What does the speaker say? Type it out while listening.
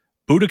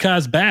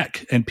Budokai's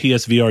back and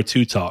PSVR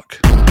 2 talk.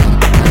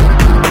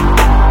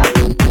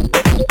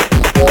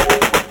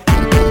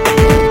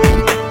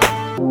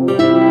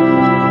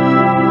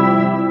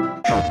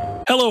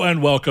 Hello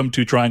and welcome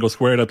to Triangle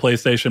Squared, a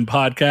PlayStation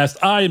podcast.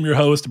 I am your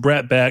host,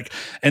 Brett Beck,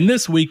 and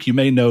this week you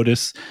may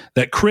notice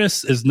that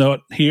Chris is not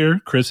here.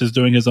 Chris is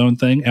doing his own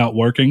thing, out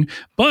working,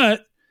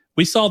 but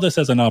we saw this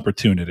as an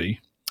opportunity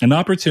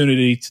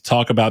to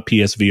talk about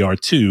PSVR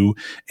 2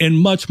 in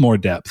much more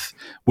depth,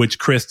 which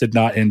Chris did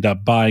not end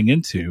up buying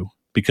into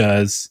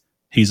because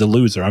he's a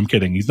loser. I'm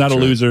kidding. He's not a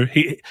loser.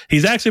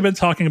 He's actually been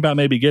talking about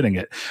maybe getting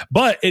it,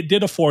 but it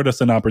did afford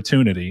us an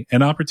opportunity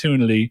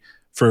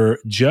for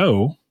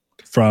Joe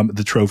from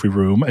the Trophy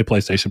Room, a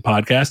PlayStation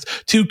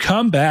podcast, to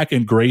come back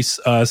and grace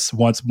us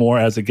once more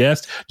as a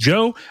guest.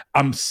 Joe,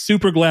 I'm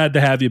super glad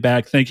to have you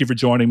back. Thank you for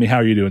joining me. How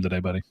are you doing today,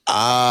 buddy?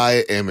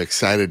 I am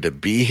excited to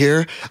be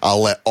here.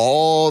 I'll let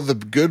all the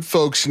good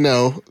folks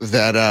know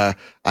that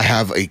I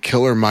have a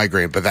killer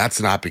migraine, but that's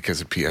not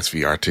because of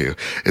PSVR 2.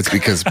 It's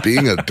because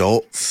being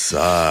adult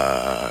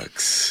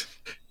sucks.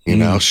 You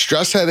know,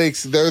 stress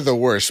headaches, they're the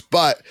worst.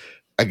 But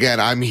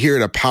again, I'm here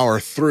to power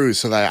through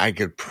so that I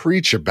could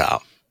preach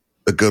about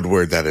the good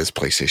word that is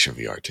PlayStation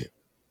VR 2.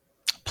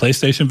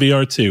 PlayStation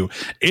VR 2.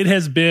 It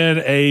has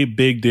been a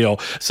big deal.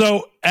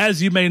 So,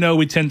 as you may know,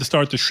 we tend to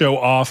start the show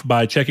off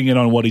by checking in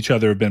on what each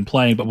other have been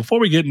playing. But before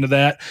we get into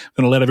that, I'm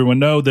going to let everyone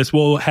know this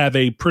will have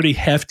a pretty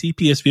hefty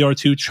PSVR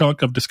 2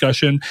 chunk of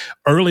discussion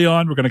early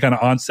on. We're going to kind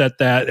of onset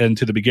that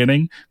into the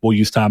beginning. We'll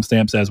use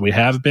timestamps as we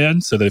have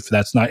been, so that if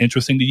that's not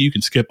interesting to you, you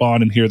can skip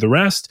on and hear the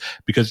rest,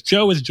 because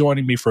Joe is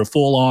joining me for a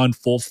full-on,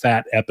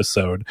 full-fat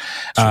episode.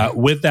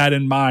 With that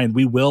in mind,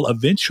 we will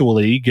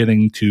eventually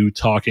getting to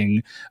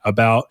talking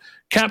about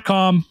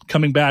Capcom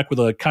coming back with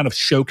a kind of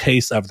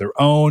showcase of their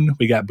own.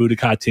 We got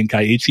Budokai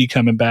Tenkaichi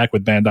coming back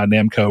with Bandai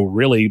Namco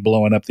really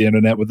blowing up the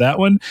internet with that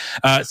one.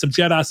 Some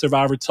Jedi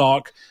Survivor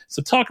talk.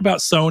 Some talk about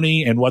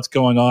Sony and what's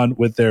going on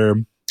with their,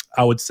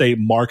 I would say,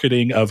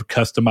 marketing of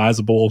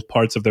customizable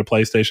parts of their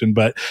PlayStation.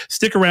 But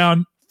stick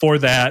around for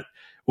that.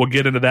 We'll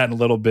get into that in a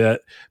little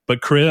bit. But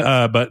Chris,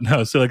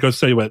 so that goes to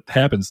tell you what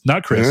happens.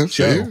 Not Chris,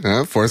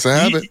 Joe. Force of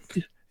habit.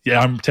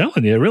 Yeah, I'm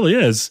telling you, it really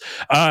is.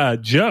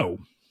 Joe.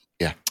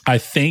 Yeah. I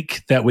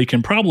think that we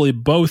can probably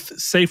both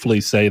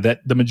safely say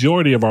that the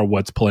majority of our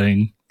what's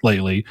playing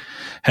lately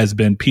has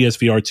been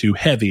PSVR 2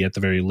 heavy at the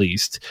very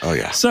least. Oh,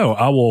 yeah. So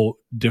I will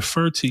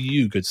defer to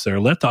you, good sir.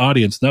 Let the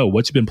audience know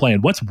what you've been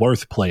playing. What's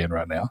worth playing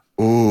right now?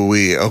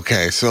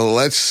 Okay. So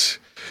let's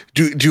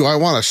do I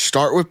want to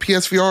start with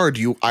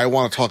PSVR, or I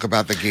want to talk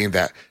about the game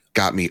that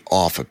got me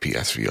off of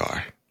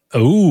PSVR?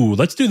 Oh,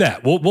 let's do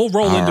that. We'll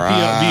roll into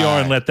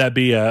VR and let that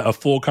be a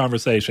full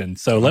conversation.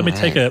 So let me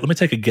take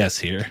a guess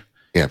here.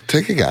 Yeah,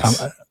 take a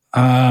guess.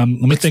 Let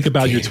me think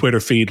about your Twitter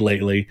feed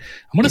lately.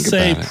 I'm going to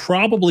say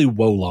probably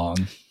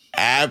Wolong.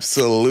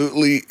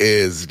 Absolutely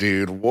is,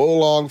 dude.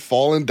 Wolong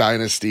Fallen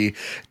Dynasty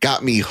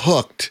got me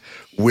hooked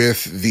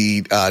with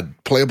the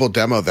playable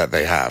demo that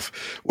they have,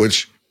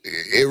 which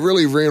it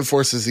really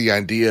reinforces the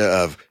idea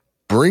of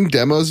bring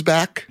demos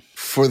back.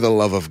 For the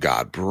love of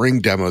God,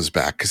 bring demos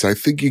back, because I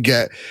think you're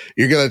going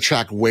to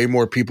attract way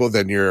more people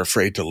than you're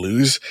afraid to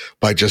lose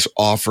by just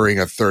offering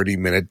a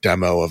 30-minute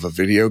demo of a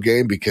video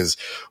game, because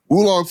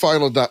Wolong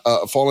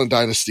Fallen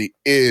Dynasty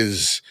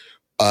is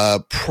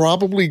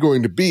probably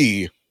going to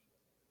be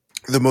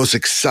the most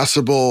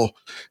accessible,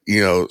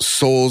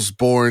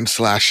 Soulsborne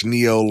 /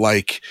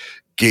 Neo-like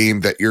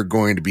game that you're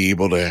going to be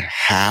able to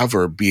have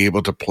or be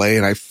able to play.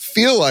 And I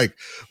feel like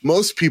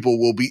most people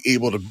will be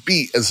able to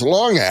beat as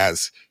long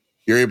as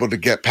you're able to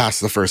get past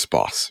the first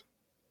boss.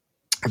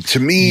 To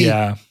me,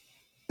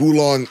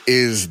 Wolong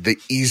is the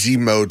easy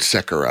mode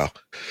Sekiro.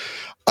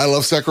 I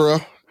love Sekiro.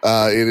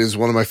 It is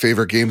one of my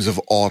favorite games of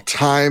all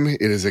time.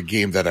 It is a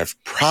game that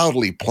I've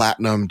proudly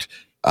platinumed.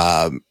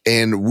 And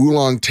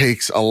Wolong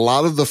takes a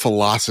lot of the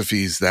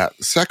philosophies that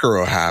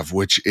Sekiro have,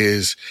 which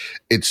is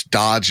its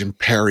dodge and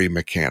parry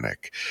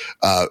mechanic.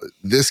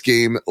 This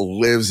game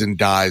lives and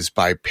dies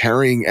by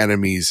parrying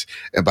enemies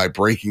and by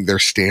breaking their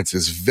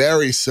stances,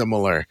 very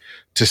similar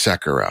to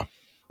Sekiro,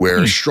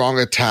 where strong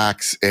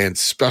attacks and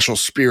special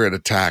spirit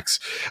attacks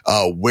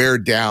wear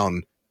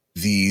down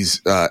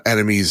these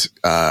enemies'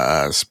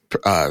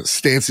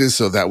 stances,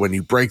 so that when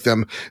you break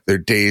them, they're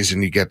dazed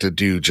and you get to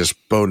do just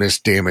bonus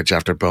damage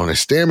after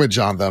bonus damage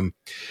on them.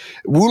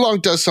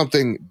 Wolong does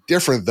something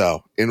different,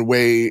 though, in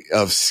way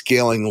of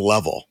scaling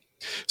level.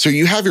 So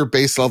you have your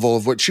base level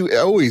of what you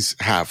always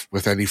have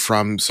with any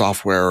From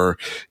Software or,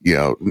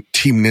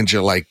 Team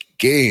Ninja-like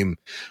game,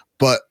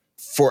 but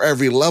for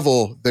every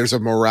level, there's a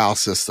morale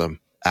system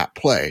at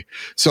play.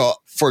 So,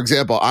 for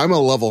example, I'm a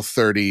level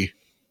 30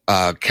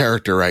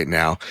 character right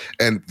now,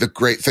 and the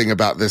great thing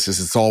about this is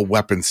it's all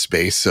weapon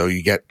space, so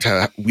you get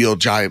to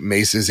wield giant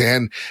maces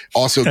and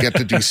also get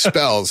to do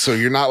spells, so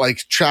you're not like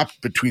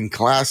trapped between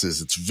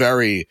classes. It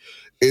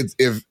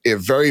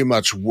very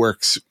much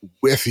works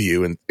with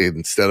you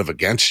instead of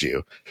against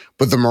you.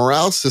 But the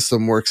morale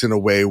system works in a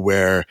way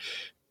where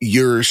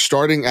you're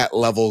starting at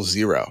level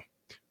 0.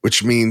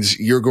 which means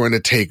you're going to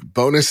take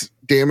bonus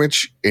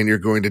damage and you're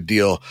going to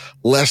deal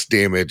less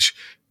damage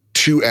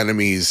to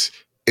enemies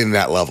in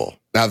that level.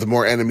 Now, the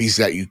more enemies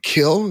that you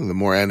kill, the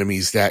more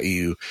enemies that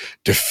you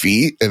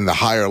defeat, and the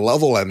higher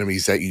level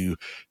enemies that you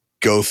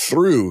go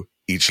through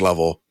each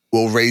level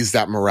will raise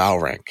that morale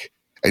rank.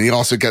 And you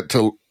also get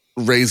to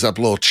raise up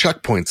little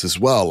checkpoints as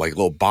well, like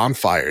little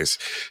bonfires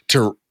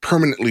to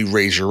permanently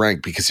raise your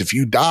rank. Because if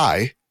you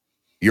die,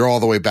 you're all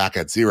the way back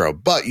at 0,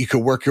 but you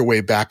could work your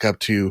way back up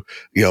to,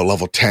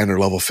 level 10 or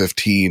level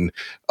 15,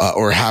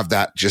 or have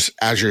that just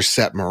as your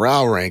set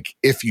morale rank.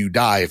 If you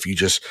die, if you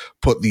just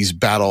put these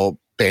battle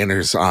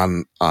banners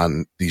on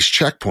these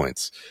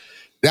checkpoints.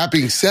 That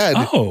being said,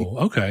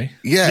 okay.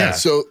 Yeah.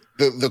 So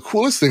the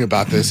coolest thing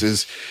about this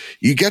is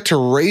you get to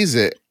raise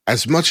it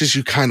as much as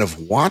you kind of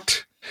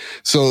want.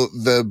 So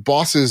the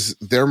bosses,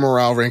 their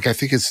morale rank, I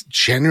think is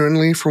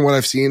genuinely, from what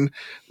I've seen,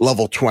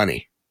 level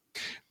 20.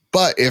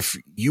 But if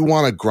you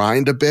want to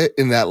grind a bit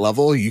in that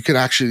level, you can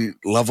actually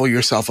level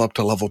yourself up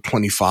to level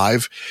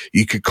 25.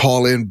 You could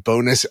call in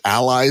bonus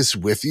allies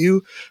with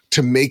you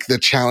to make the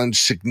challenge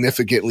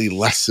significantly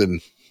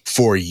lessen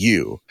for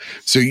you.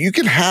 So you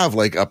can have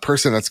like a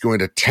person that's going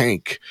to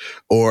tank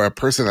or a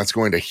person that's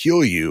going to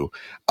heal you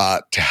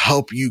to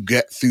help you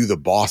get through the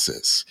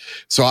bosses.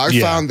 So I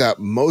found that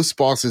most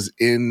bosses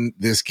in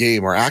this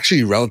game are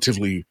actually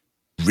relatively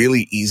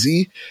really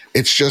easy.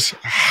 It's just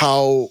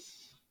how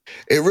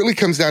it really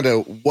comes down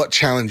to what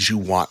challenge you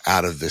want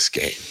out of this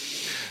game.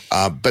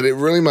 But it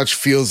really much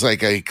feels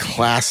like a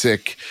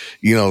classic,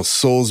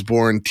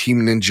 Soulsborne,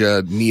 Team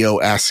Ninja,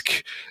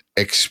 Neo-esque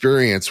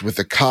experience, with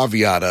the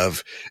caveat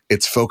of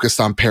it's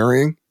focused on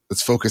parrying.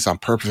 It's focused on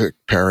perfect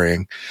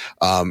parrying.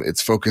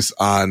 It's focused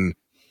on,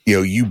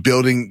 you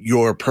building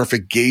your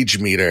perfect gauge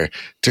meter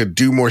to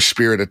do more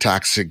spirit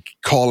attacks, to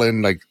call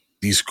in like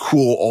these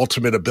cool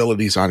ultimate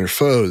abilities on your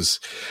foes.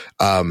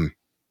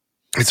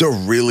 It's a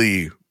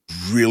really,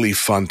 really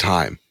fun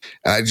time.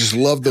 And I just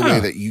love the way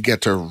that you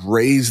get to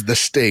raise the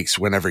stakes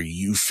whenever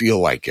you feel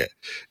like it.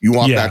 You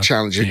want that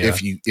challenge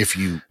if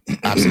you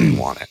absolutely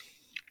want it.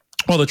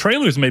 Well, the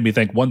trailers made me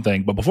think one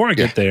thing, but before I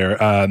get there,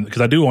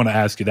 because I do want to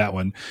ask you that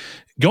one,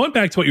 going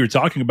back to what you were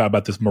talking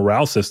about this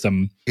morale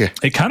system,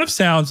 it kind of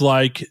sounds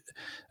like,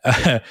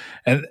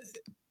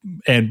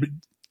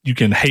 and you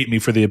can hate me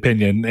for the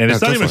opinion, and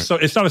it's not even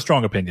it's not a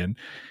strong opinion.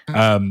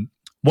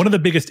 One of the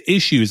biggest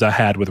issues I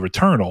had with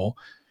Returnal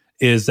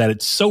is that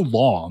it's so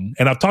long,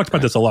 and I've talked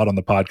about this a lot on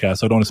the podcast,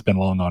 so I don't want to spend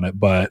long on it,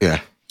 but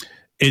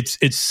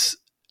it's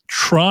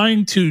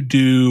trying to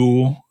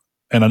do.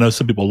 And I know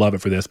some people love it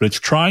for this, but it's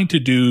trying to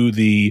do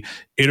the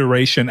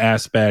iteration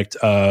aspect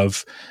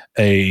of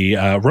a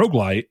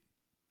roguelite.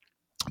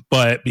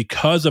 But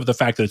because of the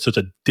fact that it's such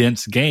a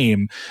dense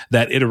game,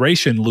 that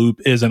iteration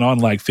loop isn't on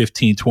like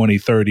 15, 20,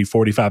 30,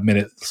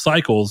 45-minute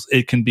cycles.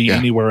 It can be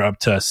anywhere up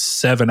to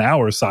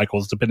 7-hour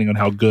cycles, depending on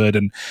how good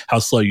and how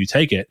slow you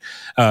take it.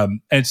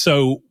 And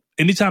so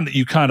anytime that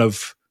you kind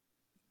of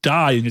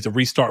die and you have to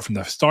restart from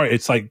the start,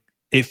 it's like,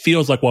 it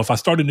feels like, well, if I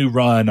start a new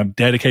run, I'm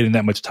dedicating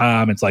that much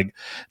time. It's like,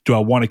 do I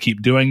want to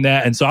keep doing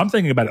that? And so I'm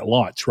thinking about it at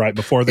launch, right?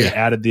 Before they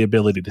added the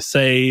ability to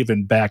save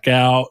and back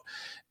out,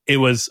 it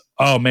was,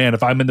 oh man,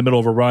 if I'm in the middle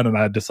of a run and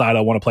I decide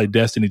I want to play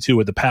Destiny 2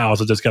 with the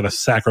pals, I just got to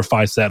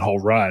sacrifice that whole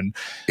run.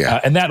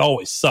 And that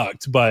always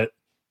sucked. But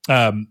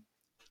what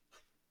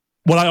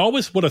I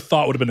always would have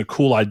thought would have been a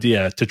cool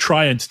idea to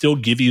try and still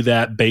give you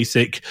that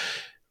basic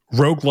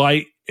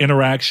roguelite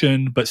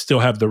interaction, but still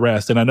have the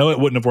rest. And I know it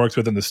wouldn't have worked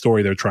within the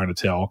story they're trying to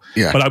tell,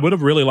 but I would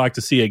have really liked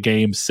to see a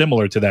game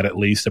similar to that, at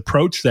least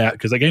approach that,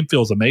 because that game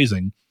feels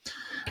amazing.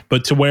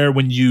 But to where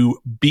when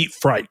you beat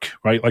Frike,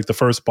 right, like the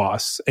first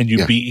boss, and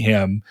you beat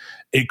him,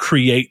 it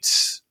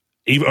creates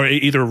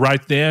either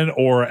right then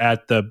or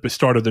at the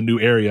start of the new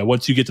area.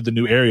 Once you get to the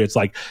new area, it's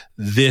like,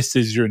 this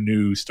is your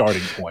new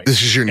starting point.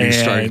 This is your new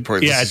starting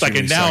point. Yeah, it's like,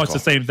 and now it's the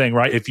same thing,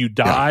 right? If you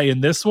die in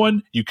this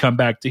one, you come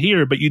back to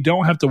here, but you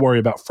don't have to worry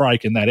about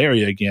Frike in that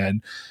area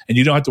again. And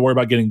you don't have to worry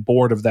about getting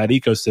bored of that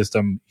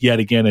ecosystem yet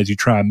again as you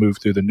try and move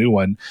through the new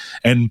one.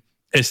 And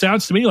it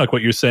sounds to me like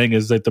what you're saying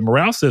is that the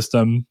morale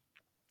system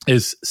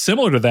is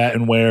similar to that,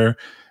 and where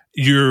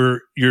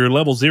you're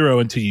level 0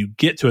 until you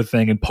get to a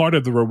thing. And part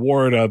of the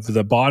reward of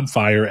the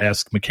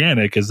bonfire-esque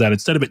mechanic is that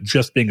instead of it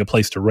just being a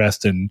place to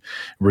rest and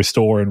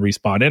restore and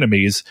respawn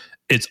enemies,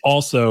 it's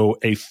also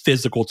a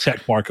physical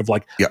check mark of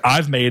like,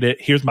 I've made it.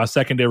 Here's my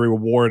secondary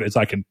reward, as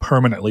I can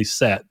permanently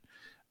set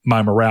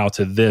my morale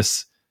to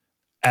this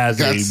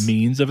as a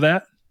means of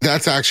that.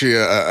 That's actually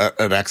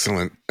an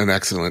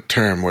excellent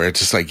term, where it's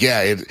just like,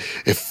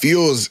 it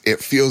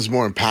feels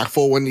more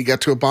impactful when you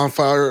get to a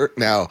bonfire.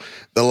 Now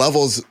the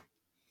levels,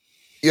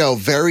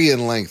 vary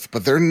in length,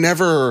 but they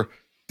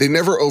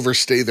never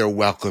overstay their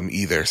welcome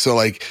either. So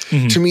like,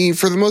 to me,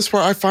 for the most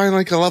part, I find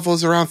like a level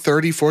is around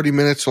 30, 40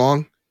 minutes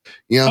long.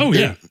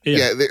 They're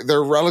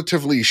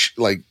relatively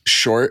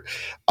short.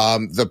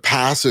 The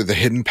paths or the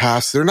hidden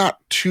paths, they're not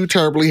too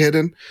terribly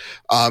hidden.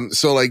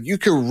 So like you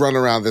can run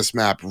around this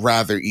map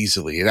rather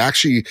easily. It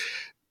actually,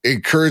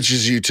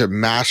 encourages you to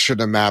master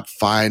the map,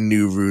 find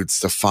new routes,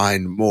 to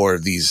find more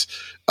of these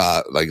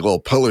like little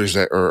pillars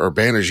that or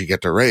banners you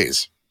get to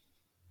raise.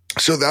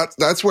 So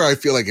that's where I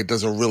feel like it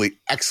does a really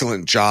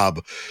excellent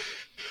job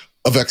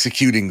of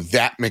executing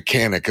that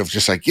mechanic of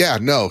just like, yeah,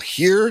 no,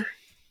 here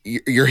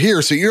you're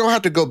here, so you don't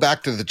have to go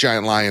back to the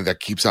giant lion that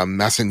keeps on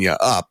messing you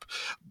up.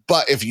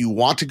 But if you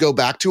want to go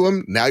back to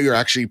him, now you're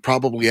actually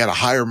probably at a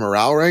higher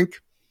morale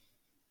rank,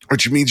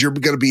 which means you're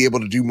going to be able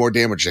to do more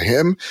damage to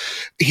him.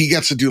 He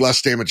gets to do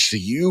less damage to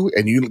you,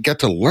 and you get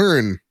to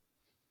learn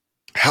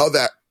how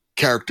that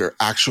character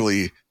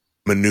actually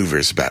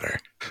maneuvers better.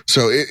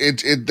 So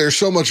there's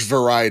so much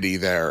variety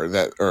there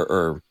that,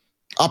 or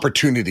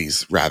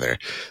opportunities rather,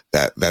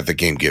 that the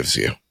game gives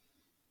you.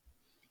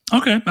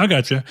 Okay, I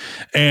got you.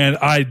 And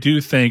I do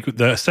think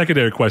the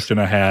secondary question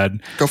I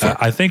had, Go for it.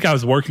 I think I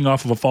was working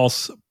off of a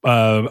false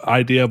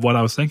idea of what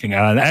I was thinking.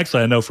 And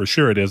actually, I know for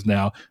sure it is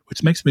now,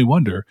 which makes me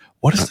wonder,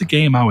 what is the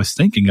game I was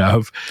thinking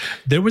of?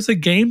 There was a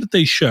game that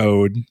they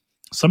showed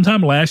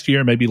sometime last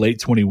year, maybe late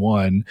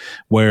 21,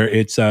 where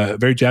it's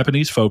very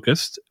Japanese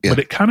focused, but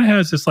it kind of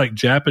has this like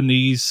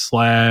Japanese /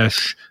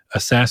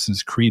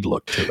 Assassin's Creed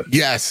look to it.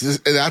 Yes,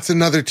 that's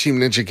another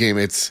Team Ninja game.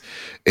 It's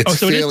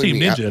so it is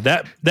Team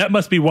Ninja. That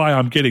must be why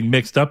I'm getting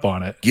mixed up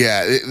on it.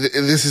 Yeah,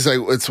 this is like,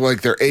 it's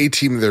like their A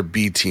team, their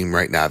B team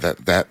right now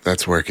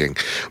that's working.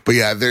 But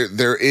yeah,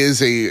 there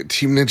is a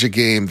Team Ninja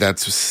game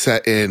that's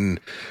set in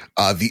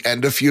the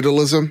end of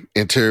feudalism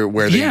into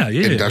where they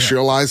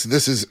industrialize.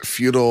 This is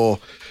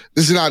feudal.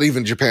 This is not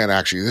even Japan,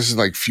 actually. This is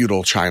like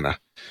feudal China.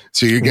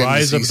 So you're getting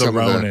Rise to see of the some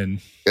Ronin.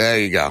 There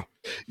you go.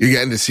 You're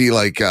getting to see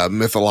like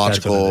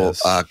mythological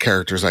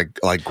characters like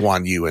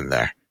Guan Yu in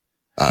there.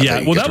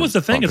 That was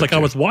the thing. Is like I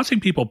was watching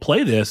people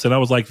play this, and I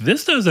was like,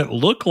 "This doesn't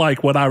look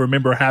like what I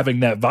remember having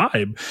that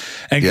vibe."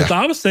 And because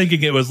I was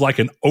thinking it was like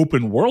an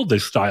open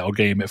worldish style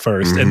game at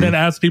 1st, and then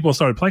as people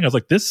started playing, I was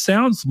like, "This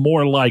sounds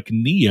more like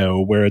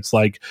Nioh, where it's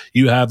like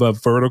you have a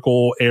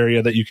vertical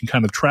area that you can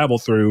kind of travel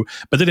through,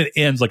 but then it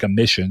ends like a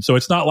mission. So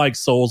it's not like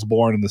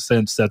Soulsborne in the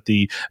sense that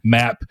the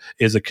map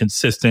is a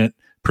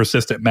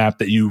persistent map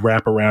that you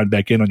wrap around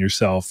back in on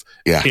yourself.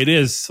 Yeah. It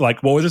is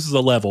like, well, this is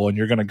a level and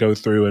you're going to go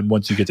through, and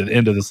once you get to the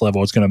end of this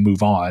level, it's going to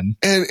move on.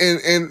 And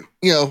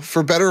you know,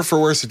 for better or for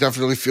worse, it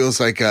definitely feels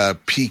like a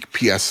peak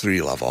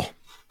PS3 level.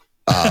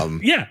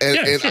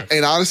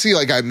 And honestly,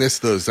 like I miss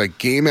those like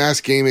game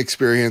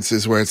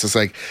experiences where it's just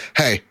like,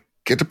 hey,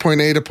 get to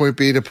point A to point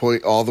B to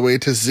point all the way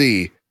to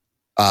Z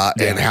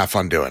and have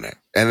fun doing it.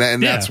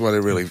 And that's what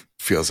it really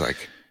feels like.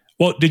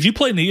 Well, did you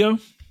play Nioh?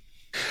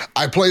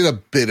 I played a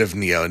bit of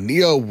Nioh.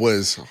 Nioh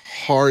was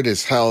hard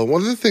as hell.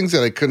 One of the things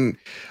that I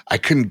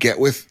couldn't get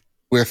with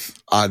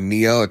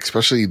Nioh,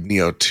 especially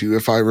Nioh 2,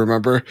 if I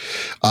remember,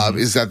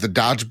 is that the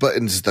dodge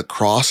button is the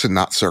cross and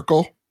not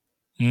circle,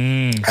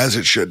 as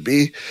it should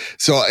be.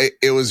 So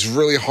it was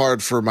really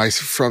hard for my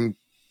from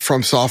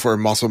software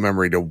muscle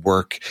memory to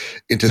work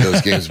into those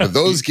games. But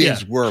those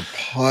games were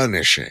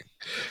punishing.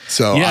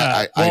 So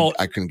I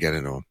couldn't get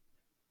into them.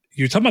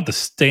 You're talking about the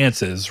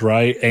stances,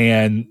 right?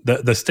 And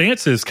the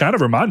stances kind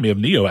of remind me of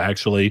Nioh,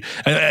 actually,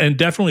 and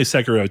definitely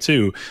Sekiro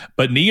too.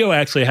 But Nioh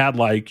actually had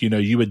like, you know,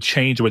 you would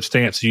change which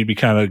stance. You'd be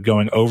kind of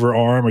going over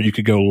arm, or you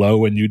could go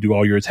low and you do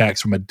all your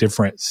attacks from a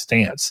different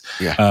stance.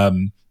 Yeah.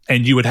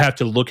 And you would have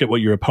to look at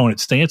what your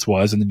opponent's stance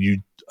was, and then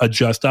you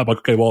adjust up. Like,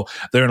 okay, well,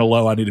 they're in a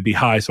low, I need to be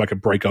high so I can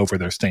break over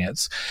their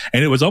stance.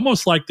 And it was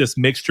almost like this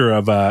mixture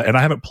of, and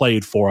I haven't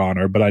played For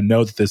Honor, but I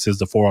know that this is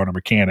the For Honor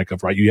mechanic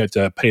of, right, you have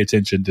to pay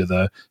attention to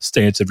the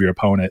stance of your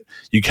opponent.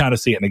 You kind of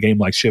see it in a game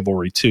like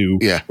Chivalry 2,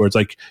 where it's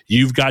like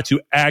you've got to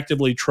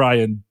actively try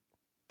and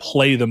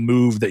play the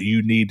move that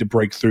you need to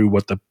break through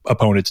what the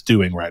opponent's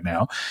doing right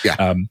now.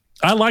 Yeah.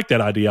 I like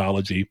that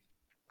ideology.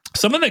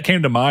 Something that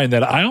came to mind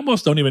that I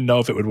almost don't even know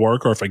if it would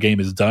work or if a game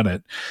has done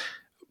it.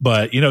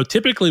 But, you know,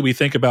 typically we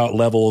think about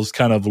levels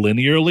kind of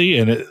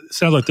linearly, and it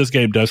sounds like this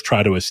game does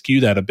try to eschew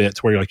that a bit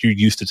to where you're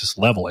used to just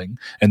leveling,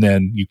 and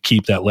then you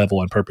keep that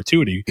level in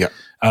perpetuity. Yeah.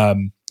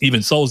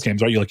 Even Souls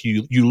games, right?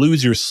 You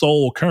lose your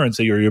soul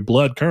currency or your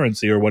blood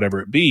currency or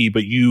whatever it be,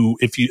 but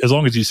as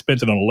long as you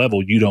spent it on a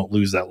level, you don't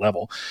lose that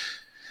level.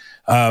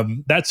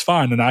 That's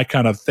fine, and I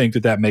kind of think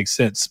that makes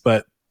sense.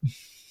 But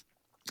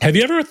have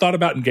you ever thought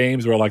about in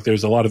games where like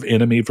there's a lot of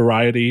enemy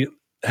variety?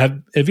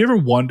 Have you ever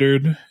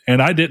wondered, and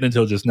I didn't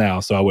until just now,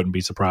 so I wouldn't be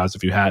surprised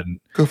if you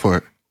hadn't. Go for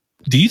it.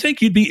 Do you think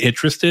you'd be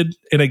interested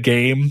in a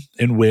game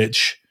in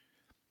which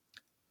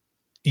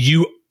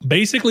you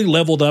basically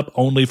leveled up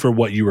only for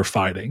what you were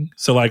fighting?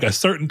 So like a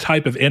certain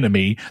type of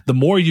enemy, the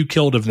more you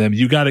killed of them,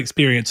 you got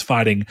experience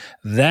fighting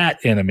that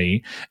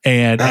enemy.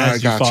 And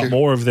as you fought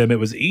more of them, it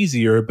was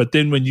easier. But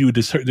then when you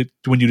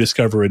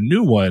discover a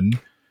new one,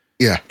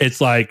 it's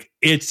like,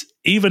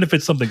 even if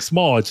it's something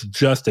small, it's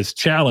just as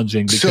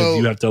challenging because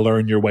you have to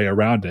learn your way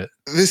around it.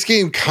 This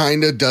game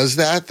kind of does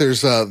that.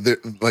 There's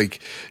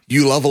like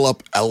you level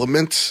up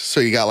elements.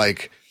 So you got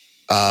like,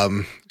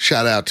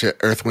 shout out to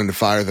Earth, Wind, and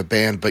Fire, the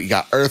band, but you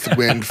got Earth,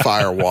 Wind,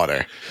 Fire,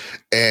 Water,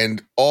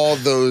 and all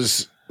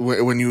those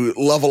when you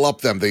level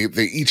up them, they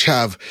each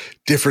have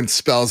different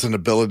spells and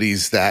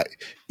abilities that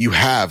you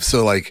have.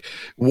 So like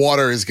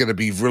water is going to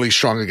be really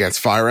strong against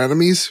fire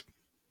enemies.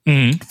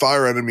 Mm-hmm.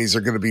 Fire enemies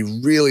are going to be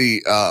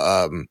really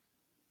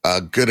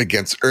good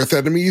against earth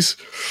enemies.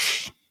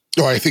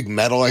 Or I think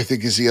metal,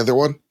 is the other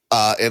one.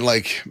 And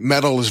like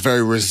metal is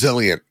very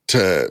resilient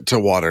to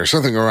water,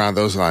 something around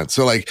those lines.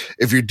 So like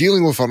if you're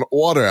dealing with an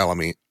water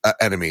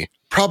enemy,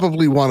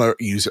 probably want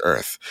to use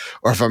earth.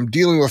 Or if I'm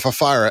dealing with a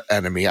fire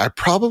enemy, I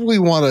probably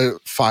want to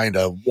find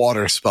a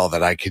water spell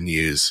that I can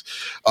use,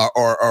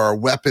 or a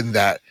weapon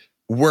that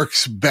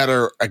works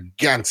better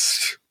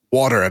against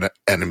water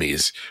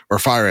enemies or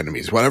fire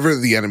enemies, whatever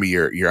the enemy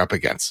you're up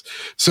against.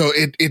 So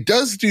it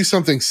does do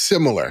something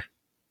similar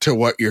to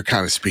what you're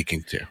kind of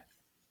speaking to.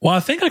 Well, I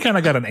think I kind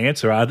of got an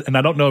answer, and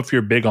I don't know if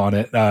you're big on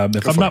it.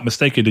 If I'm not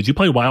mistaken, did you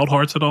play Wild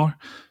Hearts at all?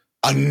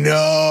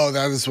 No,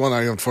 that is one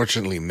I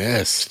unfortunately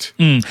missed.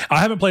 I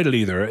haven't played it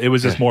either. It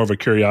was just more of a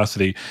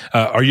curiosity.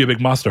 Are you a big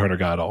Monster Hunter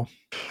guy at all?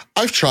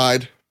 I've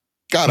tried.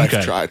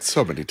 I've tried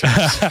so many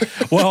times.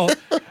 Well,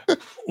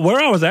 where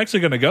I was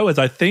actually going to go is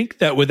I think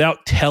that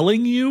without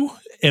telling you,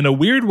 in a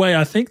weird way,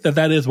 I think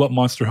that is what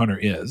Monster Hunter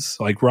is.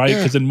 Like, right?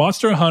 Because in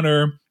Monster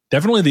Hunter,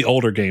 definitely the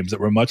older games that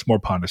were much more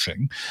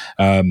punishing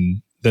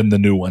than the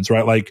new ones,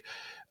 right? Like,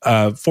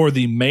 for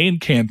the main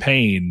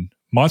campaign,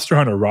 Monster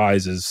Hunter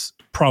Rise is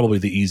probably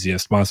the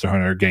easiest Monster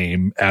Hunter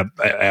game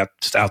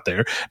just out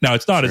there. Now,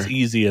 it's not as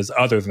easy as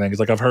other things.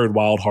 Like I've heard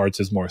Wild Hearts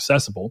is more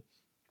accessible,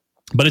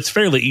 but it's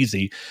fairly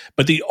easy.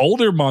 But the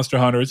older Monster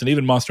Hunters and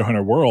even Monster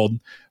Hunter World,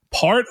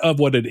 part of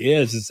what it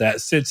is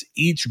that since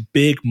each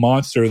big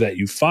monster that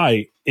you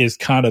fight is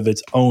kind of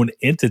its own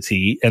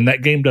entity, and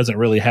that game doesn't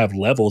really have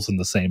levels in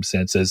the same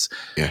sense as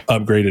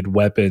upgraded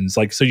weapons.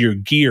 Like, so your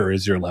gear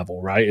is your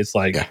level, right? It's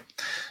like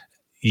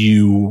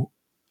you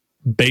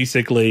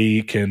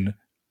basically can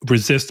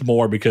resist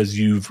more because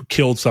you've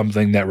killed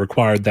something that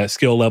required that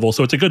skill level.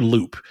 So it's a good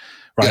loop,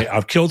 right?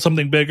 I've killed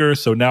something bigger,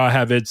 so now I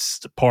have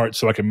its parts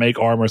so I can make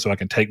armor so I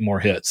can take more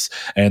hits.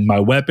 And my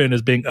weapon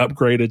is being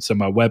upgraded, so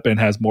my weapon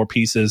has more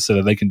pieces so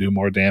that they can do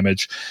more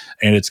damage.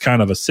 And it's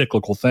kind of a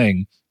cyclical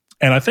thing.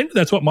 And I think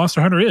that's what Monster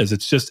Hunter is.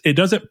 It's just, it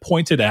doesn't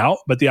point it out,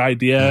 but the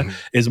idea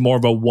is more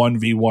of a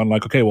 1v1,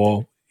 like, okay,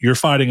 well, you're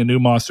fighting a new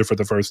monster for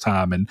the first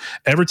time, and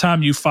every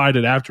time you fight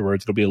it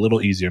afterwards, it'll be a little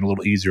easier and a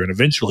little easier, and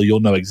eventually you'll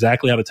know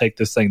exactly how to take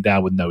this thing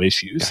down with no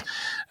issues.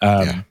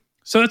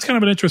 So that's kind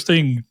of an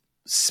interesting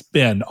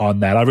spin on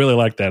that. I really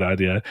like that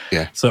idea.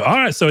 So all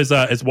right, so is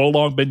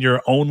Wolong been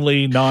your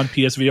only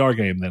non-PSVR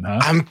game then, huh?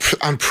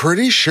 I'm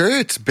pretty sure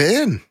it's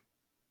been.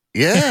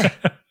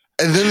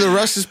 And then the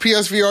rest is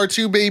PSVR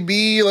 2,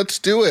 baby. Let's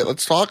do it.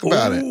 Let's talk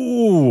about it.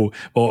 Ooh.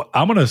 Well,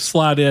 I'm going to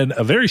slide in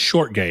a very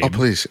short game. Oh,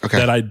 please. Okay.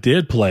 That I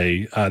did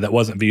play that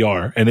wasn't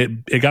VR, and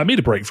it got me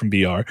to break from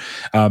VR.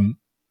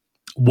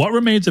 What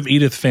Remains of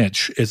Edith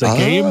Finch is a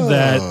game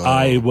that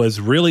I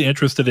was really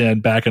interested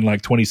in back in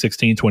like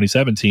 2016,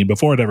 2017,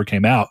 before it ever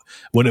came out,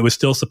 when it was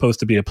still supposed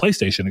to be a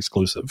PlayStation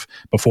exclusive,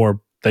 before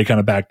they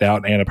kind of backed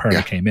out and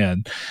Annapurna came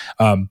in.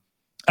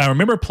 I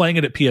remember playing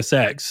it at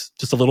PSX,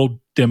 just a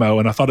little demo,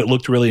 and I thought it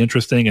looked really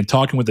interesting, and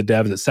talking with the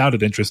devs, it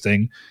sounded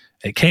interesting.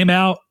 It came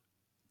out,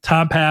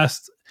 time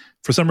passed.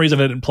 For some reason,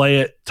 I didn't play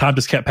it. Time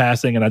just kept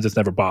passing, and I just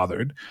never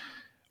bothered.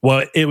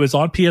 Well, it was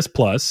on PS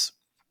Plus,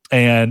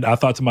 and I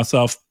thought to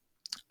myself,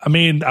 I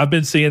mean, I've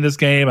been seeing this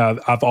game.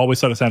 I've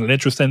always thought it sounded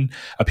interesting.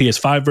 A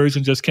PS5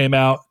 version just came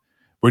out.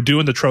 We're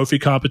doing the trophy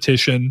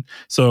competition.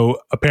 So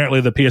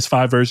apparently the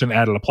PS5 version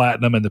added a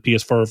platinum, and the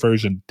PS4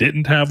 version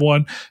didn't have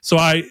one. So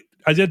I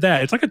did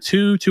that. It's like a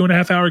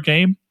 2.5 hour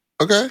game.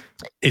 Okay.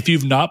 If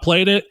you've not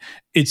played it,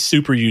 it's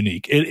super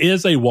unique. It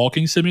is a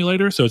walking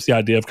simulator. So it's the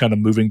idea of kind of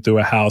moving through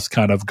a house,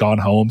 kind of Gone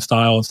Home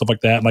style and stuff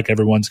like that. Like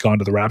everyone's gone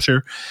to the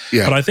rapture.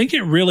 But I think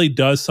it really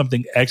does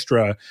something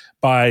extra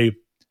by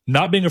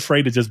not being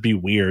afraid to just be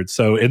weird.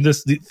 So in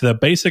this, the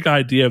basic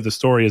idea of the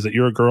story is that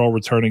you're a girl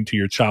returning to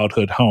your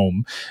childhood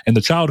home, and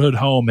the childhood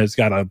home has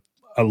got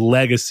a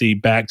legacy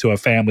back to a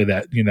family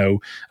that,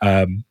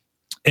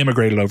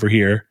 immigrated over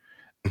here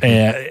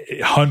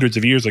hundreds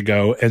of years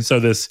ago. And so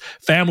this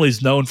family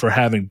is known for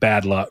having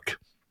bad luck.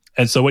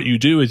 And so what you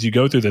do is you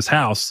go through this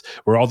house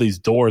where all these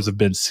doors have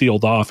been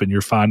sealed off, and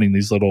you're finding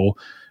these little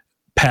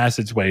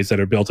passageways that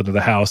are built into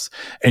the house,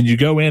 and you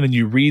go in and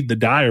you read the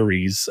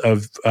diaries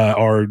of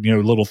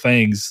little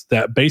things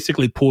that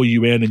basically pull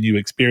you in, and you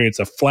experience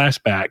a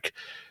flashback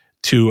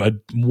to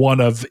one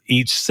of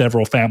each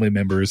several family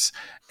members,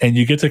 and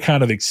you get to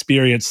kind of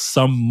experience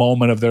some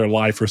moment of their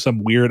life or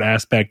some weird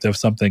aspect of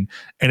something,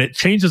 and it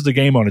changes the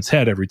game on its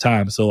head every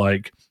time. So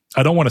like,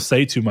 I don't want to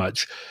say too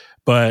much,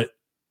 but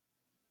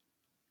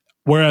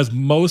whereas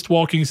most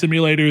walking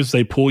simulators,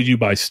 they pull you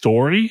by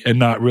story and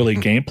not really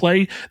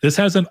gameplay, this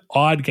has an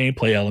odd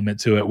gameplay element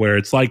to it, where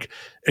it's like,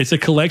 it's a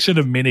collection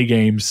of mini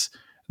games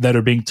that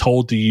are being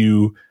told to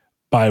you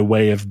by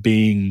way of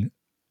being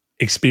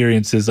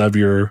experiences of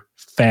your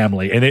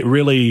family. And it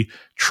really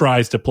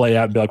tries to play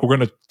out and be like, we're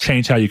going to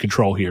change how you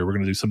control here. We're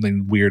going to do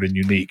something weird and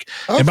unique.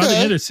 And by the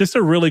end, it's just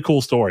a really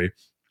cool story.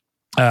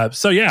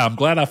 So yeah, I'm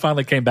glad I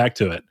finally came back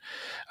to it.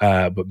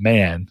 But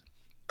man,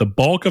 the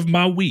bulk of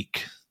my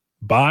week,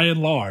 by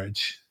and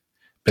large,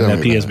 been that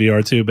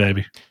PSVR 2,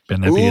 baby.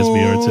 Been that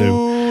PSVR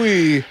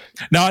 2.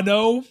 Now I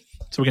know,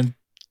 so we can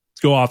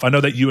go off. I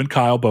know that you and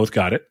Kyle both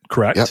got it,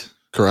 correct? Yep,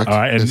 correct. All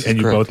right,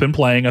 and you've both been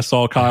playing. I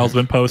saw Kyle's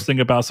been posting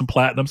about some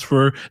platinums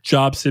for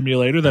Job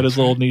Simulator that his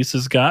little niece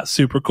has got.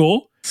 Super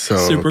cool.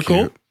 Super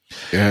cool.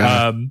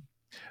 Yeah.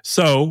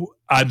 So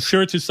I'm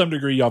sure to some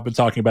degree y'all been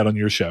talking about on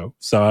your show.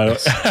 So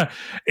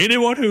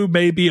anyone who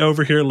may be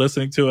over here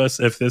listening to us,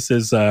 if this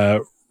is a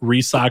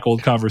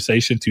recycled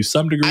conversation to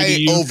some degree, I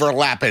ain't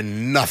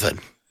overlapping nothing.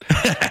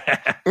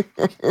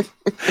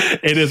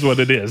 It is what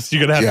it is.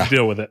 You're gonna have to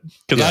deal with it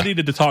because I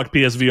needed to talk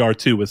PSVR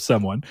 2 with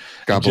someone.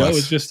 God Joe bless.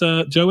 is just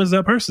Joe is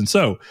that person.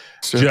 So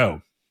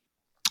Joe,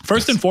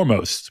 first and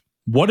foremost,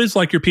 what is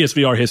like your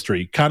PSVR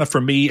history, kind of for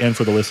me and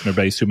for the listener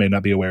base who may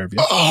not be aware of you?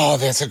 Oh,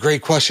 that's a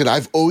great question.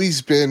 I've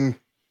always been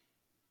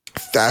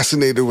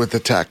fascinated with the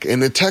tech,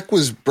 and the tech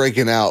was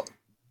breaking out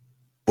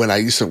when I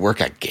used to work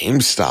at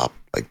GameStop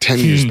like 10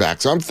 years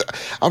back. So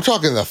I'm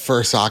talking the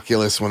first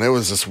Oculus when it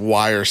was this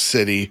Wire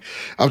City.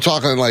 I'm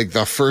talking like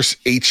the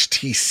first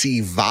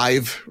HTC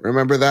Vive.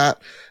 Remember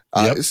that?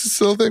 Is this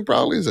still a thing?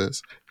 Probably is.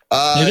 It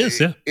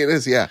is, yeah. It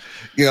is, yeah.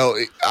 You know,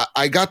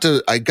 I got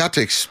to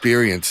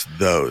experience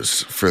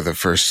those for the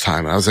first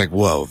time. And I was like,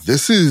 whoa,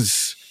 this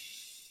is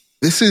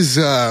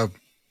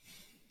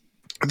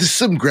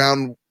some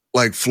ground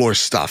like floor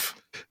stuff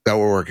that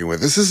we're working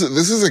with. This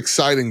is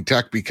exciting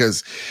tech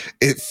because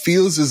it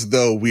feels as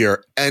though we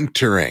are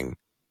entering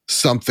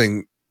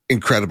something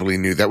incredibly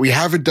new that we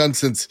haven't done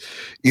since,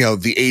 you know,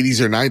 the 80s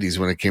or 90s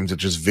when it came to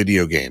just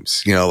video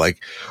games. You know,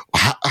 like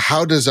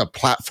how does a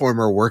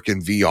platformer work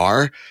in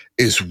VR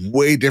is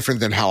way different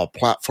than how a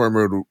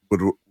platformer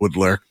would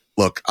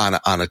look on a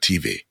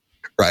TV.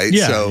 Right.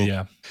 Yeah, so,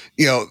 yeah.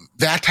 You know,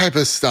 that type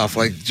of stuff,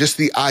 like just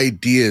the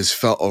ideas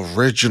felt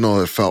original.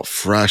 It felt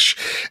fresh.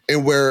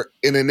 And we're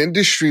in an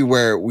industry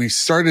where we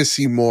started to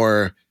see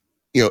more,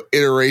 you know,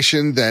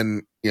 iteration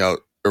than, you know,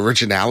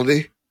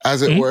 originality,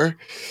 as it were.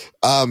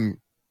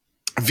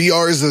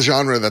 VR is the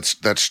genre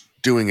that's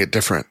doing it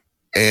different.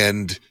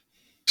 And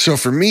so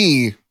for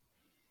me,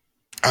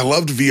 I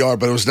loved VR,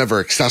 but it was never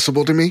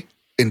accessible to me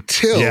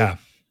until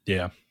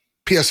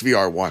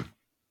PSVR 1.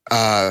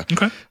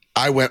 Okay.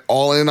 I went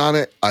all in on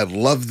it. I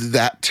loved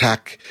that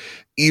tech,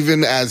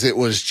 even as it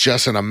was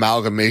just an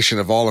amalgamation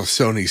of all of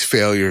Sony's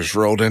failures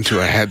rolled into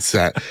a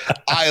headset.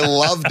 I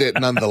loved it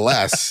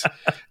nonetheless.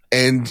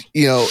 And,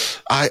 you know,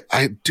 I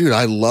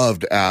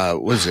loved,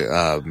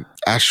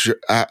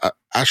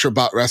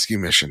 Astrobot Rescue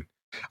Mission.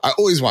 I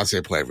always want to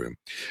say Playroom.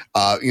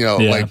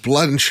 Like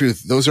Blood and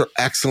Truth. Those are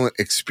excellent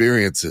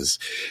experiences.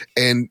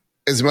 And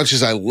as much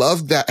as I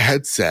loved that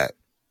headset,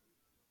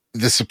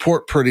 the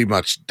support pretty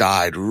much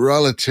died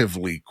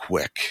relatively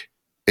quick.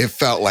 It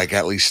felt like,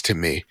 at least to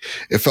me,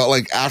 it felt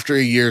like after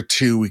a year or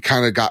two, we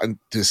kind of gotten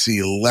to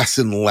see less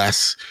and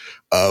less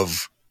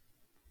of,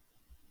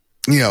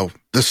 you know,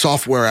 the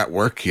software at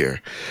work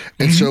here.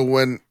 And so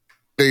when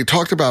they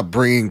talked about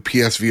bringing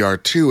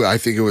PSVR 2, I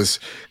think it was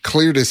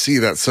clear to see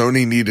that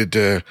Sony needed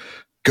to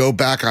go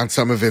back on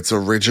some of its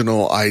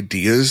original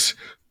ideas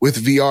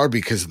with VR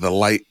because the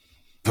light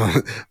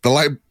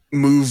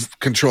move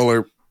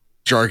controller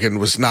jargon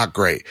was not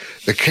great.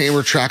 The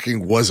camera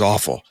tracking was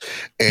awful.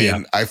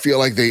 And I feel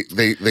like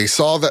they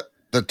saw that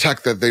the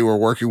tech that they were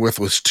working with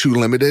was too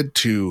limited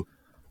to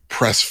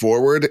press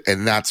forward.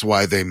 And that's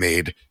why they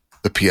made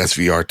the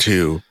PSVR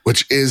 2,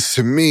 which is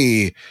to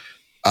me,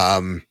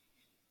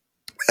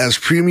 as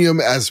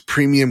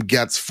premium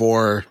gets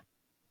for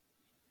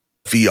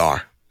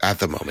VR at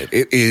the moment.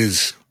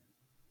 It's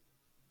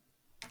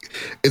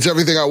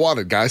everything I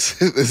wanted, guys.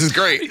 This is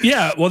great.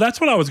 Yeah. Well,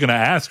 that's what I was going to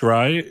ask,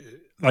 right?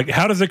 Like,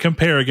 how does it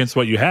compare against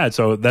what you had?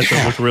 So that's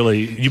what's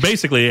really, you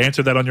basically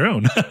answered that on your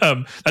own.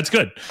 That's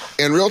good.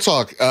 And real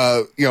talk,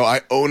 you know, I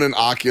own an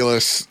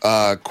Oculus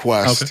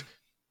Quest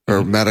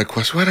or Meta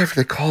Quest, whatever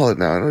they call it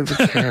now. I don't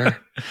even care.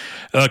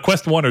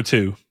 Quest 1 or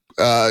 2?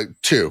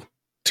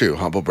 2,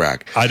 humble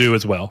brag. I do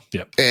as well.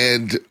 Yep.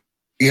 And,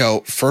 you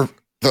know, for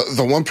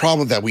the one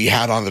problem that we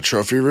had on the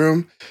trophy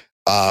room,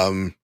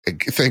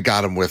 thank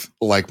God I'm with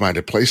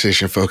like-minded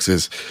PlayStation folks,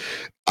 is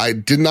I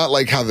did not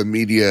like how the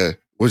media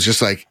was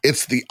just like,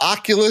 it's the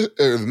Oculus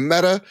or the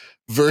Meta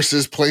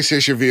versus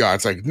PlayStation VR.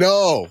 It's like,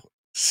 no,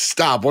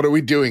 stop. What are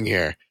we doing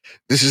here?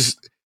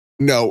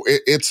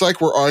 It's like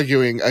we're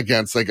arguing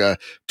against like a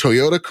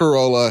Toyota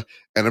Corolla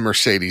and a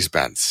Mercedes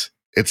Benz.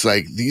 It's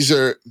like,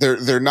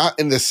 they're not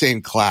in the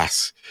same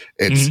class.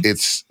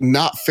 It's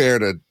not fair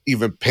to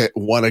even pit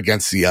one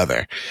against the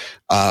other.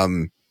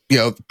 You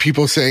know,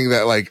 people saying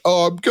that like,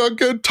 oh, I'm gonna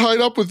get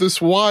tied up with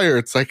this wire.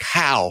 It's like,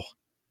 how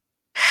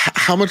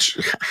much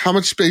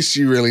space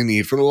do you really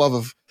need, for the love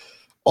of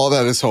all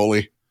that is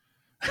holy?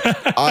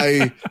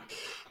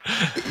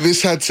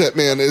 This headset,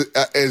 man,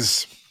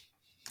 as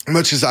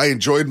much as I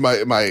enjoyed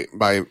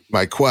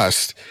my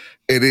Quest,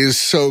 it is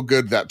so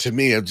good that to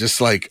me, I'm just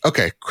like,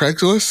 okay,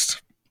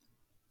 Craigslist,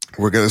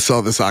 we're going to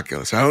sell this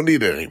Oculus. I don't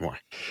need it anymore.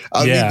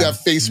 I don't need that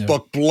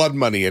Facebook blood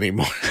money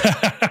anymore.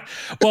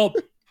 Well,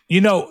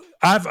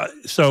 I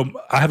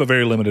have a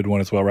very limited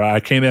one as well, right? I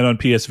came in on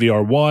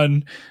PSVR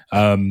 1,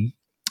 and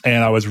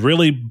I was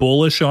really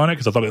bullish on it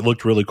because I thought it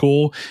looked really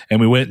cool. And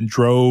we went and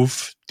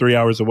drove 3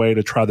 hours away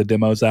to try the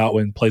demos out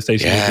when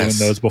PlayStation was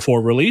doing those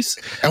before release.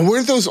 And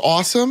weren't those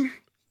awesome?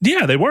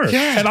 Yeah, they were.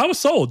 Yeah. And I was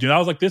sold. I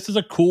was like, this is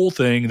a cool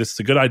thing. This is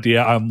a good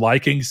idea. I'm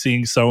liking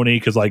seeing Sony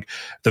because like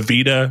the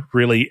Vita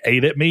really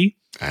ate at me.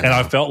 And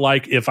I felt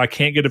like if I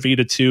can't get a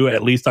Vita 2,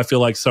 at least I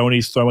feel like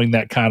Sony's throwing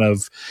that kind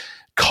of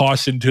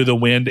caution to the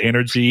wind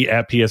energy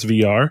at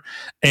PSVR.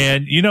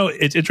 And,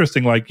 it's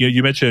interesting. Like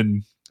you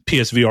mentioned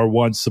PSVR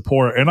 1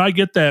 support. And I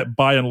get that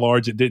by and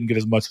large, it didn't get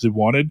as much as it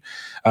wanted.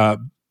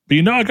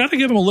 But I got to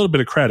give them a little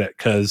bit of credit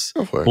because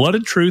Blood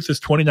and Truth is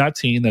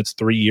 2019. That's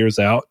 3 years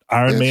out.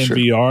 Iron Man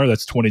VR,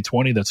 that's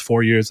 2020. That's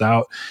 4 years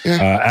out.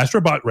 Yeah.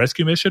 Astrobot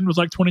Rescue Mission was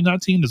like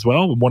 2019 as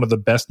well. One of the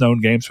best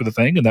known games for the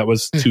thing. And that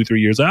was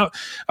 2-3 years out.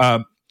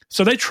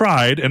 So they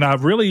tried. And I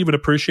really even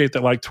appreciate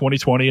that like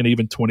 2020 and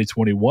even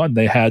 2021,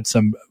 they had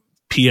some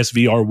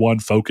PSVR 1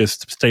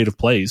 focused state of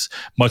plays,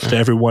 much to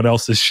everyone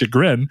else's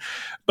chagrin.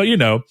 But,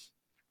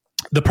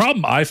 the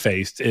problem I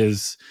faced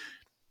is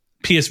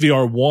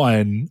PSVR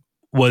 1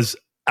 was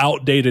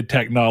outdated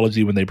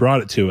technology when they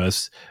brought it to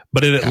us,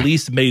 but it at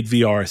least made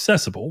VR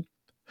accessible.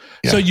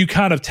 Yeah. So you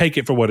kind of take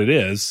it for what it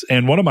is.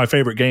 And one of my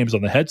favorite games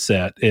on the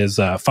headset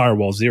is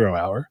Firewall Zero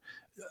Hour.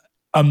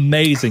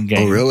 Amazing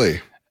game. Oh,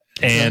 really?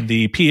 And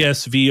the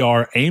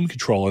PSVR aim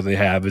controller they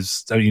have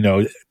is,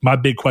 my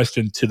big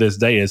question to this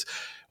day is,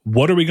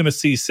 what are we going to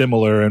see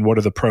similar and what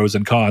are the pros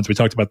and cons? We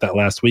talked about that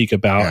last week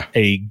about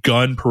a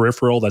gun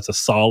peripheral that's a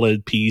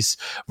solid piece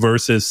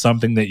versus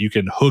something that you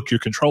can hook your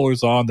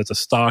controllers on that's a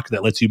stock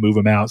that lets you move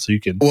them out so you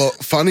can. Well,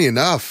 funny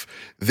enough,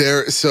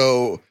 there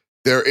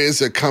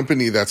is a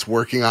company that's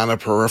working on a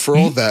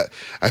peripheral that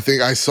I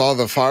think I saw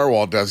the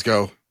Firewall devs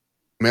go,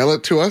 mail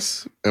it to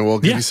us and we'll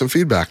give you some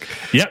feedback.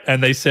 Yep.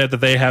 And they said that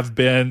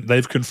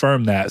they've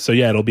confirmed that. So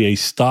it'll be a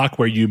stock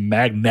where you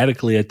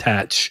magnetically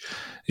attach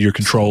your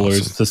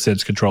controllers, the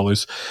Sense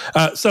controllers.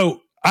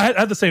 So I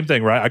had the same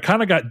thing, right? I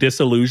kind of got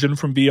disillusioned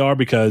from VR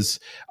because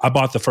I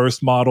bought the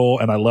first model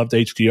and I loved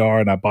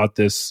HDR and I bought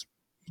this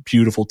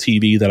beautiful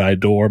TV that I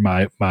adore,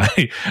 my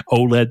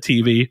OLED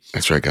TV.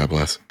 That's right. God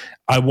bless.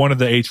 I wanted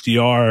the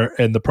HDR,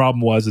 and the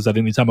problem was that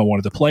anytime I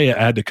wanted to play it,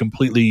 I had to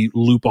completely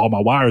loop all my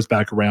wires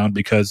back around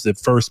because the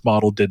first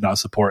model did not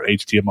support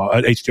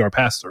HDR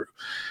pass-through.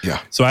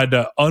 Yeah. So I had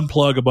to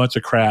unplug a bunch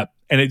of crap,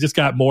 and it just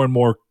got more and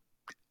more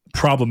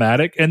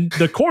problematic. And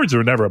the cords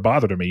were never a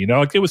bother to me.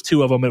 Like it was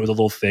two of them. It was a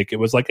little thick. It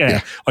was like,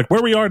 like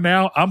where we are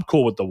now, I'm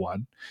cool with the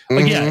one.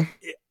 Like,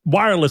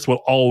 wireless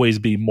will always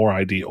be more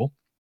ideal.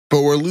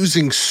 But we're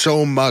losing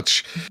so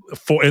much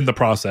in the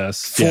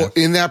process.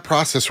 In that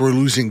process, we're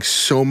losing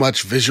so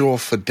much visual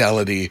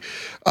fidelity,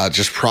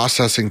 just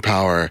processing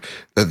power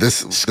that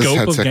this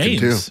headset can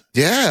do.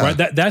 Yeah,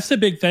 right. That's the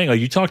big thing. Like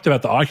you talked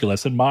about the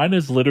Oculus, and mine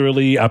is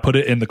literally I put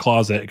it in the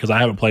closet because I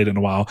haven't played it in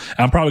a while.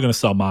 I'm probably going to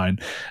sell mine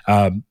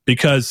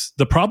because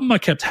the problem I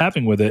kept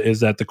having with it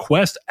is that the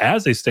Quest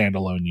as a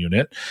standalone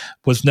unit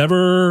was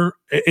never.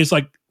 It's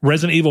like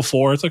Resident Evil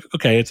 4. It's like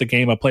okay, it's a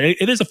game I play.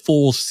 It is a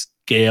full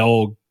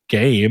scale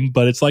game,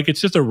 but it's like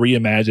it's just a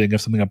reimagining of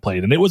something I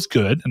played, and it was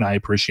good and I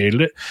appreciated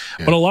it.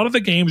 But a lot of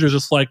the games are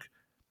just like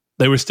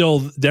they were still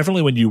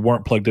definitely when you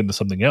weren't plugged into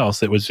something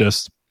else, it was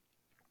just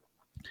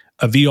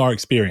a VR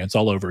experience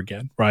all over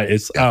again, right?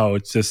 It's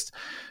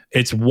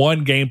it's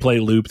one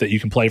gameplay loop that you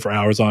can play for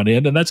hours on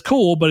end, and that's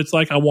cool, but it's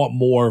like I want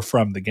more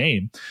from the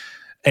game,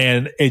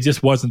 and it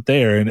just wasn't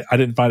there, and I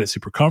didn't find it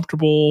super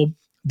comfortable.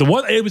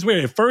 It was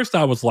weird. At first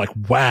I was like,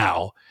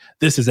 wow,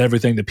 this is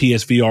everything the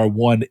PSVR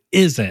 1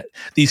 isn't.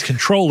 These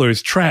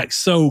controllers track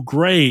so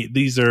great.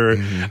 These are,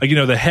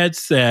 the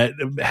headset,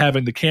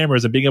 having the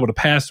cameras and being able to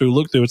pass through,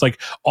 look through. It's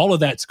like all of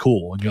that's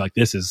cool. And you're like,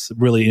 this is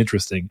really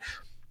interesting.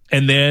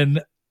 And then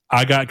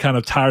I got kind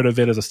of tired of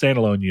it as a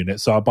standalone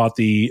unit. So I bought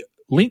the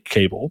link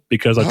cable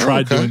because I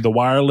tried doing the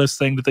wireless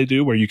thing that they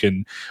do where you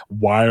can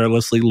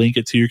wirelessly link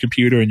it to your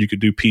computer and you could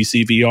do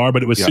PC VR,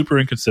 but it was super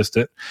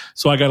inconsistent.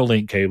 So I got a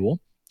link cable.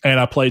 And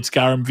I played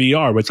Skyrim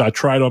VR, which I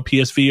tried on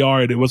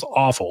PSVR, and it was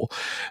awful.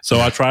 So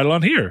I tried it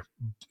on here.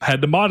 Had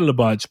to mod it a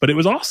bunch, but it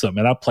was awesome.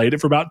 And I played it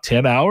for about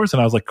 10 hours,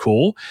 and I was like,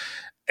 cool.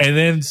 And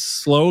then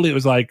slowly it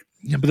was like,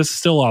 but this is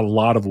still a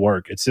lot of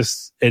work.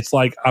 It's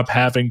like I'm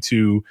having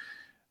to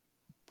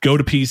go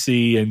to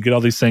PC and get all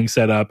these things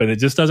set up, and it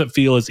just doesn't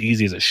feel as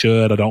easy as it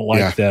should. I don't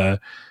like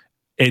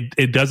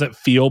it doesn't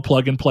feel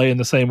plug and play in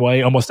the same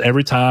way. Almost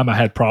every time I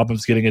had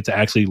problems getting it to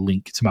actually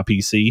link to my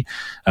PC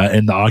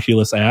in the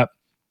Oculus app.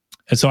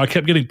 And so I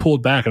kept getting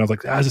pulled back, and I was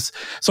like,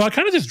 so I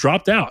kind of just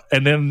dropped out.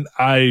 And then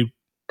I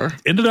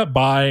ended up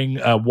buying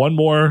one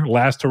more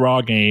Last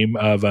Hurrah game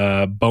of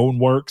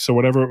Boneworks or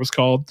whatever it was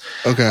called.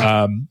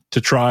 Okay. To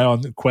try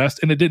on the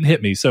Quest, and it didn't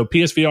hit me. So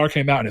PSVR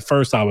came out, and at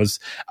first I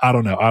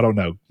don't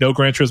know. No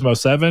Gran Turismo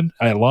 7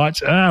 at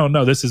launch. I don't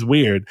know. This is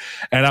weird.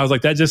 And I was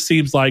like, that just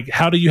seems like,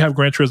 how do you have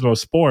Gran Turismo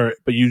Sport,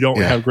 but you don't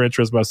have Gran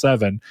Turismo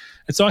 7?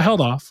 And so I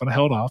held off,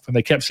 and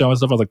they kept showing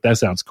stuff. I was like, that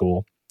sounds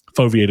cool.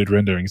 Foveated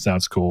rendering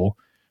sounds cool.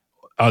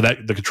 Oh,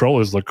 that the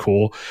controllers look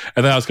cool.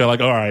 And then I was kind of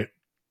like, all right.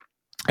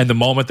 And the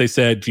moment they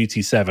said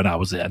GT7, I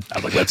was in. I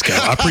was like, let's go.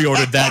 I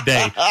pre-ordered that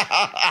day.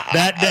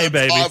 That day,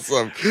 baby.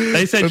 Awesome.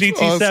 They said That's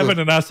GT7, awesome.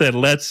 and I said,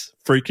 let's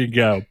freaking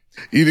go.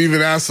 You'd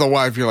even ask the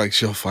wife, you're like,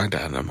 she'll find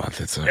out in a month.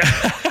 It's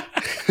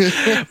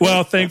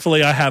Well,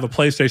 thankfully, I have a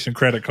PlayStation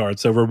credit card,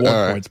 so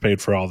reward points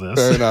paid for all this.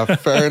 Fair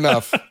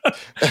enough.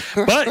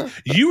 But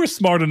you were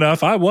smart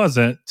enough, I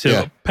wasn't,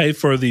 to pay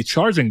for the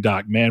charging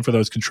dock, man, for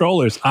those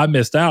controllers. I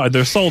missed out, and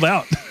they're sold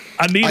out.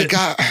 I need it.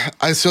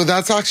 So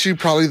that's actually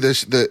probably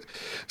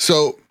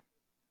so,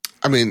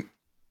 I mean,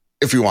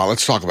 if you want,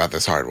 let's talk about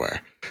this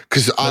hardware.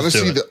 Because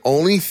honestly, the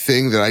only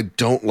thing that I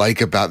don't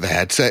like about the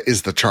headset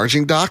is the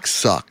charging dock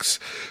sucks.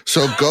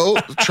 So go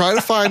try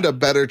to find a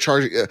better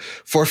charging.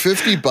 For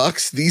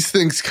 $50, these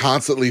things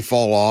constantly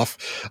fall off.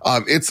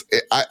 I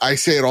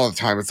say it all the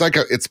time. It's like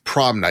it's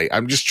prom night.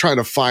 I'm just trying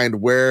to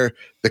find where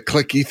the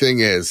clicky thing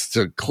is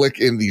to click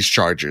in these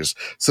chargers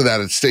so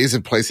that it stays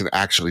in place and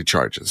actually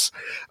charges.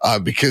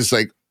 Because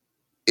like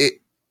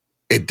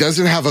it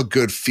doesn't have a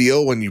good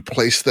feel when you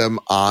place them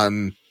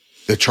on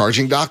the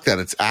charging dock that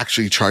it's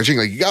actually charging.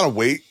 Like you got to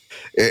wait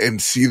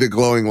and see the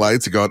glowing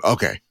lights and go,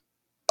 okay,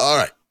 all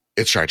right,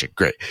 it's charging.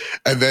 Great.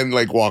 And then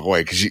like walk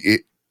away. Cause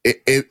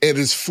it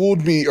has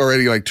fooled me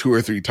already like 2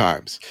 or 3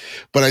 times.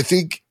 But I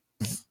think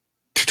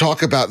to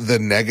talk about the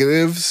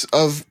negatives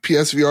of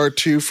PSVR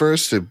 2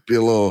 first, to be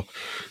a little,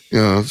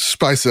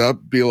 spice it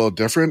up, be a little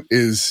different,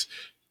 is,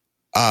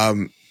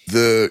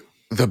 the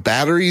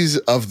batteries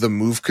of the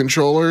Move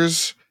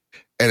controllers,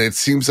 and it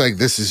seems like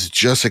this is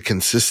just a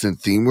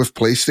consistent theme with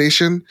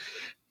PlayStation,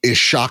 is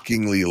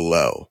shockingly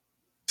low.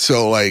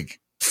 So like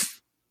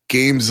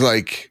games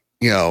like,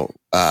 not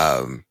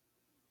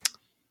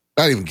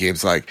even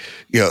games like,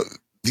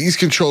 these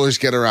controllers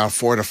get around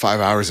 4 to 5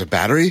 hours of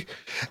battery.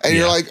 And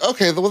you're like,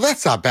 okay, well,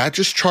 that's not bad.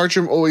 Just charge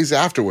them always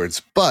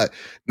afterwards. But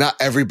not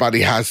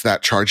everybody has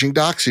that charging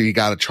dock. So you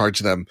got to charge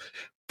them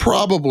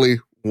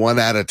probably one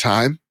at a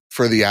time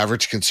for the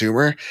average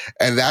consumer.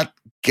 And that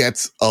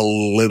gets a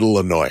little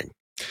annoying.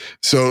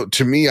 So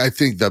to me, I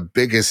think the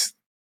biggest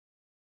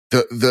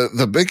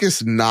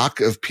knock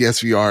of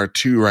PSVR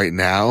 2 right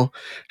now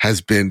has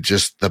been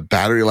just the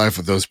battery life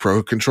of those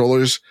Pro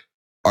controllers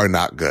are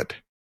not good.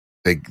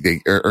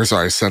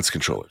 Sense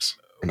controllers.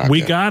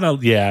 We got a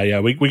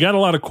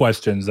lot of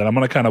questions, and I'm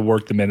going to kind of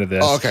work them into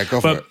this. Oh, okay,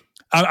 go for it.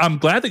 I'm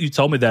glad that you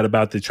told me that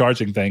about the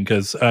charging thing,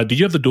 because do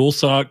you have the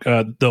DualSense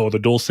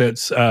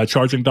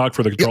charging dock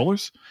for the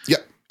controllers? Yeah,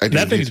 I do.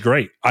 That thing's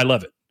great. I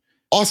love it.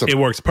 Awesome. It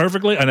works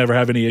perfectly. I never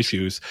have any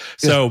issues.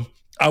 So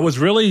I was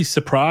really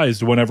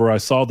surprised whenever I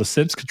saw the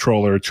Sense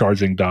controller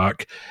charging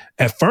dock.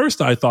 At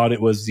first, I thought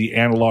it was the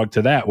analog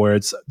to that, where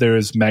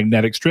there's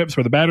magnetic strips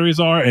where the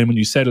batteries are, and when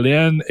you set it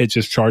in, it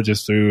just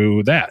charges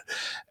through that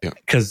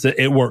because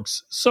it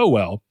works so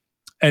well.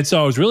 And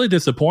so I was really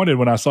disappointed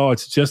when I saw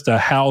it's just a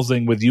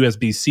housing with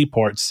USB-C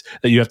ports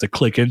that you have to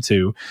click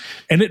into.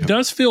 And it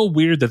does feel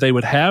weird that they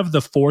would have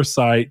the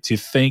foresight to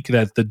think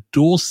that the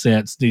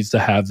DualSense needs to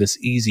have this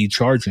easy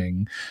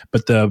charging,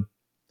 but the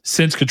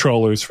Sense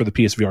controllers for the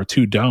PSVR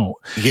 2 don't.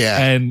 Yeah.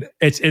 And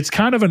it's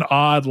kind of an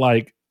odd,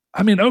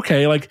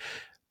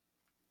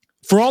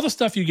 for all the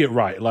stuff you get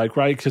right?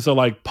 Because so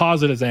like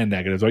positives and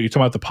negatives, right? You're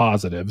talking about the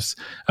positives,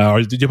 you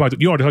already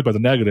talked about the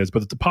negatives,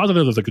 but the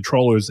positives of the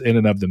controllers in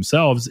and of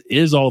themselves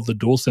is all of the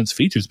DualSense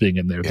features being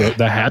in there.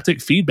 The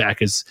haptic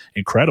feedback is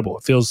incredible.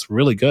 It feels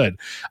really good.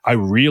 I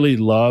really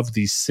love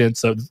the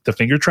sense of the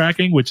finger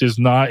tracking, which is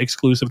not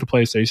exclusive to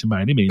PlayStation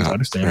by any means. I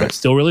understand, but it's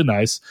still really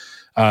nice.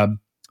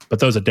 But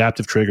those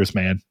adaptive triggers,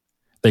 man,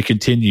 they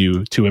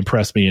continue to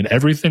impress me in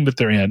everything that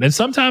they're in. And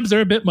sometimes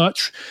they're a bit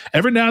much.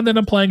 Every now and then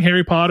I'm playing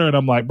Harry Potter and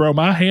I'm like, bro,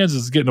 my hands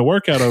is getting a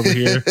workout over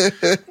here.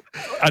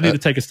 I need to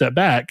take a step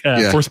back.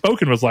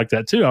 Forspoken was like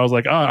that too. I was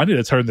like, I need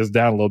to turn this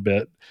down a little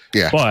bit.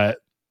 Yeah. But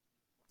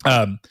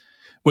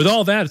with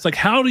all that, it's like,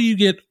 how do you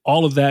get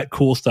all of that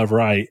cool stuff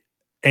right?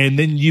 And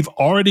then you've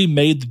already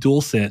made the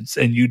DualSense,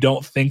 and you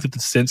don't think that the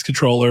Sense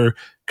controller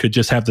could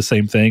just have the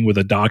same thing with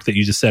a dock that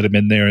you just set them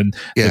in there and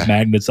the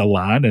magnets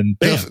align, and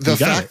bam, the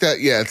fact that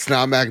it's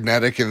not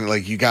magnetic, and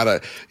like you got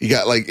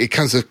like it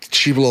comes with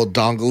cheap little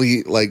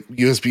dongle like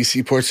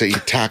USB-C ports that you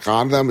tack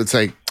on them. It's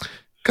like,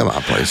 come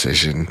on,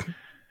 PlayStation,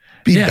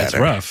 be better. It's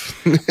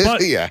rough.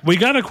 But we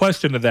got a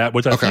question to that,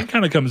 which I think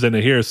kind of comes into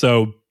here.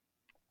 So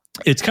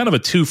it's kind of a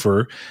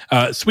twofer.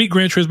 Sweet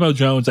Gran Turismo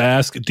Jones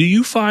asks, do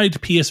you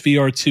find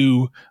PSVR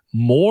 2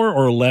 more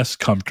or less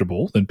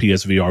comfortable than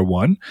PSVR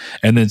 1?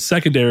 And then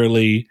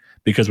secondarily,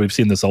 because we've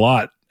seen this a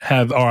lot,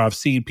 I've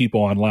seen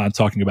people online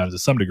talking about it to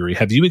some degree,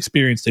 have you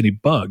experienced any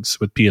bugs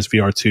with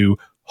PSVR 2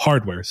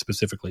 hardware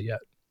specifically yet?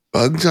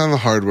 Bugs on the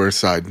hardware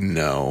side,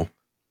 no.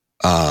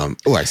 I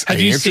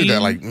answered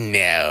that like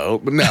no,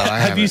 but no.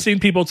 Have you seen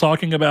people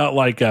talking about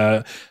like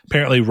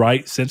apparently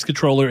right sense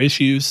controller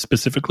issues,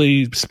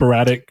 specifically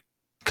sporadic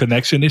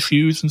connection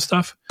issues and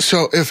stuff?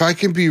 So if I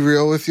can be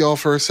real with y'all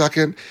for a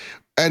second,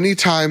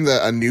 anytime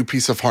that a new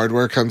piece of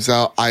hardware comes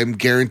out, I'm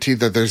guaranteed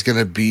that there's going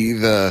to be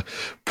the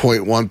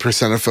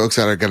 0.1% of folks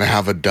that are going to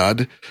have a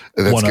dud,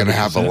 that's going to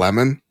have a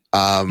lemon.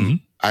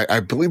 I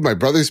believe my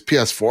brother's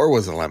PS4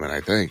 was a lemon,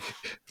 I think,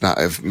 not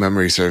if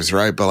memory serves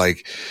right, but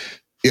like,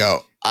 you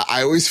know,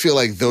 I always feel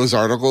like those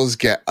articles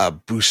get a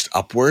boost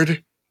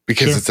upward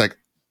because it's like,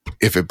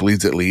 if it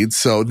bleeds, it leads.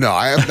 So no,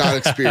 I have not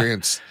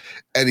experienced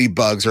any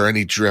bugs or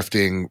any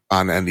drifting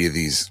on any of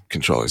these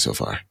controllers so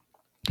far.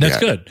 That's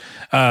good.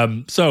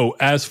 So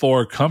as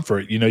for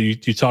comfort, you know, you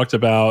talked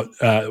about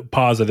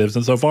positives,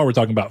 and so far we're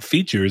talking about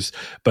features,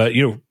 but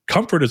you know,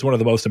 comfort is one of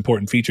the most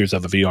important features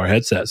of a VR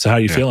headset. So how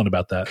are you feeling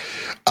about that?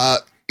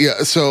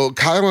 So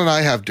Kyle and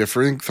I have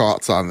differing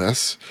thoughts on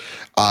this.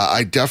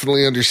 I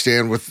definitely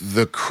understand with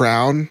the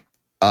crown.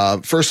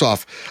 First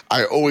off,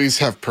 I always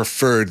have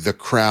preferred the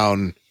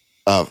crown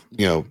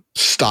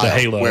style, the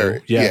halo,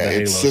 where the it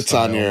halo sits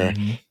style.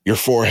 on your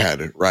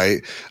forehead,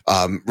 right?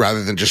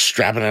 Rather than just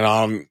strapping it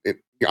on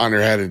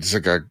your head. It's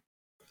like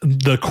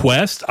the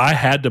Quest. I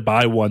had to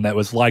buy one that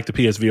was like the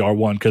PSVR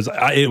 1 because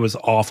it was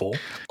awful.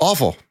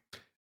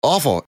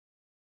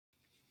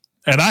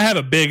 And I have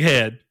a big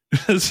head.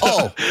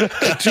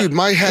 Dude,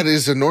 my head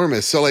is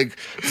enormous. So like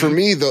for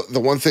me, the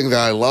one thing that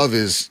I love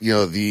is, you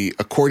know, the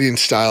accordion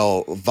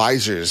style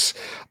visors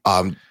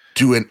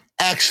do an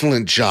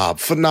excellent job,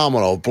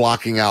 phenomenal,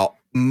 blocking out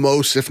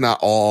most, if not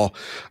all,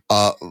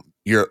 of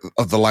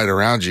the light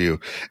around you,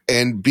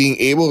 and being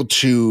able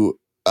to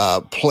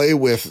play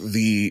with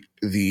the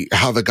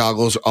how the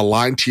goggles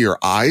align to your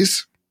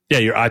eyes. Yeah,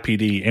 your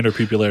IPD,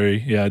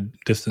 interpupillary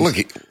distance.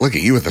 Look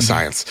at you with the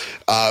science.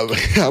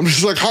 I'm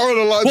just like, how are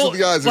the lines of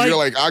the eyes? And you're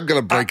like, I'm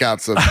going to break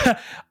out some.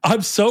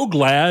 I'm so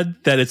glad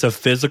that it's a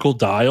physical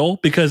dial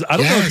because I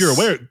don't know if you're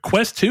aware,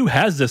 Quest 2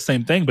 has this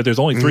same thing, but there's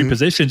only 3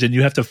 positions and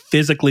you have to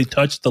physically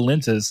touch the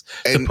lenses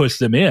to push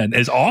them in.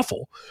 It's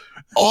awful.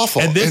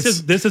 And this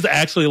is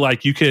actually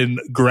like you can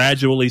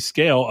gradually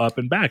scale up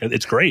and back.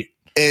 It's great.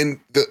 And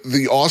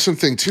the awesome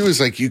thing too is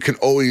like you can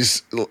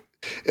always...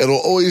 It'll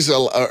always,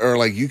 or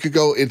like you could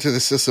go into the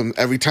system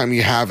every time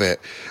you have it,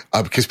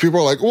 because people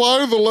are like,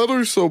 "Why are the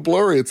letters so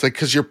blurry?" It's like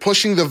because you're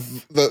pushing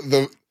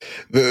the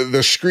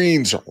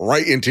screens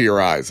right into your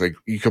eyes. Like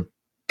you could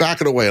back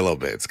it away a little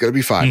bit; it's gonna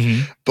be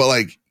fine. But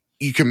like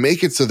you can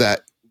make it so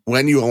that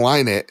when you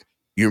align it,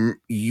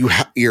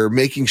 you're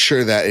making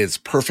sure that it's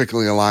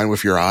perfectly aligned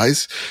with your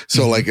eyes.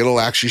 So like it'll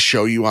actually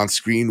show you on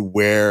screen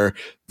where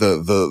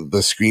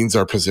the screens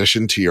are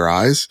positioned to your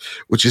eyes,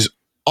 which is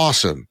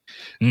awesome.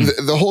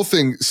 The whole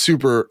thing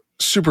super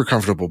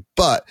comfortable,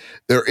 but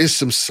there is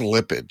some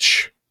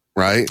slippage,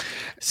 right?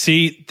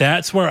 See,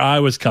 that's where I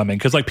was coming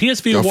because like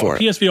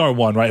PSVR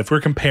 1, right? If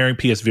we're comparing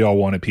PSVR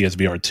 1 and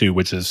PSVR 2,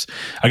 which is,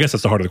 I guess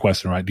that's the heart of the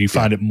question, right? Do you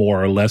find it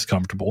more or less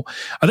comfortable?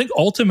 I think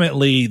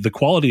ultimately the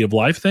quality of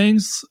life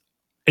things,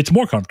 it's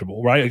more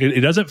comfortable, right? It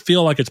doesn't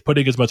feel like it's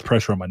putting as much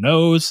pressure on my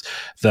nose.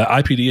 The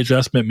IPD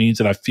adjustment means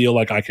that I feel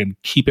like I can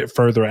keep it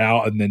further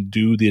out and then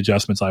do the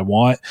adjustments I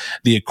want.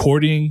 The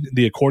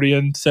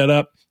accordion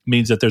setup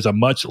means that there's a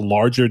much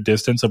larger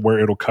distance of where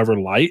it'll cover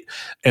light.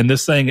 And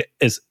this thing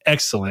is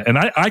excellent. And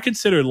I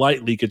consider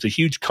light leakage a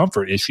huge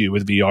comfort issue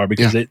with VR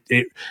because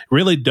it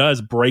really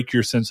does break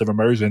your sense of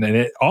immersion. And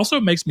it also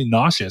makes me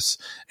nauseous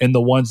in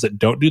the ones that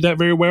don't do that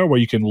very well, where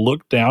you can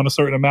look down a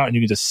certain amount and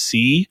you can just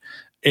see.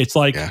 It's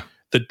like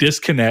the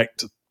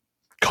disconnect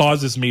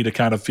causes me to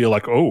kind of feel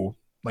like, oh,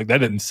 like that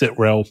didn't sit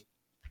well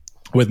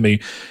with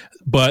me.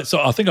 But so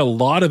I think a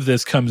lot of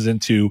this comes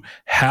into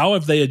how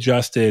have they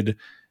adjusted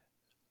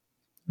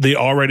the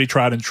already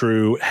tried and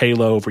true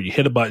Halo where you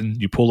hit a button,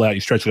 you pull out,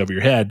 you stretch it over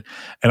your head.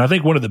 And I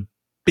think one of the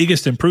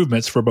biggest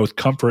improvements for both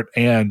comfort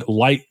and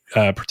light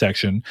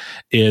protection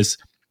is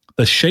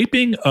the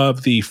shaping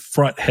of the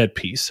front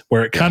headpiece,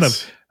 where it kind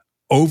of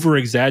over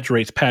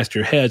exaggerates past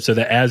your head so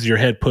that as your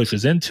head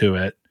pushes into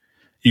it,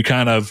 you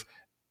kind of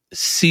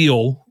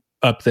seal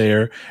up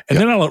there. And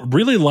then I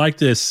really like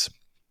this.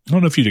 I don't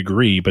know if you'd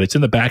agree, but it's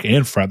in the back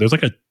and front. There's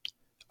like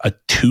a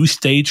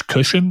 2-stage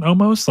cushion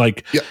almost.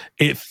 Like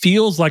it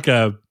feels like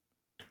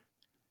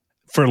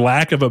for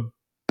lack of a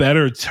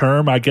better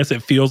term, I guess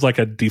it feels like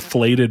a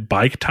deflated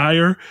bike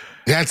tire.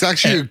 That's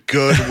actually a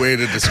good way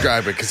to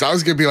describe it, because I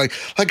was going to be like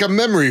a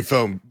memory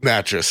foam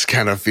mattress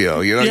kind of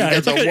feel. You know, you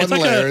got the one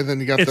layer, and then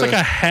you got it's like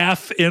a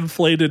half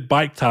inflated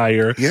bike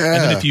tire. Yeah.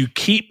 And then if you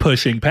keep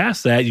pushing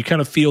past that, you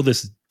kind of feel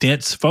this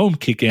dense foam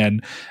kick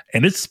in,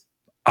 and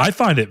I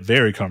find it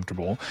very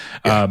comfortable.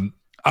 Yeah.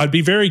 I'd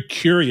be very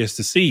curious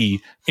to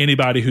see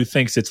anybody who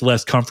thinks it's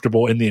less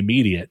comfortable in the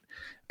immediate.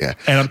 Yeah.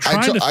 And I'm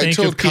trying to think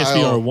of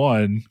PSVR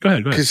 1. Go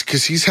ahead.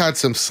 Because he's had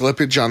some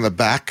slippage on the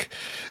back,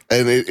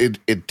 and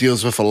it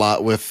deals with a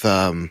lot with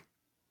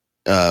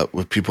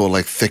people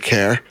like thick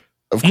hair,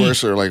 of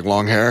course, or like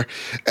long hair.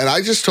 And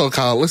I just told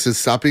Kyle, listen,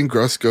 stop being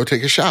gross, go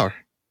take a shower.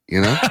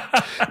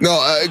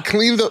 No,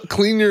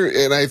 clean your,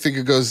 and I think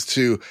it goes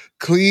to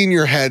clean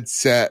your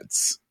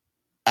headsets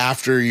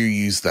after you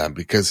use them,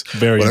 because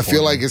what I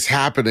feel like is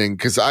happening,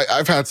 because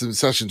I've had some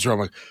sessions where I'm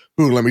like,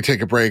 ooh, let me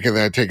take a break, and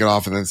then I take it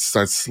off and then it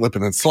starts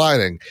slipping and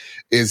sliding,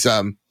 is,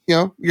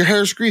 your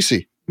hair's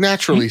greasy,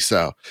 naturally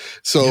so.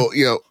 So,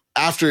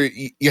 after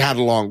you had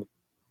a long,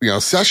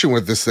 session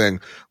with this thing,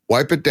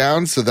 wipe it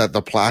down so that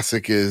the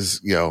plastic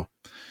is,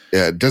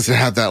 it doesn't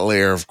have that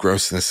layer of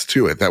grossness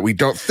to it that we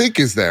don't think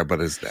is there, but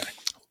is there.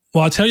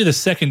 Well, I'll tell you the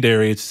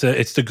secondary. It's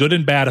the good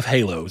and bad of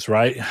halos,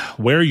 right?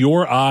 Where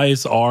your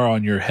eyes are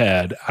on your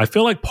head. I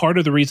feel like part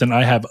of the reason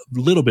I have a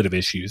little bit of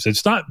issues,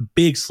 it's not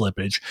big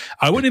slippage.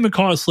 I wouldn't even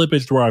call it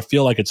slippage to where I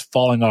feel like it's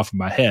falling off of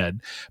my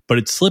head, but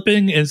it's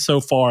slipping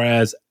insofar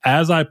as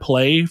I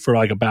play for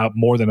like about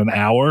more than an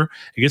hour,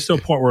 it gets to a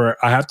point where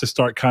I have to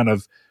start kind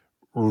of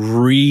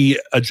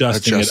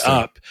readjusting it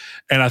up.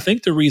 And I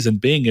think the reason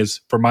being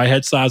is for my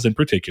head size in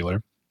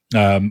particular,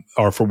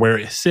 or for where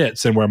it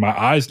sits and where my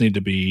eyes need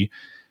to be.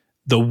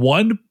 The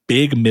one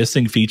big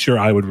missing feature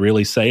I would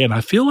really say, and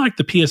I feel like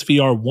the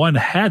PSVR 1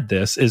 had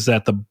this, is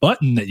that the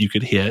button that you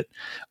could hit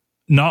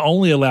not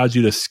only allows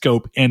you to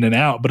scope in and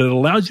out, but it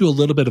allows you a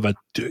little bit of a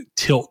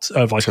tilt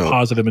of like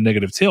positive and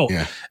negative tilt.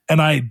 Yeah.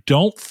 And I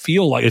don't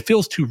feel like it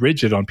feels too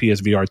rigid on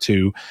PSVR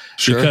 2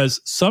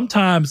 because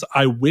sometimes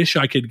I wish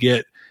I could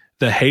get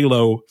the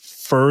halo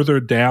further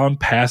down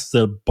past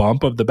the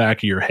bump of the back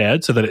of your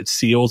head so that it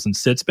seals and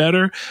sits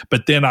better.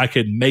 But then I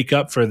could make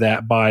up for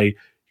that by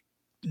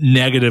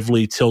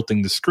negatively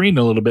tilting the screen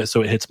a little bit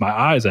so it hits my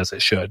eyes as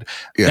it should.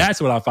 Yeah.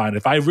 That's what I find.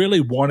 If I really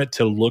want it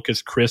to look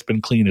as crisp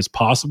and clean as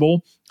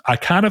possible, I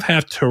kind of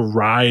have to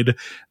ride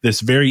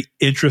this very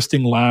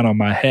interesting line on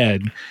my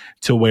head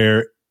to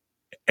where,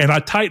 and I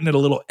tighten it a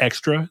little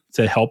extra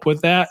to help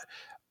with that.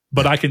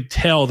 But I can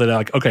tell that,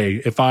 like,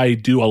 okay, if I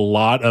do a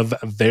lot of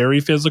very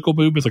physical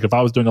movements, like if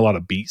I was doing a lot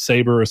of Beat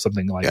Saber or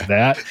something like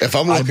that, if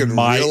I'm looking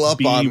real up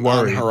on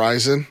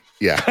Horizon,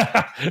 yeah,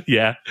 I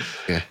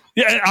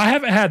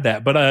haven't had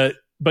that, but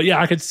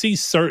yeah, I could see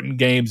certain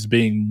games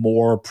being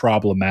more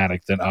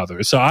problematic than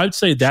others. So I'd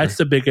say that's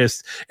the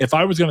biggest. If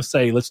I was going to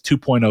say, let's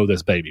 2.0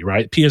 this baby,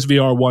 right?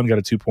 PSVR 1 got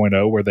a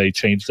 2.0 where they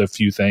changed a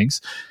few things.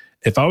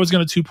 If I was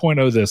going to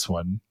 2.0 this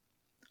one,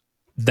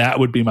 that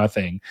would be my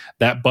thing.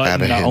 That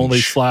button not only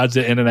slides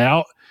it in and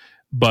out,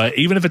 but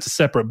even if it's a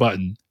separate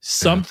button,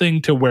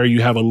 something to where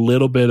you have a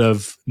little bit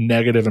of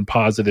negative and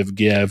positive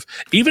give,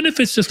 even if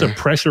it's just a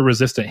pressure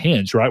resistant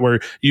hinge, right? Where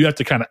you have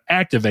to kind of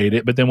activate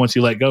it, but then once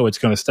you let go, it's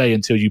going to stay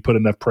until you put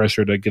enough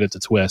pressure to get it to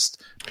twist.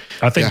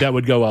 I think that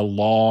would go a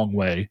long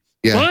way.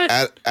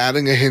 Yeah.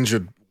 Adding a hinge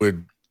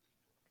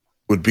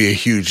would be a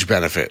huge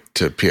benefit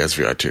to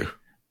PSVR 2.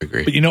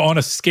 Agree. But on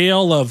a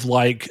scale of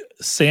like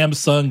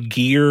Samsung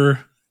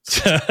Gear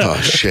oh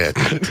shit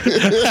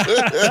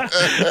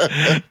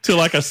to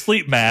like a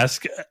sleep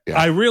mask,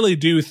 I really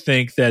do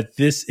think that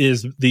this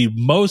is the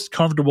most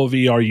comfortable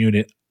VR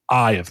unit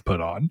I have put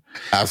on.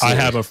 Absolutely.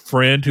 I have a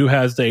friend who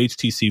has the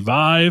HTC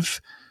Vive,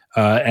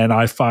 and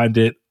I find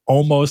it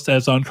almost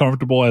as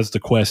uncomfortable as the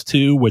Quest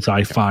 2, which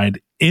I find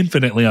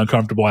infinitely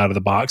uncomfortable out of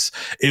the box.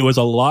 It was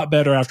a lot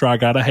better after I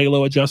got a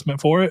halo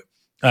adjustment for it,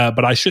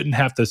 but I shouldn't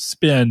have to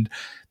spend,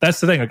 that's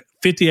the thing, like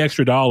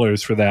 $50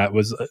 extra for that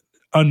was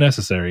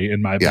unnecessary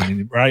in my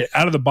opinion. Right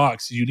out of the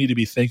box, you need to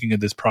be thinking of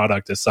this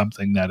product as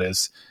something that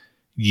is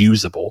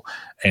usable,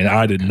 and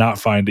I did not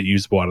find it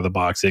usable out of the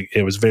box.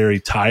 It was very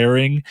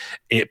tiring.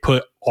 It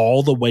put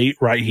all the weight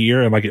right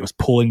here, and like it was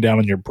pulling down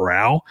on your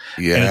brow.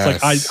 And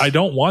it's like I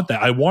don't want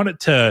that. I want it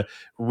to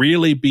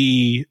really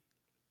be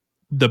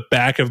the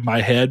back of my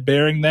head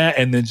bearing that,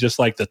 and then just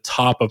like the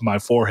top of my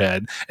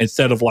forehead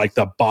instead of like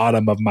the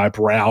bottom of my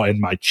brow and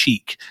my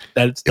cheek.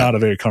 That's not a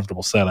very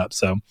comfortable setup.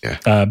 So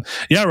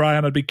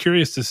Ryan, I'd be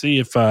curious to see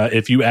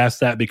if you asked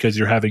that because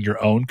you're having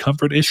your own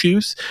comfort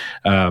issues.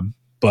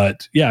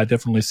 But I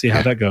definitely see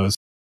how that goes.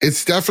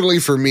 It's definitely,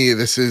 for me,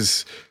 this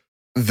is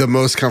the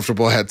most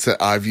comfortable headset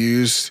I've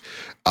used.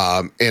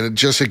 And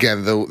just,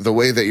 again, the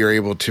way that you're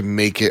able to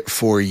make it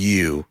for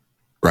you,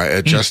 right?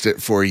 Adjust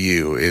it for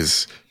you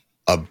is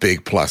a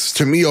big plus.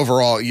 To me,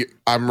 overall,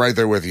 I'm right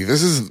there with you.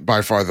 This is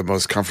by far the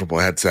most comfortable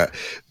headset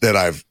that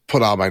I've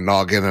put on my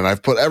noggin, and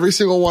I've put every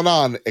single one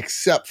on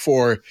except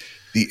for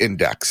the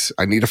Index.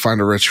 I need to find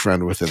a rich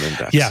friend with an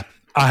Index. Yeah.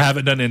 I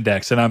haven't done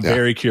Index, and I'm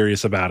very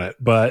curious about it.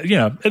 But,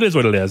 it is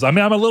what it is. I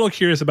mean, I'm a little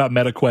curious about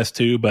MetaQuest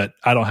 2, but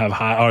I don't have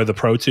or the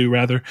Pro 2,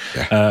 rather.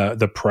 Yeah.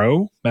 The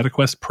Pro,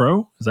 MetaQuest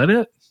Pro, is that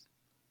it?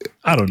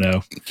 I don't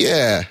know.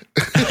 Yeah.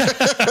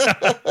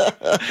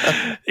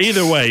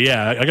 Either way,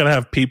 I got to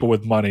have people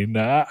with money.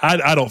 No,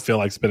 I don't feel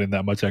like spending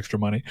that much extra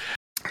money.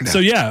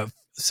 No.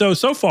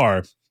 So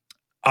far,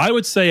 I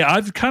would say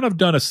I've kind of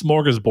done a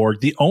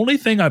smorgasbord. The only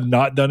thing I've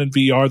not done in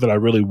VR that I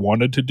really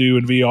wanted to do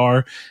in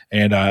VR,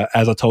 and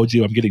as I told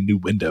you, I'm getting new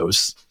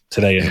windows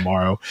today and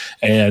tomorrow,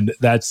 and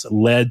that's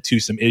led to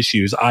some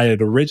issues. I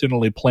had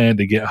originally planned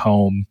to get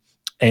home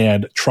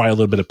and try a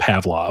little bit of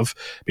Pavlov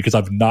because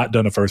I've not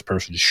done a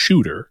first-person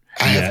shooter.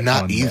 I have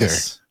not either.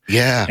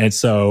 Yeah. And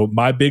so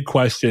my big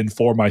question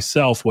for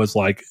myself was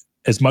like,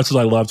 as much as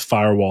I loved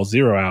Firewall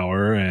Zero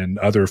Hour and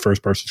other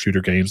first-person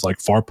shooter games like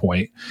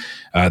Farpoint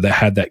that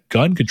had that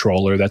gun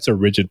controller, that's a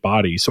rigid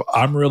body. So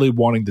I'm really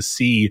wanting to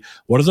see,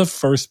 what does a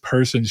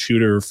first-person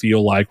shooter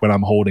feel like when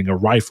I'm holding a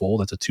rifle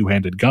that's a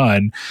two-handed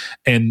gun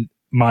and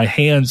my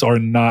hands are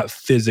not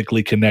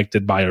physically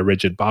connected by a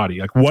rigid body?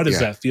 Like, what does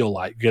that feel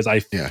like? Because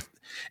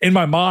in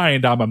my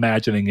mind, I'm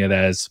imagining it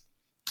as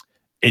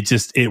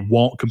it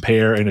won't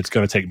compare and it's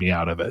going to take me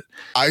out of it.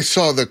 I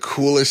saw the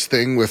coolest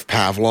thing with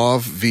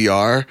Pavlov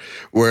VR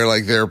where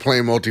like they're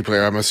playing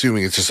multiplayer. I'm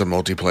assuming it's just a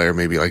multiplayer,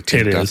 maybe like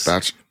team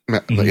deathmatch.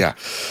 Mm-hmm. Yeah.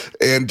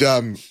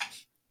 And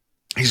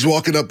he's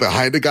walking up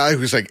behind a guy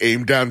who's like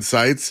aimed down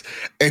sights,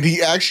 and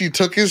he actually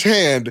took his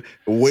hand,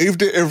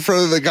 waved it in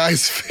front of the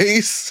guy's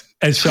face,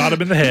 and shot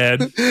him in the head.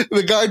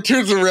 The guy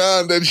turns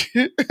around and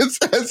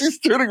as he's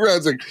turning around,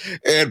 it's like,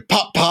 and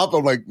pop, pop.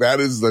 I'm like, that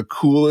is the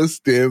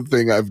coolest damn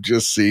thing I've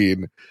just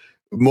seen.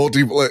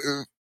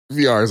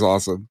 VR is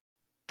awesome.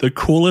 The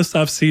coolest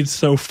I've seen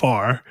so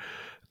far.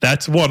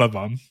 That's one of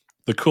them.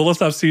 The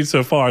coolest I've seen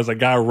so far is a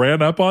guy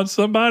ran up on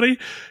somebody,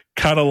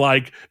 kind of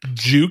like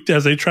juked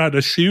as they tried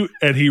to shoot,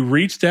 and he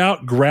reached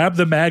out, grabbed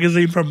the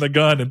magazine from the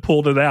gun, and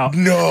pulled it out.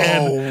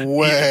 No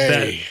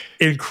way.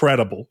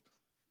 Incredible.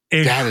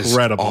 That is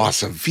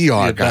awesome.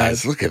 VR,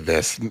 guys. Look at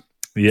this.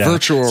 Yeah.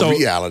 Virtual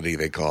reality,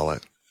 they call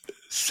it.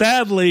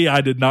 Sadly,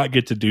 I did not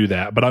get to do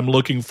that, but I'm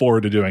looking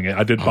forward to doing it.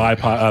 I did buy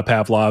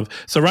Pavlov.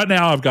 So right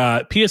now I've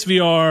got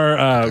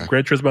PSVR,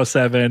 Gran Turismo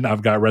 7.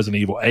 I've got Resident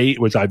Evil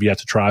 8, which I've yet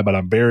to try, but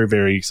I'm very,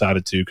 very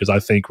excited to, because I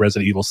think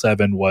Resident Evil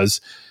 7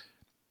 was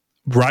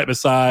right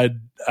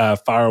beside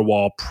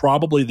Firewall,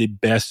 probably the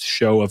best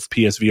show of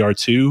PSVR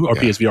 2, or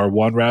PSVR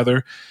 1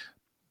 rather.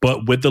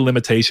 But with the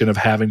limitation of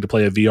having to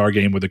play a VR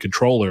game with a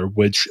controller,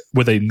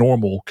 with a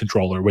normal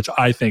controller, which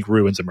I think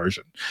ruins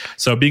immersion.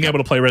 So being able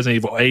to play Resident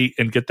Evil 8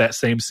 and get that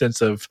same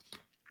sense of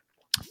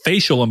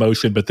facial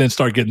emotion, but then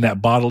start getting that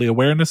bodily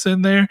awareness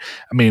in there.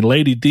 I mean,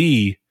 Lady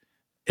D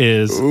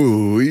is...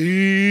 Ooh.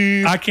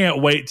 I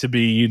can't wait to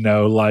be,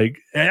 like,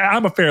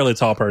 I'm a fairly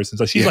tall person.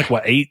 So she's like,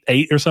 what,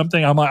 8'8" or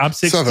something? I'm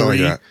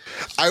 6'3". Like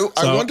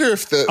I wonder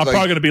if I'm probably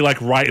going to be like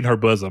right in her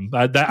bosom.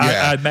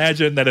 I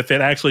imagine that if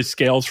it actually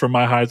scales from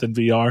my height in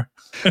VR.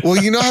 Well,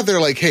 you know how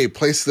they're like, hey,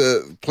 place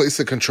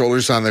the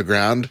controllers on the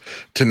ground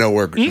to know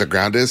where the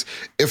ground is.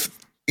 If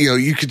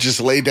you could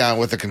just lay down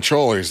with the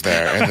controllers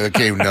there, and the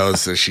game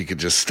knows that she could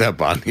just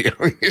step on you.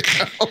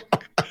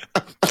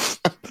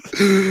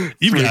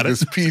 You've got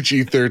this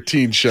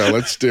PG-13 show.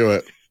 Let's do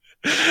it.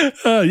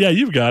 Yeah,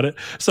 you've got it.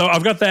 So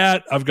I've got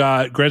that. I've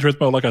got Gran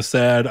Turismo, like I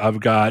said. I've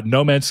got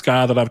No Man's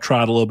Sky that I've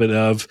tried a little bit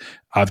of.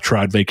 I've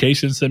tried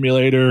Vacation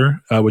Simulator,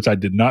 which I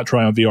did not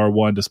try on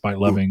VR1 despite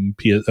loving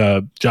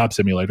Job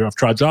Simulator. I've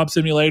tried Job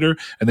Simulator.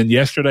 And then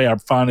yesterday I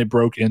finally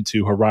broke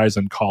into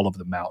Horizon Call of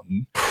the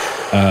Mountain.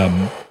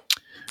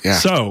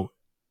 So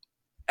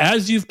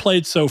as you've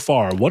played so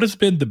far, what has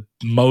been the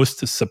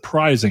most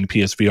surprising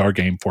PSVR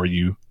game for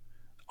you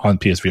on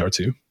PSVR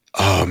 2?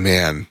 Oh,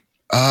 man.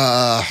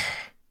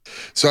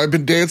 So I've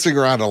been dancing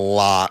around a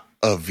lot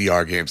of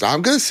VR games.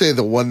 I'm going to say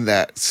the one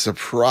that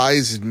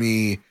surprised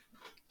me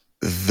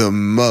the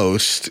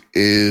most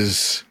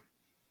is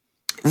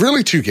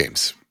really two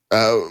games.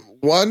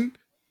 One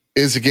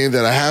is a game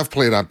that I have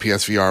played on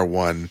PSVR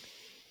 1,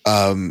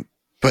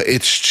 but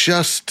it's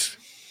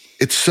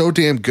so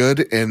damn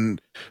good.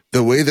 And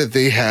the way that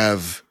they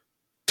have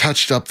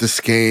touched up this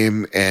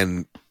game,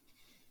 and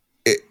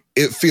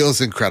it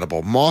feels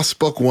incredible. Moss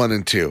Book 1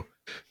 and 2.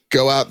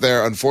 Go out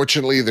there.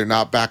 Unfortunately, they're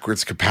not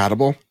backwards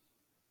compatible,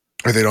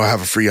 or they don't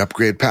have a free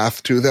upgrade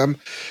path to them.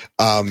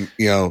 And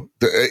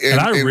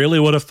I really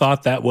would have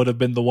thought that would have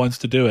been the ones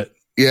to do it.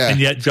 Yeah. And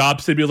yet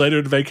Job Simulator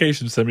and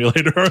Vacation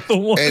Simulator are the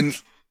ones.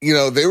 And,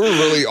 they were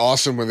really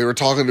awesome when they were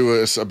talking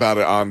to us about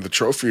it on the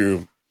trophy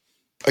room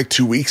like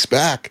 2 weeks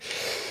back.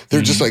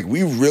 They're just like,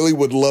 we really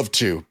would love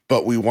to,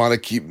 but we want to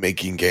keep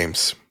making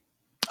games.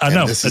 I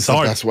know. It's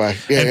hard. That's why.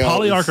 Yeah, and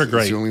Polyarc are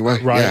great. It's the only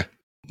way. Right. Yeah.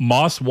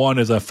 Moss 1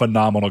 is a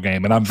phenomenal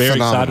game, and I'm very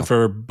excited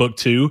for Book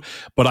 2,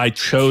 but I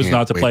chose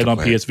not to play it on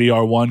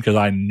PSVR 1 because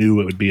I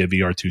knew it would be a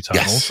VR 2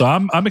 title. Yes. So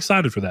I'm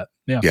excited for that.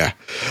 Yeah. Yeah.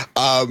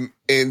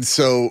 And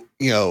so,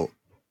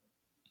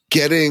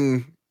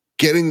 getting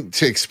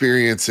to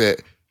experience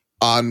it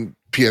on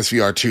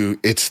PSVR 2,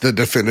 it's the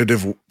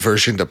definitive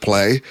version to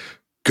play.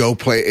 Go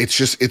play.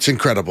 It's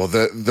incredible.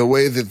 The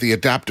way that the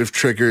adaptive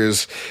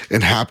triggers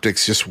and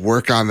haptics just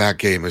work on that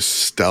game is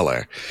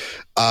stellar.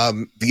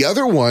 The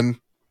other one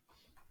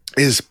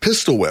is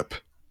Pistol Whip,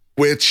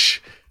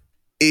 which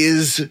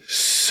is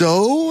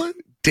so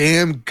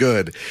damn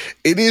good.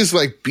 It is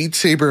like Beat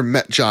Saber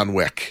met John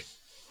Wick.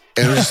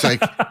 And it's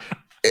like,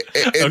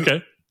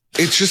 okay.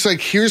 It's just like,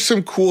 here's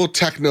some cool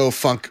techno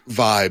funk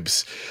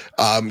vibes.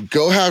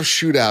 Go have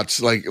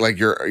shootouts like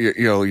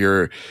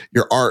your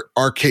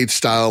arcade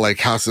style, like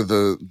House of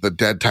the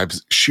Dead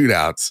types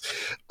shootouts.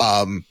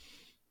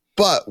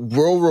 But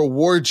we'll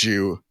reward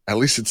you, at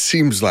least it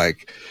seems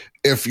like,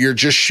 if you're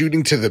just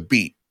shooting to the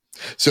beat.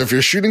 So if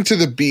you're shooting to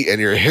the beat and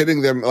you're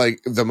hitting them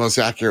like the most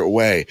accurate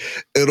way,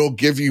 it'll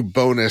give you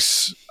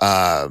bonus.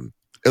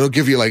 It'll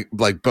give you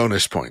like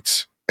bonus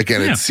points.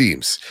 Again, it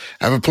seems.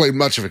 I haven't played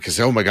much of it because,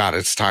 oh my God,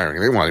 it's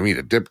tiring. They wanted me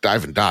to dip,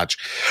 dive, and dodge.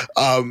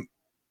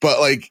 But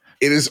like,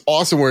 it is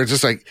awesome where it's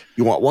just like,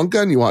 you want one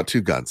gun, you want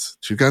two guns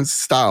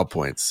style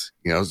points,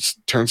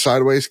 turn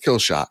sideways, kill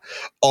shot,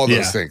 all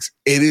those things.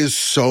 It is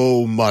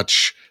so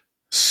much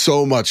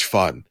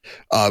fun.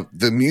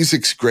 The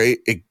music's great.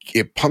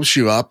 It pumps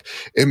you up.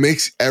 It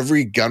makes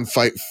every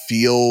gunfight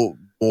feel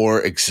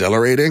more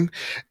exhilarating.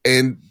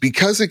 And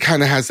because it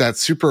kind of has that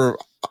super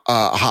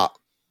hot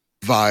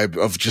vibe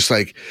of just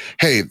like,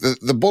 hey,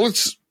 the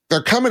bullets,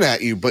 they're coming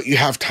at you, but you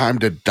have time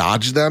to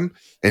dodge them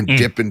and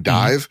dip and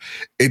dive.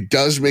 It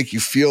does make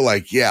you feel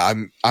like,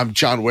 I'm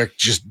John Wick,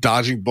 just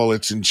dodging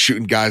bullets and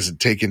shooting guys and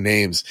taking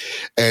names.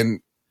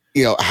 And,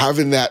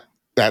 having that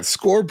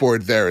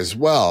scoreboard there as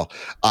well.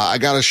 I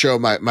got to show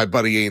my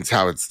buddy Ains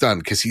how it's done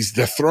because he's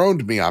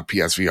dethroned me on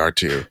PSVR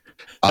 2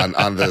 on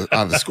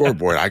the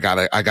scoreboard. I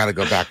gotta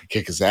go back and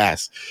kick his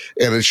ass,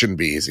 and it shouldn't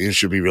be easy. It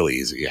should be really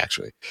easy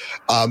actually.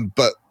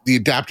 But the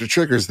adaptive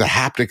triggers, the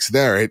haptics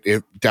there,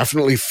 it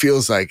definitely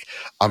feels like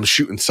I'm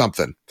shooting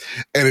something,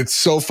 and it's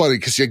so funny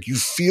because like you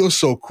feel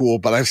so cool.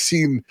 But I've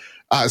seen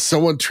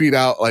someone tweet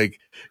out like,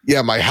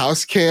 my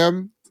house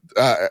cam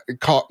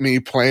caught me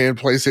playing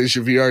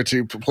PlayStation VR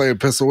 2, playing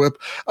Pistol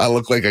Whip. I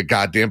look like a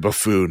goddamn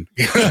buffoon.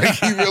 Like,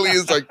 he really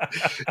is like,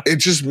 it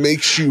just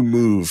makes you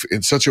move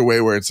in such a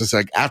way where it's just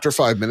like after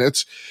 5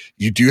 minutes,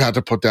 you do have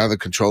to put down the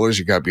controllers.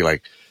 You got to be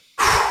like,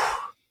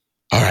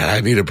 all right,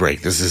 I need a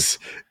break. This is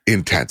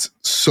intense.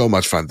 So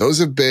much fun. Those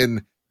have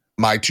been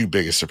my two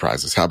biggest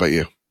surprises. How about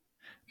you?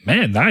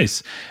 Man,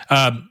 nice.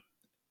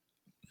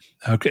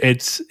 Okay,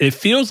 it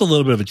feels a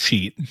little bit of a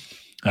cheat.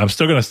 I'm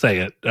still going to say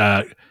it.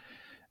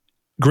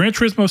 Gran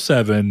Turismo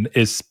 7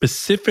 is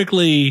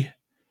specifically,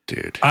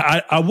 dude.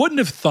 I wouldn't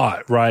have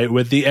thought, right,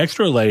 with the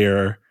extra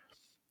layer,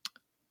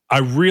 I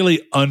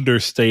really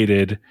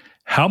understated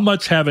how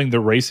much having the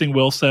racing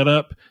wheel set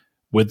up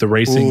with the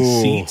racing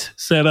seat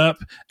set up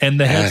and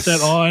the headset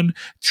on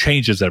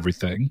changes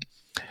everything.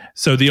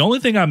 So the only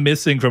thing I'm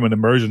missing from an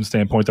immersion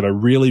standpoint that I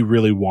really,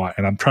 really want,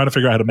 and I'm trying to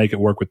figure out how to make it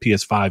work with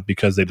PS5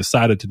 because they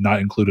decided to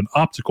not include an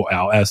optical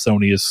out as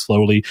Sony is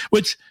slowly,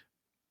 which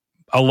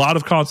a lot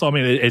of console, I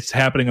mean, it's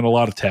happening in a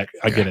lot of tech.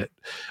 I get it.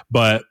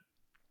 But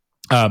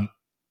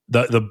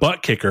the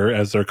butt kicker,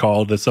 as they're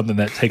called, is something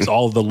that takes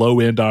all of the low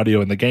end audio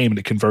in the game and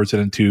it converts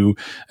it into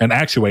an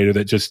actuator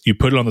that just, you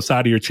put it on the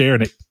side of your chair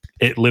and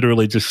it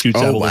literally just shoots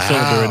out of the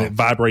cylinder and it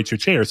vibrates your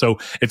chair. So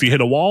if you hit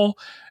a wall,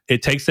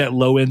 it takes that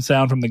low end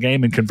sound from the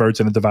game and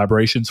converts it into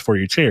vibrations for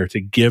your chair to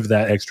give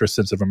that extra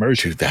sense of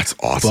immersion. Dude, that's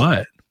awesome.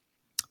 But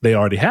they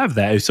already have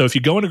that. So if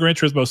you go into Gran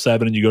Turismo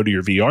 7 and you go to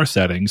your VR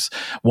settings,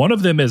 one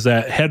of them is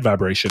that head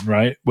vibration,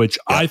 right? Which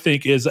I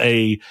think is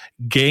a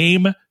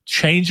game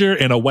changer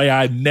in a way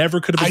I never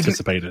could have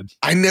anticipated.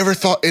 I never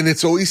thought, and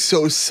it's always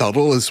so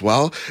subtle as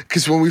well.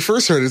 Because when we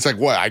first heard it, it's like,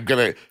 what,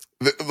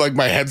 like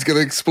my head's going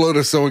to explode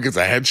if someone gets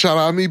a headshot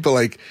on me. But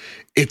like,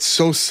 it's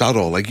so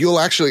subtle. Like you'll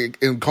actually,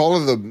 in Call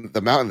of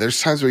the Mountain,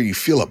 there's times where you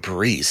feel a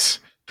breeze.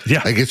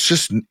 Yeah. Like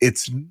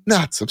it's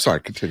nuts. I'm sorry,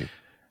 continue.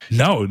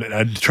 No,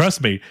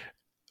 trust me.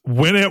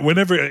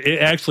 Whenever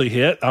it actually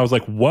hit, I was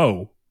like,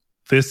 whoa,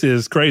 this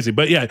is crazy.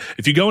 But yeah,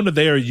 if you go into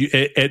there,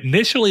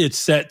 initially it's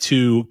set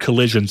to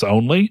collisions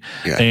only,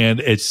 and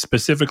it's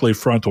specifically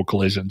frontal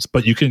collisions.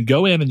 But you can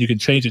go in and you can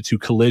change it to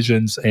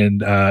collisions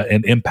and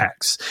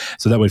impacts.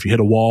 So that way, if you hit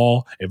a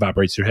wall, it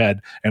vibrates your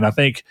head. And I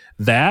think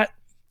that,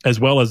 as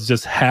well as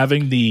just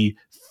having the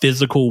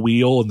physical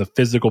wheel and the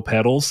physical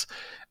pedals,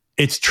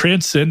 it's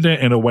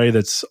transcendent in a way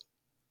that's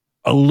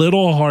a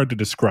little hard to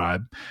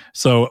describe.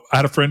 So I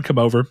had a friend come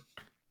over.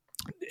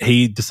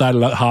 He decided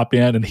to hop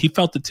in and he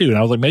felt it too. And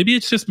I was like, maybe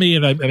it's just me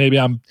and maybe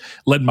I'm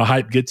letting my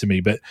hype get to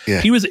me. But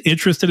he was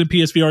interested in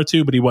PSVR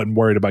 2, but he wasn't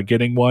worried about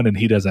getting one. And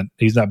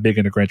he's not big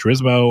into Gran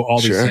Turismo,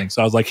 all these things.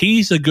 So I was like,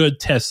 he's a good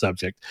test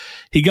subject.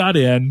 He got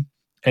in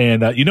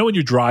and when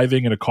you're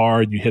driving in a car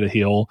and you hit a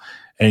hill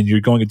and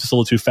you're going just a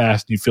little too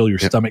fast and you feel your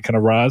stomach kind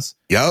of rise.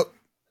 Yep.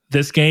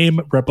 This game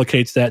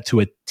replicates that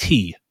to a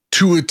T.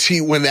 To a T.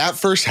 When that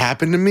first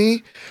happened to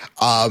me,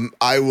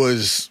 I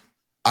was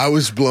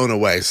blown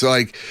away. So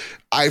like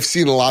I've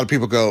seen a lot of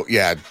people go,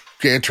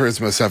 Gran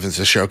Turismo 7 is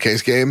a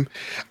showcase game.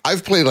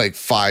 I've played like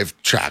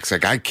 5 tracks.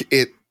 Like I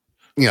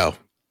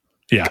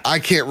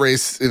can't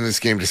race in this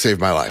game to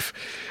save my life.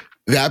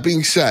 That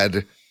being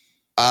said,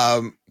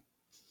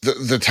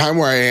 the time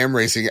where I am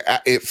racing,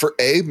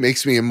 it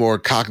makes me a more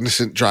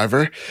cognizant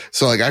driver.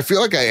 So like I feel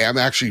like I am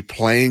actually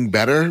playing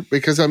better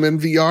because I'm in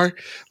VR.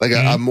 Like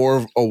I'm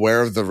more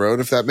aware of the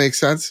road, if that makes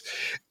sense.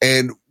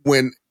 And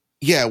when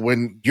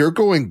you're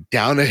going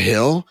down a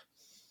hill,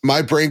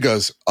 my brain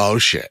goes, oh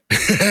shit.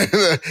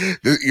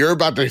 You're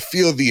about to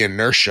feel the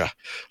inertia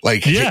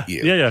hit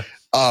you. Yeah.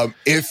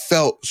 It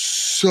felt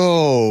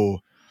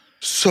so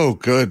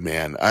good,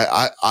 man.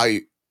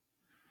 I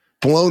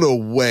blown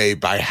away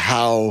by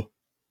how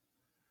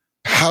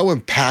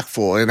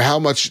impactful and how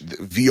much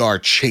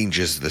VR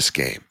changes this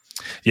game.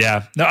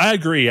 Yeah, no, I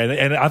agree.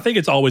 And I think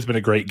it's always been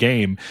a great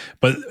game,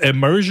 but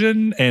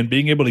immersion and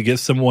being able to get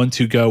someone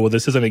to go, well,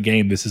 this isn't a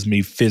game, this is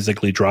me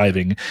physically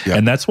driving. Yep.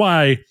 And that's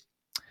why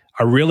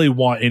I really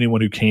want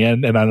anyone who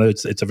can, and I know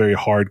it's a very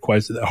hard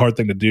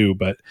thing to do,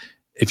 but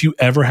if you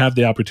ever have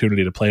the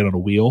opportunity to play it on a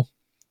wheel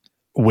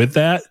with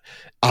that.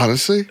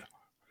 Honestly,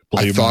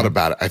 I thought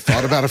about it. I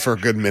thought about it for a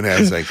good minute. I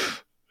was like,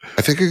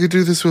 I think I could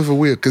do this with a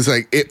wheel. Because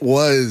like it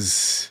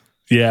was...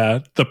 Yeah,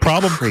 the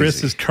problem crazy.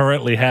 Chris is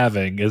currently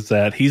having is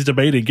that he's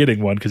debating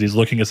getting one because he's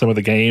looking at some of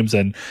the games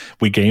and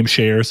we game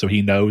share. So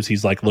he knows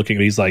he's like,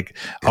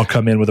 I'll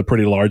come in with a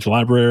pretty large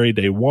library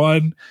day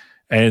one.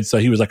 And so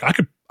he was like, I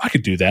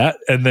could do that.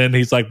 And then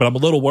he's like, but I'm a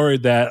little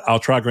worried that I'll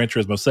try Gran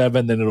Turismo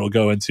 7. Then it'll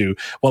go into,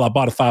 well, I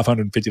bought a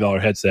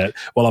 $550 headset.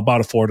 Well, I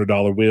bought a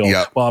 $400 wheel.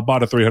 Yep. Well, I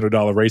bought a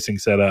 $300 racing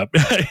setup.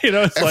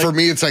 It's and for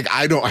me, it's like,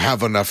 I don't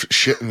have enough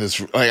shit in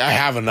this. Like I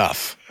have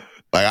enough.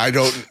 Like I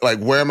don't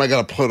where am I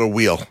going to put a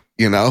wheel?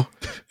 God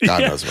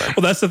knows where.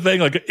 Well, that's the thing.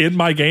 Like in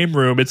my game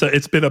room,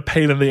 it's been a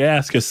pain in the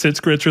ass because since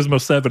Gran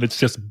Turismo 7, it's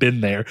just been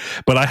there.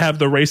 But I have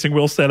the racing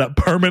wheel set up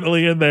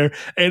permanently in there,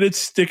 and it's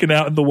sticking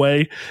out in the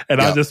way.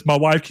 And my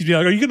wife keeps being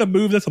like, "Are you going to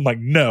move this?" I'm like,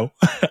 "No,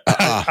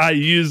 I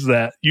use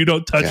that. You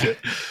don't touch it."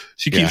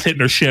 She keeps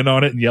hitting her shin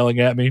on it and yelling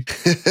at me.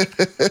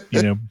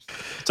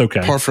 It's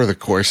okay. Par for the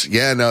course.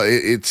 Yeah, no,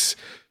 it's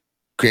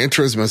Gran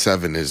Turismo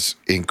 7 is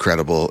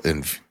incredible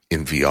in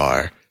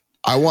VR.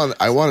 I want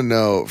to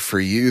know for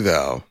you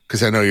though,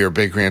 because I know you're a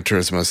big Gran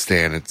Turismo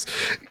stan.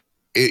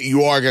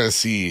 You are going to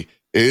see,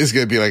 it is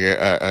going to be like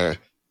a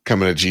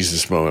coming to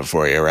Jesus moment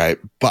for you, right?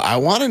 But I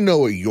want to know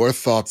what your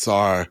thoughts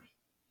are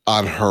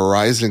on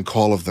Horizon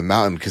Call of the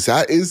Mountain, because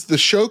that is the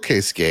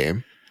showcase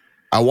game.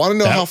 I want to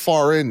know how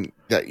far in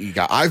that you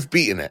got. I've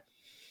beaten it.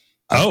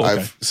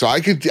 Okay. So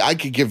I could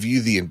give you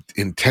the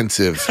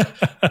intensive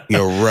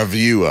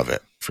review of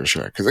it for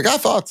sure, because I got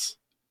thoughts.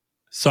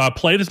 So I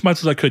played as much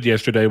as I could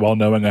yesterday while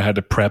knowing I had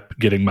to prep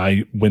getting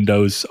my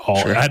windows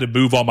I had to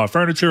move all my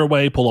furniture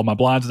away, pull all my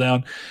blinds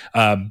down.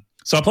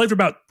 So I played for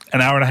about an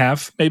hour and a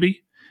half,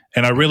 maybe,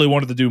 and I really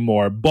wanted to do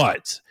more.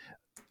 But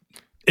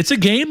it's a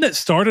game that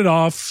started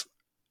off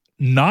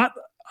not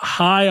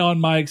high on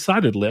my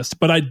excited list,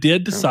 but I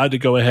did decide to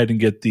go ahead and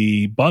get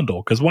the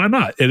bundle because why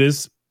not? It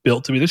is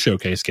built to be the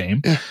showcase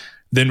game. Yeah.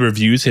 Then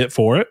reviews hit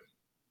for it.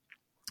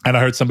 And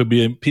I heard some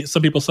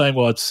people saying,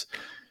 well, it's,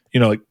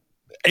 like,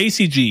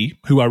 ACG,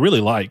 who I really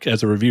like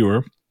as a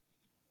reviewer,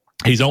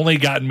 he's only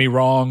gotten me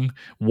wrong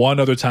one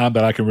other time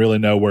that I can really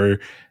know, where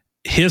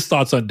his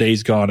thoughts on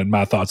Days Gone and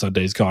my thoughts on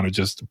Days Gone are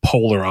just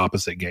polar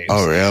opposite games.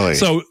 Oh, really?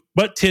 So,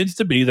 but tends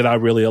to be that I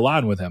really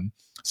align with him.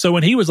 So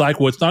when he was like,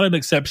 well, it's not an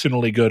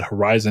exceptionally good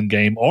Horizon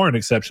game or an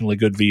exceptionally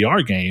good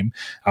VR game,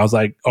 I was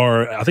like,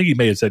 or I think he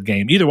may have said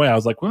game. Either way, I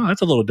was like, well,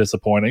 that's a little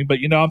disappointing, but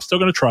I'm still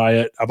going to try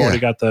it. I've already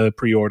got the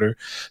pre-order.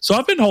 So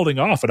I've been holding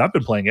off and I've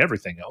been playing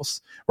everything else,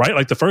 right?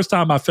 Like the first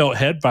time I felt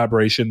head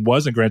vibration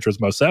was in Gran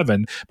Turismo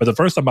 7, but the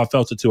first time I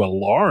felt it to a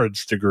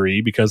large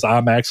degree because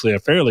I'm actually a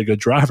fairly good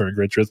driver in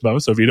Gran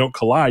Turismo. So if you don't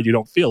collide, you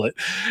don't feel it.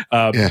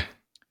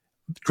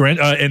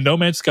 In No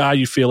Man's Sky,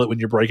 you feel it when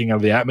you're breaking out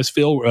of the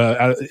atmosphere,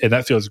 and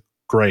that feels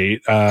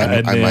great.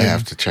 I might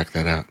have to check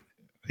that out.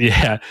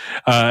 Yeah.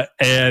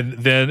 And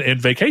then in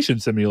Vacation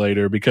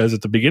Simulator, because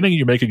at the beginning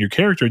you're making your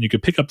character and you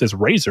could pick up this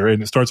razor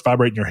and it starts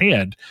vibrating your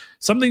hand.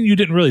 Something you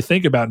didn't really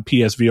think about in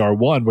PSVR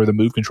 1 where the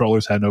Move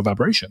controllers had no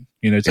vibration.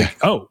 It's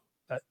like,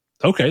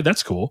 okay,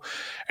 that's cool.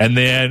 And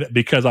then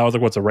because I was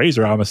like, what's a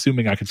razor? I'm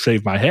assuming I could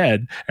shave my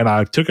head. And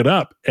I took it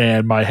up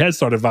and my head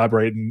started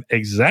vibrating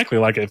exactly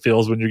like it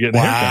feels when you're getting a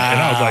haircut. And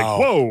I was like,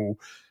 whoa,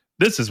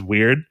 this is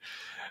weird.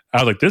 I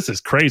was like, this is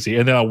crazy.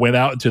 And then I went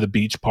out into the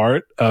beach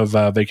part of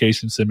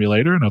Vacation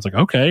Simulator and I was like,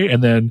 okay.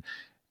 And then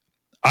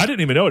I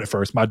didn't even know it at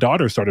first. My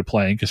daughter started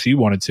playing because she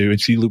wanted to,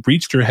 and she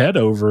reached her head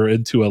over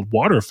into a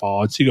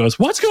waterfall and she goes,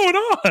 what's going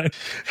on?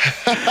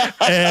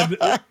 And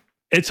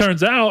it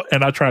turns out,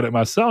 and I tried it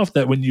myself,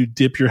 that when you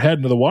dip your head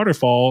into the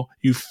waterfall,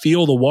 you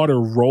feel the water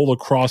roll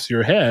across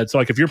your head. So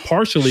like if you're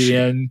partially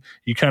in,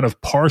 you kind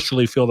of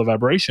partially feel the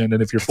vibration.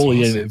 And if you're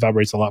fully in, it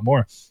vibrates a lot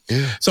more.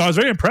 Yeah. So I was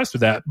very impressed with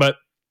that. But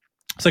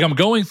it's like I'm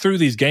going through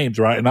these games,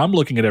 right? And I'm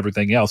looking at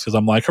everything else because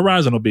I'm like,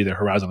 Horizon will be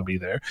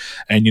there.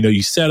 And,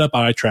 you set up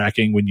eye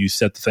tracking when you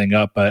set the thing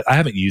up, but I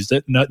haven't used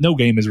it. No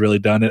game has really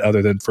done it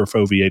other than for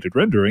foveated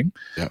rendering.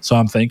 Yeah. So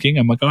I'm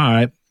like, all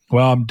right,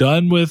 well, I'm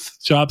done with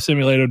Job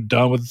Simulator,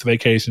 done with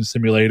Vacation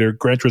Simulator.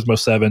 Gran Turismo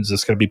 7 is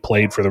just going to be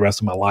played for the rest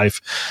of my life.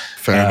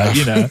 Fair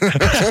enough.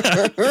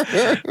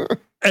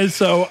 And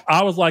so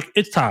I was like,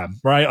 it's time,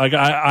 right? Like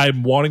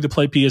I'm wanting to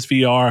play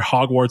PSVR.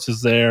 Hogwarts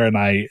is there, and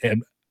I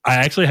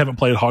actually haven't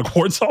played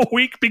Hogwarts all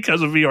week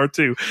because of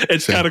VR2.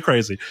 It's kind of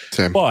crazy.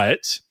 Same.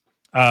 But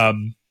I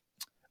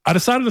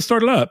decided to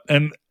start it up.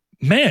 And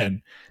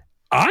man,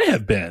 I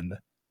have been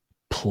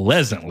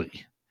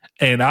pleasantly,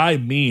 and I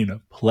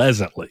mean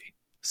pleasantly,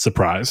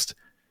 surprised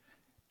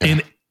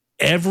in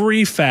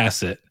every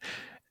facet.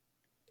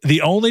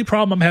 The only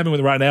problem I'm having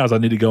with it right now is I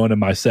need to go into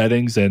my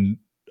settings and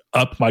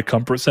up my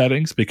comfort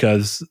settings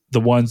because the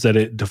ones that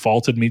it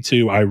defaulted me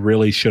to, I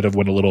really should have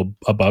went a little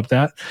above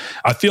that.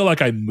 I feel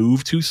like I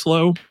move too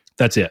slow.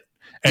 That's it.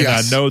 And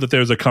I know that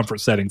there's a comfort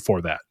setting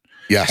for that.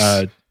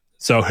 Yes.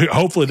 So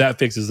hopefully that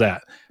fixes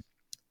that.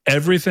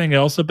 Everything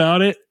else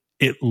about it,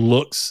 it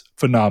looks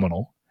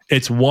phenomenal.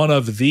 It's one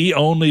of the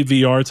only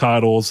VR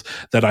titles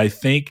that I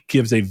think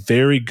gives a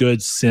very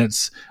good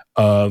sense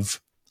of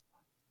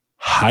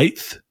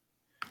height.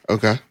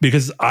 Okay.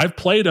 Because I've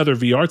played other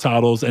VR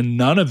titles and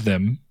none of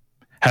them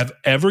have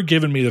ever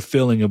given me the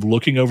feeling of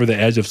looking over the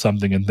edge of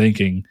something and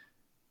thinking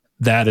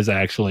that is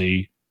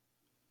actually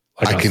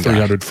like a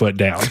 300-foot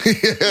down.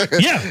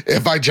 Yeah.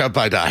 If I jump,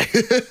 I die.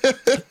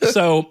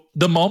 So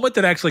the moment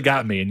that actually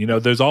got me,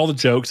 and there's all the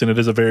jokes, and it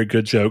is a very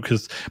good joke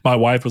because my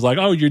wife was like,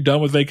 "Oh, you're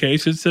done with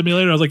Vacation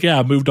Simulator?" I was like, "Yeah,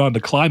 I moved on to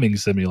Climbing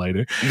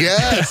Simulator."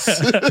 Yes.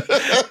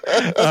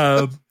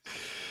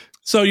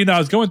 So, I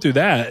was going through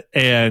that,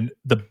 and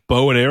the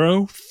bow and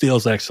arrow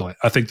feels excellent.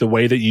 I think the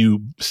way that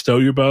you stow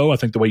your bow, I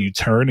think the way you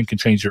turn and can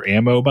change your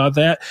ammo about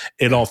that,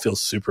 it all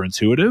feels super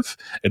intuitive.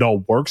 It all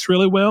works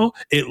really well.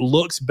 It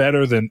looks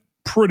better than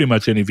pretty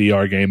much any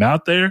VR game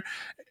out there,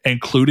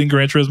 including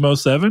Gran Turismo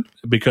 7,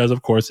 because,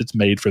 of course, it's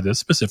made for this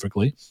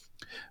specifically.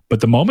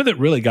 But the moment that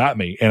really got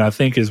me, and I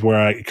think is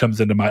where it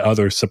comes into my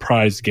other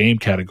surprise game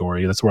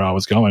category, that's where I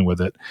was going with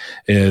it,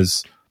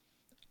 is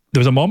there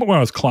was a moment where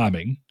I was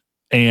climbing,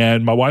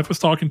 and my wife was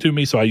talking to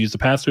me, so I used the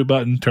pass-through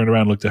button, turned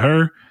around, looked at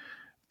her,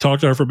 talked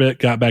to her for a bit,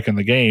 got back in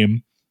the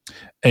game,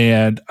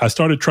 and I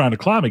started trying to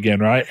climb again,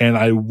 right? And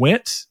I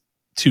went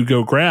to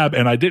go grab,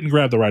 and I didn't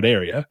grab the right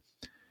area.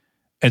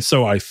 And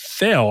so I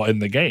fell in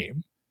the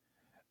game.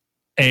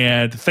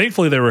 And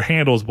thankfully, there were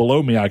handles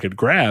below me I could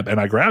grab, and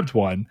I grabbed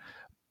one.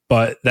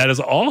 But that is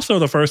also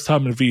the first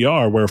time in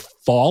VR where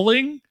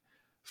falling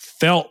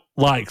felt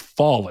like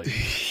falling.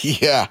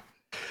 Yeah.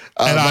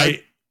 And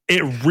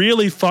it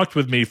really fucked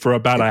with me for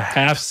about a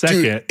half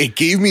second. Dude, it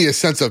gave me a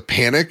sense of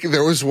panic.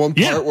 There was one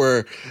part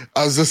where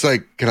I was just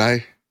like, can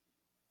I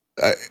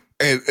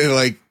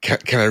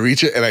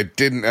reach it? And I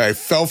didn't. And I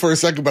fell for a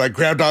second, but I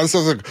grabbed on. So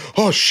I was like,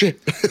 oh shit.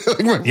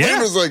 Like my brain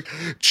was like,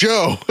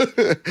 Joe,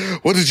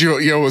 what did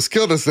you almost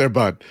killed us there,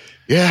 bud.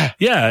 Yeah.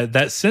 Yeah.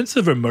 That sense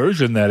of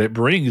immersion that it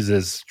brings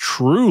is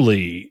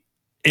truly,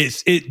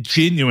 it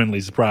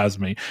genuinely surprised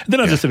me. And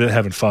then I just ended up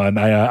having fun.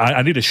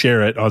 I need to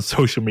share it on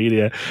social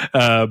media.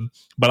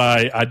 But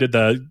I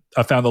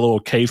found the little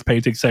cave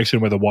painting section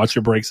where the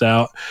Watcher breaks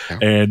out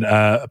and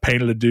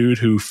painted a dude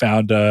who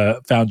found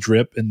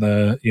drip in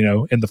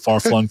the far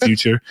flung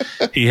future.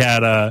 He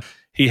had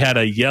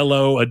a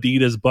yellow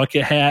Adidas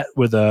bucket hat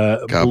with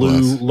a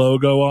blue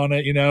logo on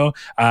it.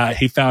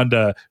 He found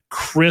a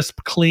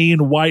crisp,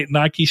 clean white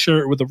Nike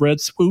shirt with a red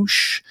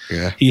swoosh.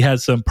 Yeah. He had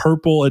some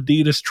purple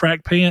Adidas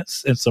track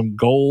pants and some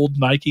gold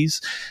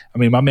Nikes. I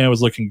mean, my man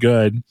was looking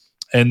good.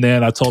 And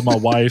then I told my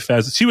wife,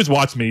 as she was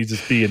watching me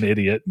just be an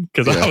idiot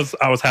because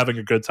I was having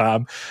a good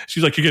time.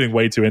 She was like, "You're getting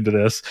way too into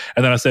this."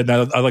 And then I said,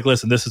 "No, I was like,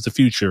 listen, this is the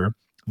future.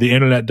 The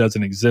internet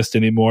doesn't exist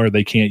anymore.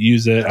 They can't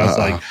use it." I was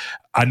like,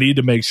 I need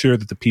to make sure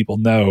that the people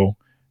know.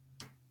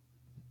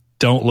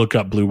 Don't look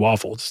up blue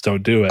waffle. Just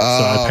don't do it. So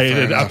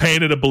I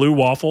painted a blue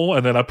waffle,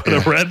 and then I put a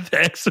red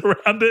X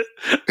around it,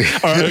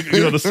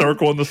 or the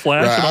circle and the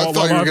slash. Right, and all I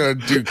thought you were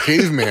gonna do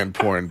caveman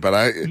porn, but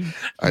I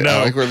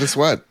like where this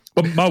went.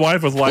 But my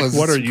wife was like,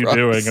 "What are you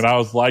doing?" And I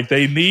was like,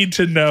 "They need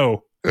to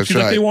know." She's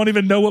like, "They won't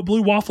even know what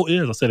blue waffle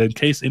is." I said, "In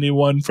case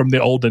anyone from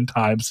the olden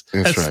times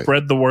has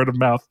spread the word of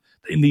mouth,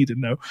 they need to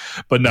know."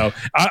 But no,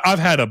 I've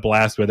had a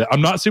blast with it.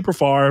 I'm not super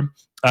far.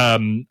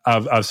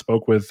 I've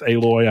spoke with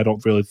Aloy. I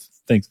don't really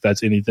think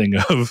that's anything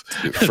of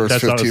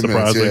that's not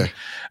surprising. Minutes,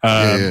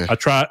 yeah. I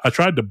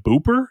tried to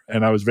booper,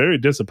 and I was very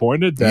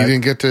disappointed that you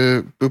didn't get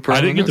to booper.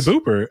 I didn't get to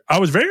booper. I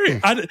was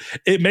very.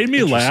 It made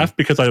me laugh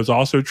because I was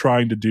also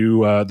trying to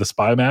do the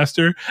Spy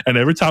Master, and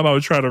every time I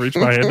would try to reach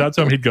my hand out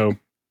to him, he'd go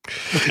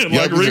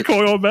and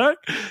recoil back,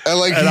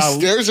 and he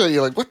stares at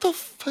you like, "What the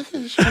fuck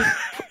is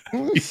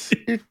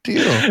your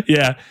deal?"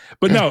 Yeah,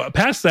 but no,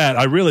 past that,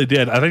 I really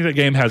did. I think that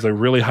game has a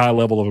really high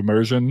level of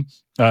immersion.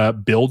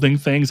 Building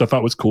things I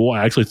thought was cool.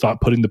 I actually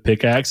thought putting the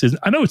pickaxe is,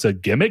 I know it's a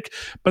gimmick,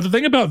 but the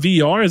thing about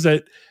VR is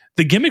that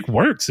the gimmick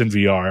works in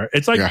VR.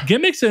 It's like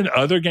gimmicks in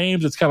other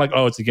games. It's kind of like,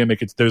 oh, it's a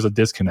gimmick. There's a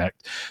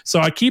disconnect. So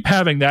I keep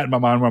having that in my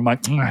mind where I'm like,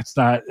 it's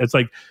not. It's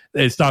like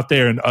it's not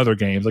there in other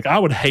games. Like I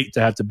would hate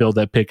to have to build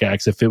that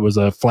pickaxe if it was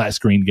a flat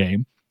screen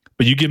game.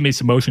 But you give me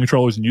some motion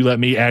controllers and you let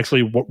me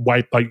actually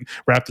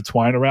wrap the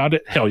twine around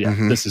it. Hell yeah,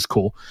 this is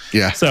cool.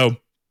 Yeah. So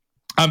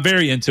I'm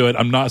very into it.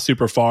 I'm not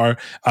super far.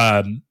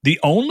 The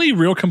only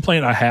real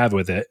complaint I have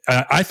with it,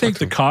 I think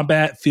the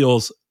combat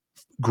feels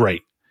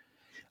great.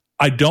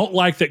 I don't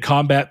like that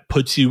combat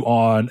puts you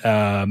on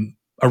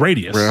a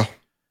radius. Real?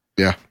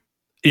 Yeah.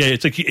 Yeah,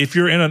 it's like if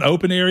you're in an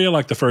open area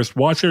like the first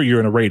Watcher, you're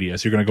in a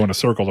radius. You're going to go in a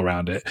circle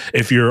around it.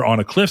 If you're on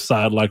a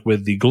cliffside like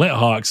with the Glint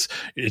Hawks,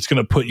 it's going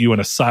to put you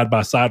in a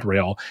side-by-side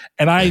rail.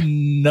 And I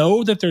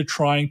know that they're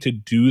trying to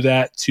do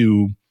that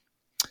to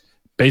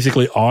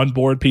basically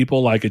onboard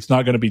people. Like it's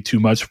not going to be too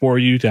much for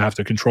you to have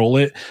to control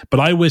it. But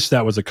I wish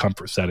that was a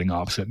comfort setting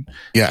option.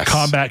 Yes.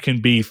 Combat can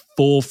be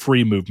full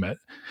free movement.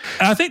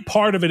 And I think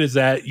part of it is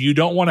that you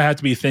don't want to have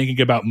to be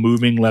thinking about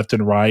moving left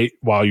and right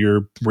while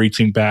you're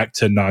reaching back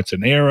to notch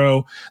an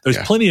arrow. There's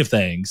plenty of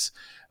things.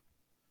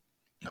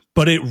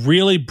 But it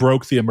really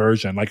broke the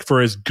immersion. Like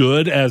for as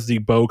good as the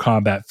bow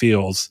combat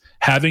feels,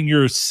 having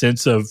your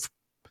sense of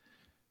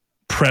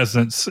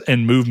presence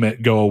and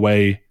movement go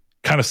away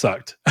kind of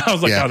sucked. I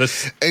was like, oh,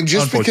 this. And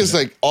just because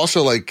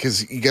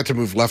because you get to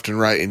move left and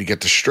right and you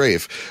get to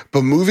strafe,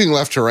 but moving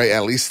left to right,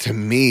 at least to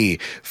me,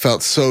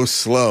 felt so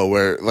slow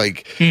where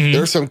like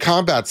there are some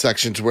combat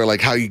sections where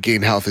like how you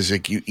gain health is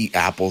like you eat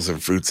apples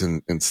and fruits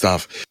and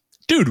stuff.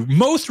 Dude,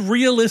 most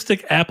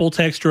realistic apple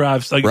texture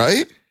I've like,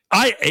 right?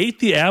 I ate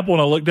the apple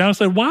and I looked down and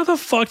said, why the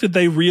fuck did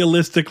they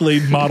realistically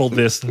model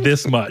this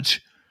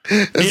much?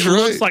 It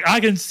looks like I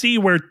can see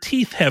where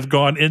teeth have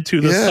gone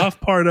into the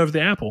soft part of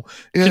the apple.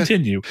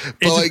 Continue.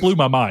 It just blew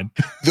my mind.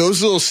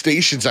 Those little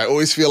stations, I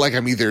always feel like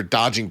I'm either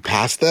dodging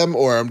past them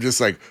or I'm just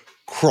like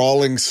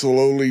crawling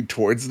slowly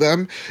towards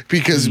them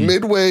because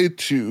midway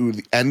to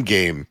the end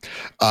game,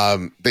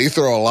 they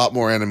throw a lot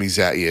more enemies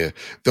at you.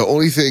 The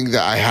only thing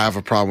that I have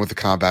a problem with the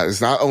combat is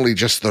not only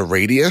just the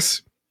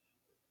radius,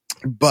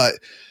 but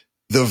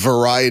the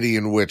variety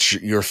in which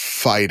you're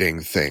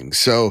fighting things.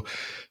 So,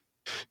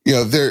 you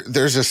know,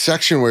 there's a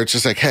section where it's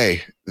just like,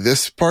 hey,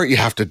 this part you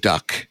have to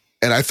duck.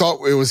 And I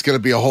thought it was going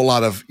to be a whole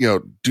lot of, you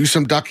know, do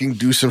some ducking,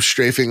 do some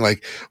strafing,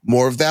 like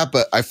more of that.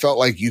 But I felt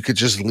like you could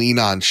just lean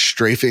on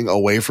strafing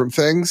away from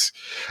things.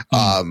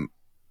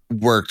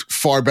 Worked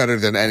far better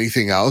than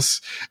anything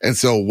else. And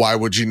so why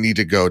would you need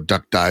to go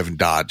duck, dive, and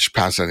dodge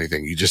past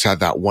anything? You just had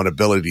that one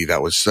ability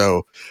that was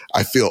so,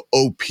 I feel,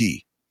 OP.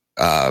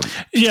 Like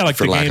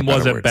the game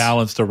wasn't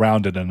balanced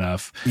around it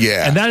enough.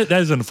 Yeah. And that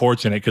is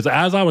unfortunate because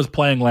as I was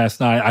playing last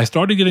night, I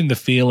started getting the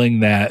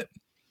feeling that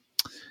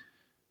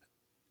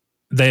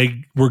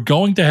they were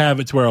going to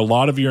have it to where a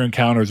lot of your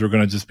encounters were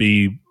going to just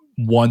be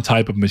one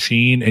type of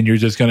machine and you're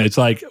just going to, it's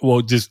like, well,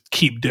 just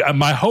keep,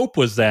 my hope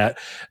was that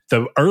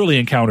the early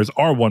encounters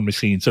are one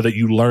machine so that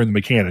you learn the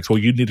mechanics. Well,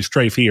 you need to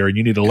strafe here and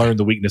you need to learn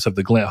the weakness of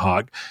the glint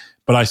hawk.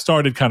 But I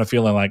started kind of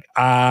feeling like,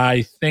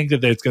 I think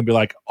that it's going to be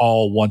like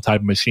all one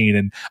type of machine.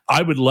 And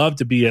I would love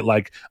to be at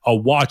like a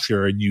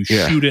watcher and you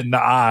shoot it in the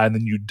eye and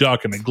then you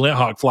duck and the glint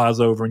hawk flies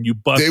over and you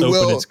bust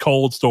open its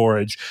cold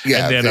storage.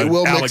 Yeah, and then an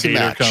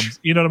alligator comes.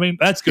 You know what I mean?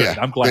 That's good.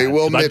 I'm glad. They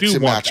will mix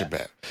and match a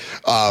bit.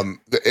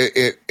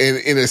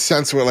 In a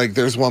sense where like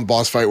there's one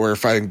boss fight where you're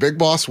fighting big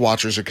boss,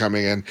 watchers are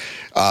coming in.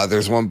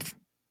 There's one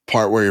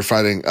part where you're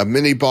fighting a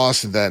mini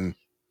boss and then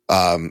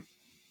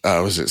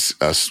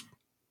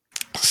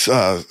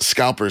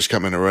scalpers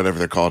coming or whatever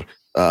they're called.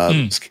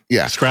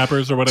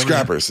 Scrappers or whatever.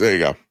 Scrappers. There you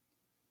go.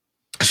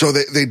 So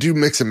they do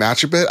mix and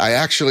match a bit.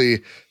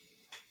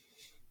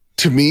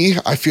 To me,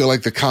 I feel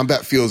like the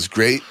combat feels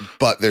great,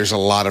 but there's a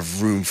lot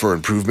of room for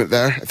improvement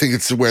there. I think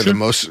it's where the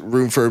most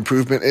room for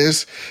improvement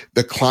is.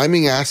 The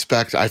climbing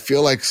aspect, I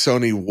feel like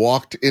Sony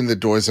walked in the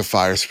doors of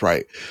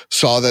Firesprite,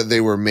 saw that they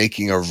were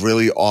making a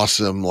really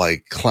awesome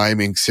like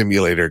climbing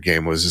simulator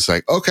game, was just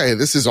like, okay,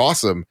 this is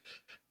awesome.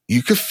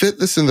 You could fit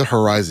this in the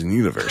Horizon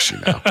universe, you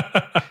know?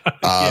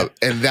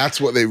 And that's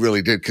what they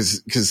really did.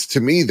 Cause to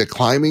me, the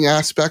climbing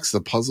aspects,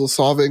 the puzzle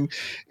solving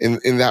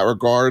in that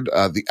regard,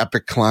 the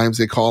epic climbs,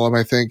 they call them,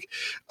 I think,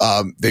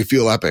 they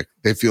feel epic.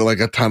 They feel like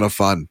a ton of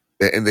fun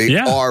and they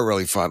are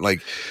really fun.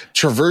 Like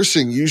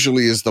traversing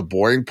usually is the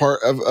boring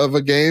part of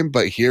a game,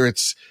 but here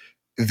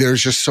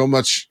there's just so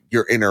much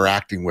you're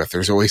interacting with.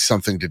 There's always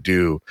something to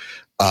do.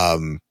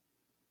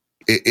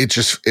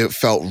 It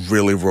felt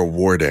really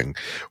rewarding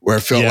where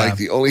I felt like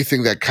the only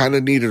thing that kind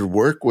of needed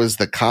work was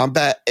the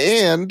combat.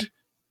 And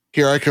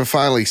here I can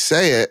finally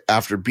say it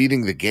after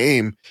beating the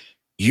game.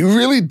 You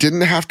really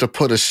didn't have to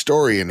put a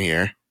story in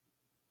here.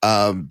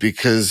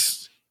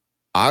 Because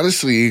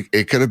honestly,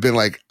 it could have been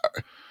like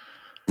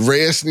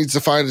Reyes needs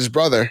to find his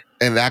brother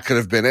and that could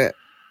have been it.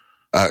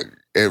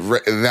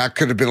 That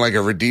could have been like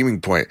a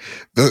redeeming point.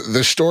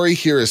 The story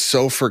here is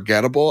so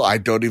forgettable. I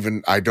don't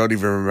even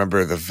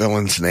remember the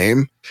villain's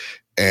name.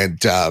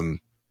 And,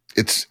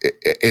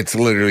 it's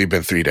literally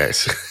been 3 days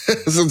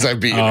since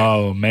I've beaten it.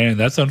 Oh man,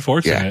 that's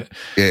unfortunate.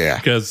 Yeah.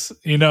 Because,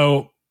 you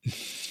know,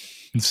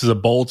 this is a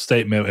bold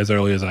statement as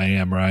early as I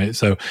am, right?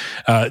 So,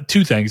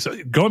 two things.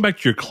 Going back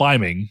to your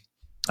climbing,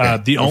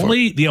 the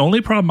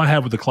only problem I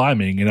have with the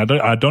climbing, and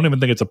I don't even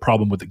think it's a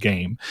problem with the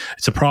game.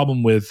 It's a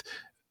problem with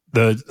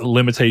the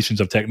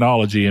limitations of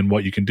technology and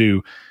what you can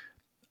do.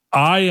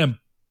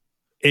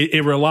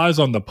 It relies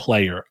on the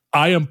player.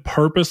 I am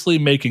purposely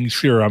making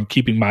sure I'm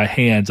keeping my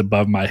hands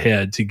above my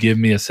head to give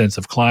me a sense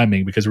of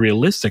climbing, because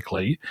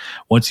realistically,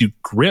 once you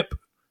grip,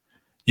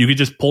 you can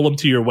just pull them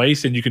to your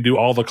waist and you can do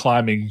all the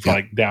climbing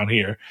like down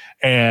here.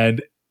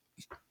 And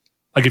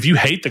like, if you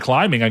hate the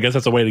climbing, I guess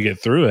that's a way to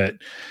get through it.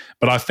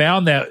 But I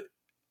found that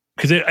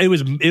because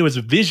it was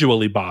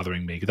visually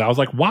bothering me, because I was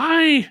like,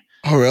 why?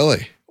 Oh,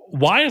 really?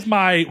 why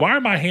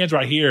are my hands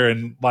right here?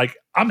 And like,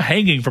 I'm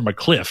hanging from a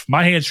cliff.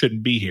 My hands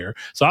shouldn't be here.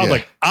 So I was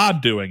like, I'm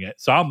doing it.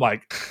 So I'm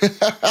like,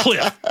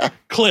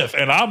 cliff.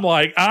 And I'm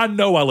like, I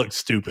know I look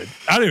stupid.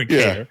 I don't even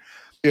care.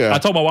 Yeah. I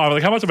told my wife,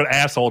 like, how much of an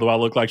asshole do I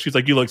look like? She's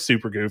like, you look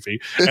super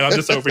goofy. And I'm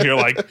just over here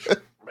like,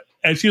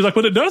 and she was like,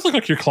 but it does look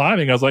like you're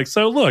climbing. I was like,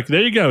 so look,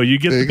 there you go. You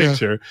get the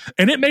picture.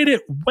 And it made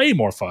it way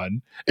more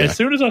fun. Yeah. As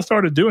soon as I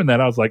started doing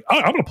that, I was like, oh,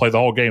 I'm going to play the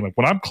whole game. Like,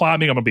 when I'm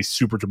climbing, I'm going to be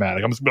super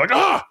dramatic. I'm just going to be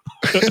like,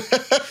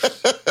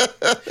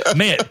 ah!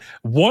 Man,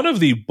 one of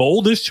the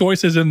boldest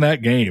choices in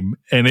that game,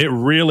 and it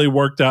really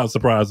worked out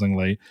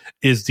surprisingly,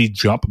 is the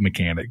jump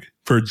mechanic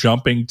for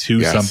jumping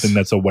to something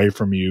that's away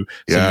from you.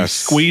 So you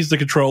squeeze the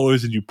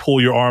controllers and you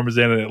pull your arms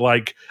in, and it,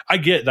 like, I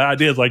get the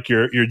idea is like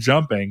you're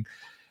jumping.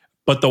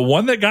 But the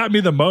one that got me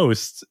the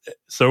most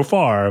so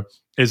far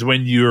is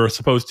when you're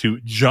supposed to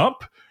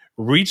jump,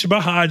 reach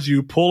behind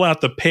you, pull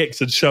out the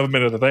picks, and shove them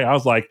into the thing. I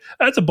was like,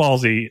 that's a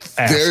ballsy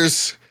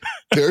ask.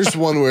 There's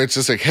one where it's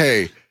just like,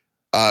 hey,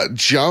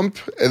 jump,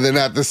 and then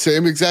at the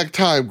same exact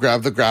time,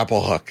 grab the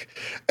grapple hook.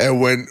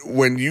 And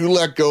when you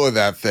let go of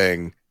that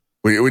thing,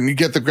 when you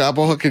get the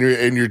grapple hook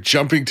and you're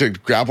jumping to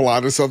grapple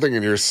onto something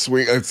and you're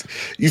swinging,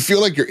 you feel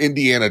like you're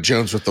Indiana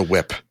Jones with the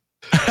whip.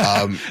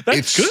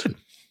 That's good.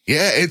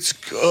 Yeah, it's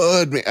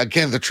good.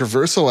 Again, the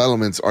traversal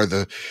elements are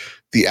the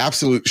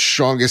absolute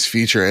strongest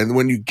feature. And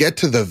when you get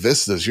to the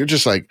vistas, you're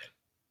just like,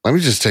 let me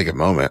just take a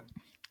moment.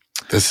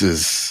 This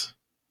is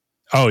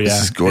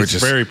gorgeous.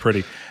 It's very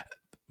pretty.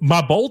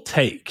 My bold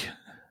take,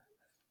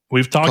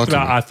 we've talked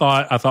about,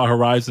 I thought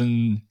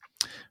Horizon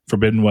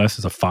Forbidden West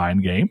is a fine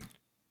game.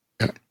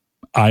 Yeah.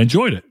 I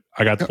enjoyed it.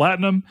 I got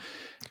platinum.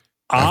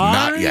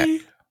 Not yet.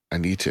 I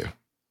need to.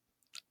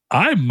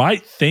 I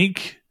might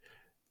think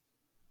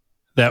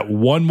that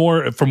one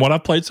more, from what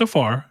I've played so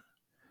far,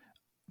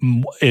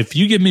 if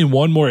you give me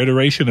one more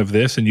iteration of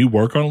this and you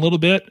work on a little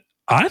bit,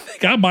 I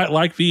think I might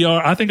like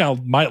VR. I think I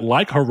might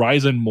like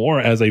Horizon more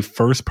as a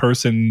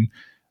first-person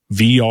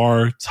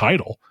VR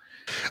title.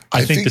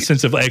 I think the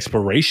sense of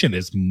exploration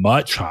is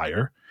much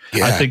higher.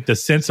 Yeah. I think the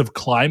sense of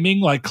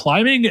climbing,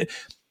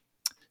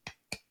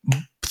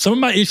 some of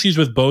my issues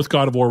with both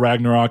God of War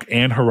Ragnarok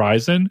and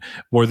Horizon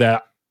were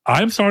that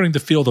I'm starting to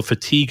feel the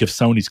fatigue of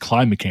Sony's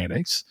climb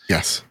mechanics.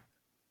 Yes.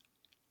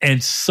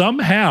 And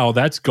somehow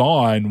that's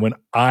gone when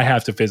I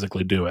have to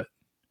physically do it.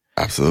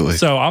 Absolutely.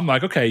 So I'm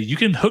like, okay, you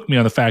can hook me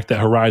on the fact that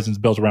Horizon's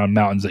built around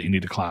mountains that you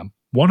need to climb.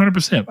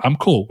 100%. I'm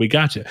cool. We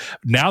got you.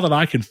 Now that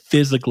I can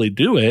physically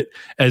do it,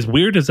 as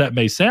weird as that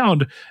may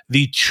sound,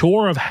 the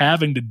chore of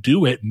having to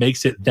do it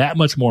makes it that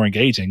much more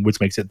engaging, which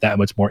makes it that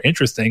much more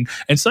interesting.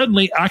 And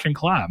suddenly I can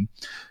climb.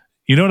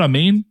 You know what I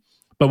mean?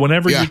 But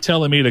whenever you're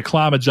telling me to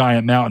climb a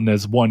giant mountain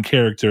as one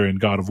character in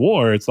God of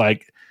War, it's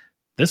like,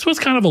 this was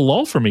kind of a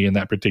lull for me in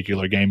that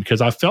particular game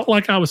because I felt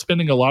like I was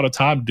spending a lot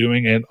point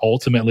doing an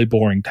ultimately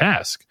boring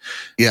task.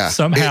 Yeah.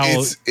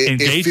 Somehow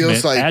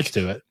engagement adds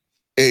to it.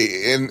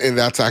 And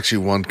that's actually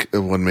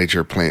one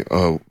major point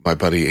my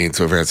buddy Ains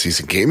over at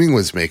Season Gaming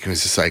was making.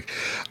 Was just like,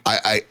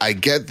 I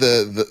get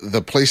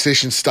the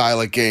PlayStation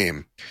style of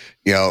game,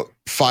 you know,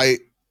 fight,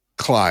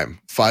 climb,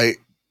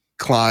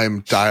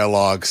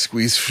 dialogue,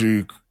 squeeze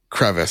through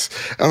crevice.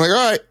 And I'm like,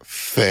 all right,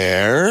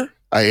 fair.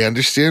 I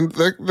understand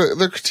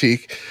the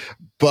critique,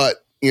 but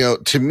you know,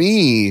 to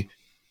me,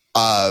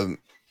 the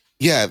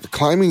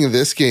climbing in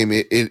this game,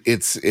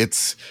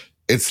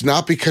 it's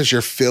not because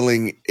you're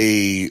filling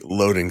a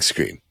loading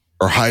screen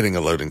or hiding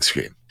a loading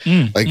screen.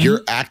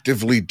 You're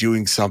actively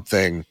doing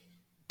something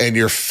and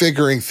you're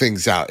figuring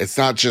things out. It's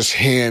not just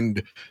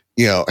hand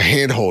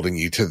holding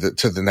you to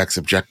the next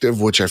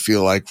objective, which I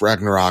feel like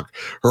Ragnarok,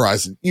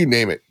 Horizon, you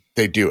name it,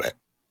 they do it.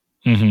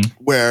 Mm-hmm.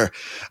 Where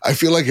I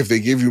feel like if they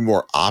give you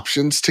more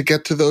options to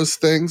get to those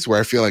things, where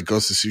I feel like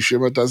Ghost of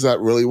Tsushima does that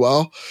really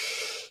well,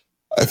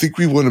 I think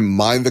we wouldn't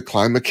mind the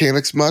climb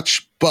mechanics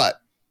much, but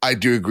I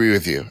do agree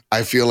with you.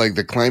 I feel like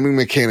the climbing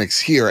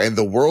mechanics here and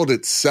the world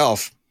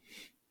itself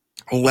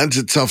lends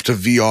itself to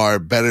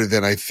VR better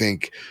than I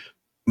think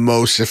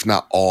most, if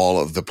not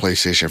all, of the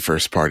PlayStation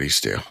first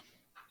parties do.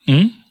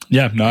 Mm-hmm.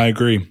 Yeah, no, I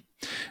agree.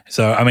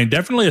 So, I mean,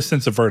 definitely a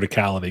sense of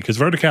verticality, because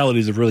verticality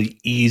is a really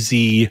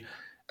easy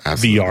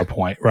VR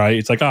point, right?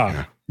 It's like,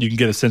 you can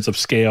get a sense of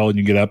scale and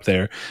you get up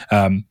there.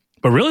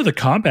 But really the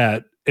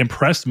combat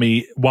impressed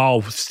me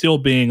while still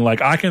being like,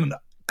 I can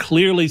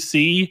clearly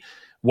see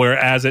where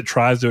as it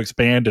tries to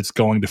expand, it's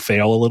going to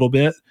fail a little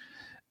bit.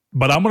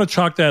 But I'm going to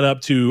chalk that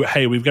up to,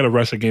 hey, we've got to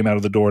rush a game out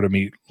of the door to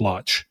meet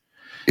launch.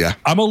 Yeah.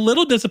 I'm a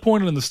little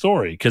disappointed in the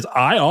story because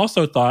I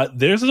also thought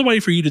there's a way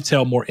for you to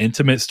tell more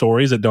intimate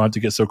stories that don't have to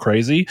get so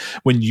crazy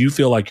when you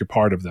feel like you're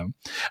part of them.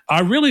 I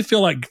really feel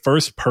like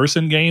first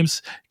person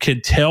games can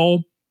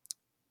tell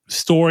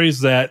stories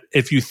that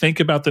if you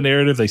think about the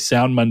narrative, they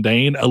sound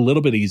mundane a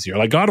little bit easier.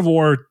 Like God of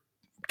War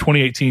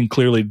 2018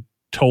 clearly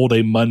told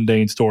a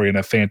mundane story in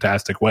a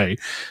fantastic way.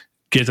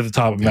 Get to the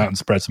top of the mountain,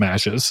 spread some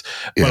ashes.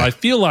 Yeah. But I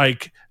feel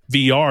like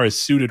VR is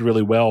suited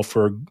really well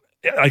for,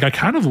 like, I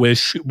kind of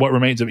wish What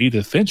Remains of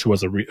Edith Finch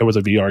was a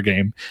VR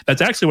game.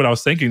 That's actually what I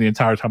was thinking the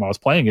entire time I was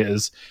playing it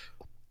is,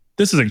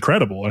 this is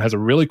incredible. It has a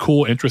really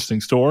cool,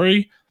 interesting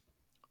story.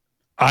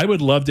 I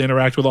would love to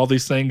interact with all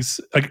these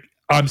things. Like,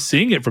 I'm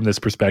seeing it from this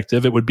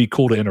perspective. It would be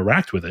cool to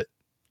interact with it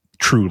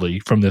truly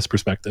from this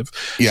perspective.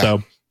 Yeah.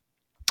 So,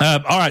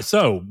 all right.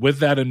 So with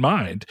that in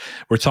mind,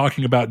 we're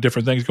talking about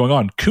different things going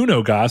on.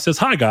 Kuno Guy says,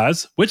 hi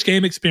guys, which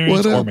game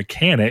experience or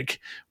mechanic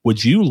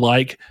would you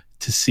like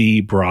to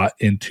see brought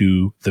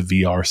into the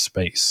VR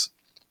space?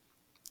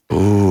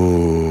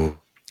 Ooh.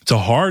 It's a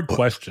hard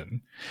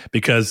question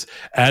because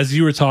as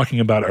you were talking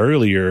about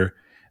earlier,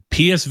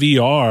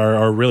 PSVR,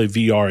 or really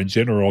VR in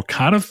general,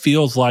 kind of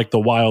feels like the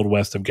Wild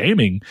West of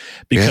gaming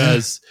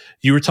because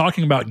you were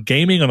talking about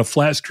gaming on a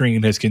flat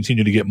screen has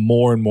continued to get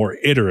more and more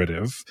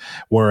iterative,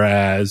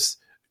 whereas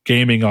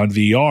gaming on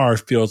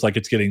VR feels like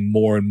it's getting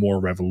more and more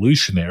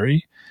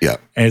revolutionary. Yeah.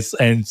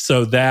 And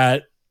so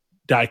that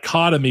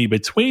dichotomy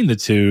between the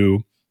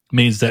two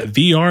means that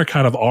VR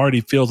kind of already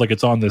feels like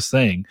it's on this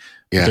thing.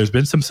 Yeah. There's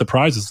been some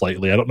surprises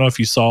lately. I don't know if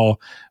you saw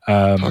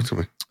Talk to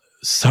me.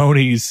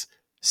 Sony's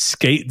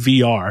Skate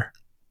VR.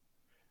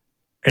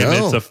 And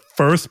it's a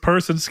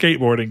first-person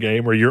skateboarding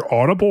game where you're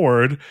on a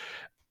board,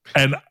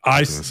 and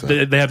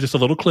they have just a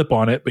little clip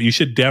on it, but you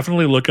should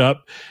definitely look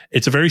up.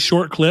 It's a very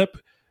short clip,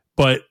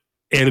 but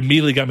it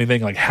immediately got me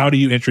thinking, like, how do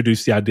you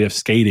introduce the idea of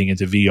skating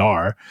into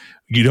VR?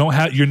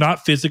 You're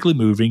not physically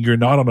moving, you're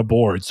not on a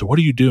board. So what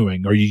are you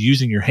doing? Are you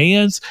using your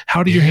hands?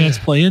 How do your hands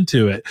play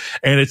into it?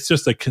 And it's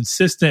just a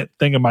consistent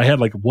thing in my head,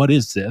 like, what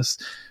is this?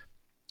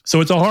 So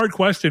it's a hard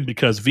question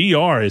because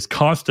VR is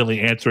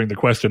constantly answering the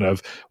question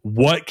of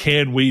what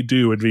can we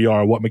do in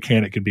VR? What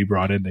mechanic can be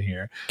brought into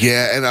here?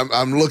 Yeah, and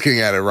I'm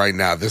looking at it right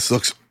now. This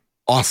looks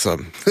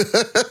awesome.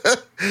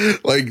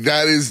 Like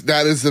that is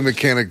the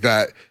mechanic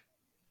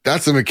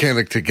that's a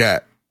mechanic to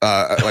get.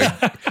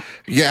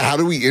 Yeah, how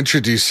do we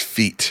introduce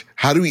feet?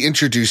 How do we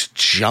introduce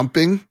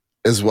jumping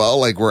as well?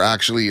 Like we're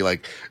actually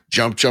like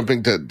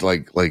jumping to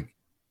like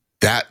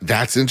that.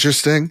 That's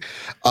interesting.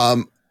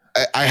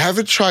 I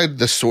haven't tried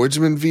the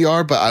Swordsman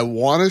VR, but I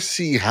want to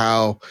see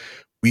how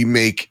we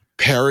make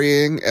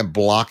parrying and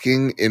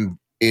blocking in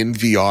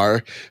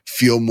VR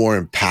feel more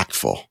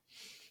impactful.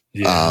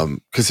 Yeah.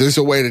 Cause there's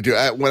a way to do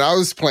it. When I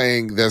was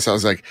playing this, I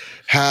was like,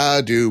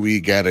 how do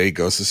we get a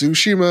Ghost of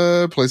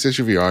Tsushima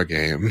PlayStation VR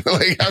game?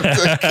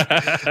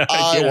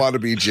 I want to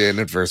be Jin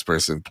in first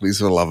person. Please,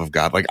 for the love of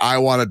God. Like, I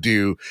want to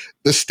do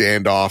the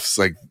standoffs.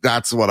 Like,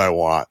 that's what I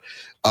want.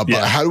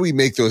 But how do we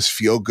make those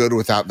feel good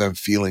without them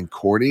feeling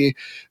corny?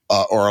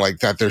 Or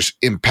like that there's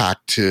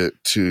impact to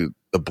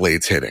the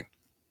blades hitting.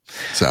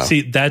 So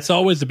see, that's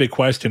always the big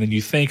question. And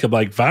you think of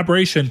like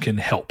vibration can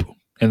help.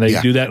 And they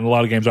do that in a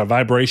lot of games, are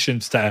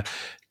vibrations to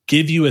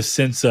give you a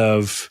sense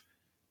of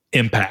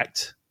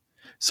impact.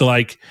 So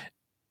like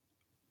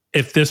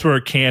if this were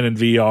a can in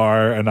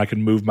VR and I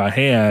can move my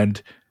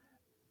hand,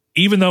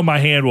 even though my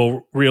hand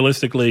will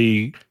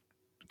realistically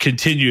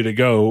continue to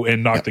go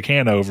and knock the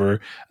can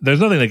over,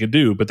 there's nothing they can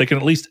do, but they can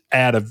at least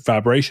add a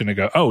vibration and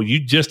go, oh, you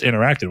just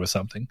interacted with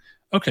something.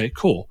 Okay,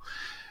 cool.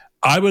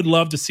 I would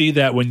love to see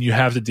that when you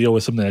have to deal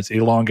with something that's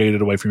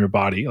elongated away from your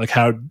body. Like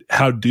how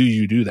do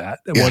you do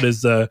that? Yeah. What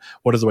is the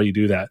way you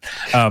do that?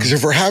 Because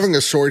if we're having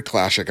a sword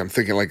clash, like I'm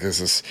thinking like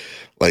this is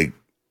like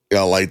a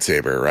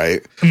lightsaber,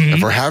 right? Mm-hmm.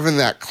 If we're having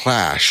that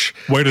clash,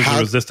 where does the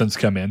resistance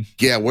come in?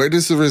 Yeah, where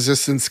does the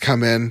resistance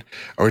come in?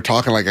 Are we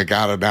talking like I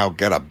gotta now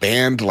get a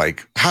band?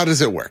 Like, how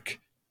does it work?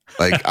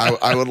 Like,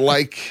 I would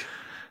like,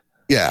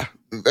 yeah.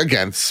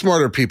 Again,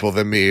 smarter people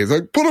than me. It's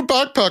like, put a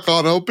backpack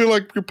on. It'll be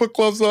like you put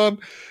gloves on.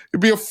 You'd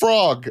be a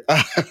frog.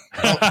 Like,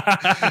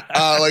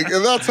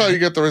 and that's how you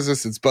get the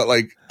resistance. But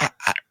like,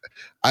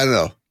 I don't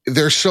know.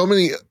 There's so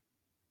many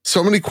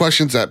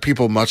questions that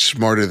people much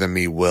smarter than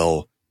me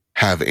will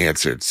have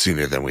answered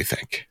sooner than we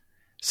think.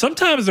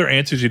 Sometimes there are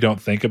answers you don't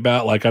think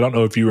about. Like, I don't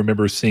know if you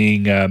remember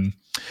seeing,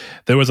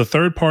 there was a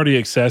third-party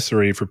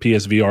accessory for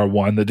PSVR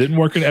 1 that didn't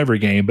work in every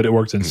game, but it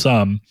worked in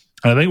some.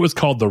 And I think it was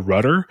called the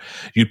rudder.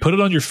 You'd put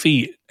it on your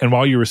feet, and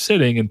while you were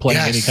sitting and playing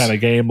any kind of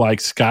game like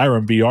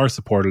Skyrim VR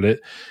supported it,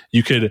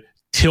 you could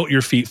tilt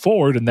your feet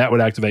forward, and that would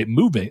activate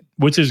movement,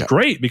 which is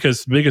great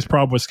because the biggest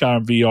problem with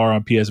Skyrim VR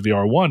on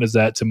PSVR 1 is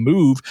that to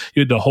move,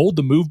 you had to hold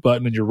the move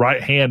button in your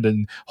right hand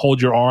and hold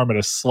your arm at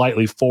a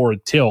slightly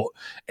forward tilt,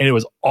 and it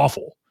was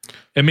awful.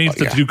 It means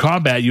that to do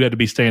combat, you had to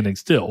be standing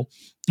still.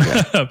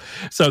 Yeah.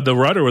 So the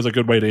rudder was a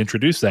good way to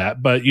introduce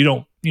that, but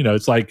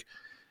it's like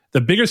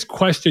the biggest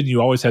question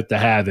you always have to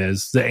have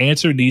is the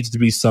answer needs to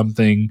be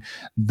something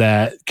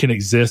that can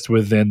exist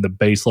within the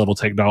base level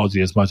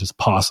technology as much as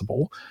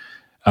possible.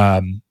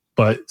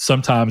 But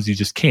sometimes you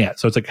just can't.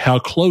 So it's like, how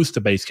close to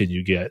base can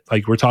you get?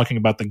 Like we're talking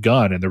about the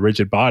gun and the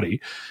rigid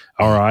body.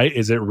 All right.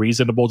 Is it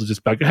reasonable to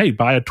just be like, hey,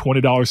 buy a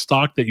 $20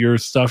 stock that your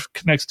stuff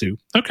connects to?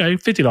 Okay.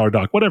 $50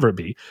 dock, whatever it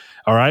be.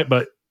 All right.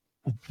 But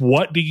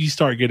what do you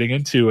start getting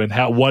into and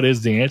what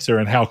is the answer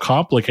and how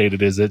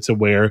complicated is it to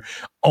where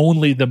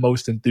only the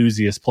most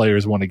enthusiast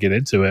players want to get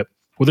into it?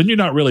 Well, then you're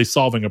not really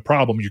solving a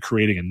problem. You're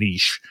creating a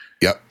niche.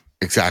 Yep.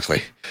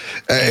 Exactly.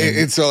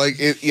 And so like,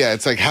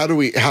 it's like, how do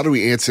we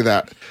answer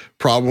that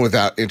problem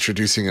without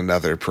introducing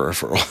another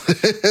peripheral?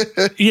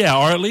 Yeah.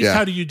 Or at least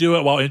how do you do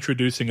it while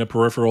introducing a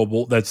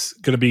peripheral that's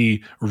going to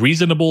be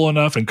reasonable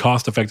enough and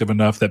cost effective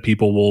enough that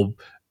people will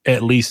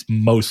at least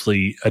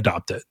mostly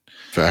adopt it?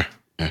 Fair.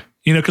 Yeah.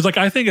 You know, cause like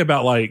I think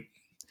about like,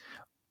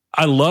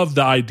 I love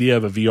the idea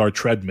of a VR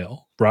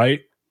treadmill,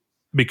 right?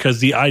 Because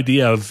the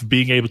idea of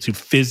being able to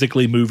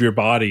physically move your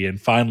body and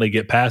finally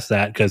get past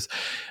that, because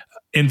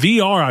in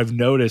VR, I've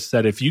noticed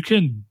that if you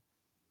can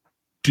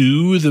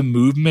do the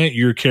movement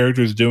your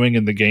character is doing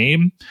in the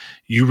game,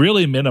 you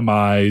really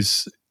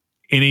minimize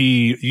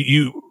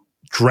you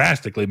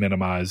drastically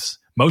minimize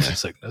motion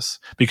sickness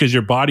because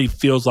your body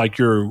feels like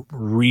you're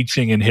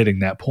reaching and hitting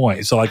that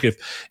point. So like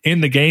if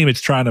in the game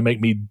it's trying to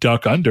make me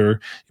duck under,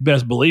 you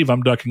best believe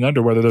I'm ducking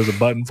under whether there's a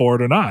button for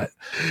it or not.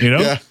 You know?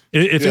 Yeah.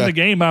 If in the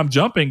game I'm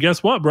jumping,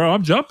 guess what, bro?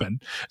 I'm jumping.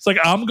 It's like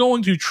I'm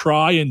going to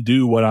try and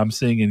do what I'm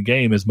seeing in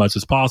game as much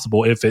as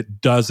possible if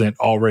it doesn't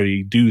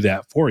already do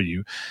that for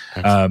you.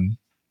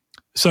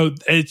 So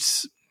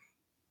it's,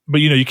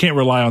 but you know, you can't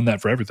rely on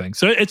that for everything.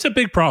 So it's a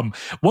big problem.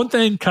 One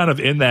thing kind of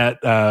in that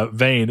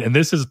vein, and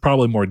this is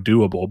probably more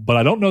doable, but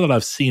I don't know that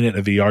I've seen it in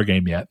a VR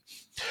game yet.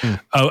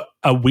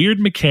 A weird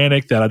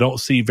mechanic that I don't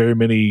see in very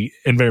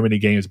many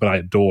games, but I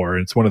adore.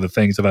 And it's one of the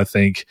things that I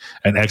think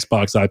an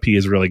Xbox IP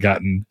has really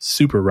gotten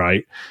super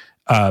right.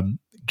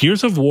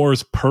 Gears of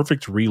War's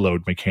perfect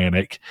reload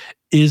mechanic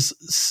is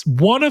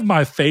one of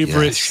my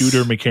favorite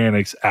shooter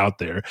mechanics out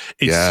there.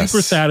 It's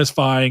super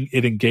satisfying.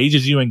 It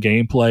engages you in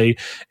gameplay,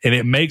 and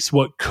it makes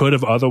what could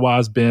have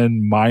otherwise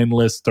been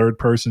mindless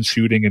third-person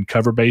shooting and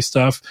cover-based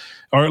stuff,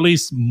 or at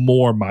least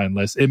more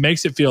mindless. It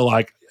makes it feel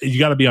like you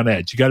got to be on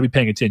edge. You got to be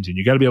paying attention.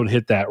 You got to be able to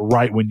hit that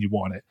right when you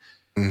want it.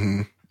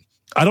 Mm-hmm.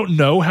 I don't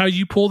know how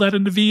you pull that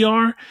into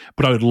VR,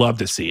 but I would love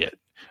to see it.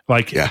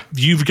 Like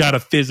you've got to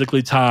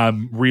physically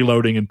time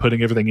reloading and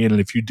putting everything in.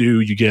 And if you do,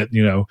 you get,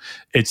 you know,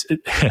 it's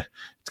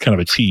kind of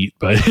a cheat,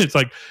 but it's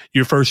like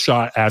your first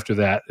shot after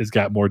that has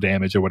got more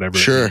damage or whatever.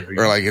 Sure.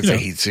 Or like it's a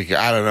heat seeker.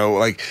 I don't know.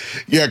 Like,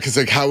 cause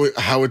like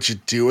how would you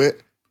do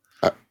it?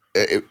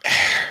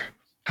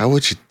 How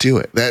would you do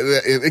it?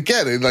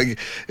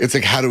 It's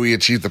like, how do we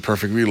achieve the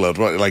perfect reload?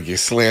 What, like you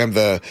slam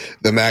the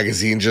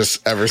magazine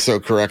just ever so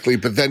correctly,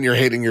 but then you're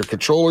hitting your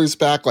controllers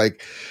back.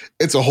 Like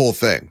it's a whole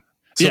thing.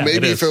 So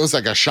maybe if it was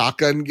like a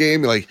shotgun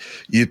game, like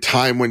you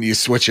time when you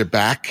switch it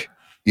back,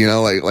 you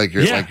know, like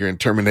you're in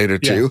Terminator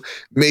 2,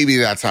 maybe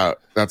that's how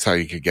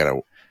you could get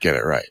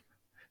it right.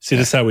 See,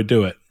 this is how we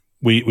do it.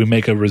 We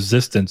make a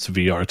Resistance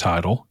VR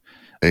title.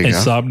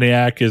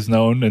 Insomniac is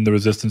known, and the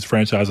Resistance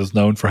franchise is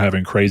known for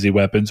having crazy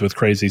weapons with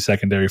crazy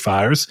secondary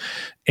fires.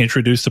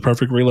 Introduce the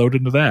perfect reload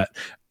into that.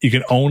 You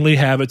can only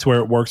have it to where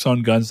it works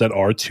on guns that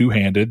are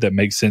two-handed, that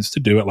makes sense to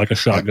do it, like a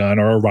shotgun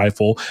or a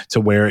rifle, to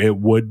where it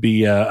would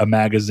be a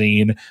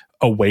magazine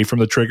away from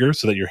the trigger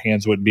so that your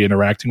hands wouldn't be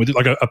interacting with it.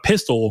 Like a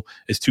pistol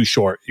is too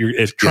short.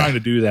 If trying to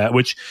do that,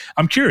 which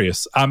I'm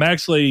curious.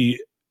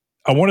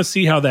 I want to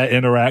see how that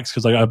interacts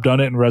because like I've done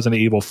it in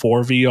Resident Evil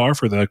 4 VR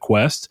for the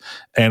Quest,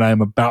 and I'm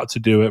about to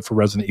do it for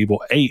Resident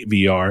Evil 8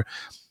 VR.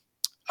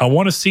 I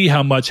want to see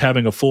how much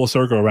having a full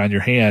circle around your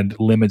hand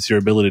limits your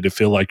ability to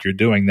feel like you're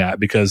doing that,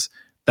 because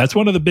that's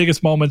one of the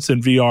biggest moments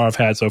in VR I've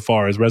had so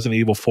far is Resident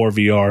Evil 4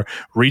 VR,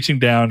 reaching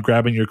down,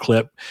 grabbing your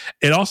clip.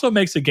 It also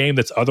makes a game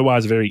that's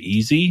otherwise very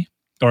easy,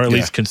 or at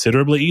least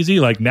considerably easy.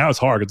 Like now it's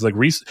hard. It's like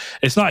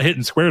it's not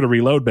hitting square to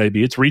reload,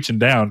 baby. It's reaching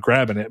down,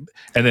 grabbing it,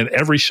 and then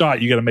every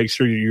shot you got to make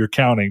sure you're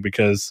counting,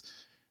 because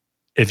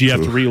if you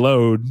have to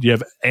reload, you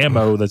have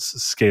ammo that's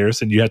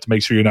scarce, and you have to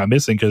make sure you're not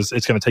missing because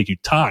it's going to take you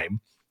time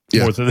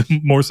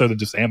more so than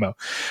just ammo.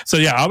 So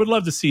I would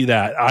love to see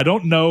that. I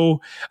don't know.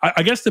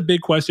 I guess the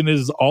big question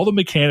is all the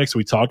mechanics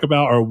we talk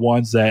about are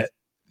ones that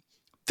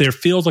there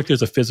feels like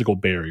there's a physical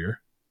barrier.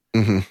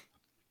 Mm-hmm.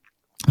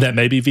 That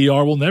maybe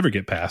VR will never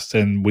get past,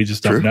 and we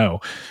just don't know.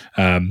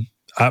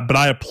 But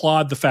I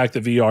applaud the fact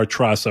that VR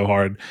tries so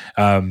hard.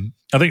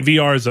 I think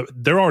VR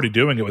they're already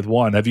doing it with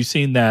one. Have you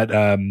seen that?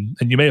 And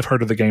you may have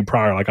heard of the game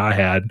prior, like I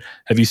had.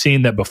 Have you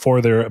seen that Before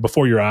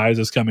Your Eyes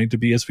is coming to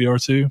PSVR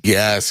 2?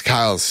 Yes,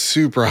 Kyle's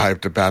super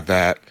hyped about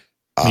that.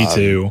 Me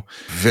too.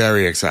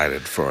 Very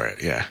excited for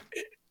it. Yeah.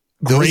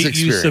 Great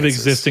use of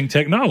existing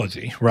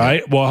technology,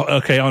 right? Yeah. Well,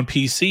 okay, on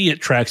PC,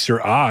 it tracks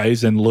your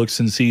eyes and looks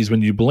and sees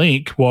when you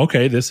blink. Well,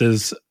 okay, this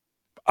is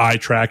eye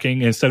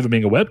tracking. Instead of it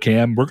being a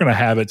webcam, we're going to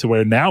have it to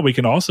where now we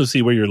can also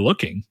see where you're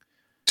looking.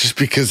 Just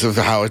because of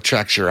how it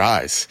tracks your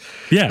eyes.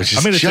 Yeah. Which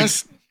is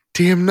just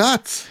damn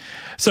nuts.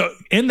 So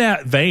in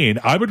that vein,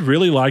 I would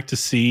really like to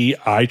see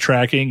eye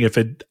tracking. If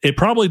it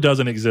probably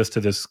doesn't exist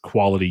to this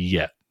quality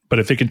yet. But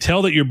if it can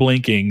tell that you're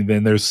blinking,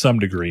 then there's some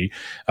degree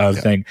of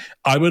thing.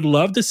 I would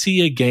love to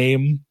see a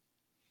game,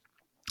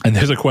 and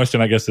there's a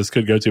question I guess this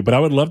could go to, but I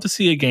would love to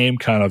see a game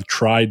kind of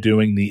try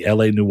doing the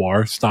LA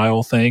Noire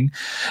style thing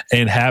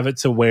and have it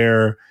to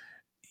where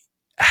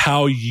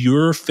how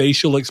your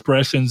facial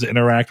expressions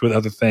interact with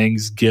other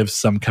things gives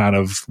some kind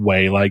of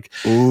way. Like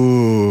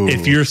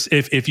if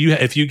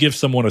you give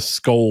someone a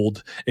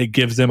scold, it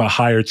gives them a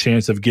higher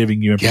chance of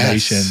giving you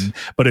information. Yes.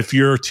 But if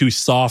you're too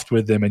soft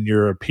with them and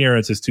your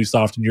appearance is too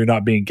soft and you're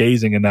not being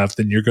gazing enough,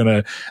 then they're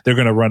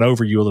gonna run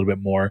over you a little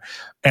bit more.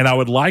 And I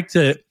would like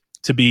to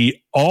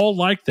be all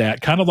like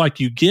that, kind of like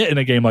you get in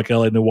a game like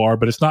LA Noire,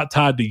 but it's not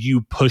tied to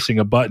you pushing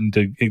a button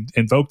to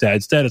invoke that.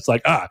 Instead, it's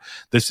like,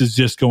 this is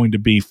just going to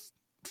be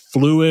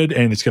fluid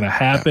and it's going to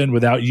happen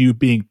without you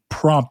being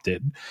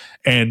prompted.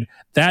 And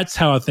that's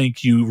how I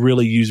think you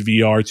really use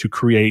VR to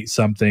create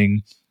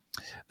something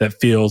that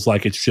feels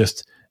like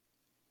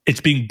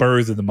it's being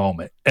birthed in the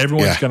moment.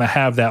 Everyone's going to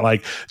have that,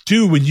 like,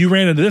 dude, when you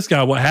ran into this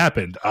guy, what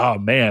happened? Oh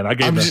man,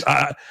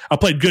 I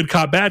played good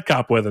cop, bad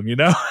cop with him,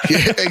 Yeah,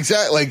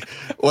 exactly.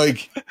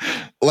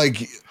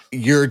 Like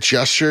your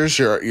gestures,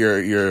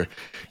 your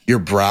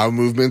brow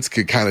movements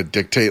could kind of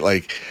dictate,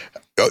 like,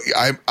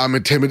 I'm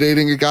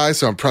intimidating a guy,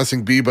 so I'm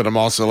pressing B, but I'm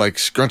also like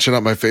scrunching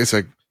up my face,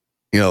 like,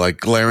 like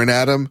glaring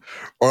at him,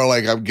 or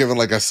like I'm giving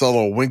like a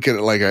subtle wink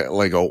at like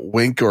a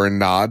wink or a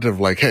nod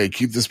of like, hey,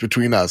 keep this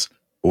between us.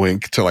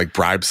 Wink to like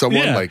bribe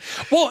someone. And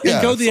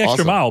go the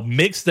extra mile.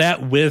 Mix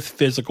that with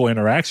physical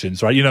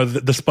interactions, right?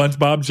 The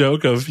SpongeBob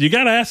joke of you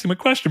got to ask him a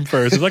question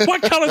first. It's like,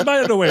 what color's my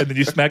underwear? And then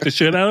you smack the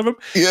shit out of him.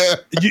 Yeah,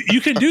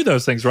 you can do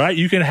those things, right?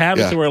 You can have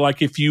it to where,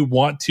 like, if you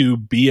want to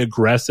be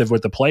aggressive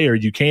with the player,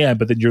 you can,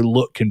 but then your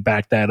look can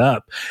back that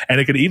up.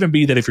 And it could even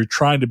be that if you're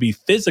trying to be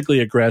physically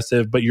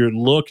aggressive, but your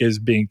look is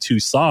being too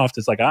soft,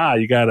 it's like,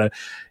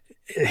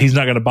 he's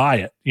not going to buy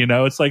it.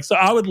 It's like, so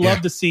I would love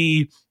to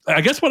see.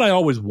 I guess what I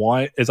always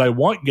want is I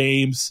want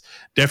games,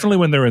 definitely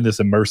when they're in this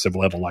immersive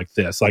level like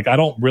this. Like, I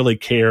don't really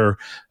care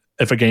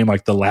if a game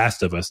like The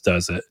Last of Us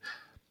does it,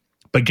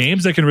 but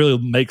games that can really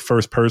make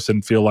first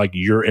person feel like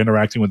you're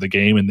interacting with the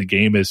game and the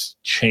game is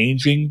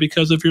changing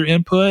because of your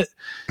input,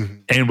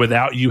 and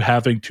without you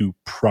having to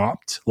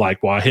prompt,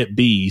 like, well, I hit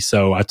B,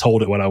 so I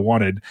told it what I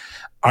wanted.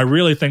 I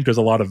really think there's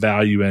a lot of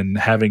value in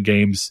having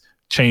games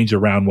change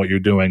around what you're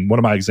doing. One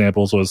of my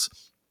examples was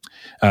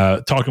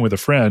talking with a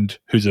friend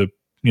who's a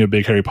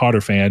big Harry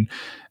Potter fan,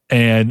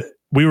 and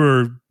we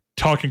were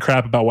talking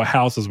crap about what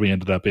houses we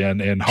ended up in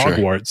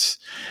Hogwarts.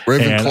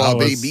 Ravenclaw,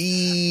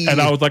 baby.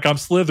 And I was like, I'm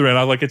Slytherin.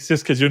 I was like, it's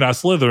just because you're not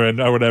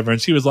Slytherin or whatever.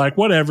 And she was like,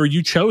 whatever,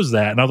 you chose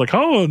that. And I was like,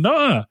 oh,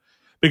 no.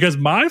 Because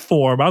my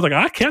form, I was like,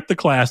 I kept the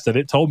class that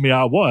it told me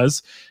I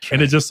was. Sure.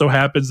 And it just so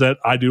happens that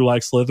I do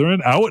like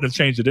Slytherin. I wouldn't have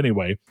changed it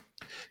anyway.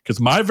 Because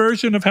my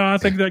version of how I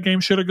think that game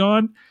should have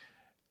gone,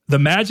 the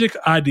magic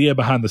idea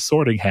behind the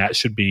sorting hat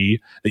should be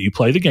that you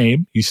play the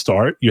game, you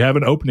start, you have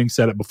an opening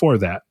setup before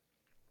that.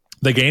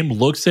 The game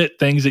looks at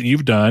things that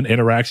you've done,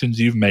 interactions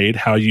you've made,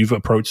 how you've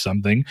approached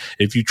something,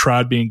 if you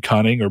tried being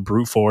cunning or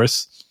brute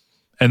force.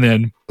 And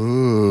then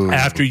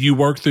after you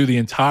work through the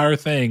entire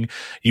thing,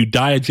 you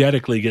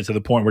diegetically get to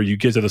the point where you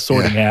get to the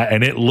sorting hat,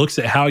 and it looks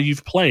at how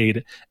you've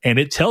played and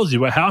it tells you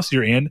what house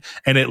you're in.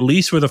 And at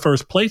least for the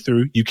first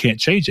playthrough, you can't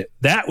change it.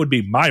 That would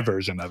be my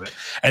version of it.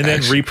 And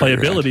then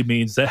replayability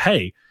means that,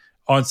 hey,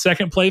 on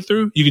second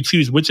playthrough, you can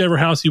choose whichever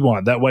house you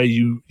want. That way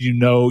you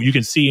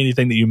can see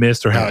anything that you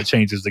missed or how it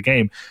changes the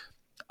game.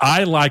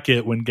 I like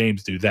it when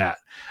games do that.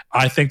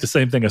 I think the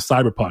same thing as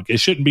Cyberpunk. It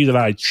shouldn't be that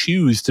I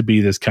choose to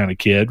be this kind of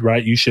kid,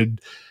 right? You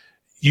should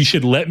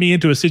let me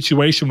into a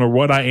situation where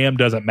what I am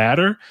doesn't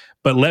matter,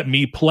 but let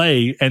me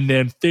play and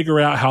then figure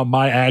out how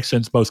my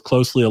actions most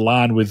closely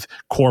align with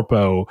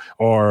Corpo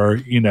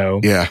or,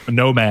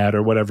 Nomad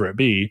or whatever it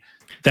be.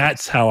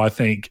 That's how I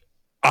think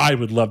I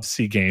would love to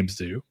see games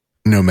do.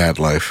 Nomad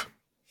life.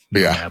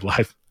 Yeah. Nomad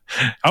life.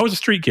 I was a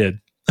street kid.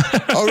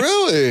 Oh,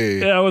 really?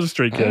 Yeah, I was a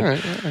street kid. All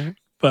right.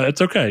 But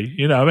it's okay.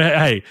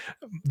 Hey,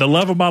 the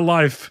love of my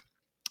life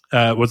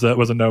was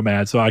a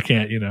nomad, so I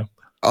can't,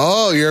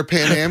 Oh, you're a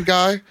Pan Am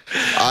guy?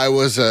 I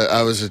was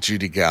a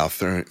Judy gal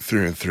through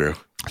and through.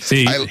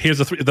 See, here's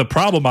the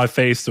problem I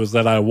faced was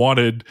that I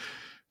wanted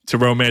to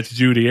romance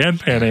Judy and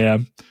Pan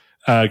Am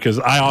because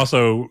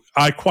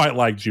I quite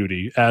like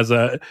Judy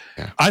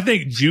I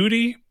think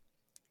Judy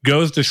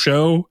goes to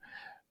show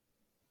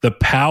the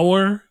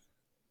power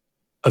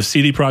of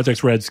CD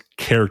Projekt Red's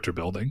character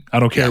building. I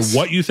don't care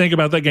what you think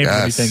about that game or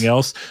anything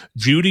else.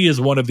 Judy is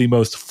one of the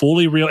most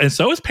fully real, and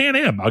so is Pan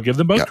Am. I'll give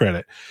them both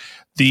credit.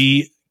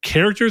 The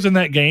characters in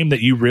that game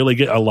that you really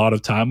get a lot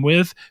of time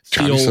with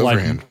feel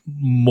like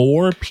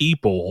more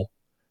people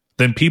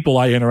than people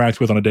I interact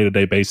with on a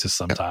day-to-day basis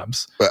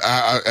sometimes. But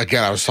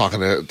I was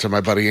talking to my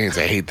buddy Ains.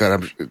 I hate that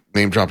I'm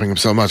name dropping him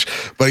so much.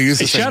 But he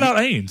used to shout out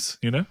Ains,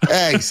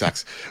 He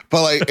sucks.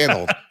 But like, and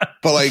old.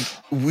 But like,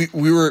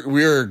 we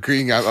were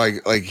agreeing out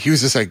like he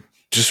was just like,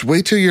 just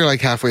wait till you're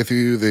like halfway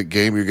through the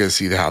game. You're gonna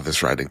see how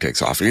this writing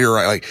takes off. And you're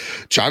right. Like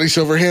Johnny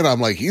Silverhand, I'm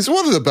like, he's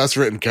one of the best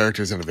written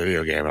characters in a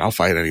video game, and I'll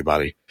fight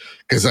anybody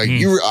because like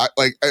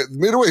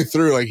midway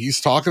through, like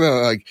he's talking to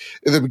like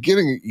in the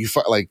beginning, you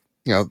fight like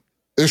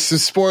there's some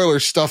spoiler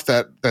stuff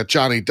that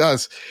Johnny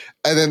does,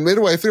 and then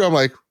midway through, I'm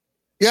like,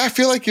 yeah, I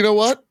feel like you know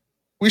what.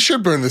 we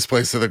should burn this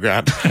place to the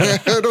ground.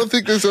 I don't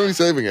think there's any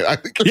saving it. I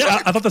think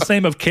I thought the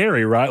same of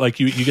Carrie, right? Like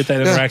you get that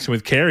interaction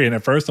with Carrie, and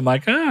at first I'm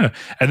like, and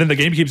then the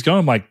game keeps going.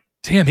 I'm like,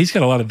 damn, he's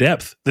got a lot of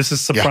depth. This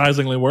is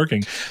surprisingly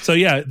working. So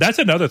yeah, that's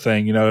another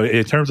thing,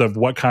 in terms of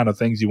what kind of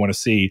things you want to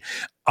see.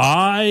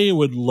 I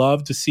would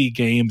love to see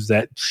games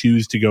that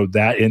choose to go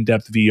that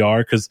in-depth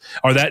VR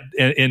or that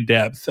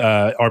in-depth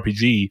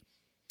RPG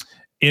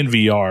in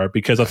VR,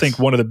 because I think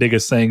one of the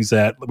biggest things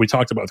that we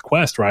talked about with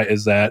Quest, right,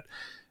 is that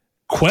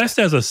Quest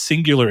as a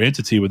singular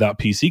entity without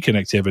PC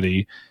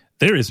connectivity,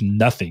 there is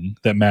nothing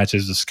that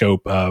matches the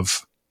scope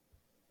of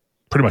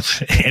pretty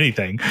much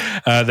anything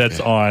that's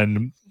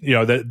on,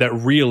 that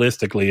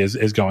realistically is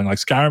going. Like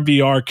Skyrim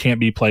VR can't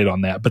be played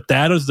on that, but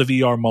that is the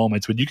VR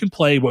moments when you can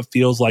play what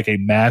feels like a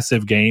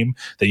massive game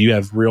that you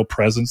have real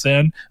presence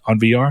in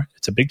on VR.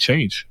 It's a big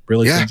change.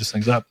 Really changes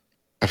things up.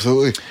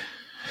 Absolutely.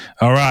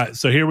 All right,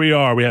 so here we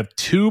are. We have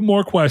 2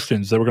 more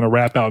questions that we're going to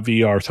wrap out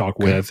VR talk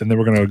with, and then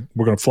we're going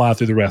to fly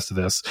through the rest of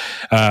this.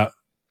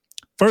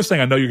 First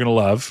thing I know you're going to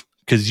love,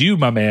 because you,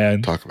 my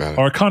man,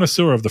 are a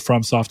connoisseur of the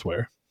From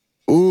software.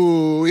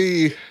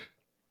 Ooh,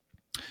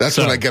 that's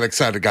when I get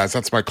excited, guys.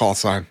 That's my call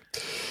sign.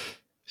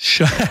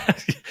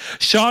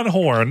 Sean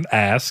Horn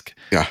asked,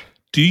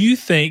 do you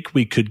think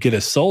we could get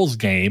a Souls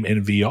game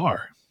in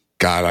VR?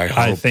 God, I hope.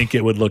 I think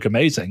it would look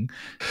amazing.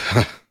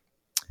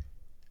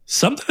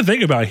 Something to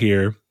think about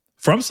here.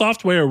 From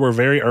Software were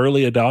very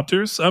early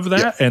adopters of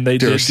that, and they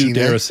did do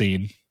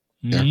Deracine.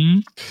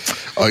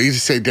 Mm-hmm. Oh, you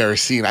just say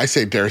Deracine. I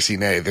say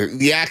Deracine.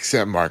 The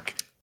accent mark,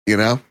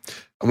 I'm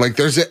like,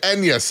 there's an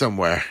Enya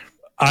somewhere.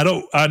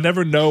 I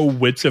never know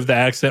which of the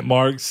accent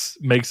marks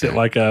makes it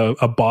like a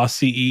boss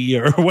CE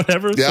or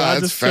whatever. Yeah, so I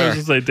that's fair.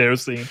 Just say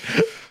Deracine.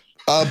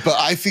 But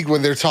I think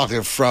when they're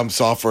talking From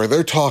Software,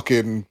 they're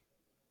talking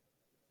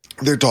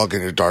your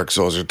Dark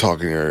Souls, they're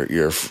talking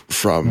your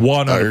From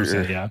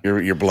 100%,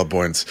 your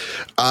Bloodborns.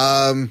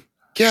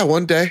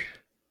 One day.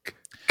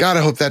 God,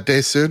 I hope that day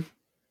soon.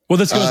 Well,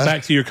 this goes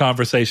back to your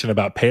conversation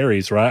about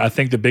parries, right? I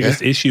think the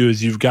biggest issue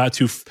is you've got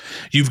to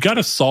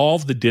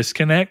solve the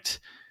disconnect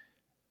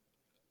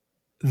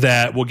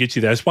that will get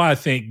you there. That's why I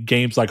think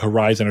games like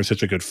Horizon are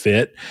such a good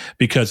fit,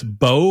 because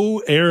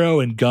bow, arrow,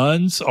 and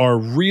guns are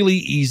really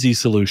easy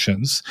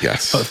solutions.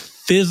 Yes. But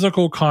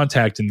physical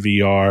contact in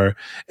VR,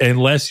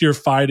 unless you're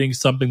fighting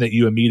something that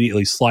you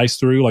immediately slice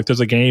through, like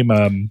there's a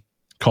game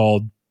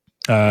called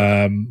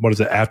what is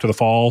it, After the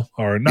Fall?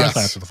 Or not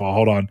After the Fall,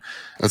 hold on.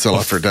 That's a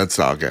Left 4 Dead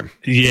style game.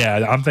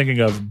 Yeah, I'm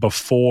thinking of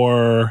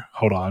Before,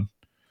 hold on.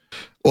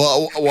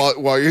 Well,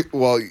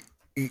 while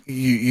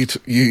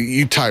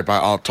you type,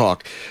 I'll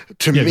talk.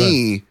 To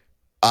me,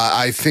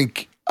 I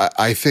think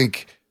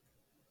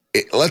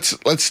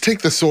let's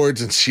take the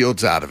swords and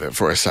shields out of it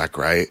for a sec,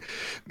 right?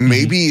 Mm-hmm.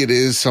 Maybe it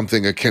is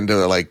something akin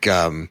to like,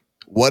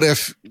 what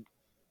if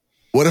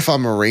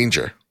I'm a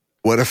ranger?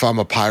 What if I'm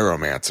a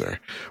pyromancer?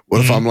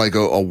 What if I'm like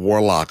a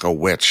warlock, a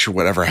witch,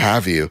 whatever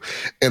have you?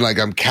 And like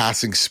I'm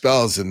casting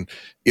spells, and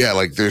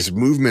like there's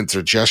movements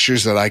or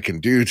gestures that I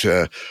can do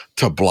to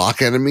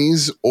block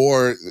enemies,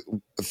 or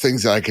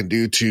things that I can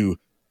do to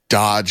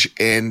dodge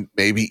and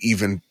maybe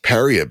even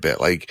parry a bit.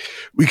 Like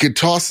we could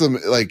toss them.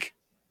 Like,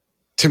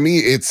 to me,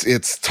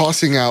 it's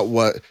tossing out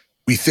what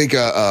we think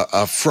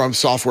a From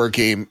Software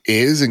game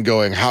is and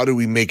going, how do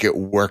we make it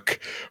work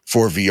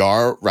for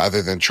VR,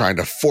 rather than trying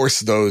to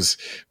force those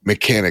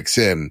mechanics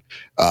in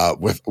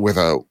with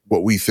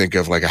what we think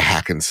of like a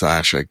hack and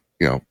slash, like,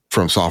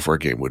 From Software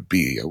game would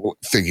be,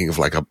 thinking of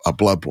like a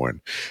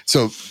Bloodborne.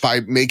 So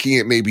by making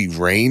it maybe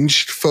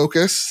ranged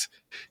focused,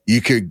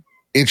 you could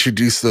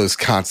introduce those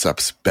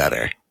concepts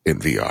better in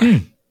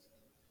VR.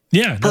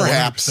 Yeah,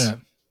 perhaps.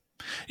 100%.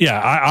 Yeah,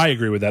 I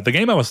agree with that. The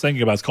game I was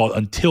thinking about is called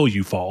Until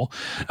You Fall.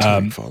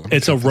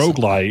 It's a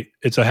roguelite.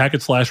 It's a hack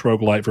and slash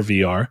roguelite for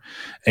VR.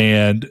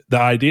 And the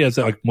idea is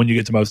that like when you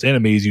get to most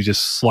enemies, you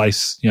just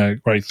slice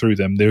right through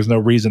them. There's no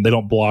reason they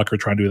don't block or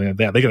try and do anything like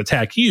that. They can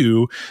attack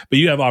you, but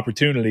you have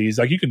opportunities.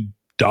 Like you can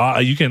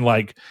die. You can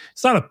like,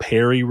 it's not a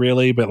parry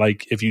really, but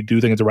like if you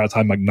do things at the right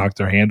time, like knock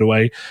their hand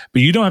away.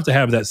 But you don't have to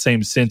have that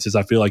same sense as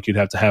I feel like you'd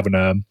have to have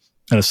in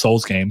a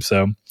Souls game.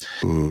 So,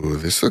 ooh,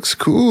 this looks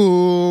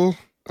cool.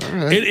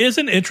 Right. It is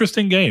an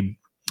interesting game.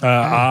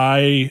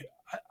 It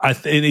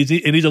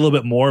needs a little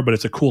bit more, but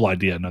it's a cool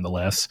idea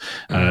nonetheless.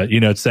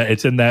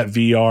 It's in that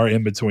VR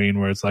in between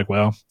where it's like,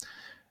 well,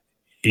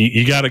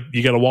 you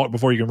gotta walk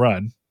before you can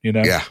run.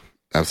 Yeah,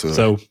 absolutely.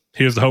 So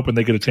here's the hoping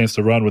they get a chance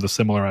to run with a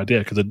similar idea,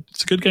 because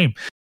it's a good game.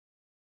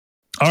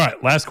 All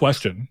right, last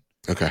question.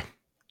 Okay.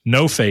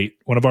 No Fate,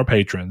 one of our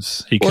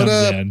patrons, he comes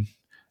in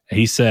and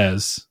he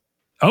says,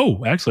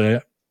 "Oh,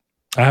 actually,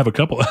 I have a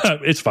couple."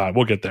 It's fine,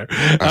 we'll get there.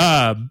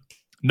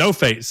 No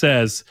Fate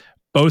says,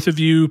 both of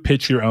you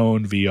pitch your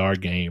own VR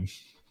game.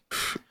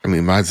 I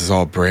mean, mine's is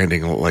all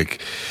branding.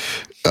 Like,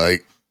 just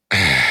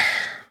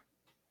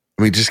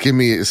give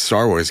me a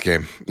Star Wars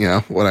game.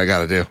 What I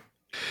got to do.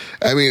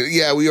 I mean,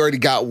 yeah, we already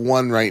got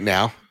one right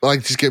now.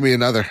 Like, just give me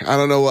another. I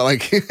don't know what.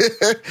 Like,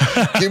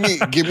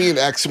 give me an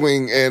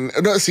X-wing and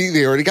no. See,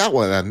 they already got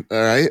one. Then,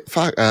 all right,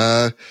 fuck.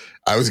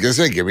 I was going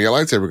to say, give me a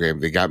lightsaber game.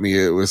 They got me.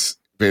 It was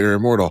Vader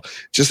Immortal.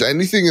 Just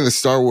anything in the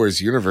Star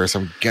Wars universe,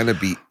 I'm going to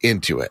be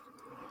into it.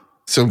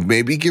 So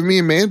maybe give me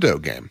a Mando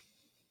game.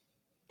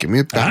 Give me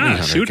a bounty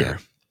hunter shooter game.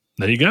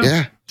 There you go.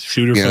 Yeah.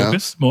 Shooter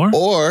focus more.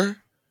 Or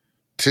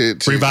to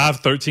revive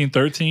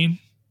 1313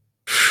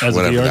 as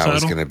whatever a VR that title.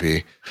 was going to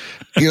be.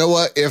 You know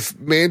what? If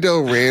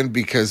Mando ran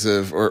because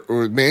of, or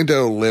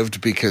Mando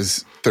lived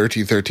because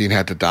 1313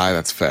 had to die,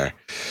 that's fair.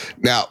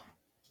 Now,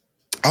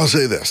 I'll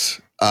say this.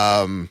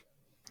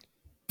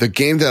 The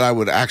game that I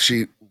would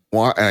actually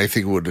want, and I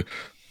think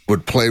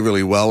would play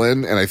really well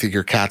in, and I think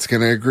your cat's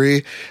going to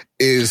agree,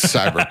 is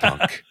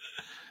Cyberpunk.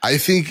 I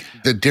think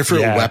the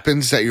different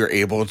weapons that you're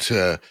able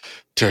to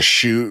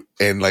shoot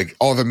and like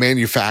all the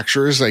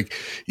manufacturers, like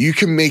you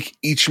can make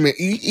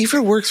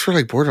even works for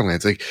like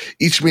Borderlands, like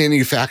each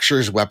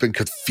manufacturer's weapon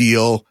could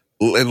feel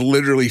and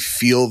literally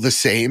feel the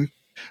same,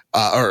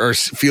 or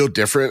feel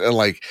different. And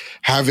like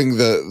having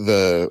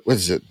the what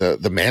is it?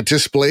 The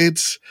Mantis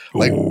blades.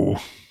 Like Ooh.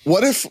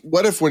 what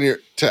if when you're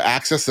to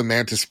access the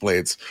Mantis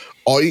blades,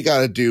 all you got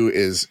to do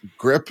is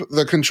grip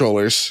the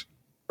controllers,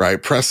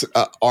 right? Press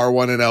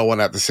R1 and L1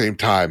 at the same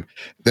time,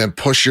 then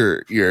push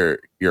your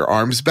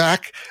arms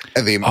back,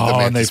 and the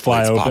Mantis and they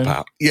fly blades open. pop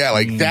out. Yeah,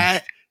 like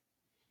that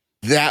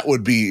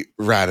would be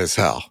rad as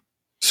hell.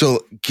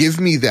 So give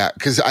me that,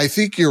 because I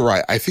think you're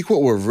right. I think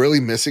what we're really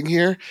missing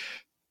here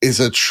is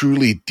a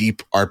truly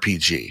deep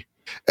RPG,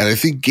 and I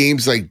think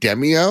games like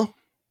Demio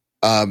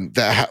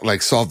that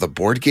like solve the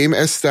board game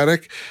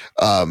aesthetic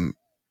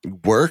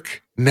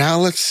work. Now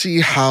let's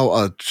see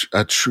how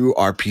a true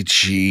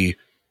RPG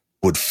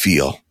would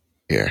feel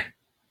here.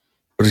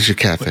 What does your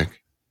cat think?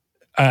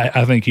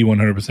 I think he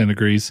 100%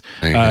 agrees.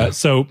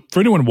 So for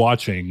anyone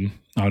watching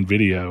on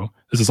video,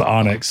 this is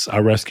Onyx. I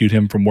rescued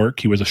him from work.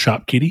 He was a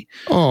shop kitty.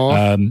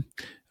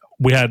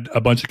 We had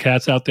a bunch of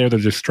cats out there. They're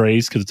just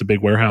strays because it's a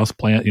big warehouse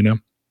plant, you know?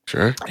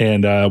 Sure.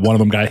 And one of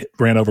them got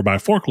ran over by a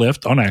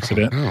forklift on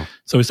accident.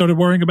 So we started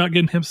worrying about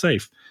getting him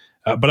safe.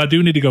 But I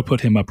do need to go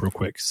put him up real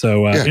quick.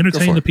 So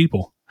entertain the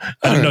people.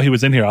 I didn't know he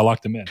was in here. I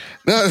locked him in.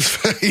 No,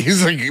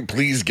 he's like,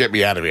 please get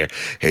me out of here.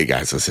 Hey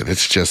guys, listen,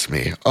 it's just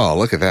me. Oh,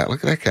 look at that.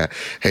 Look at that cat.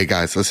 Hey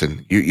guys,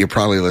 listen, you're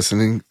probably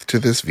listening to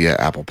this via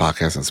Apple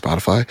Podcasts and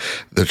Spotify.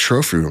 The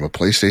Trophy Room, a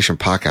PlayStation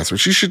podcast,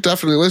 which you should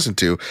definitely listen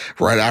to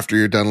right after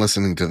you're done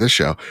listening to this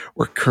show.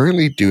 We're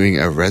currently doing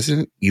a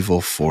Resident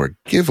Evil 4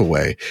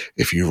 giveaway.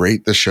 If you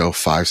rate the show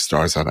 5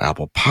 stars on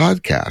Apple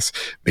Podcasts,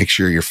 make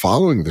sure you're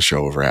following the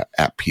show over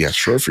at PS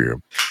Trophy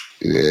Room.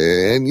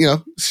 And,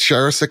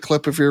 share us a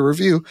clip of your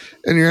review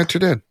and you're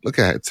entered in. Look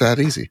at it. It's that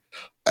easy.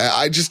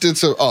 I just did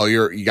some,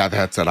 you got the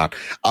headset on.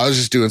 I was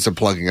just doing some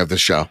plugging of the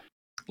show,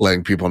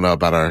 letting people know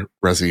about our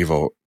Resident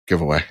Evil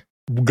giveaway.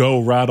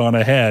 Go right on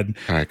ahead.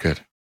 All right, good.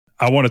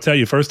 I want to tell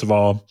you, first of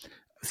all,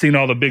 seeing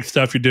all the big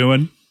stuff you're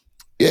doing.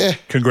 Yeah.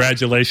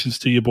 Congratulations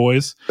to you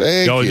boys.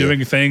 Y'all are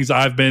doing things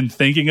I've been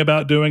thinking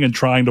about doing and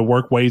trying to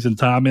work ways and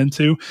time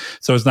into.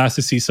 So it's nice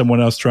to see someone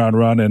else try and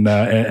run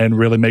and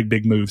really make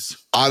big moves.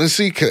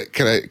 Honestly,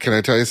 can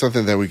I tell you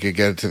something that we could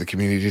get into the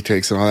community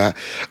takes and all that?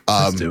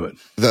 Let's do it.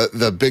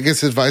 The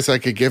biggest advice I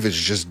could give is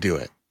just do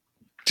it.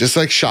 Just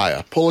like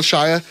Shia. Pull a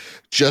Shia,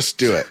 just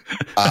do it.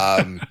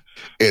 It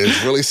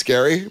is really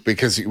scary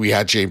because we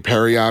had Jane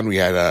Perry on, we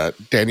had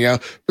Danielle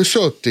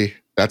Bisotti.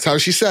 That's how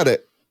she said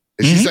it.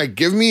 And she's like,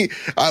 give me,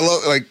 I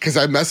love, like, because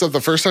I messed up the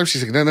first time.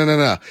 She's like,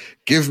 no.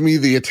 Give me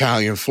the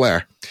Italian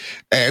flair.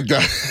 And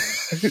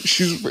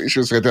she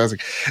was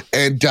fantastic.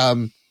 And,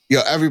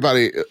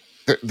 everybody,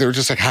 they were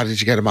just like, how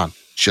did you get him on?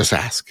 Just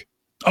ask.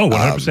 Oh,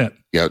 100%.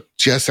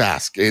 Just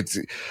ask. It's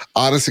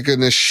honest to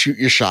goodness, shoot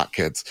your shot,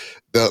 kids.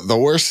 The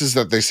worst is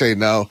that they say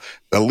no.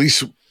 The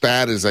least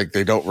bad is like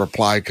they don't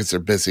reply because they're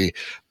busy.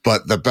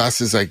 But the best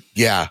is like,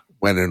 yeah,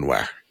 when and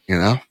where.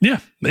 Yeah.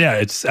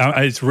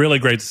 It's really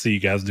great to see you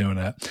guys doing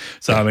that.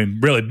 So, I mean,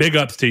 really big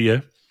ups to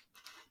you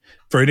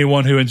for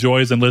anyone who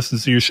enjoys and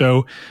listens to your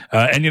show.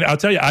 And, I'll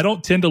tell you, I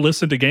don't tend to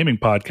listen to gaming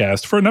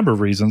podcasts for a number of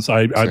reasons.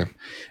 I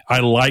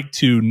like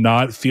to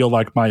not feel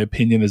like my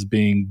opinion is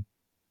being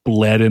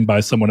bled in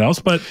by someone else,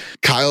 but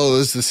Kyle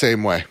is the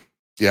same way.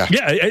 Yeah.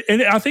 Yeah.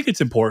 And I think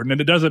it's important,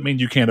 and it doesn't mean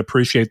you can't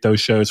appreciate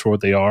those shows for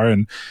what they are.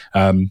 And,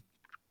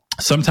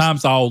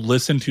 sometimes I'll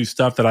listen to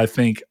stuff that I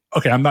think,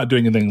 okay, I'm not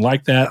doing anything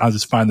like that. I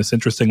just find this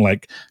interesting.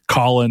 Like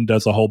Colin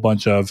does a whole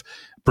bunch of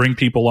bring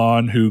people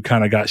on who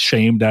kind of got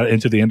shamed out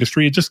into the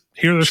industry and just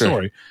hear their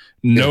story.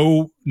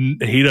 No,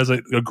 he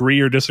doesn't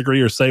agree or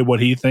disagree or say what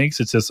he thinks.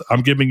 It's just,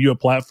 I'm giving you a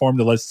platform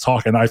to let's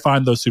talk. And I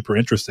find those super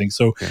interesting.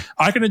 So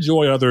I can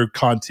enjoy other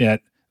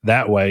content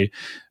that way.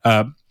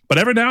 But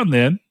every now and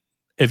then,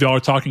 if y'all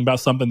are talking about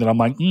something that I'm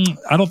like,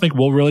 I don't think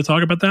we'll really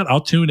talk about that, I'll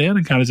tune in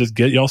and kind of just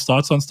get y'all's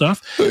thoughts on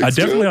stuff. Thanks, I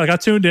definitely I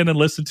tuned in and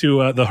listened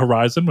to the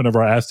Horizon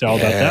whenever I asked y'all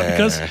about that,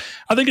 because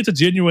I think it's a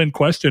genuine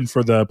question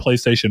for the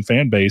PlayStation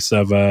fan base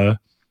of at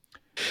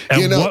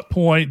what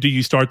point do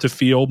you start to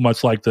feel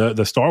much like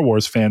the Star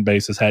Wars fan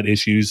base has had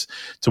issues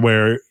to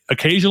where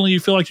occasionally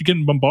you feel like you're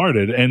getting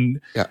bombarded, and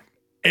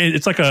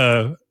it's like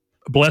a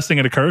blessing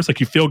and a curse. Like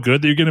you feel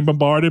good that you're getting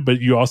bombarded,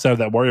 but you also have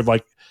that worry of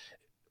like,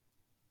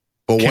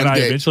 But can one I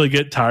day, eventually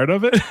get tired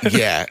of it?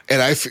 yeah.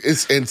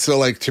 And so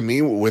like to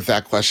me with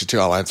that question too,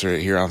 I'll answer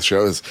it here on the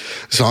show is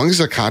as long as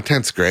the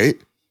content's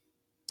great,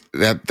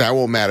 that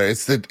won't matter.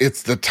 It's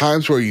the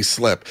times where you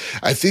slip.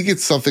 I think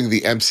it's something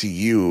the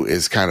MCU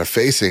is kind of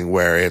facing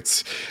where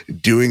it's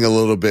doing a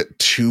little bit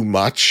too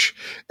much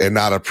and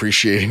not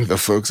appreciating the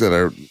folks that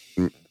are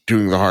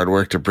doing the hard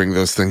work to bring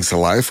those things to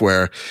life,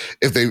 where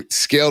if they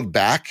scaled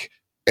back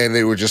and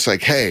they were just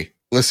like, hey,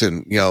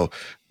 listen,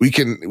 we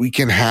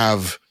can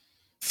have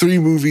 3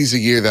 movies a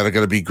year that are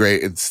going to be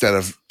great instead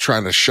of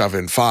trying to shove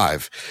in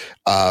 5.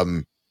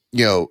 That's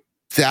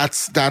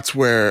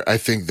where I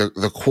think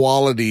the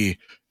quality,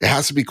 it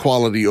has to be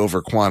quality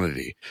over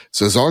quantity.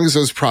 So as long as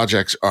those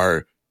projects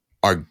are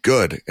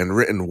good and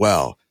written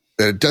well,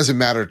 then it doesn't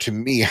matter to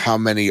me how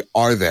many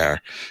are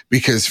there,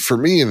 because for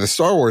me in the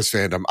Star Wars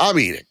fandom, I'm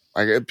eating.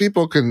 Like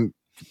people can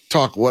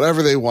talk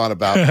whatever they want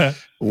about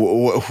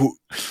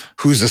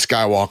who's a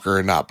Skywalker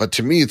or not, but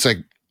to me, it's like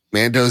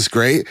Mando's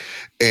great,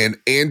 and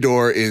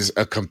Andor is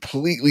a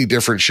completely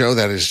different show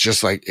that is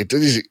just like it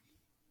doesn't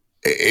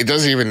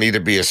even need to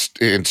be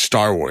in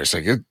Star Wars.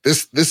 Like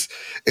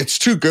it's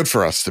too good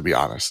for us, to be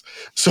honest.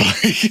 So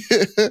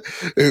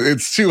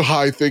it's too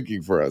high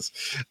thinking for us.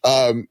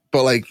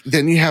 But like,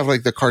 then you have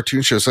like the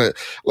cartoon shows. So,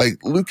 like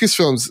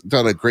Lucasfilm's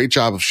done a great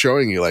job of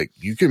showing you, like,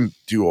 you can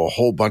do a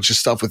whole bunch of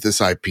stuff with this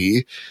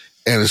IP.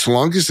 And as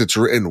long as it's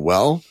written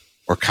well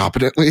or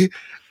competently,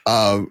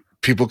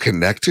 people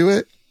connect to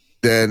it,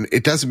 then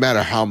it doesn't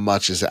matter how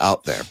much is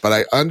out there. But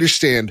I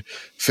understand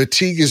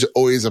fatigue is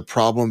always a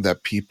problem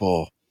that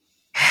people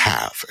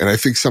have. And I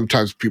think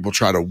sometimes people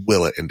try to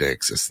will it into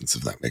existence,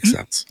 if that makes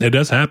sense. It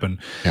does happen.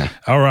 Yeah.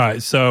 All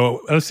right.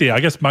 So let's see. I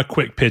guess my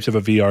quick pitch of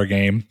a VR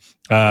game.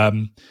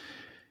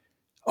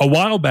 A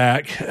while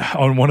back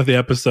on one of the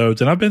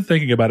episodes, and I've been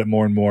thinking about it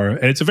more and more,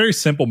 and it's a very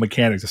simple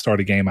mechanic to start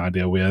a game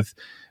idea with,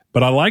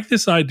 but I like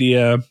this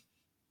idea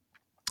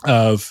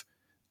of,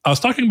 I was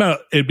talking about,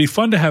 it'd be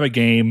fun to have a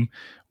game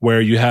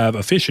where you have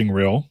a fishing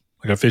reel,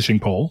 like a fishing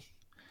pole,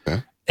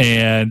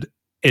 and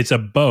it's a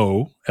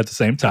bow at the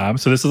same time.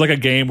 So this is like a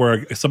game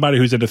where somebody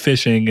who's into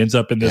fishing ends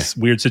up in this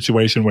weird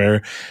situation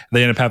where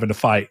they end up having to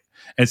fight.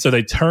 And so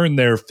they turn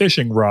their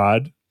fishing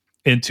rod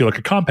into like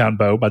a compound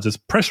bow by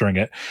just pressuring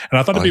it. And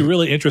I thought it'd be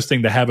really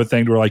interesting to have a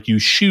thing where like you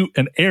shoot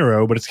an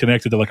arrow, but it's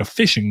connected to like a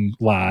fishing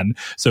line.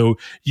 So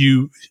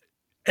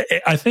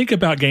I think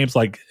about games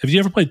like, have you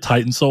ever played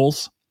Titan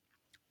Souls?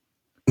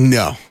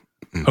 No.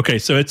 Okay,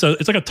 so it's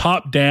like a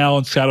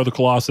top-down Shadow of the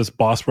Colossus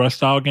boss rush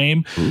style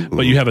game,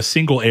 but you have a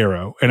single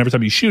arrow, and every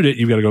time you shoot it,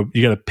 you got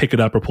to pick it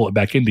up or pull it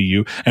back into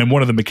you. And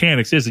one of the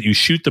mechanics is that you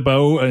shoot the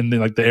bow, and then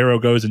like the arrow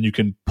goes, and you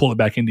can pull it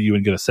back into you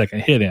and get a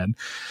second hit in.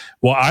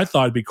 Well, I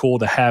thought it'd be cool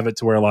to have it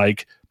to where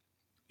like,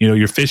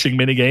 your fishing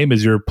mini game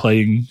is you're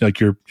playing like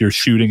you're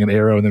shooting an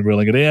arrow and then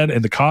reeling it in.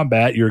 In the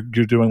combat, you're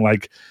doing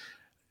like,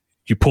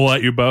 you pull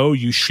out your bow,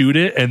 you shoot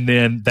it, and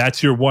then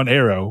that's your one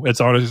arrow.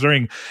 It's on a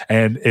string.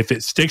 And if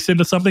it sticks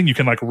into something, you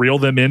can like reel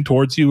them in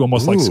towards you,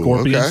 almost like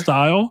Scorpion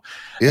style.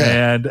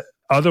 Yeah. And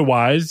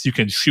otherwise, you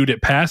can shoot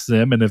it past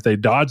them. And if they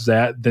dodge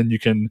that, then you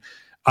can.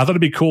 I thought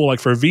it'd be cool, like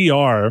for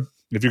VR,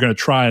 if you're going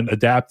to try and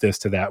adapt this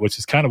to that, which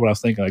is kind of what I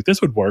was thinking. Like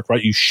this would work,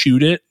 right? You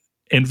shoot it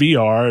in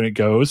VR and it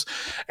goes,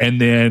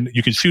 and then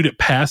you can shoot it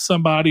past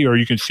somebody, or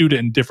you can shoot it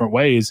in different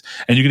ways,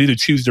 and you can either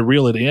choose to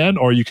reel it in,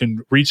 or you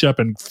can reach up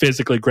and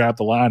physically grab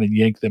the line and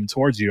yank them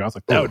towards you. I was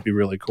like, that would be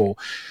really cool.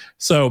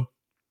 So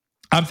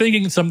I'm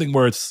thinking something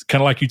where it's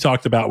kind of like you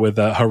talked about with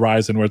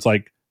Horizon, where it's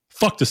like,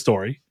 fuck the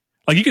story.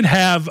 Like you can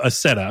have a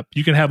setup,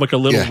 you can have like a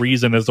little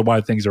reason as to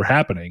why things are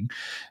happening,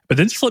 but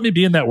then just let me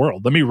be in that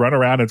world. Let me run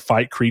around and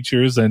fight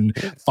creatures and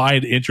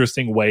find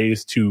interesting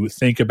ways to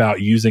think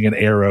about using an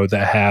arrow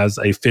that has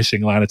a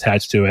fishing line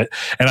attached to it.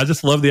 And I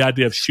just love the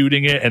idea of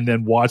shooting it and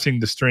then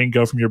watching the string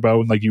go from your bow,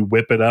 and like you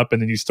whip it up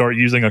and then you start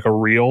using like a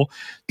reel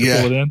to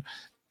pull it in.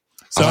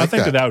 So I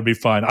think that would be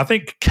fun. I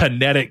think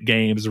kinetic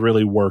games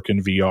really work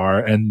in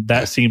VR, and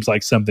that seems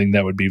like something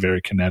that would be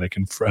very kinetic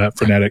and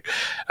frenetic.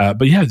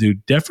 But yeah,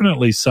 dude,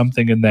 definitely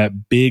something in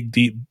that big,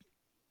 deep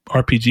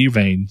RPG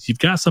vein. You've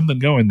got something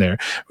going there.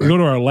 We go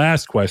to our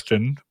last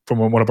question from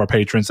one of our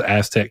patrons,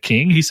 Aztec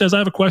King. He says, I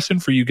have a question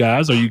for you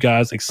guys. Are you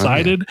guys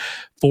excited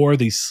for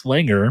the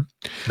slinger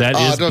that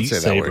is don't Beat say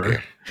Saber? That word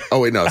here.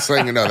 Oh, wait, no,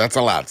 slinger, no, that's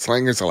allowed.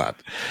 Slinger's allowed.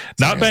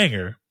 Not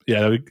banger.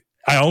 Yeah,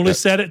 I only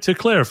said it to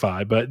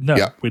clarify, but no,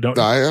 we don't.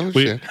 I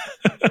understand.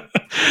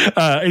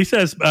 He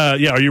says, are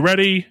you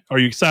ready? Are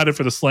you excited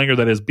for the slinger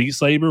that is Beat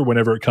Saber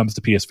whenever it comes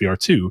to PSVR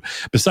 2?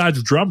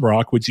 Besides Drum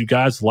Rock, would you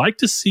guys like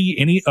to see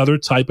any other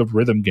type of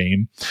rhythm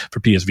game for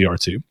PSVR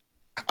 2?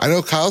 I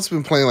know Kyle's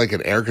been playing like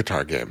an air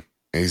guitar game,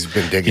 and he's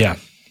been digging it.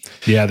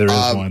 Yeah, there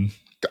is one.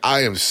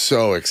 I am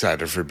so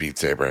excited for Beat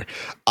Saber.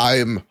 I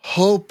am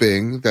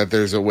hoping that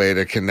there's a way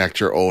to connect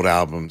your old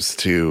albums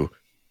to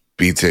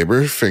Beat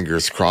Saber,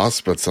 fingers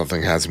crossed, but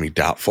something has me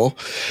doubtful.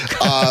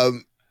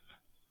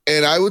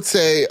 And I would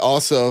say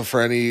also for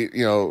any,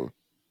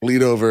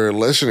 bleed over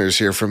listeners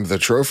here from the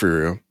trophy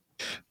room,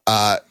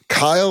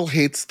 Kyle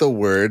hates the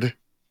word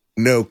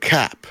no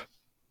cap.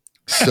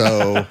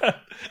 So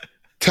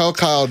tell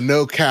Kyle,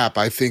 no cap,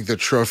 I think the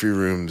trophy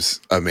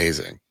room's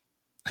amazing.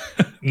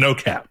 No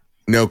cap.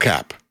 No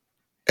cap.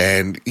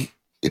 And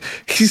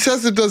he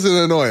says it doesn't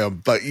annoy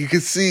him, but you can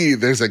see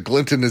there's a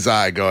glint in his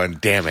eye going,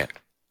 damn it.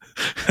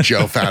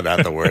 Joe found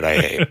out the word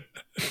I hate.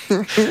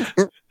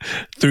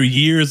 Through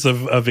years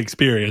of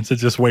experience and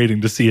just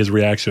waiting to see his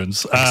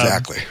reactions.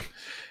 Exactly.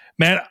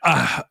 Man,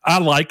 I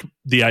like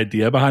the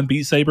idea behind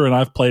Beat Saber, and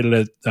I've played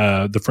it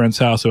at the friend's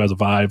house who has a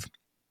Vive.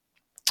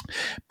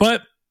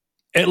 But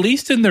at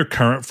least in their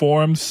current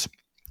forms,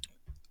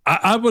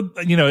 I would,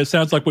 it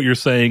sounds like what you're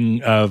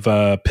saying of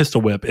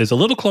Pistol Whip is a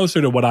little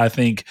closer to what I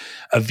think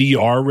a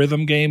VR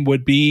rhythm game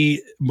would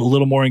be, a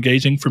little more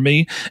engaging for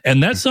me.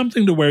 And that's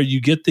something to where you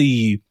get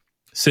the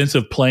sense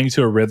of playing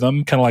to a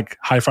rhythm, kind of like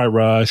Hi-Fi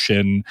Rush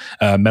and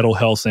Metal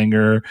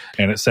Hellsinger,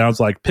 and it sounds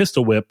like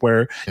Pistol Whip,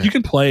 where you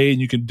can play and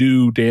you can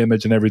do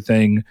damage and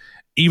everything,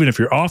 even if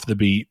you're off the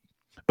beat.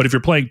 But if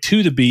you're playing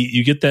to the beat,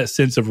 you get that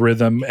sense of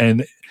rhythm,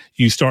 and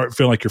you start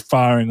feeling like you're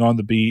firing on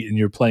the beat, and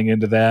you're playing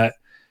into that.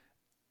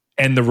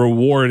 And the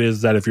reward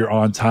is that if you're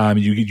on time,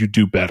 you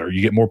do better.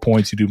 You get more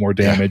points, you do more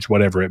damage,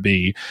 whatever it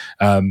be.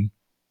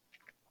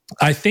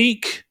 I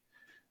think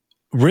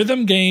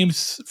rhythm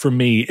games, for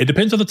me, it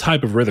depends on the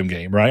type of rhythm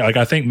game, right? Like,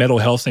 I think Metal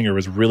Hellsinger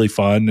was really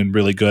fun and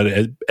really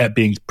good at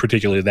being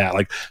particularly that,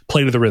 like,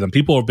 play to the rhythm.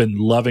 People have been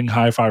loving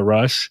Hi-Fi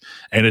Rush,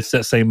 and it's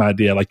that same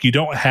idea. Like, you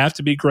don't have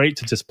to be great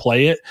to just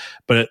play it,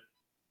 but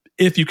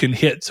if you can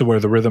hit to where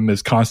the rhythm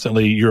is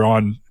constantly, you're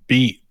on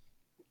beat,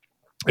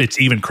 it's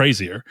even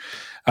crazier.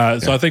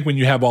 So I think when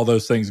you have all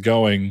those things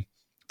going,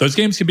 those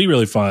games can be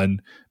really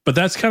fun, but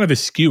that's kind of a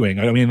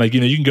skewing. I mean, like,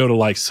 you can go to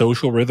like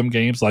social rhythm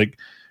games, like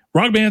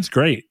Rock Band's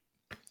great.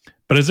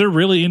 But is there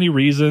really any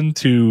reason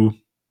to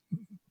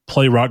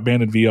play Rock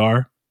Band in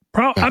VR?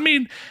 I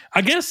mean,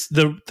 I guess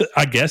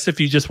I guess if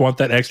you just want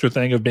that extra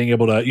thing of being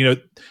able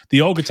to,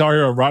 the old Guitar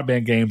Hero and Rock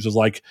Band games was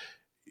like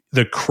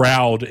the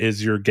crowd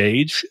is your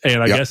gauge,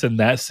 and I guess in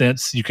that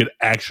sense you could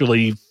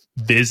actually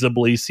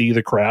visibly see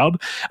the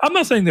crowd. I'm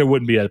not saying there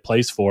wouldn't be a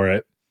place for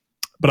it,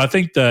 but I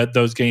think that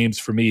those games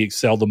for me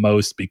excel the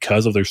most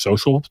because of their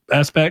social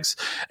aspects,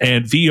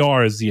 and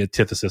VR is the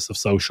antithesis of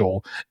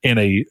social in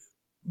a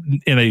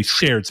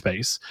shared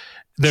space.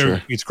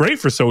 It's great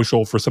for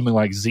social for something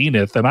like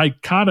Zenith, and I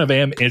kind of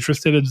am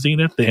interested in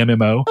Zenith, the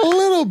MMO. A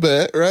little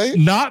bit, right?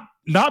 Not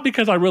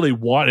because I really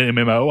want an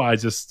MMO.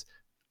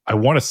 I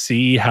want to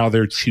see how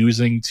they're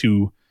choosing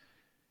to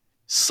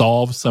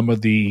solve some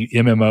of the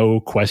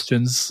MMO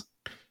questions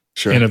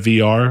in a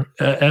VR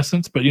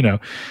essence. But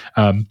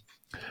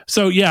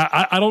so yeah,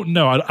 I don't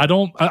know.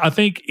 I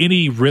think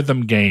any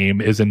rhythm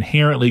game is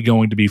inherently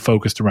going to be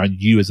focused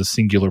around you as a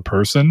singular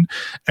person.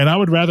 And I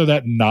would rather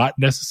that not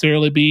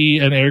necessarily be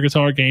an air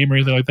guitar game or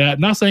anything like that.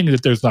 Not saying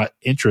that there's not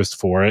interest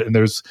for it. And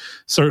there's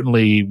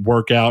certainly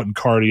workout and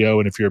cardio.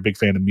 And if you're a big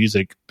fan of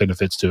music,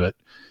 benefits to it.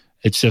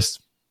 It's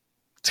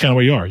kind of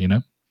where you are,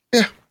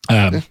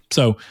 Yeah.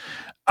 So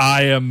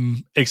I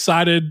am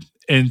excited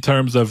in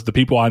terms of the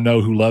people I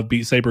know who love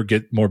Beat Saber,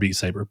 get more Beat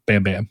Saber.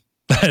 Bam, bam.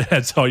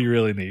 That's all you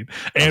really need.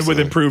 And Absolutely. With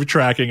improved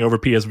tracking over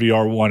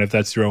PSVR 1, if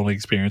that's your only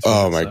experience.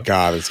 Oh my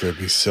God, it's going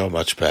to be so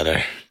much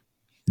better.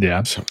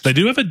 Yeah. They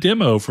do have a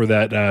demo for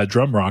that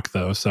drum rock,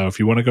 though. So if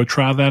you want to go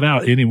try that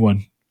out,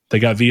 anyone, they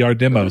got VR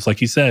demos.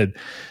 Like you said,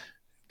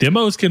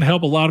 demos can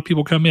help a lot of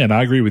people come in.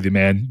 I agree with you,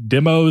 man.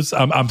 Demos,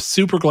 I'm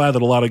super glad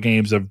that a lot of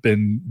games have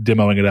been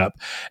demoing it up.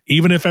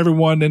 Even if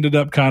everyone ended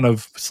up kind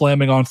of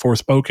slamming on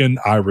Forspoken,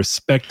 I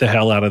respect the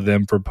hell out of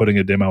them for putting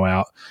a demo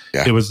out.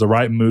 Yeah. It was the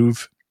right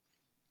move.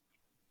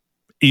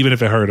 Even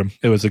if it hurt him,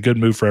 it was a good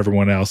move for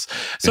everyone else.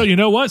 So you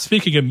know what?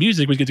 Speaking of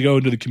music, we get to go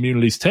into the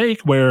community's take,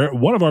 where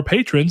one of our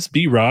patrons,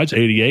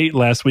 B-Raj88,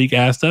 last week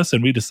asked us,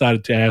 and we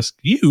decided to ask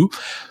you.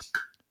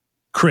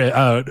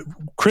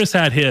 Chris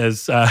had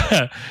his.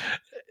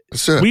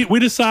 We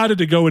decided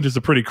to go into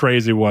some pretty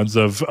crazy ones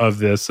of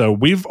this. So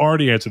we've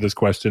already answered this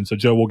question. So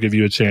Joe will give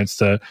you a chance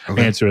to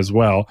answer as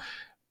well.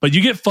 But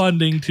you get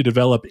funding to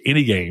develop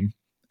any game.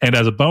 And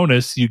as a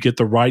bonus, you get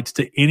the rights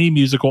to any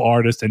musical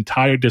artist's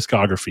entire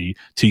discography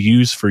to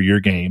use for your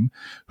game.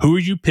 Who are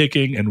you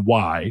picking and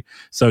why?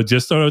 So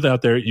just throw it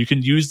out there. You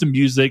can use the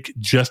music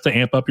just to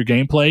amp up your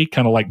gameplay,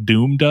 kind of like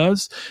Doom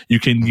does. You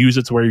can use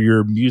it to where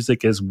your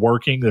music is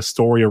working the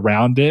story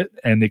around it,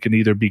 and it can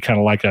either be kind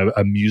of like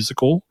a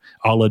musical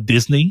a la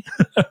Disney.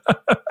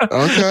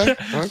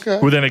 Okay.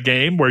 Within a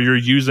game where you're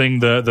using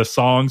the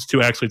songs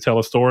to actually tell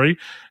a story.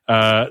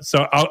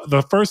 So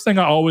the first thing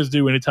I always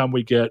do anytime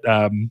we get...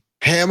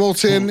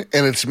 Hamilton,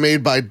 and it's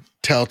made by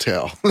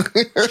Telltale.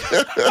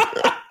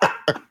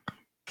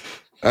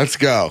 Let's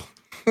go.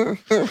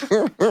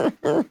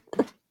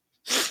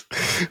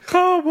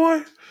 Oh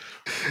boy,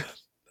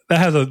 that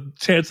has a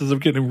chances of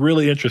getting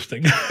really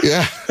interesting.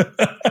 Yeah,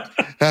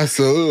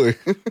 absolutely.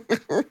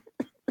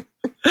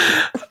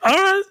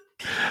 All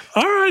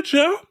right,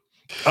 Joe.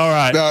 All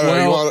right.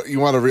 No, you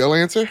want a real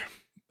answer?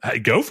 Hey,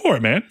 go for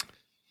it, man.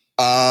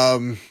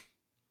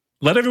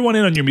 Let everyone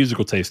in on your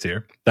musical taste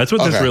here. That's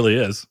what this really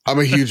is. I'm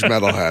a huge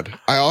metalhead.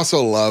 I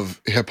also love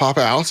hip hop.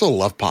 I also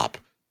love pop.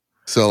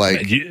 So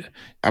like, Man,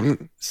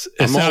 I'm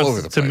all sounds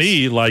over the place. to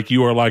me like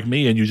you are like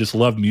me and you just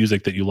love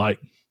music that you like.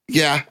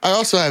 Yeah, I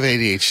also have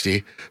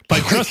ADHD.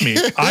 Like, trust me,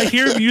 I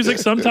hear music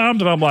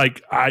sometimes and I'm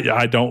like,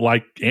 I don't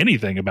like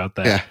anything about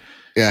that.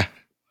 Yeah.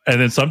 And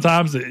then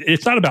sometimes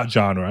it's not about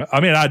genre.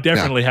 I mean, I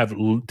definitely have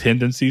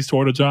tendencies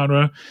toward a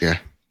genre. Yeah.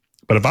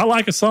 But if I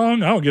like a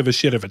song, I don't give a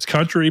shit if it's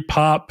country,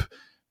 pop,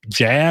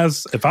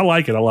 jazz. If I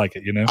like it, I like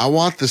it, you know? I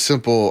want the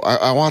simple.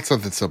 I want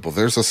something simple.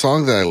 There's a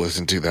song that I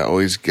listen to that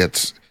always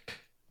gets,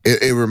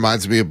 it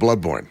reminds me of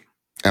Bloodborne.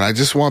 And I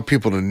just want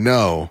people to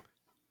know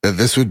that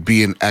this would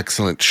be an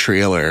excellent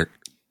trailer,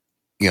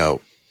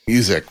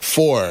 music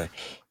for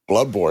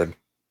Bloodborne.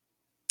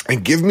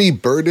 And give me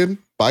Burden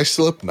by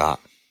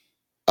Slipknot,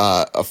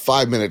 a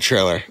 5-minute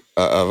trailer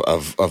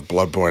of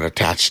Bloodborne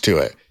attached to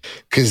it.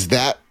 Because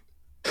that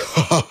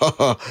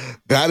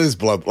is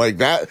blood. Like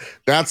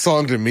that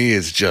song to me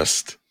is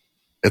just,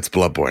 it's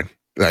Bloodborne.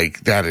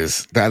 Like that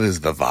is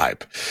the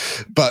vibe.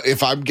 But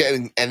if I'm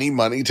getting any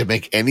money to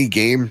make any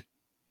game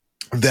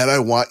that I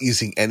want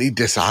using any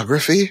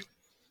discography,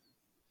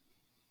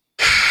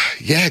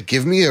 yeah,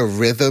 give me a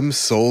Rhythm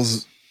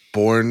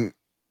Soulsborne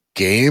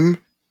game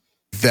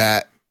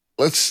that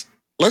let's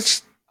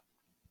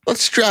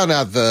drown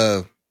out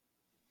the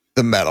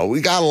metal.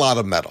 We got a lot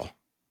of metal.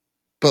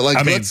 But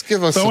like, let's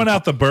give us throwing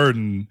out the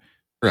burden.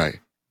 Right.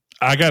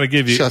 I got to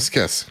give you Chef's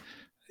kiss.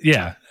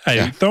 Yeah.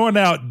 Hey, throwing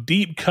out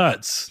deep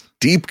cuts.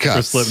 Deep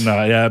cuts. For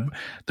Slipknot. Yeah.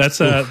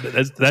 That's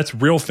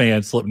real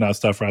fan Slipknot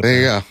stuff right there.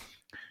 There you go.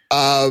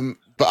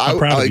 But I'm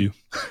proud of you.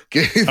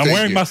 I'm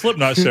wearing my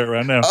Slipknot shirt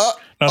right now.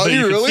 Not that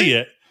you can see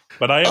it,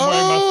 but I am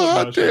wearing my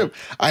Slipknot shirt.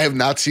 I have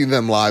not seen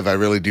them live. I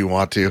really do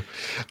want to.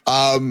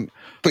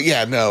 But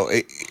yeah, no.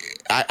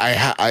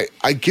 I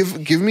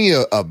give me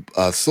a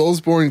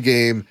Soulsborne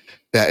game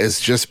that is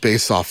just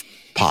based off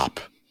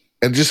pop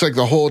and just like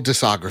the whole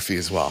discography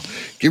as well.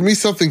 Give me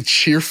something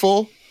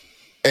cheerful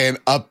and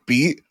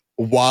upbeat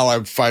while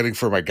I'm fighting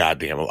for my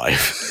goddamn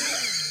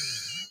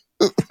life.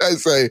 I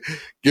say,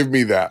 give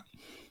me that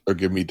or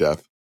give me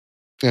death.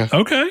 Yeah.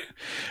 Okay.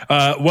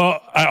 Well,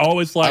 I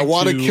always like I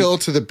want to kill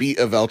to the beat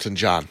of Elton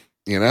John,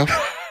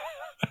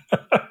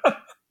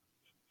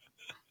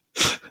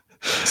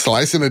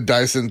 Slicing and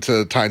dicing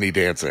to Tiny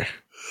Dancer.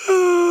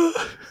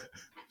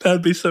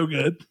 That'd be so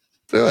good.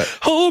 Do it.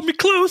 Hold me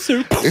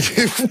closer. Tiny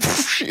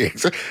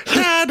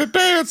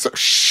Dancer.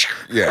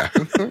 Yeah.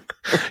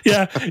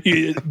 Yeah.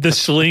 The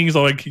slings,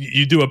 like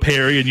you do a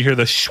parry and you hear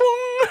the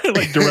shwung,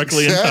 like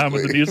directly in time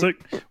with the music.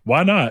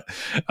 Why not?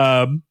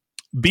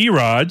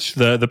 B-Raj,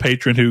 the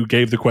patron who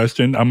gave the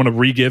question, I'm going to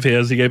re-give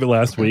his. He gave it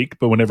last week,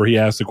 but whenever he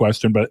asked the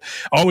question, but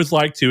I always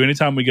like to,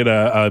 anytime we get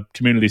a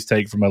community's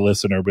take from a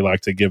listener, we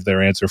like to give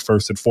their answer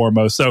first and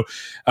foremost. So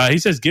he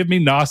says, give me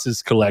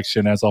Nas's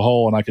collection as a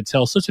whole, and I could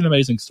tell such an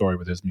amazing story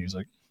with his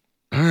music.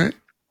 All right.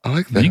 I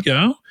like that. There you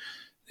go.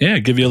 Yeah,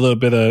 give you a little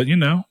bit of,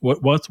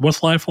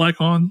 what's life like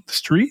on the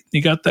street?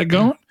 You got that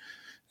going?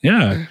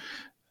 Yeah.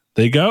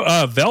 There you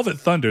go.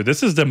 Velvet Thunder.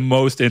 This is the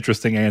most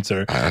interesting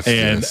answer.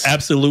 And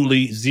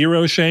absolutely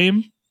zero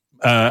shame.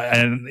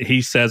 And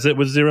he says it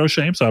with zero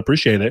shame, so I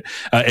appreciate it.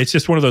 It's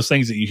just one of those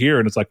things that you hear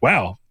and it's like,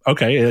 wow,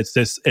 okay,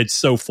 it's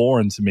so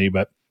foreign to me.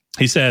 But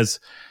he says,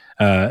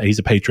 he's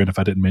a patron if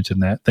I didn't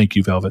mention that. Thank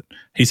you, Velvet.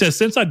 He says,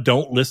 since I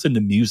don't listen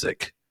to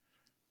music,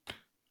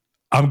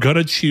 I'm going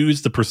to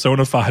choose the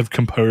Persona 5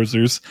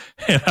 composers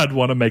and I'd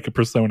want to make a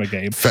Persona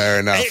game. Fair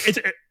enough. It's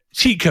a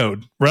cheat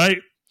code, right?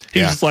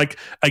 He's just like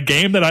a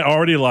game that I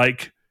already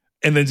like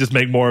and then just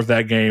make more of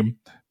that game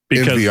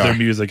because their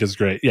music is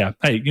great. Yeah.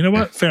 Hey, you know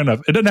what? Fair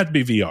enough. It doesn't have to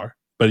be VR,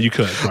 but you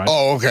could, right?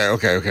 Oh, okay. All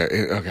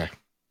right.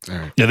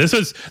 Yeah, this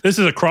is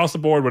across the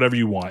board, whatever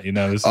you want.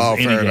 This is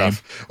any fair game.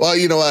 Enough. Well,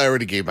 you know what? I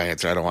already gave my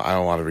answer. I don't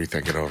want to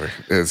rethink it over.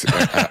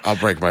 I'll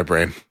break my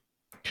brain.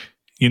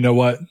 You know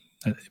what?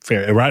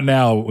 Fair. Right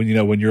now, when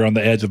you're on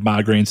the edge of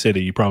Migraine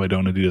City, you probably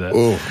don't want to do that.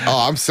 Ooh.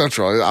 Oh, I'm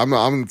central.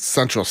 I'm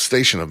central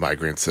station of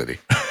Migraine City.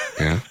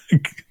 Yeah.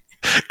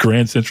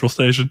 Grand Central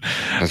Station.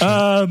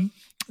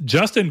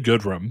 Justin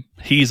Goodrum,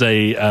 he's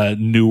a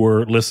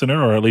newer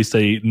listener, or at least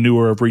a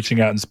newer of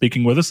reaching out and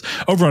speaking with us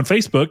over on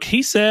Facebook.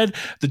 He said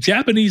the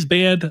Japanese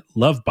band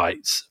Love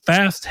Bites,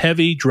 fast,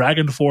 heavy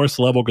Dragon Force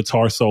level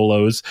guitar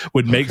solos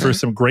would make for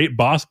some great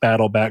boss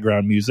battle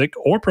background music,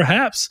 or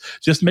perhaps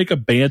just make a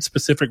band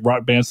specific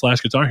rock band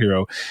 / Guitar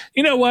Hero.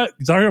 You know what?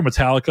 Guitar Hero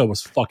Metallica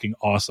was fucking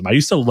awesome. I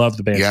used to love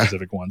the band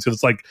specific ones because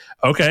it's like,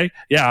 okay,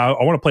 yeah,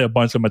 I want to play a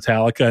bunch of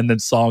Metallica and then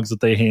songs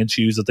that they hand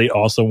choose that they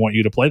also want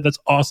you to play. That's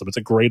awesome. It's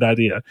a great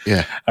idea.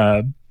 Yeah.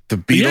 The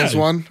Beatles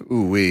one?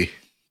 Ooh-wee.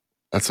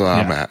 That's what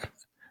I'm at.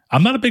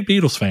 I'm not a big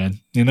Beatles fan,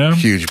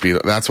 Huge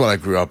Beatles. That's what I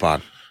grew up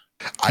on.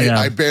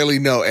 I barely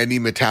know any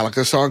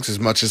Metallica songs as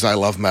much as I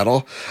love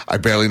metal. I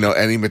barely know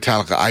any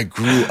Metallica. I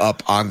grew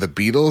up on the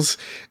Beatles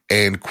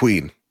and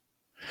Queen.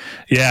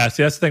 Yeah,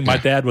 see, that's the thing. My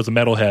dad was a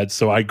metalhead,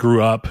 so I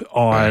grew up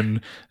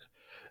on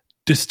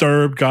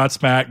Disturbed,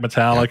 Godsmack,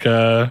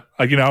 Metallica.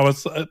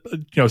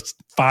 I was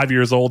 5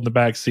 years old in the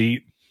back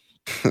seat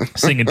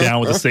singing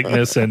Down with the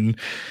Sickness and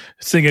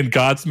singing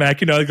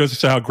Godsmack. It goes to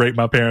show how great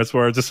my parents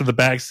were. Just in the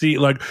back seat,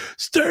 like,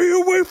 stay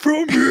away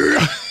from me.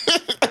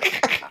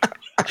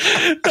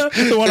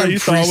 The one I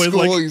used to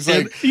always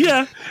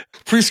yeah.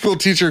 Preschool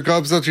teacher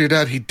comes up to your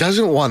dad. He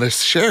doesn't want to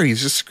share.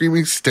 He's just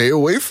screaming, "Stay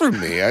away from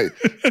me!" I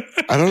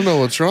don't know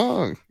what's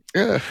wrong.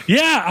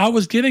 Yeah. I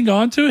was getting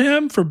onto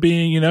him for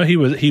being, he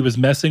was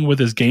messing with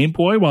his Game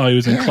Boy while he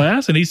was in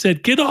class, and he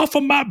said, "Get off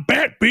of my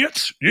back,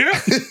 bitch!" Yeah.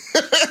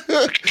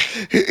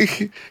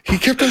 he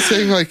kept on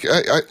saying, like,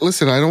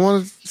 listen, I don't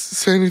want to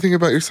say anything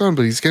about your son,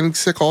 but he's getting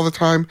sick all the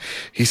time.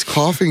 He's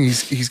coughing.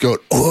 He's going,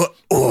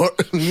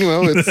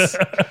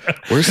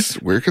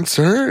 it's we're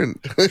concerned.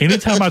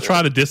 Anytime I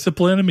try to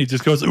discipline him, he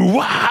just goes,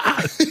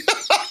 "Wah!"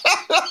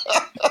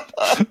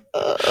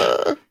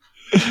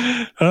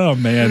 Oh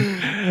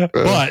man.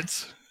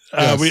 But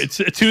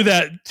to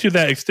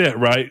that extent,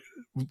 right?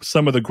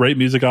 Some of the great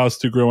music I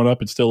listened to growing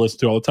up and still listen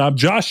to all the time.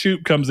 Josh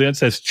Shoop comes in and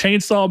says,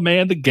 "Chainsaw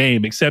Man the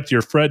game, except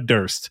you're Fred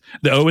Durst.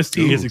 The OST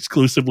is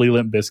exclusively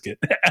Limp Bizkit,"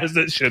 as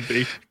it should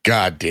be.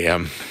 God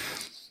damn.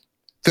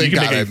 Thank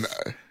God.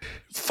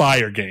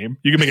 Fire game.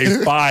 You can make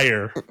a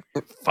fire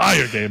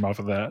game off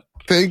of that.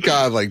 Thank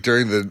God, like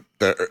during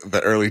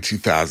the early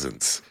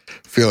 2000s,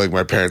 I feel like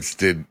my parents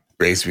did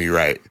raise me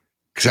right,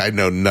 because I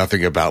know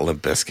nothing about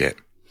Limp Bizkit,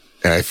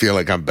 and I feel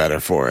like I'm better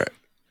for it.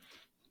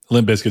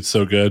 Limp Bizkit's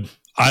so good.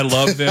 I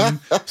love them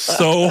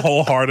so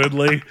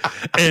wholeheartedly,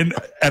 and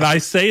I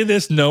say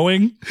this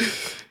knowing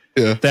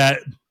that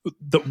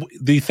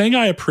the thing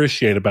I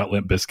appreciate about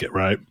Limp Bizkit,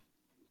 right?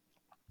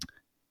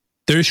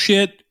 Their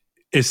shit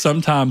is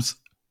sometimes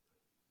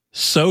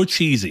so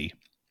cheesy,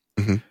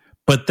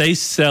 but they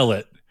sell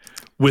it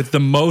with the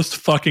most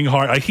fucking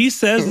heart. Like, he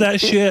says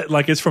that shit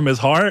like it's from his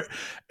heart,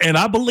 and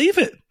I believe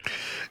it.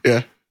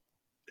 Yeah.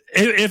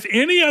 If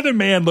any other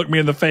man looked me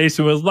in the face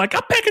and was like,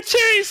 "I pick a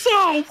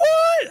chainsaw,"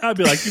 what? I'd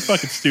be like, "You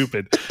fucking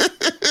stupid."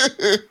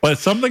 But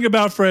something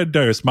about Fred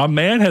Durst, my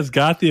man has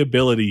got the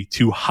ability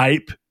to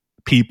hype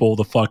people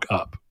the fuck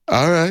up.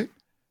 All right.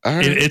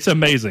 It's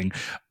amazing.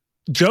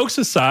 Jokes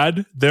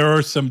aside, there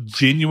are some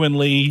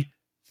genuinely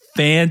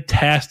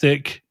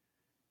fantastic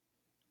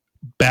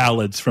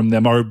ballads from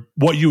them, or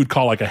what you would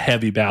call like a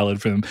heavy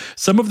ballad from them.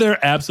 Some of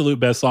their absolute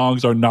best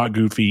songs are not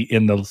goofy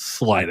in the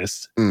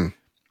slightest.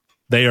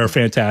 They are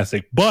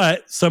fantastic,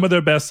 but some of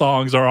their best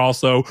songs are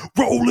also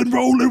rolling.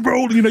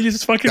 You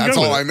just fucking. That's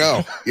all I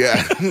know.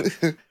 Yeah,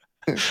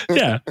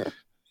 yeah.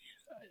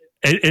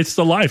 It's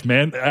the life,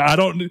 man.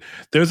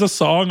 There's a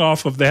song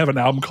off of. They have an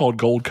album called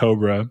Gold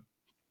Cobra,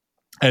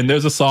 and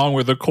there's a song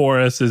where the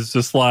chorus is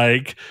just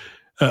like,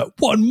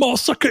 "One more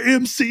sucker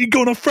MC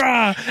gonna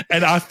fry,"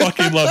 and I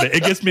fucking love it.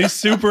 It gets me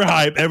super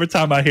hype every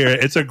time I hear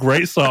it. It's a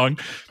great song.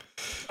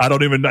 I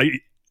don't even know.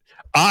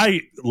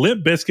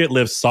 Limp Bizkit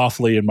lives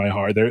softly in my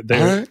heart.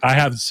 Right. I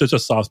have such a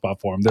soft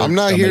spot for them. I'm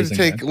not here to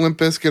take Limp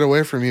Bizkit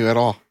away from you at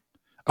all.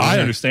 I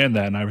understand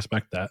that and I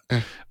respect that.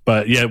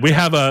 But yeah, we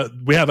have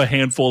a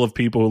handful of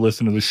people who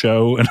listen to the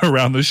show and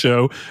around the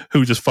show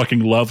who just fucking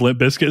love Limp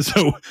Bizkit.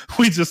 So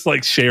we just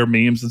like share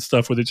memes and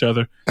stuff with each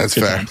other. That's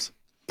fair. Times.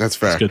 That's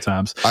fair. It's good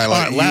times. I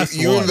like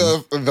you and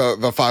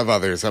the five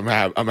others. I'm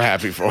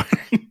happy for.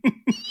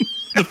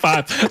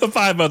 The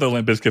five other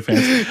Limp Bizkit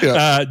fans.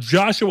 Yeah.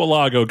 Joshua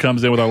Lago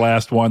comes in with our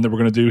last one that we're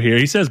going to do here.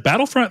 He says,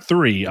 "Battlefront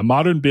 3, a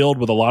modern build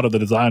with a lot of the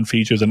design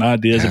features and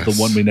ideas of the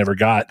one we never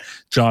got."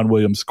 John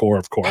Williams score,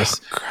 of course.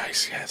 Oh,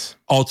 Christ, yes.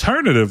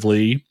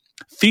 Alternatively,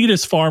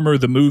 Fetus Farmer,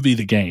 the movie,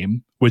 the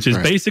game, which is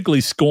basically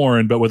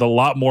Scorn, but with a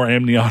lot more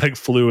amniotic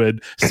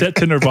fluid, set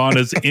to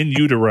Nirvana's In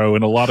Utero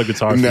and a lot of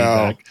guitar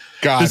feedback.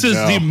 God, this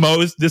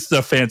is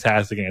a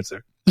fantastic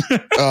answer.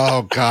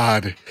 Oh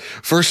God!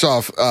 First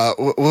off,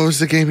 what was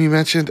the game you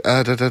mentioned?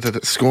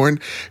 Scorn.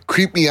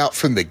 Creep me out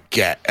from the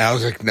get. I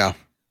was like, no,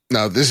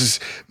 this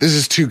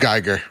is too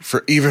Geiger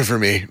for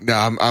me. No,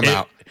 I'm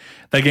out.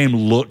 That game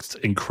looked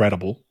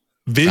incredible.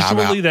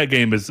 Visually, that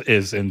game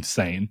is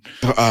insane.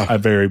 I'm a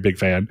very big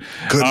fan.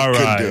 Couldn't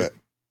do it.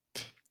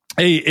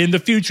 Hey, in the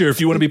future,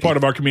 if you want to be part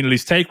of our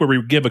community's take, where we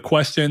give a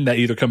question that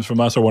either comes from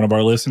us or one of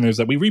our listeners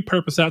that we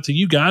repurpose out to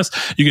you guys,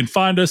 you can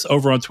find us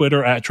over on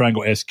Twitter at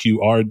Triangle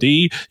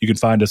SQRD. You can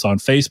find us on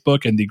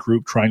Facebook in the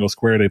group Triangle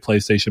Squared, a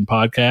PlayStation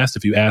podcast.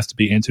 If you ask to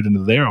be entered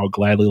into there, I'll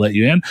gladly let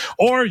you in.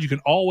 Or you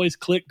can always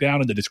click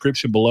down in the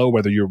description below,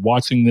 whether you're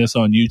watching this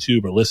on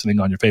YouTube or listening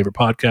on your favorite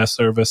podcast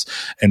service,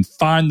 and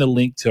find the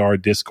link to our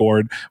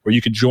Discord where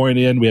you can join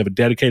in. We have a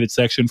dedicated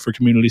section for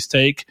community's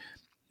take.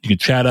 You can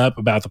chat up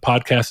about the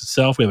podcast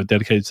itself. We have a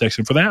dedicated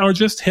section for that, or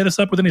just hit us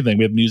up with anything.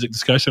 We have music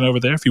discussion over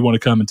there if you want to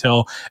come and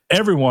tell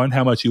everyone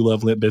how much you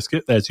love Limp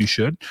Bizkit, as you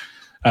should.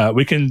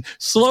 We can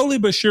slowly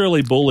but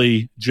surely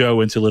bully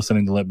Joe into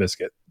listening to Limp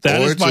Bizkit. That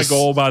is my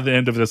goal by the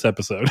end of this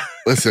episode.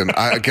 Listen,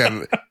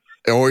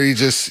 or you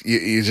just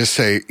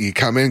say, you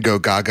come in, go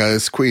Gaga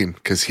is queen,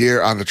 because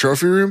here on the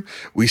trophy room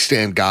we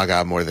stand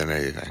Gaga more than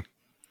anything.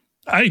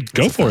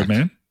 Go for it,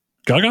 man.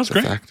 Gaga's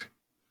great. Fact.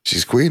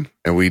 She's queen,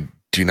 and we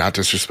do not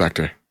disrespect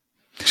her.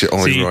 She's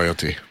only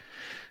royalty.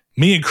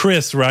 Me and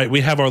Chris, right?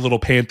 We have our little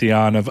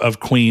pantheon of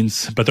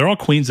queens, but they're all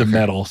queens of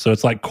metal. So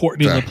it's like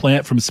Courtney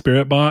LaPlante from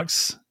Spirit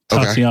Box,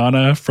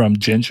 Tatiana from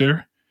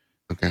Ginger.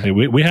 Okay.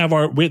 We have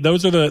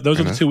those are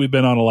the two we've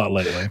been on a lot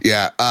lately.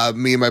 Yeah.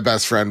 Me and my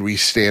best friend, we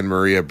stand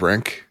Maria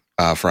Brink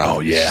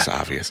from it's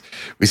obvious.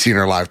 We've seen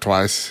her live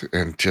twice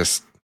and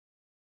just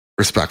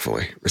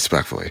respectfully.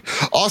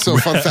 Also,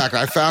 fun fact,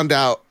 I found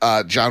out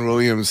John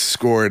Williams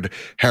scored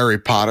Harry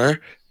Potter,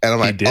 and I'm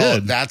like,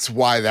 that's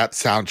why that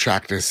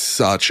soundtrack is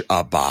such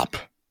a bop.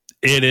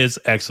 It is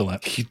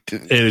excellent.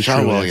 It is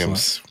John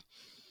Williams. Excellent.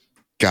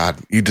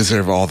 God, you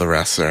deserve all the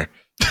rest, sir.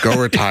 Go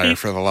retire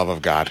for the love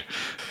of God.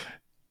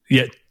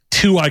 Yeah,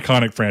 2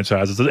 iconic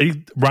franchises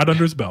right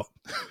under his belt.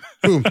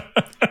 Boom.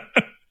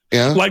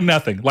 Yeah. Like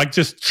nothing. Like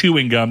just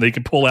chewing gum that you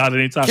can pull out at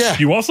any time. Yeah.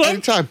 You want some?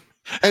 Anytime.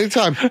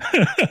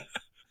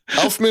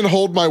 Elfman,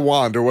 hold my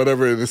wand or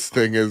whatever this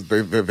thing is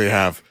they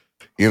have.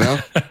 You know?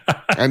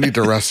 I need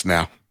to rest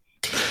now.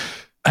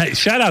 Hey,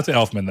 shout out to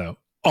Elfman, though.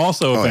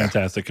 Also a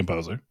fantastic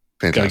composer.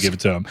 Gotta give it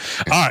to him.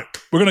 All right,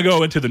 we're going to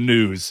go into the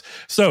news.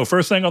 So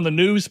first thing on the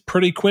news,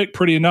 pretty quick,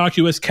 pretty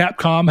innocuous.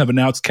 Capcom have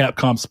announced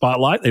Capcom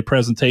Spotlight, a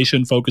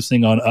presentation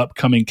focusing on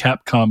upcoming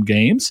Capcom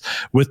games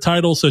with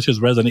titles such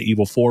as Resident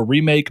Evil 4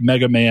 Remake,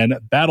 Mega Man,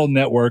 Battle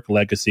Network,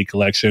 Legacy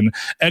Collection,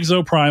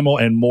 Exoprimal,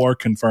 and more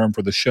confirmed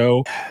for the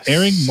show,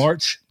 airing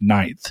March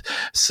 9th.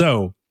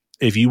 So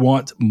if you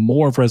want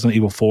more of Resident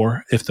Evil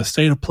 4, if the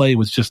state of play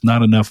was just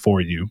not enough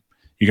for you,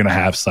 you're going to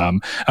have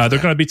some. They're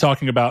going to be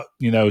talking about,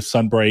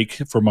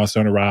 Sunbreak for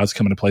Monster Hunter Rise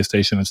coming to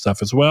PlayStation and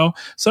stuff as well.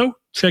 So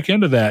check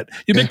into that.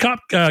 You been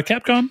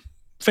Capcom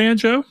fan,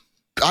 Joe?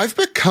 I've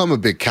become a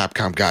big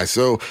Capcom guy.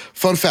 So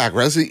fun fact,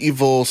 Resident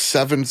Evil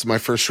 7 is my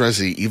first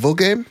Resident Evil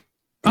game.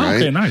 Right? Oh,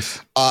 okay,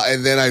 nice.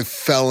 And then I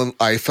fell in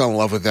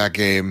love with that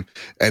game.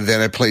 And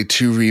then I played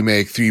 2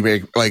 Remake, 3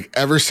 Remake. Like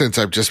ever since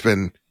I've just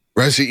been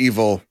Resident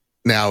Evil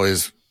now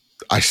is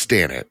I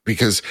stand it,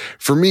 because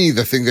for me,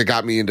 the thing that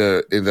got me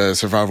into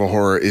survival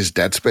horror is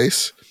Dead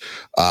Space.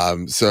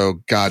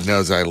 So God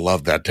knows I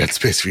love that Dead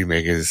Space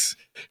remake. It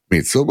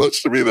means so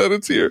much to me that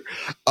it's here.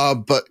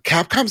 But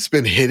Capcom's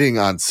been hitting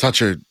on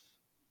such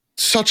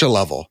a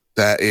level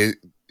that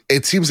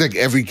it seems like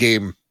every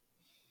game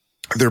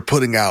they're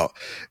putting out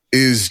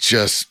is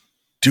just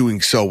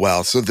doing so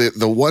well. So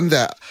the one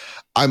that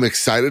I'm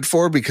excited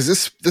for, because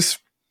this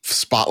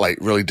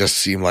Spotlight really does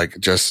seem like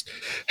just,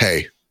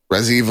 hey,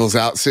 Resident Evil's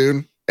out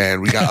soon,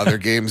 and we got other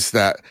games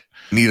that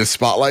need a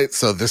spotlight.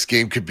 So this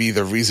game could be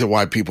the reason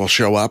why people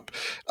show up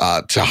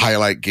to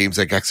highlight games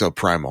like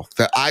Exoprimal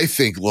that I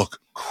think look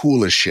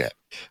cool as shit.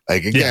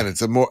 Like again,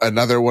 it's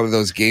another one of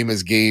those game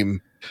ass game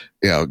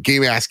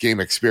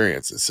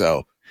experiences.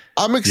 So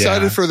I'm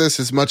excited for this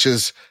as much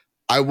as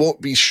I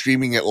won't be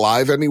streaming it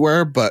live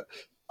anywhere, but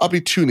I'll be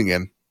tuning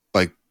in.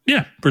 Like,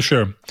 yeah, for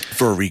sure.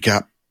 For a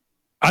recap.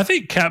 I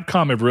think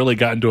Capcom have really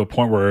gotten to a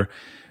point where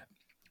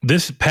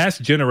this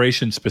past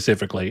generation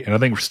specifically, and I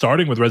think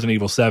starting with Resident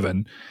Evil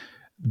 7,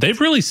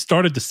 they've really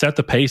started to set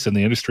the pace in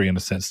the industry in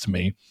a sense to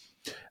me.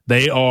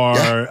 They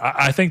are,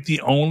 I think the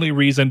only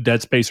reason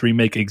Dead Space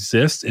Remake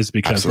exists is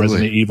because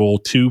Resident Evil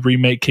 2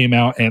 Remake came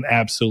out and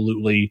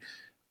absolutely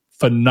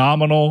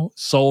phenomenal,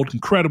 sold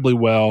incredibly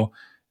well,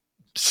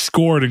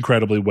 scored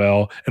incredibly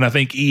well. And I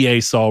think EA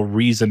saw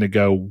reason to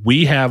go,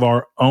 we have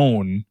our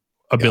own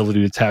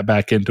ability to tap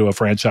back into a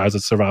franchise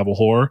of survival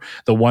horror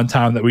the one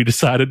time that we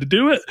decided to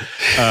do it.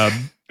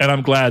 And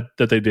I'm glad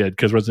that they did,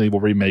 because Resident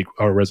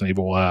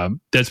Evil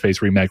Dead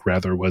Space Remake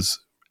rather was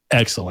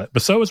excellent,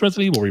 but so was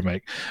Resident Evil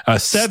Remake.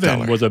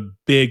 7 was a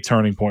big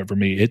turning point for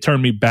me. It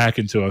turned me back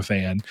into a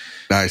fan.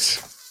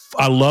 Nice.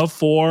 I love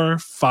 4.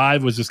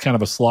 5 was just kind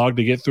of a slog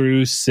to get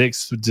through.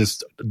 6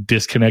 just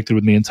disconnected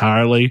with me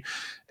entirely.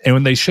 And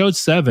when they showed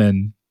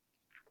 7,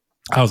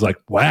 I was like,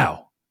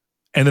 wow.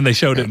 And then they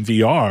showed it in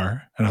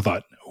VR, and I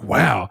thought,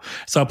 wow.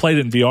 So I played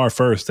it in VR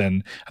first,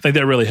 and I think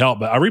that really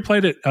helped. But I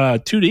replayed it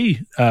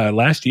 2D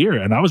last year,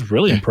 and I was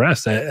really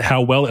impressed at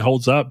how well it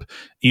holds up,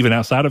 even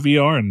outside of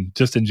VR and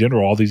just in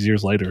general all these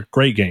years later.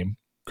 Great game.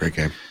 All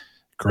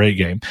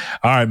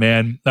right,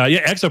 man.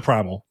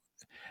 Exoprimal.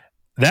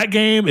 That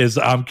game is,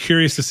 I'm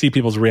curious to see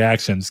people's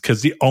reactions,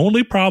 because the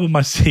only problem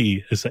I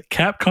see is that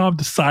Capcom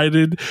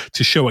decided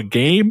to show a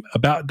game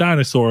about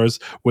dinosaurs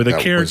with a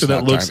character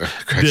that looks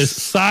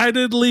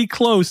decidedly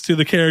close to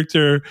the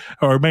character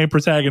or main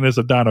protagonist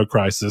of Dino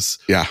Crisis.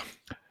 Yeah.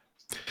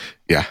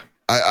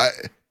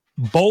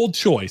 Bold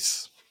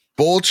choice,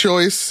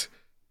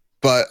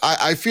 but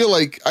I feel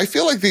like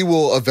they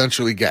will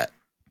eventually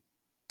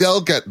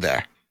they'll get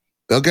there.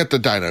 They'll get the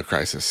Dino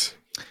Crisis.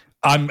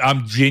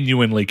 I'm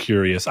genuinely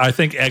curious. I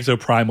think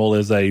Exoprimal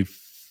is a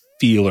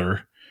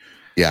feeler.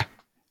 Yeah.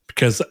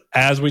 Because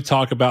as we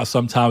talk about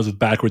sometimes with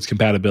backwards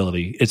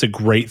compatibility, it's a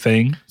great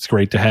thing. It's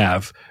great to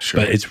have.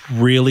 Sure. But it's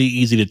really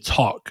easy to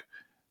talk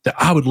that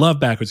I would love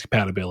backwards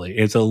compatibility.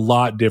 It's a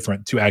lot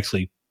different to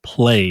actually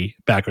play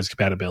backwards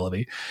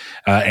compatibility.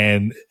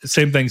 And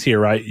same things here,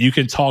 right? You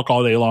can talk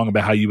all day long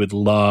about how you would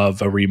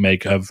love a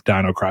remake of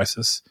Dino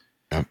Crisis.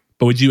 Yeah.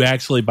 But would you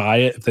actually buy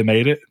it if they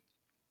made it?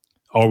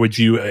 Or would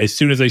you, as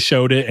soon as they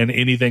showed it and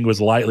anything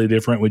was lightly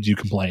different, would you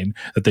complain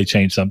that they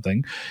changed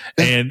something?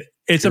 And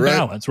it's a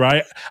balance,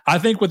 right? I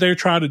think what they're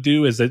trying to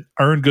do is that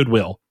earn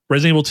goodwill.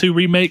 Resident Evil 2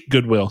 remake,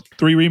 goodwill.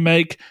 3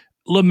 remake,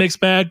 a little mixed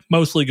bag,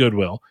 mostly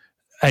goodwill.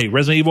 Hey,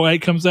 Resident Evil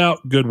 8 comes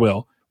out,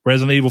 goodwill.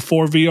 Resident Evil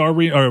 4 or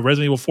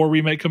Resident Evil 4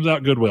 remake comes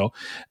out, goodwill.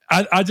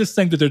 I just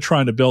think that they're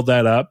trying to build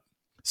that up,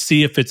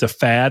 see if it's a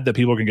fad that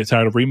people can get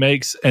tired of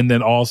remakes, and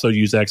then also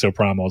use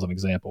Exoprimal as an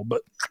example.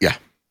 But yeah,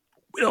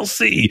 we'll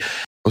see.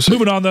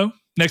 Moving on, though.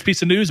 Next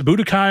piece of news,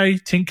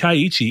 Budokai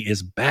Tenkaichi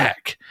is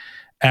back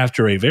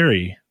after a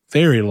very,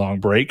 very long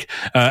break.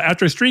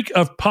 After a streak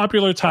of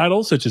popular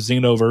titles such as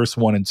Xenoverse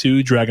 1 and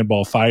 2, Dragon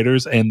Ball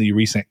FighterZ, and the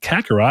recent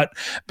Kakarot,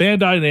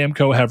 Bandai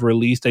Namco have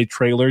released a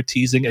trailer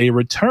teasing a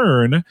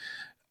return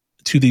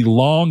to the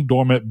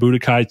long-dormant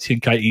Budokai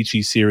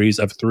Tenkaichi series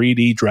of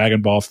 3D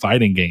Dragon Ball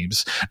fighting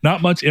games.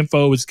 Not much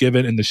info was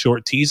given in the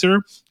short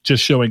teaser,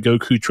 just showing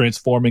Goku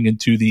transforming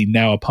into the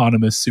now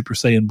eponymous Super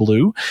Saiyan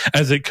Blue,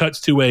 as it cuts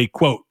to a,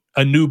 quote,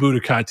 a new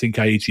Budokai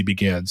Tenkaichi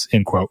begins,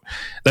 end quote.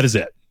 That is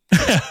it.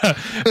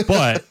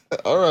 But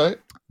all right,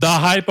 the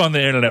hype on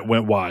the internet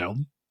went wild.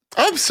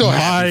 I'm so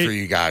happy for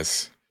you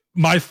guys.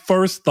 My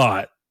first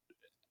thought,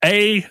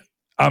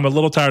 I'm a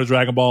little tired of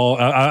Dragon Ball.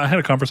 I had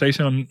a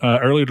conversation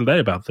earlier today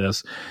about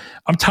this.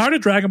 I'm tired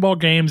of Dragon Ball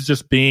games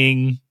just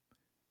being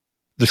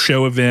the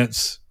show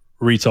events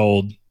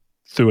retold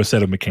through a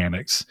set of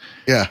mechanics.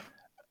 Yeah.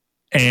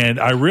 And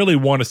I really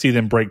want to see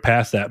them break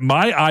past that.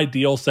 My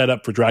ideal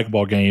setup for Dragon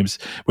Ball games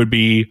would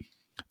be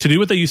to do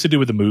what they used to do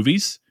with the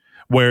movies,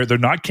 where they're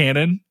not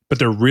canon, but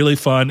they're really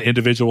fun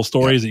individual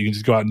stories that you can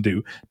just go out and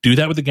do. Do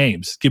that with the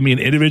games. Give me an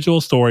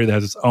individual story that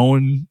has its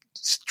own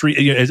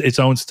its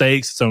own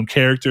stakes, its own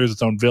characters,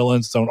 its own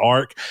villains, its own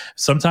arc.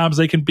 Sometimes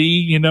they can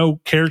be,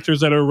 characters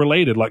that are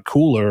related, like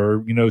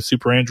Cooler or,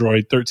 Super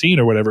Android 13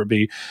 or whatever it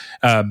be.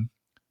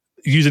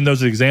 Using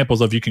those as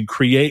examples of you can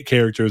create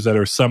characters that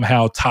are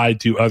somehow tied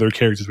to other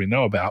characters we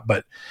know about.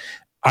 But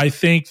I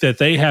think that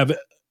they have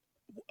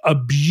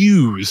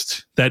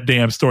abused that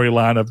damn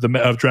storyline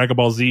of Dragon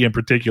Ball Z in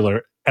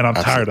particular, and I'm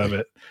tired of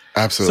it.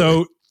 Absolutely.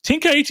 So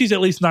Tenkaichi's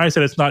at least nice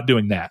that it's not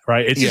doing that,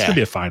 right? It's just going to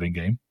be a fighting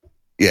game.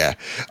 Yeah,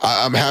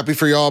 I'm happy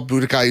for y'all.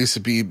 Budokai used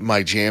to be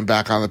my jam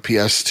back on the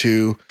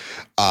PS2.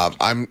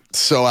 I'm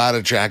so out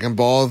of Dragon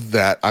Ball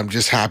that I'm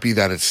just happy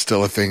that it's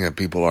still a thing that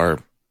people are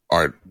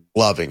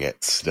loving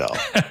it still.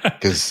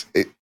 Because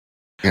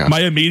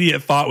my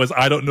immediate thought was,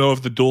 I don't know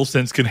if the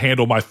DualSense can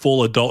handle my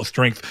full adult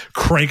strength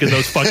cranking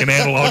those fucking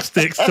analog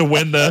sticks to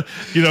win the,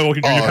 when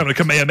you're having a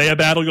Kamehameha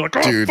battle. You're like,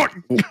 oh, dude, fuck.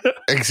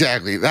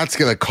 Exactly. That's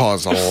going to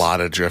cause a lot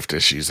of drift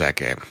issues, that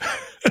game.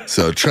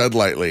 So tread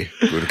lightly,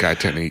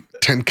 Budokai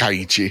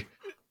Tenkaichi.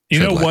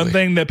 One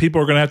thing that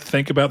people are going to have to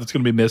think about that's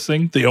going to be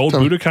missing, the old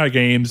Budokai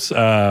games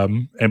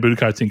and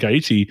Budokai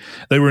Tenkaichi,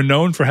 they were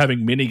known for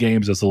having mini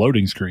games as the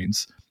loading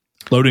screens.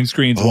 Loading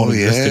screens won't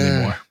exist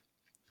anymore.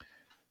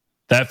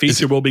 That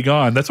feature will be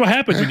gone. That's what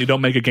happens when you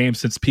don't make a game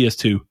since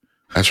PS2.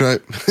 That's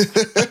right.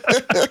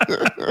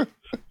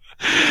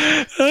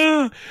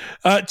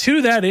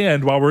 To that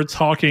end, while we're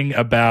talking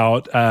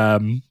about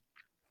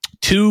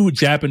two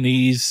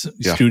Japanese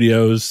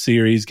studios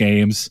series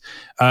games,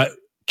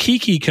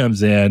 Kiki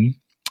comes in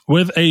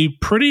with a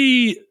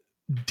pretty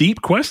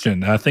deep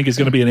question. I think is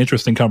going to be an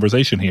interesting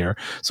conversation here.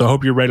 So I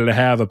hope you're ready to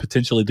have a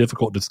potentially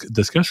difficult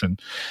discussion.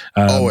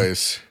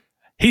 Always.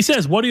 He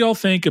says, what do y'all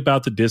think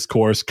about the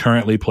discourse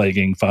currently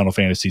plaguing Final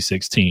Fantasy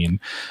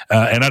 16?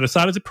 And I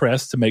decided to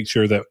press to make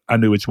sure that I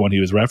knew which one he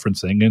was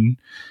referencing. And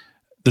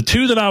the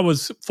two that I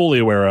was fully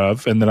aware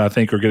of and that I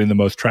think are getting the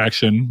most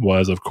traction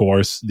was, of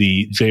course,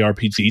 the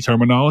JRPG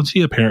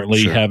terminology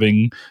apparently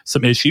having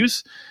some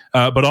issues,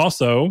 but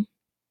also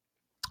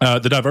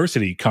the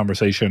diversity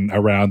conversation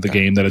around the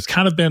game that has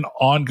kind of been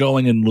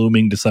ongoing and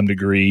looming to some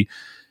degree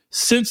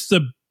since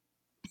the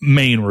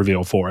main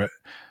reveal for it.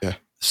 Yeah.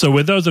 So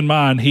with those in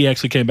mind, he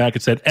actually came back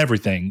and said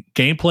everything.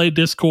 Gameplay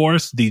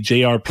discourse, the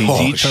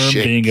JRPG term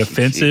being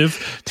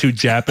offensive to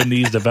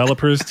Japanese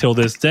developers till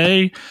this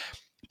day.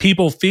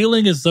 People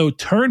feeling as though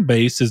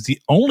turn-based is the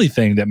only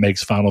thing that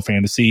makes Final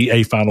Fantasy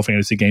a Final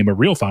Fantasy game, a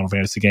real Final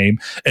Fantasy game,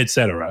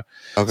 etc.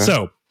 Okay.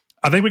 So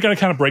I think we got to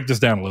kind of break this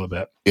down a little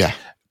bit. Yeah.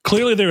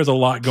 Clearly there is a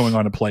lot going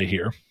on to play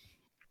here.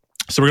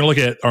 So we're going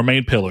to look at our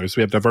main pillars.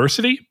 We have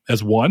diversity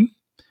as one,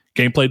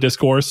 gameplay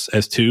discourse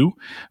as two,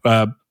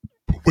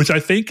 which I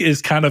think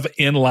is kind of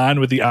in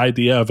line with the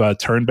idea of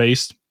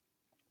turn-based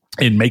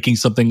in making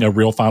something a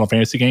real Final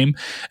Fantasy game.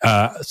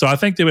 So I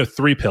think they have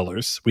three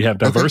pillars. We have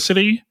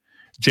diversity,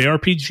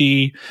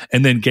 JRPG,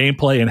 and then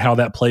gameplay and how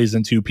that plays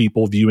into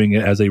people viewing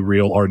it as a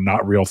real or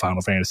not real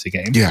Final Fantasy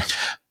game. Yeah.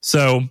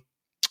 So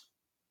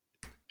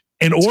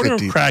in order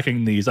of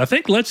cracking these, I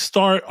think let's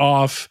start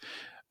off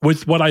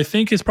with what I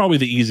think is probably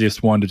the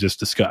easiest one to just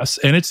discuss.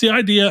 And it's the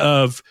idea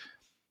of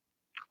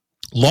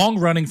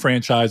long-running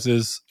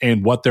franchises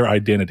and what their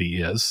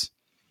identity is.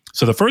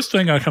 So the first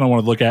thing I kind of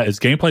want to look at is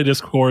gameplay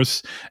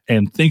discourse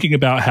and thinking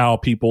about how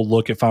people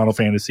look at Final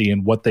Fantasy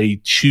and what they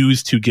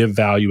choose to give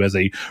value as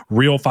a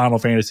real Final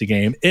Fantasy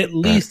game, at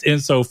least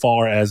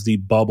insofar as the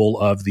bubble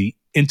of the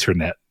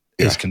internet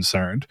is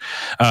concerned.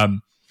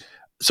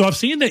 So I've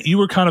seen that you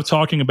were kind of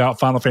talking about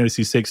Final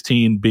Fantasy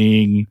 16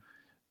 being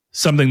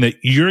something that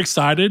you're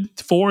excited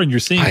for and you're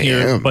seeing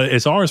here. But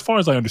as far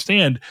as I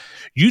understand,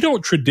 you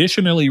don't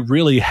traditionally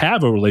really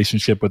have a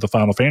relationship with the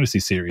Final Fantasy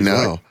series. No.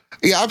 Right?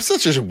 Yeah, I'm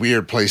such a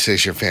weird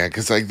PlayStation fan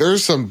because like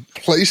there's some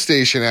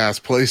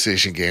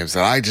PlayStation games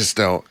that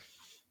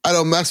I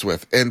don't mess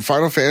with. And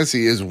Final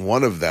Fantasy is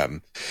one of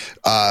them.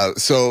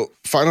 So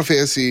Final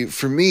Fantasy,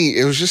 for me,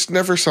 it was just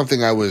never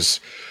something I was,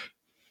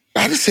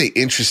 I had to say,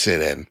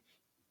 interested in.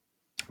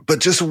 But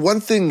just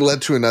one thing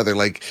led to another.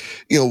 Like,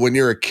 when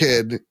you're a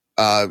kid,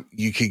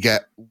 you could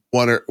get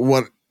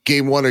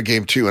game one or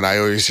game two, and I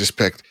always just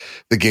picked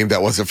the game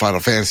that wasn't Final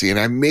Fantasy, and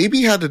I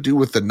maybe had to do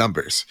with the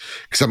numbers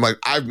because I'm like,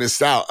 I've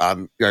missed out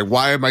on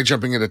why am I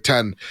jumping into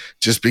 10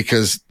 just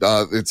because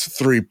it's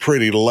 3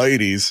 pretty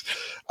ladies,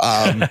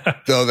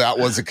 though that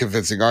was a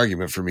convincing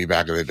argument for me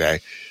back in the day.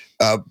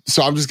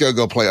 So I'm just gonna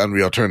go play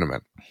Unreal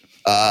Tournament,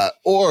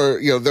 or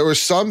there were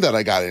some that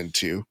I got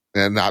into.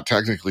 And not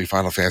technically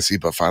Final Fantasy,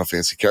 but Final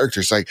Fantasy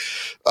characters like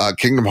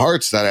Kingdom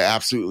Hearts that I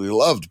absolutely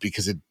loved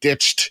because it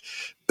ditched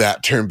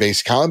that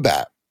turn-based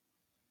combat.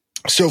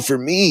 So for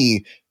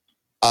me,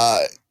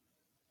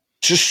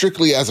 just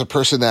strictly as a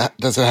person that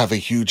doesn't have a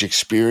huge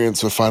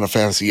experience with Final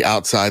Fantasy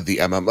outside the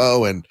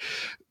MMO, and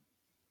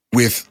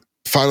with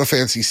Final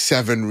Fantasy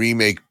VII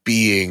Remake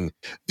being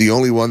the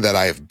only one that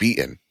I have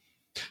beaten,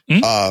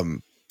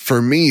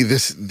 for me,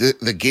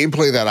 the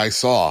gameplay that I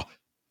saw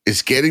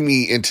is getting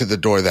me into the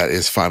door that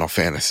is Final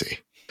Fantasy.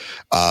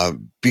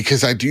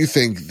 Because I do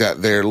think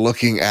that they're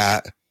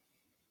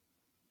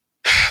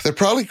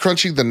probably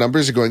crunching the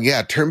numbers and going,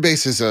 yeah,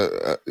 turn-based is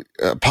a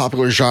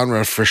popular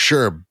genre for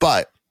sure,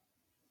 but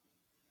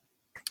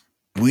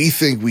we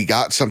think we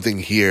got something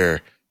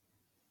here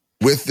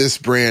with this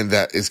brand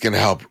that is going to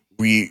help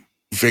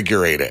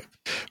revigorate it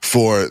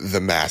for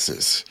the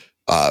masses.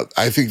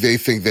 I think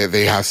that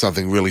they have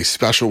something really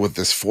special with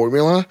this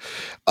formula,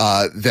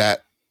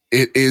 that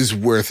it is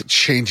worth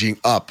changing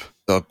up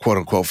the quote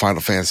unquote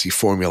Final Fantasy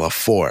formula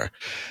for.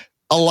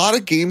 A lot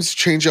of games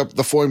change up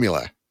the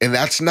formula, and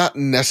that's not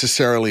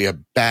necessarily a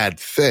bad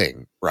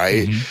thing,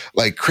 right? Mm-hmm.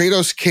 Like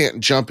Kratos can't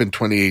jump in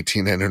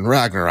 2018 and in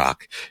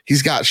Ragnarok.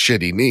 He's got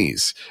shitty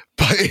knees.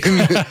 But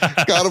in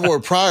God of War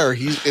Prior,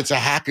 it's a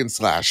hack and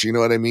slash, you know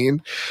what I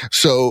mean?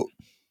 So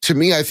to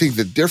me, I think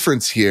the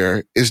difference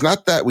here is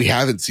not that we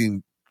haven't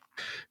seen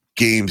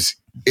games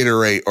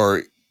iterate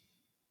or,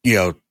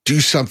 do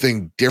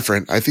something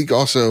different. I think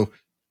also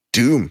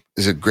Doom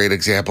is a great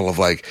example of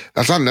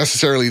that's not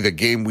necessarily the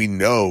game we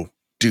know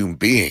Doom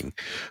being,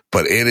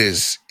 but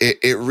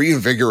it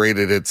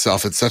reinvigorated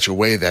itself in such a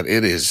way that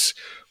it is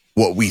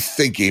what we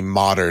think a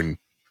modern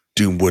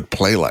Doom would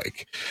play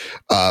like.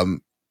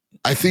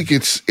 I think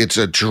it's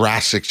a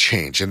drastic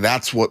change, and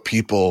that's what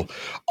people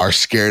are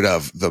scared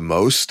of the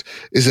most,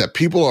 is that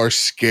people are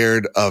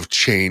scared of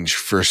change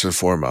first and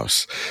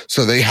foremost.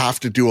 So they have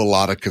to do a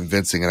lot of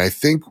convincing. And I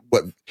think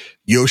what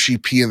Yoshi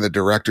P and the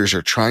directors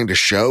are trying to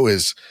show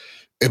is,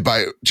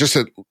 by just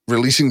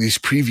releasing these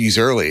previews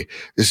early,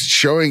 is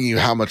showing you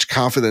how much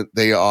confident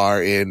they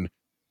are in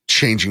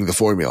changing the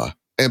formula.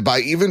 And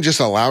by even just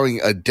allowing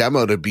a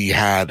demo to be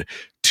had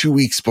 2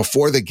 weeks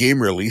before the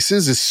game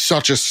releases is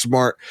such a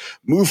smart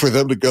move for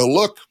them to go,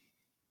 look,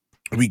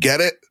 we get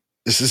it.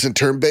 This isn't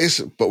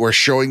turn-based, but we're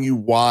showing you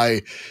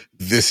why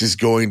this is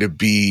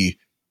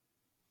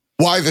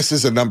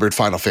a numbered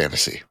Final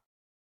Fantasy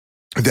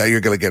that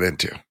you're going to get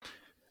into.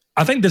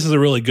 I think this is a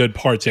really good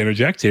part to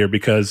interject here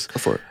because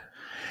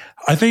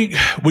I think,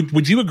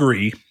 would you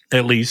agree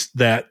at least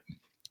that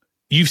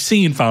you've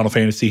seen Final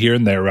Fantasy here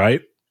and there,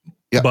 right?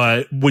 Yep.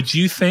 But would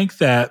you think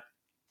that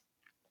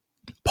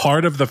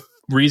part of the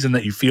reason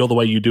that you feel the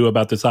way you do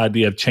about this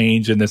idea of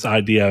change and this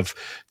idea of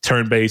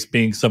turn-based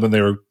being something they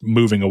were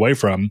moving away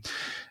from,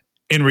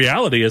 in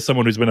reality, as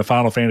someone who's been a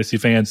Final Fantasy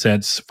fan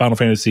since Final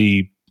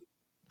Fantasy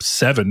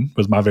 7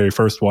 was my very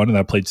first one, and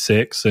I played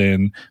 6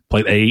 and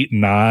played 8 and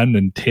 9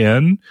 and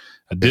 10.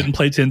 I didn't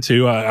play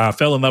 10-2. I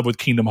fell in love with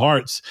Kingdom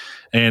Hearts,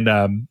 and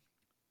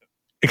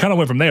it kind of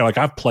went from there.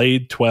 I've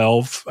played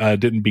 12. I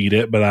didn't beat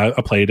it, but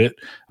I played it.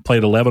 I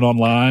played 11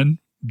 online.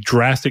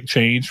 Drastic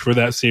change for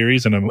that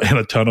series in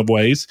a ton of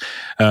ways.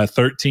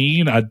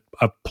 13, I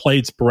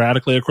played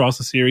sporadically across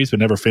the series, but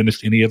never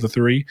finished any of the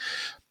 3.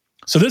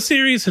 So this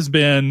series has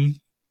been,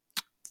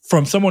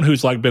 from someone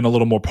who's been a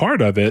little more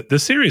part of it,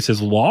 this series has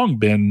long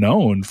been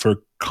known for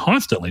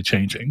constantly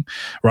changing,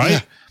 right?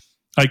 Yeah.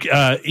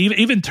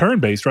 Even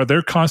turn-based, right?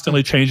 They're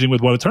constantly changing with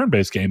what a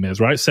turn-based game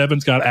is, right?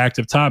 7's got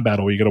active time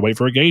battle where you got to wait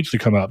for a gauge to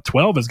come up.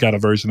 12 has got a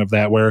version of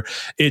that where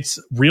it's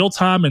real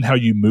time in how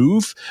you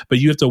move, but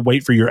you have to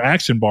wait for your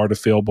action bar to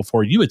fill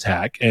before you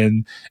attack.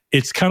 And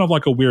it's kind of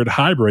like a weird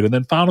hybrid. And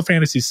then Final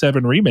Fantasy VII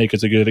Remake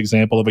is a good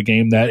example of a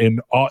game that in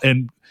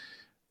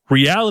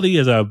reality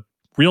is a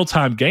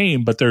real-time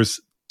game, but there's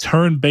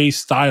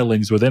turn-based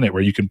stylings within it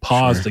where you can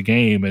pause the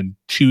game and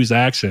choose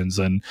actions.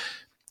 And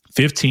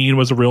 15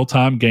 was a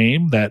real-time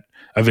game that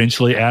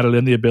eventually added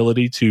in the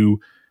ability to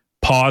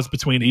pause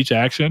between each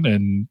action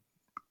and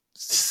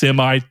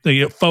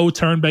faux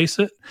turn-base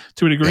it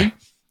to a degree. Yeah.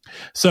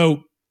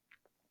 So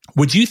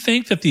would you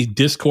think that the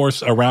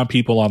discourse around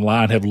people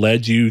online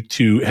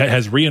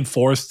has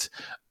reinforced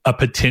a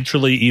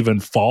potentially even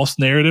false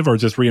narrative, or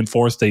just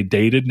reinforced a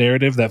dated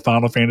narrative that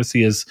Final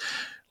Fantasy has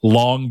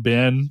long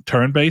been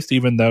turn-based,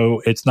 even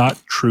though it's not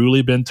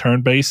truly been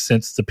turn-based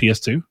since the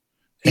PS2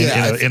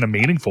 in a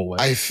meaningful way?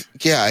 I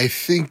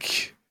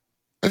think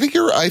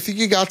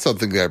you got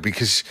something there,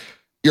 because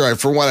you're right.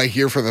 From what I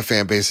hear from the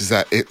fan base is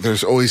that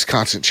there's always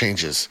constant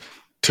changes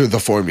to the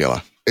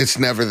formula. It's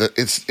never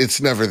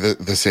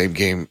the same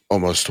game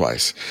almost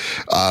twice.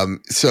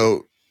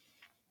 So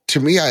to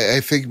me,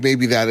 I think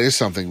maybe that is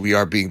something. We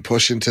are being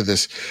pushed into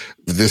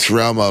this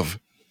realm of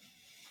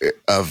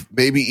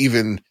maybe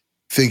even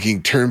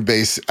thinking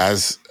turn-based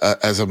as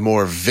a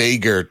more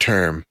vaguer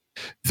term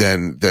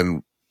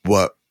than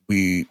what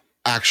we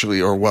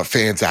actually, or what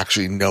fans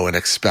actually know and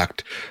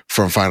expect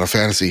from Final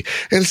Fantasy.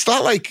 And it's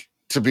not like,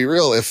 to be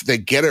real, if they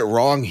get it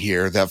wrong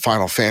here, that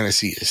Final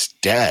Fantasy is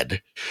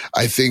dead.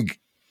 I think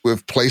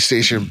with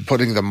PlayStation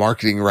putting the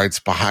marketing rights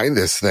behind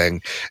this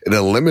thing, it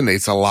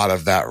eliminates a lot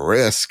of that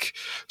risk.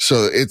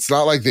 So it's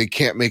not like they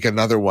can't make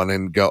another one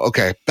and go,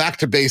 okay, back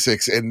to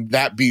basics, and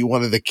that be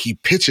one of the key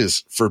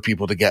pitches for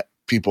people to get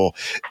people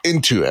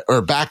into it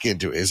or back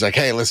into it. It's like,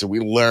 hey, listen, we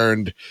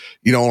learned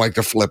you don't like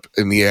to flip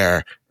in the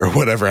air or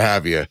whatever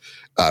have you.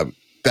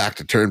 Back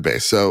to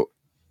turn-based. So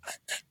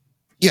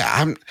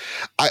yeah,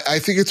 I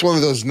think it's one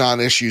of those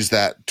non-issues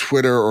that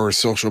Twitter or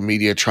social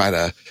media try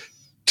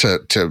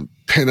to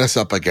pin us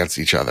up against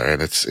each other,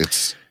 and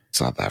it's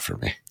not that for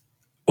me.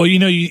 Well,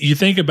 you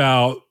think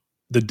about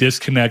the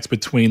disconnect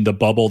between the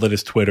bubble that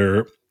is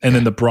Twitter and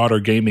then the broader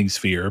gaming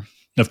sphere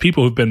of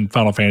people who've been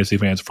Final Fantasy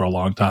fans for a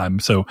long time.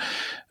 So,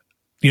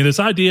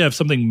 this idea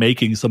of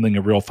making something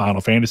a real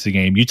Final Fantasy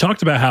game. You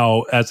talked about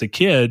how, as a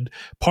kid,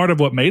 part of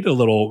what made it a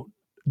little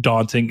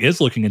daunting is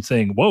looking and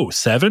saying, "Whoa,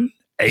 7,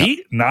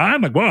 8,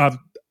 9? Like, well,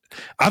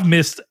 I've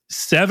missed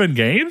 7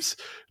 games.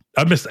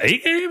 I've missed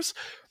 8 games."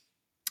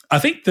 I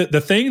think that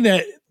the thing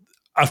that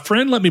a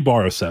friend let me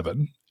borrow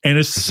 7, and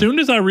as soon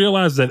as I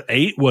realized that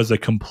 8 was a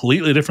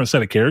completely different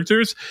set of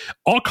characters,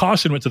 all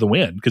caution went to the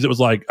wind, because it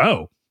was like,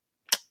 oh,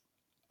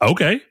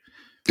 okay.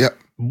 Yep.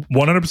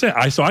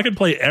 100%. So I can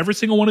play every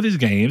single one of these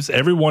games.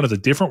 Every one is a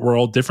different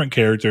world, different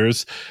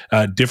characters,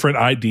 different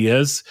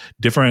ideas,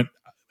 different.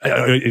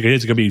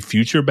 Is it going to be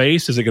future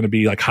based? Is it going to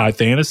be like high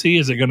fantasy?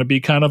 Is it going to be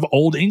kind of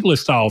old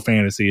English style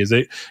fantasy? Is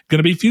it going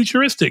to be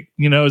futuristic?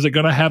 Is it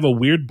going to have a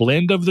weird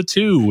blend of the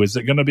two? Is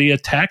it going to be a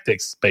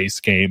tactics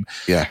based game?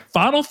 Yeah.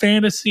 Final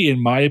Fantasy,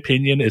 in my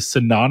opinion, is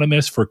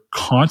synonymous for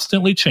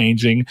constantly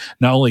changing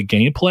not only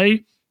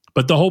gameplay,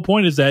 but the whole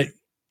point is that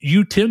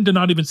you tend to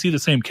not even see the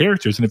same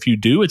characters. And if you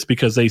do, it's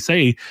because they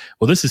say,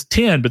 well, this is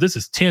 10, but this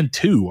is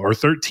 10-2 or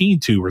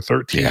 13-2 or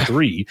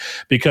 13-3,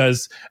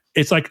 because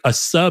it's like a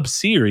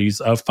sub-series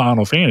of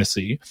Final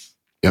Fantasy.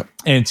 Yep.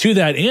 And to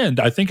that end,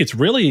 I think it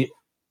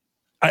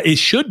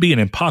should be an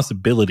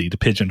impossibility to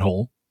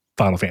pigeonhole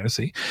Final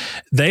Fantasy.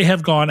 They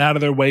have gone out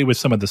of their way with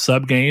some of the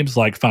sub-games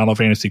like Final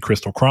Fantasy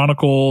Crystal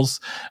Chronicles,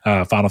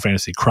 Final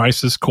Fantasy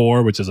Crisis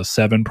Core, which is a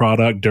 7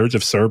 product. Dirge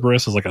of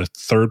Cerberus is like a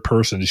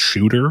third-person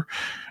shooter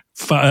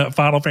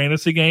Final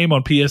Fantasy game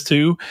on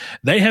PS2.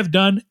 They have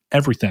done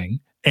everything.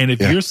 And if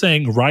you're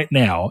saying right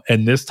now,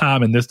 and this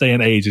time, in this day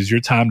and age, is your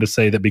time to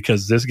say that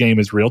because this game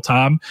is real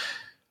time,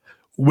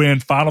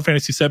 when Final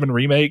Fantasy VII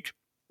Remake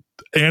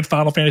and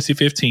Final Fantasy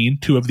 15,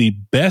 2 of the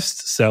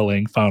best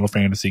selling Final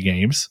Fantasy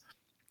games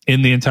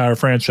in the entire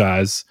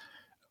franchise,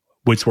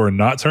 which were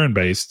not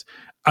turn-based,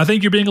 I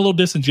think you're being a little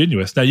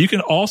disingenuous. Now, you can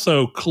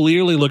also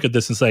clearly look at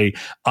this and say,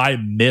 I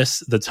miss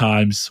the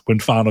times when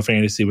Final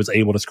Fantasy was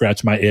able to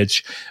scratch my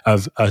itch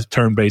of a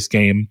turn-based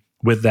game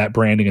with that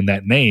branding and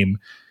that name.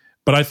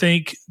 But I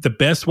think the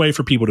best way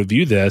for people to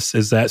view this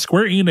is that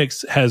Square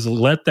Enix has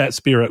let that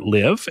spirit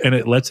live, and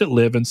it lets it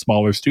live in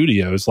smaller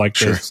studios, like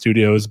the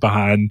studios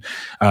behind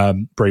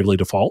Bravely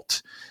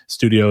Default,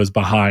 studios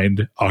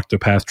behind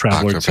Octopath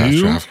Traveler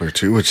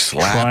 2, which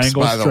slaps,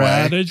 Triangle by the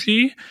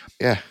Strategy. Way.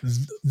 Yeah.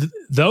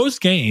 Those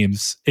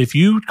games, if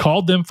you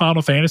called them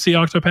Final Fantasy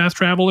Octopath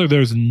Traveler,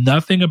 there's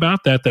nothing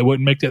about that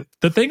wouldn't make it.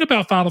 The thing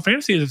about Final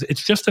Fantasy is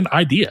it's just an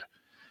idea.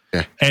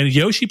 Yeah. And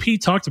Yoshi P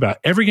talked about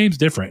every game's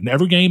different, and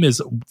every game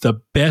is the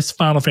best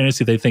Final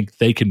Fantasy they think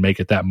they can make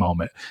at that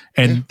moment.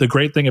 And the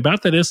great thing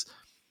about that is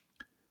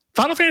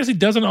Final Fantasy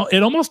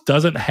almost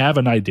doesn't have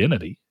an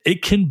identity.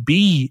 It can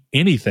be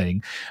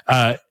anything.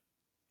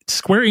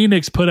 Square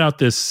Enix put out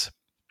this,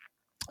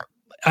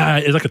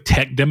 it's like a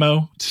tech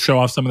demo to show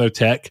off some of their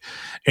tech.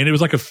 And it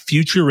was like a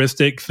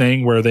futuristic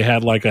thing where they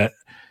had like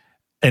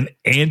an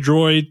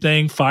android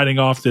thing fighting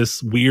off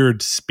this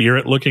weird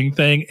spirit looking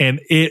thing,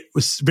 and it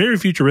was very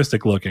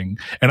futuristic looking.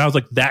 And I was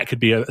like, that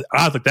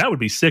would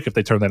be sick if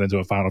they turned that into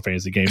a Final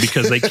Fantasy game,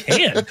 because they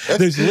can.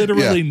 There's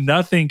literally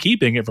nothing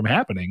keeping it from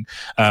happening.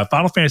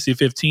 Final Fantasy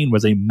 15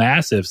 was a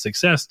massive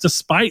success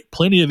despite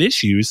plenty of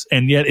issues,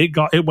 and yet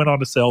it went on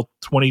to sell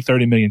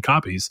 20-30 million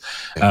copies,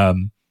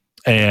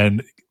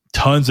 and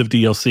tons of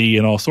DLC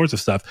and all sorts of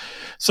stuff.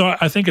 So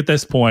I think at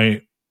this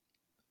point,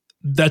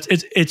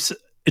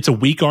 it's a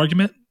weak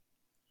argument.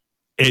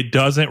 It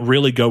doesn't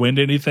really go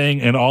into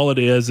anything. And all it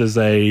is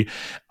I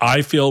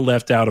feel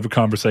left out of a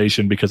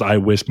conversation because I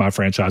wish my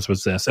franchise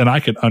was this. And I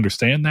can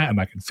understand that, and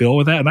I can feel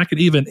with that, and I can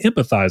even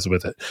empathize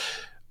with it.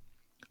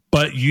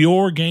 But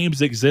your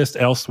games exist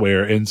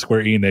elsewhere in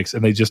Square Enix,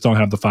 and they just don't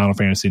have the Final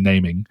Fantasy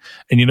naming.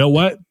 And you know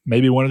what?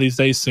 Maybe one of these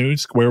days soon,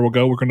 Square will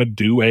go, we're going to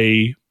do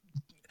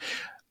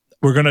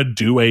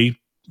a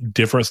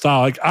different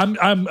style. Like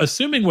I'm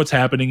assuming what's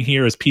happening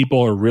here is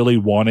people are really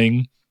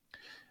wanting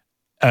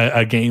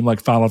a game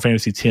like Final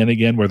Fantasy X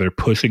again, where they're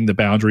pushing the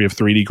boundary of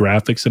 3D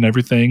graphics and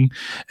everything,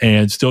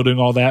 and still doing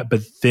all that,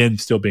 but then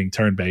still being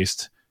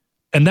turn-based.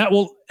 And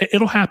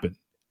it'll happen.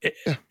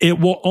 It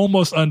will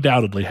almost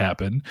undoubtedly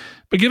happen,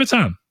 but give it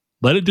time.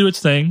 Let it do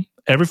its thing.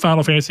 Every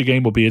Final Fantasy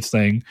game will be its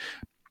thing.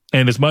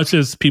 And as much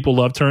as people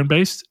love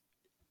turn-based,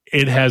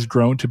 it has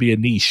grown to be a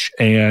niche.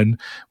 And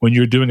when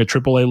you're doing a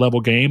AAA level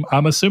game,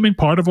 I'm assuming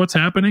part of what's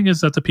happening is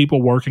that the people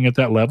working at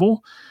that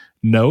level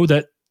know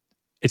that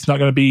it's not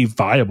going to be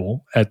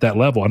viable at that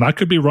level. And I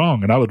could be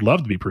wrong, and I would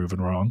love to be proven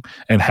wrong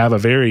and have a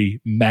very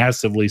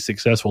massively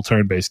successful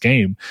turn-based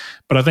game.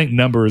 But I think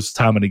numbers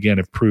time and again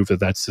have proved that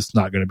that's just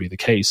not going to be the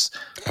case.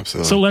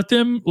 Absolutely. So let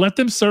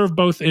them serve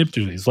both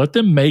entities. Let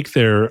them make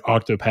their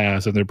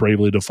Octopaths and their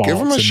Bravely Defaults Give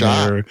them a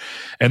shot.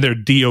 and their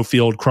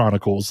Diofield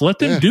Chronicles. Let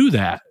them do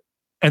that.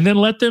 And then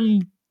let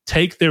them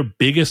take their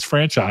biggest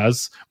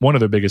franchise, one of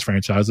their biggest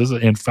franchises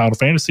in Final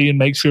Fantasy, and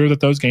make sure that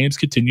those games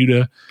continue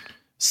to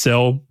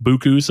sell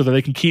buku so that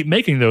they can keep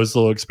making those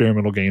little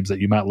experimental games that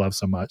you might love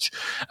so much.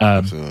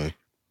 Absolutely.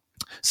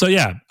 So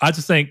yeah, I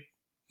just think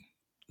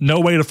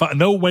no way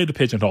to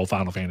pigeonhole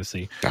Final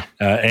Fantasy. Yeah.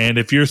 And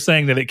if you're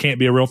saying that it can't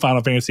be a real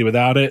Final Fantasy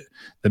without it,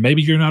 then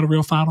maybe you're not a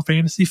real Final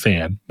Fantasy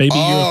fan. Maybe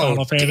you're a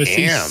Final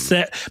Fantasy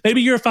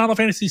maybe you're a Final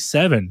Fantasy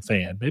 7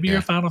 fan. Maybe you're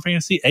a Final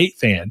Fantasy 8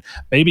 fan.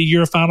 Maybe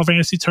you're a Final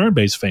Fantasy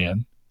turn-based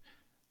fan.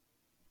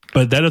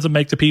 But that doesn't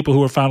make the people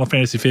who are Final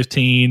Fantasy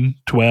 15,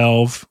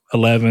 12,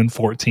 11,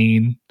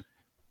 14,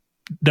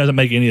 doesn't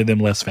make any of them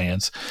less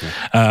fans.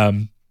 Yeah.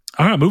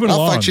 All right, moving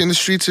along. I'll fight you in the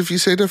streets if you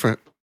say different.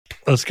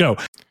 Let's go.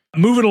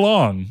 Moving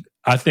along,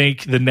 I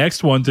think the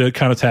next one to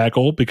kind of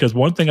tackle, because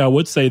one thing I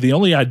would say, the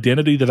only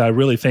identity that I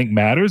really think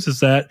matters is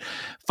that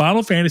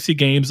Final Fantasy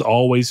games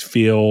always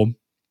feel,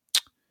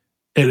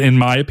 in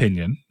my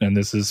opinion, and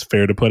this is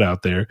fair to put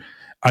out there,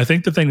 I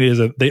think the thing is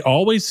that they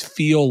always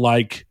feel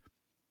like,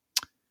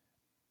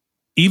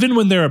 even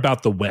when they're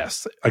about the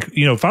West, like,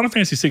 Final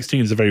Fantasy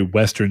 16 is a very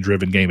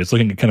Western-driven game. It's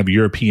looking at kind of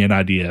European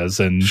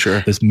ideas and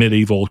this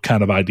medieval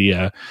kind of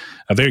idea,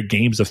 a very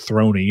Games of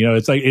Thrones-y.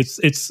 It's like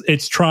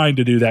it's trying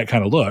to do that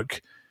kind of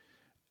look.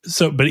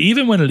 So, but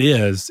even when it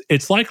is,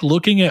 it's like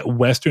looking at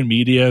Western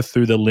media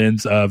through the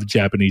lens of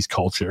Japanese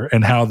culture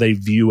and how they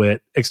view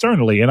it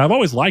externally. And I've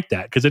always liked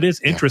that because it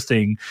is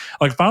interesting.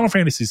 Like Final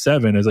Fantasy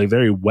 7 is a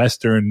very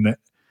Western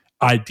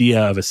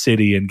idea of a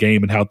city and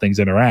game and how things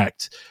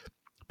interact,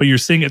 but you're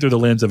seeing it through the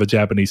lens of a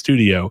Japanese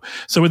studio.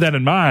 So with that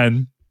in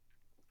mind,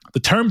 the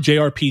term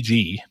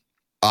JRPG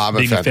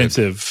being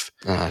offensive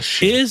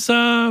is,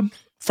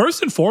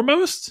 first and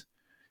foremost,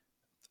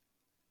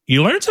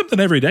 you learn something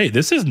every day.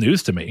 This is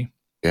news to me.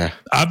 Yeah.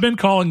 I've been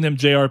calling them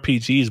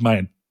JRPGs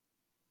my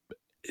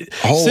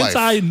whole life.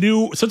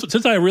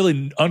 Since I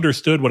really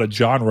understood what a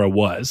genre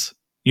was,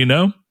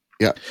 Yeah.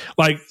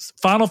 Like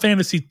Final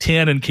Fantasy X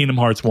and Kingdom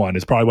Hearts 1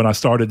 is probably when I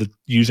started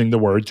using the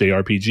word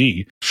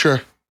JRPG.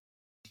 Sure.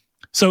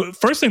 So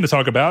first thing to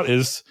talk about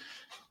is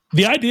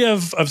the idea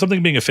of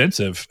something being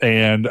offensive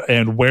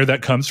and where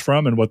that comes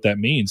from and what that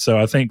means. So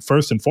I think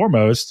first and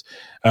foremost,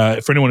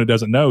 for anyone who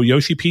doesn't know,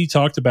 Yoshi P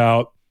talked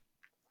about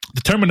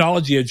the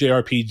terminology of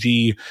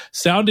JRPG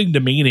sounding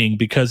demeaning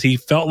because he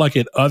felt like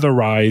it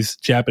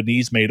otherized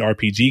Japanese-made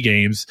RPG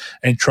games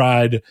and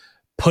tried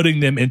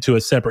putting them into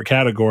a separate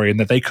category, and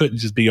that they couldn't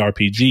just be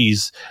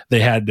RPGs, they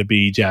had to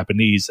be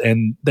Japanese.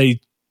 And they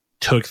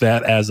took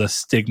that as a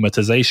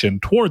stigmatization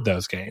toward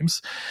those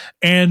games.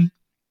 And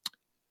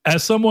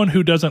as someone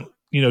who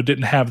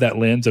didn't have that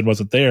lens and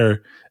wasn't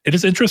there, it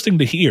is interesting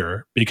to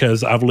hear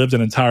because I've lived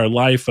an entire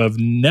life of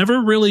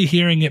never really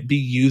hearing it be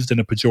used in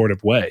a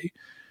pejorative way.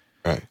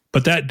 Right.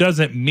 But that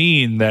doesn't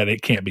mean that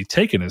it can't be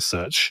taken as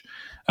such.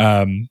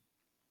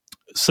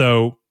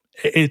 So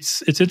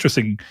it's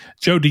interesting.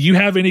 Joe, do you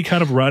have any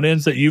kind of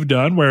run-ins that you've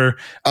done where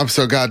I'm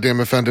so goddamn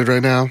offended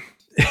right now?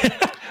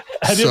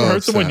 Have you ever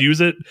heard someone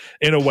use it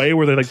in a way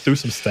where they like threw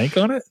some stank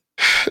on it?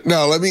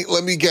 No, let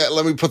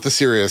me put the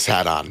serious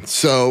hat on.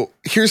 So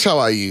here's how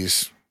I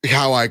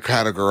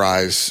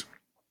categorize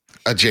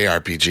a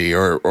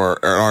JRPG or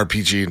an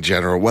RPG in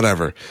general,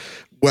 whatever.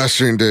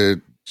 Western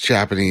to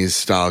Japanese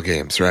style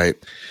games, right?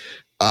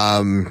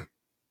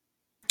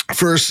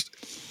 First,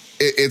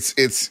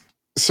 it's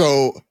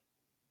so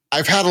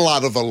I've had a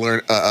lot of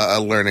a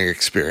learning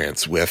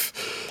experience with,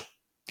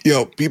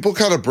 people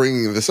kind of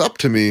bringing this up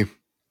to me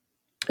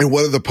in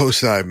one of the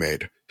posts that I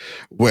made,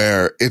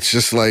 where it's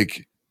just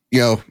like,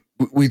 the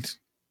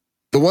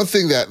one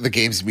thing that the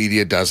games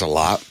media does a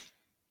lot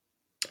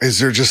is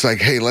they're just like,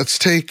 hey, let's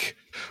take,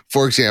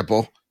 for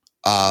example,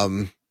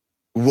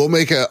 we'll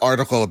make an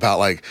article about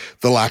like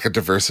the lack of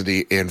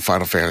diversity in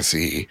Final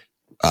Fantasy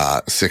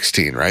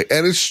 16, right?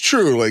 And it's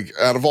true, like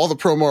out of all the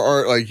promo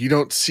art, like you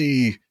don't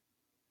see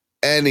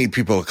any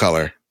people of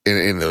color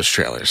in those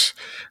trailers,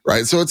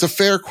 right? So it's a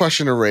fair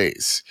question to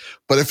raise.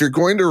 But if you're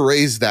going to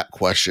raise that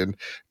question,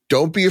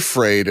 don't be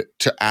afraid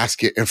to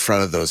ask it in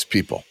front of those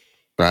people,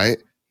 right?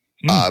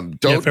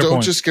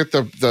 Don't just get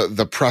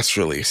the press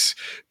release.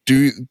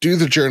 Do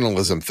the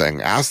journalism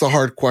thing. Ask the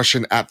hard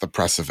question at the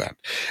press event.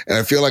 And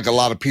I feel like a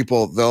lot of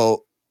people,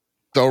 they'll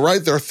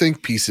write their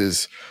think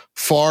pieces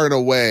far and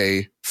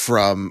away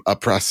from a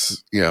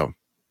press,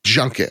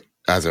 junket,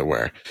 as it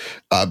were,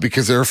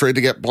 because they're afraid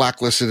to get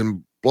blacklisted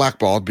and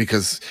blackballed,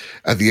 because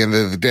at the end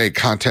of the day,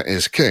 content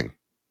is king.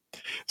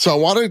 So I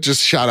want to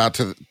just shout out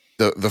to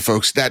the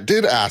folks that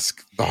did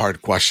ask the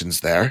hard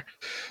questions there,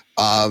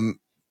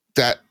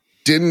 that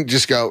didn't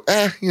just go,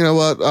 you know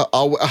what,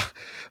 I'll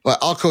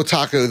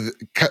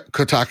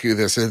Kotaku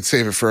this and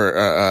save it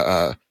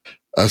for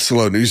a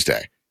slow news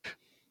day.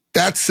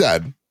 That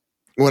said,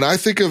 when I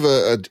think of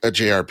a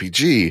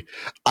JRPG,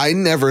 I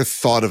never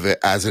thought of it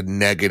as a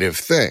negative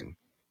thing.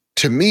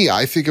 To me,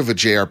 I think of a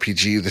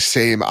JRPG the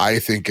same I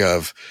think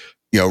of,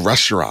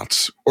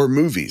 restaurants or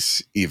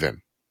movies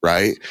even,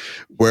 right?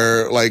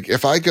 Where like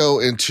if I go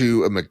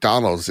into a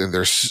McDonald's and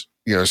they're,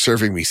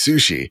 serving me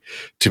sushi,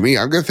 to me,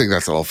 I'm going to think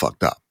that's all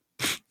fucked up.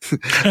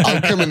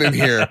 I'm coming in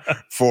here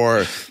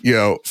for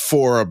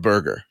a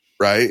burger,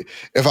 right?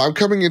 If I'm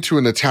coming into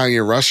an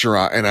Italian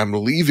restaurant and I'm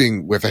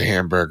leaving with a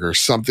hamburger,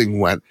 something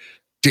went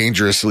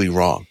dangerously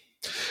wrong.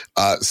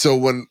 So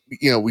when,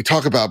 we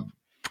talk about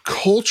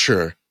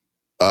culture,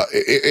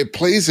 it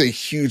plays a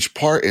huge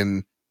part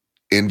in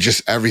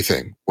just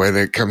everything, when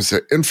it comes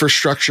to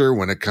infrastructure,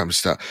 when it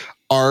comes to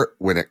art,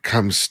 when it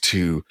comes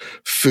to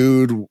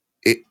food,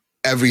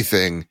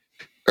 everything,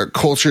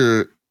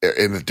 culture,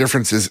 and the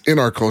differences in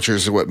our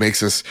cultures are what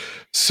makes us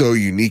so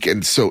unique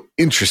and so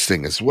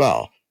interesting as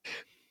well.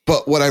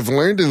 But what I've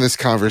learned in this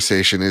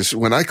conversation is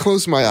when I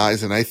close my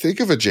eyes and I think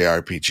of a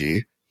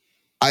JRPG,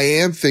 I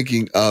am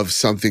thinking of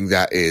something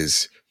that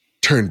is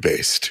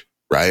turn-based,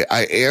 right?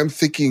 I am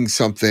thinking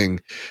something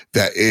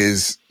that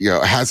is,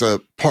 has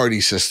a party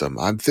system.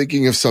 I'm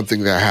thinking of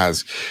something that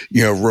has,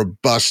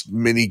 robust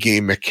mini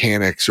game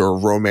mechanics or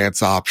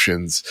romance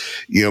options,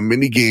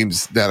 mini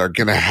games that are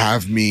going to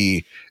have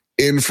me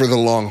in for the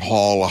long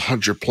haul,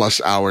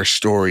 100+ hour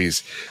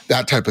stories,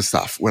 that type of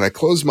stuff. When I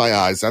close my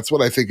eyes, that's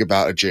what I think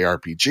about a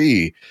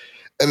JRPG.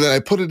 And then I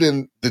put it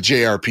in the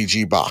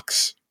JRPG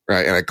box,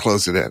 right? And I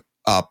close it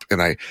up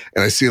and I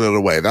seal it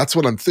away. That's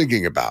what I'm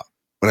thinking about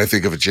when I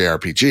think of a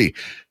JRPG.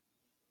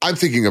 I'm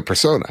thinking of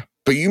Persona,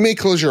 but you may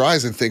close your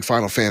eyes and think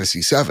Final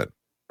Fantasy VII,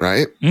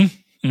 right?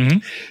 Mm-hmm.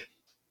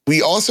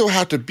 We also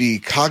have to be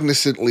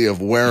cognizantly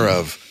aware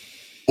of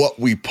what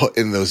we put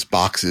in those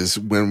boxes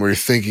when we're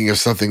thinking of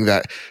something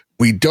that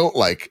we don't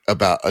like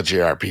about a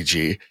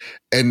JRPG,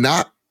 and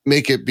not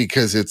make it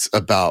because it's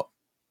about,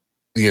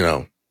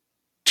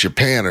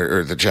 Japan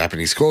or the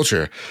Japanese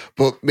culture,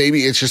 but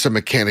maybe it's just a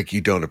mechanic you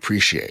don't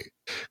appreciate.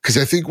 Because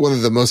I think one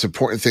of the most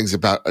important things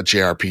about a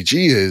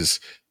JRPG is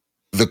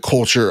the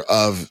culture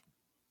of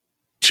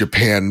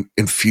Japan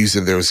infused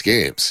in those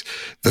games.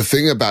 The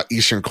thing about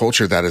Eastern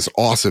culture that is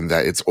awesome,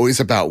 that it's always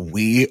about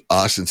we,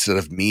 us, instead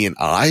of me and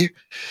I.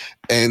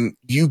 And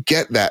you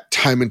get that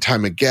time and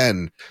time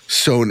again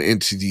sewn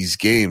into these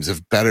games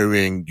of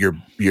bettering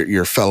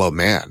your fellow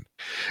man.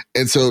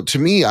 And so to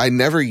me, I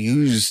never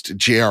used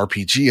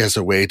JRPG as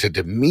a way to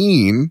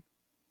demean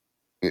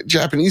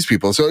Japanese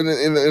people. So in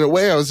a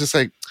way, I was just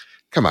like,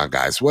 come on,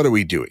 guys, what are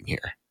we doing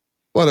here?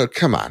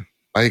 Come on.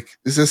 Like,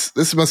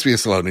 this must be a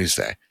slow news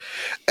day.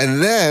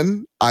 And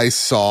then I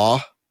saw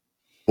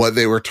what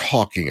they were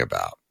talking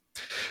about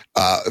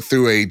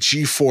through a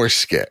G4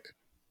 skit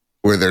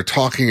where they're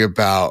talking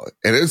about,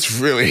 and it's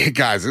really,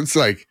 guys, it's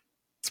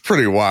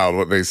pretty wild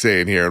what they say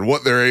in here and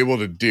what they're able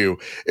to do.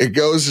 It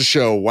goes to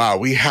show, wow,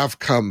 we have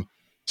come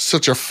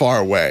such a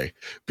far way,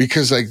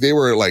 because like they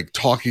were like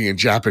talking in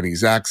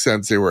Japanese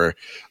accents. They were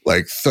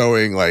like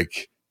throwing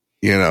like,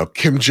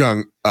 Kim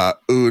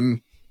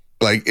Jong-un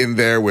like in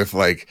there with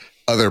like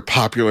other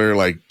popular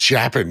like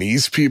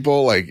Japanese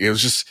people. Like it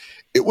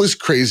was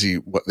crazy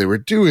what they were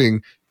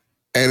doing.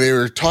 And they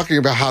were talking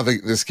about how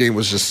this game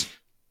was just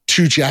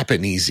too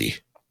Japanesey,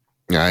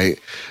 right?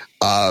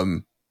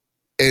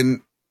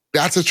 And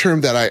that's a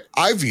term that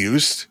I've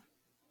used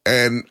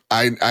and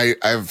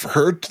I've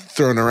heard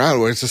thrown around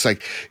where it's just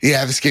like,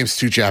 yeah, this game's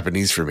too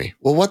Japanese for me.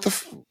 Well, what the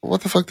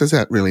fuck does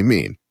that really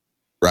mean?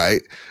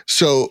 Right?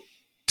 So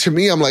to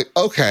me, I'm like,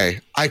 okay,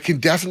 I can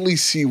definitely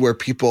see where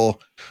people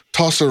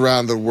toss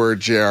around the word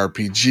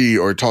JRPG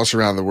or toss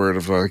around the word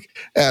of like,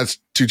 it's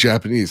too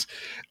Japanese,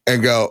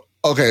 and go,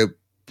 okay,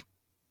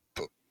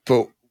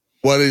 but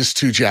what is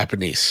too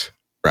Japanese,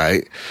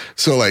 right?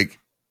 So like,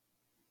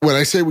 when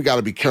I say we got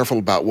to be careful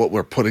about what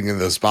we're putting in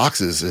those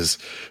boxes, is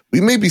we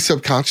may be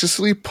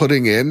subconsciously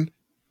putting in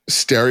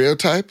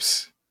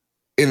stereotypes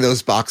in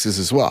those boxes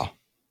as well,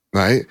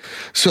 right?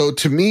 So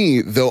to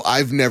me, though,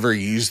 I've never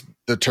used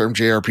the term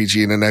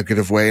JRPG in a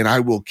negative way, and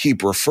I will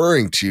keep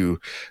referring to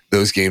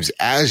those games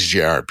as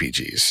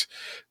JRPGs,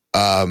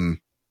 or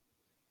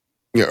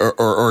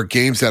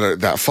games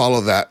that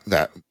follow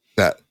that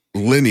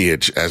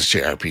lineage as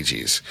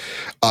JRPGs.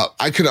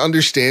 I can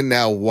understand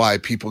now why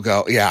people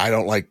go, yeah, I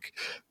don't like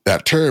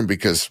that term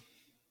because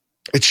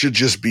it should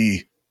just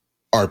be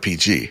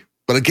RPG.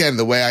 But again,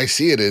 the way I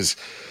see it is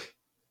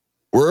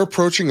we're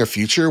approaching a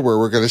future where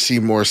we're going to see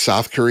more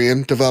South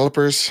Korean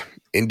developers,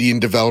 Indian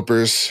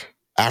developers,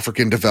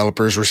 African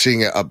developers. We're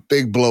seeing a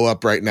big blow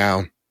up right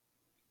now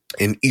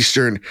in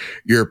Eastern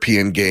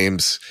European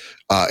games.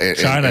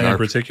 China in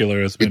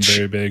particular has been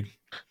very big.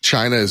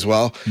 China as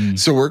well.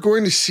 So we're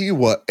going to see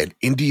what an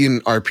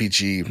Indian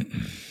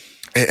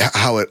RPG,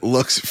 how it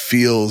looks,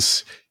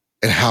 feels,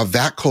 and how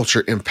that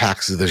culture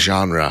impacts the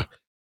genre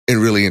in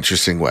really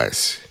interesting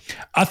ways.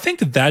 I think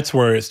that's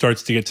where it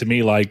starts to get to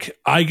me. Like,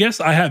 I guess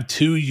I have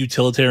two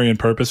utilitarian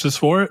purposes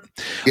for it.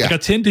 Yeah. Like, I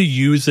tend to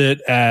use it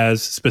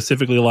as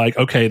specifically like,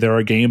 okay, there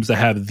are games that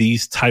have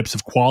these types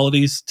of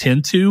qualities,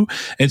 tend to.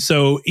 And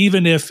so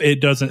even if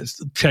it doesn't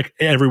check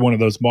every one of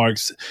those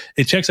marks,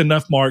 it checks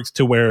enough marks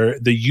to where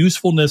the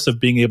usefulness of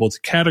being able to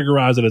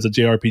categorize it as a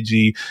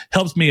JRPG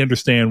helps me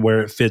understand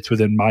where it fits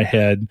within my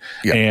head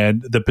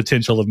and the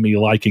potential of me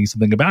liking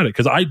something about it.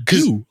 Because I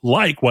do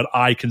like what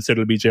I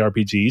consider to be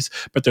JRPGs,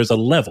 but there's a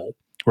level.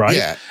 Right.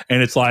 Yeah.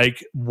 And it's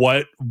like,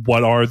 what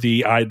are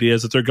the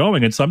ideas that they're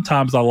going? And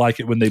sometimes I like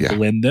it when they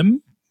blend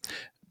them,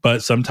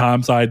 but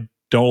sometimes I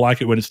don't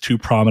like it when it's too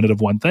prominent of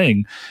one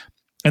thing.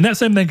 And that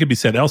same thing could be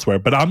said elsewhere,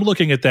 but I'm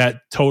looking at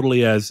that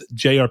totally as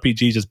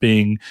JRPGs as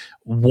being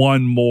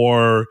one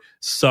more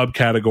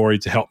subcategory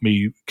to help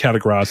me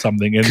categorize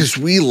something. Because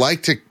we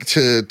like to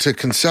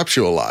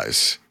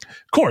conceptualize.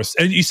 Of course.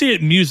 And you see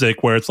it in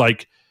music where it's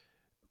like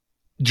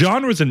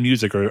genres in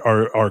music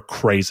are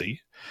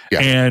crazy.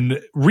 Yeah.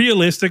 And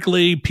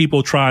realistically,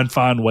 people try and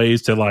find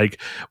ways to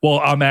like, well,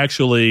 I'm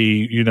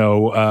actually,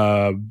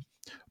 I'm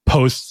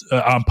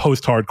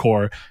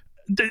post-hardcore.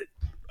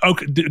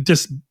 Okay,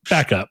 just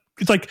back up.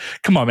 It's like,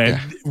 come on, man.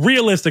 Yeah.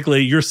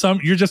 Realistically, you're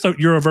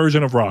a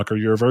version of rock or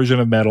you're a version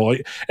of metal.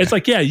 It's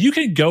like, yeah, you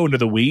can go into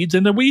the weeds,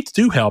 and the weeds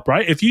do help,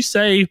 right? If you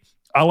say,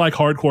 I like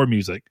hardcore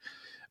music,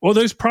 well,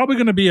 there's probably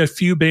going to be a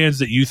few bands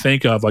that you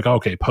think of like,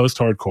 okay,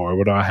 post-hardcore,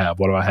 what do I have?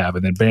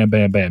 And then bam,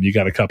 bam, bam, you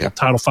got a couple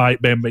Title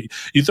Fight, bam, bam,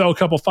 you throw a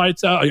couple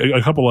fights out,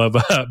 a couple of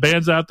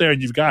bands out there, and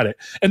you've got it.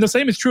 And the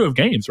same is true of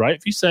games, right?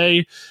 If you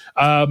say,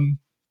 and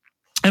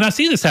I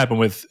see this happen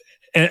with,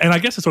 and I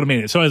guess that's what I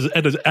mean. So as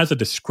a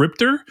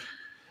descriptor,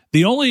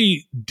 the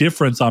only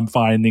difference I'm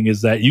finding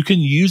is that you can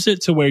use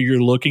it to where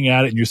you're looking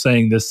at it and you're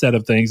saying this set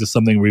of things is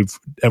something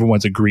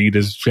everyone's agreed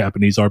is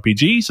Japanese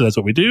RPG, so that's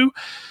what we do.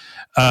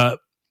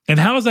 And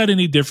how is that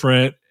any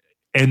different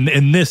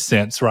in this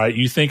sense, right?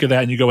 You think of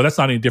that and you go, well, that's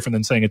not any different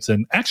than saying it's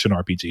an action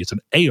RPG. It's an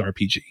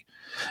ARPG.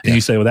 And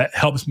you say, well, that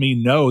helps me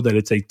know that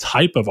it's a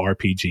type of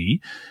RPG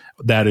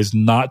that is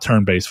not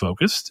turn-based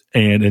focused.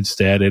 And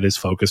instead, it is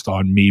focused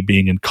on me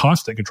being in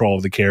constant control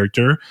of the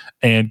character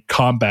and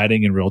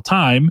combating in real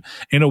time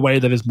in a way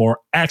that is more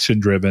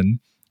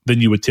action-driven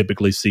than you would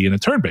typically see in a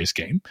turn-based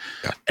game.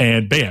 Yeah.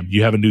 And bam,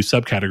 you have a new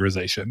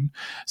subcategorization.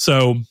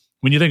 So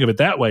when you think of it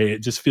that way,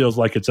 it just feels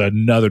like it's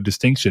another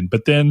distinction.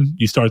 But then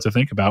you start to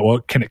think about, well,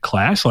 can it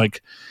clash?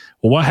 Like,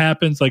 well, what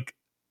happens? Like,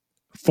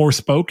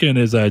 Forspoken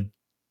is a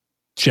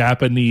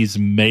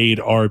Japanese-made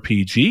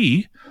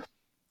RPG,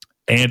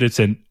 and it's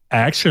an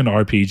action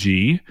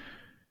RPG.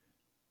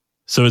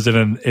 So is it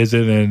an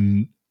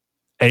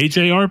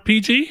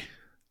AJRPG?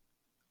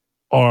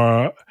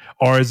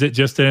 Or is it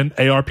just an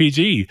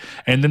ARPG?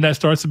 And then that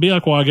starts to be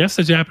like, well, I guess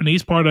the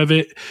Japanese part of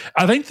it,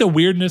 I think the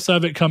weirdness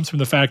of it comes from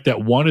the fact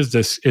that one is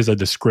a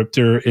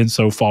descriptor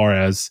insofar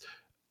as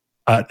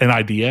an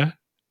idea.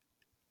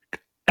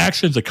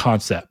 Action's a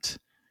concept.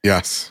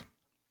 Yes.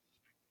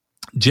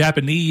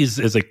 Japanese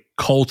is a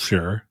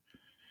culture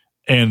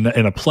and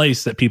a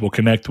place that people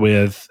connect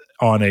with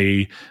on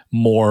a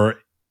more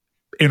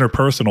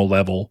interpersonal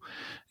level.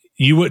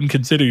 You wouldn't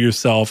consider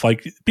yourself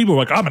like, people are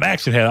like, I'm an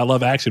action head, I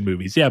love action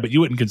movies. Yeah, but you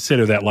wouldn't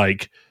consider that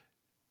like,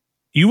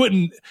 you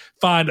wouldn't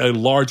find a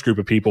large group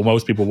of people,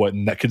 most people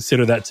wouldn't, that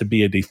consider that to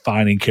be a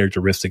defining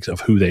characteristics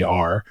of who they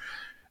are.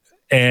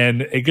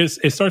 And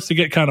it starts to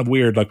get kind of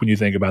weird, like when you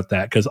think about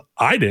that, because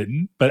I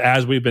didn't, but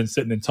as we've been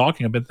sitting and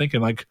talking, I've been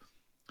thinking like,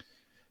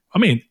 I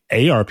mean,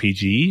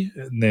 ARPG,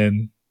 and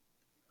then,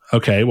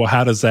 okay, well,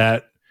 how does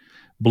that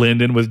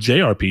blend in with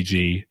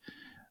JRPG?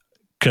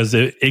 Because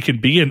it can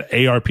be an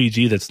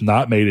ARPG that's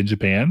not made in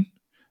Japan,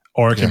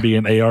 or it can be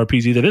an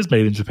ARPG that is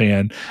made in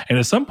Japan. And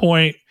at some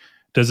point,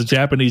 Does the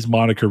Japanese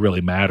moniker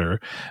really matter?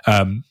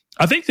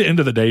 I think at the end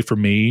of the day, for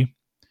me,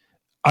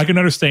 I can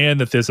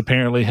understand that this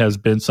apparently has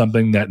been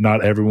something that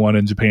not everyone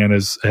in Japan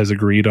has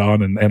agreed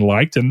on and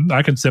liked, and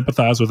I can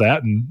sympathize with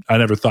that, and I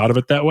never thought of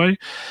it that way.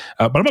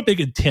 But I'm a big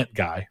intent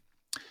guy,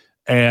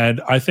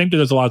 and I think that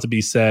there's a lot to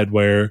be said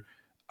where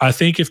I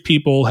think if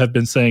people have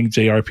been saying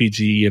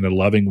JRPG in a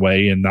loving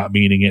way and not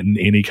meaning it in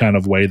any kind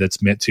of way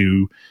that's meant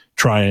to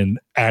try and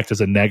act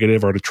as a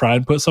negative or to try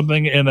and put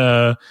something in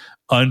a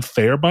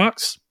unfair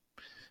box,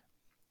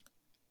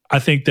 I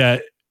think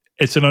that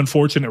it's an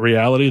unfortunate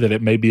reality that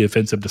it may be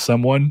offensive to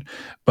someone,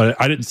 but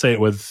I didn't say it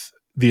with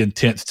the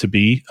intent to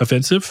be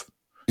offensive.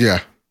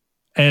 Yeah.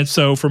 And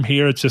so from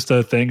here, it's just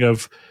a thing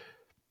of,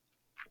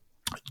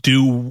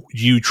 do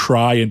you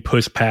try and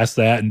push past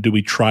that, and do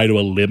we try to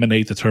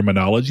eliminate the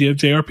terminology of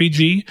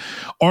JRPG,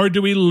 or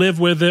do we live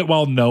with it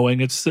while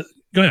knowing it's...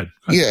 Go ahead.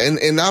 Yeah,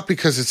 and not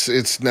because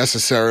it's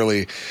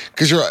necessarily...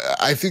 Because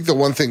I think the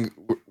one thing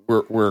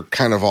we're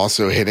kind of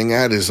also hitting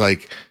at is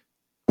like,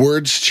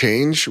 words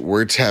change,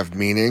 words have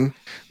meaning,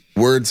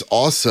 words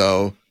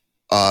also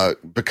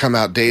become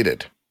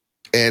outdated,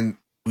 and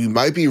we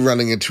might be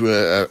running into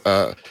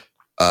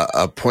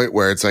a point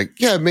where it's like,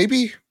 yeah,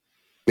 maybe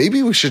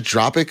we should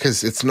drop it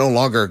because it's no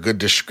longer a good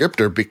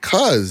descriptor,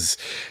 because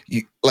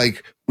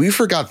we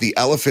forgot the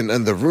elephant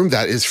in the room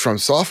that is From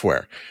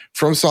Software.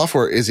 From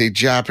Software is a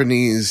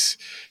Japanese,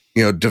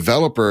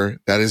 developer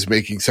that is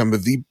making some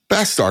of the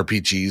best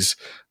RPGs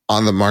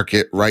on the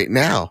market right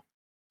now.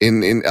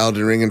 In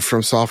Elden Ring and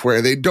From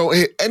Software, they don't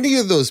hit any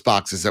of those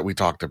boxes that we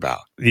talked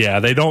about.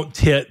 Yeah, they don't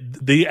hit.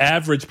 The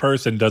average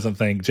person doesn't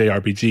think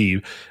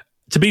JRPG.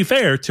 To be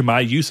fair to my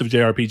use of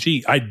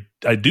JRPG,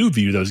 I do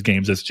view those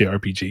games as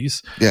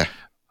JRPGs. Yeah.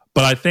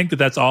 But I think that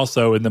that's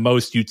also in the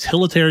most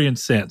utilitarian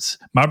sense.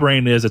 My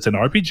brain is, it's an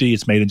RPG.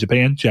 It's made in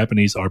Japan,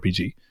 Japanese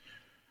RPG.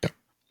 Yeah.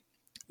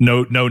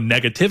 No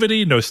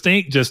negativity, no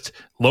stink, just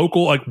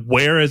local. Like,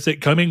 where is it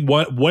coming?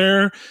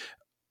 Where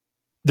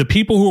the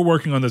people who are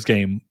working on this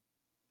game,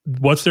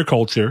 what's their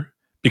culture?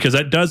 Because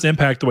that does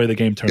impact the way the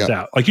game turns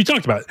out. Like you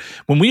talked about,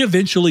 when we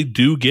eventually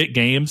do get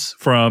games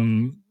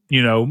from,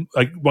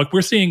 like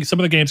we're seeing some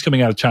of the games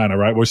coming out of China,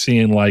 right? We're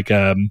seeing like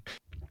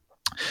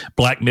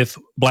Black Myth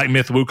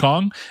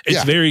Wukong.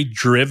 It's very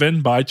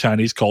driven by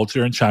Chinese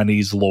culture and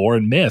Chinese lore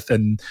and myth,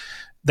 and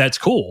that's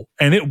cool.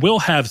 And it will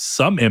have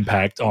some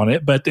impact on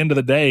it, but at the end of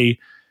the day,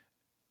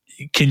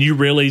 can you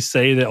really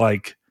say that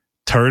like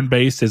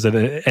turn-based is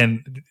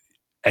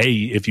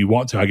if you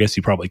want to, I guess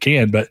you probably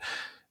can, but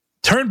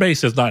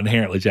turn-based is not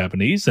inherently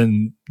Japanese,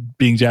 and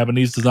being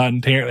Japanese does not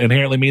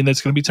inherently mean that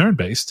it's going to be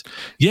turn-based.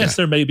 Yes,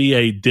 there may be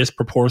a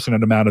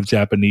disproportionate amount of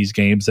Japanese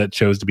games that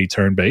chose to be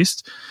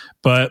turn-based,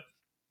 but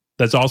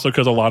that's also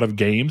because a lot of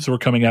games were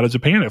coming out of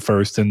Japan at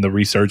first in the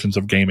resurgence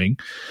of gaming.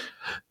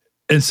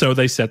 And so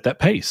they set that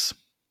pace.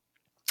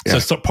 Yeah.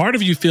 So part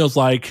of you feels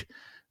like,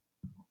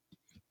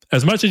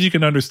 as much as you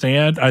can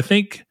understand, I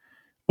think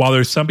while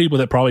there's some people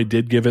that probably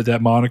did give it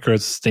that moniker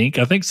as stink,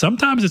 I think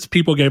sometimes it's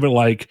people gave it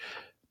like,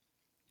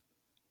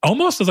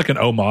 almost as like an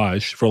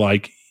homage for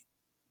like,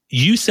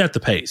 you set the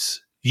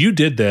pace, you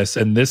did this,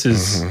 and this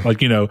is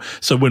like,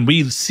 so when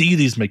we see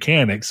these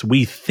mechanics,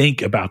 we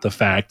think about the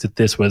fact that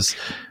this was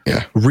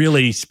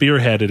really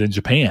spearheaded in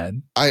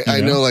Japan.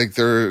 I know like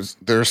there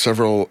are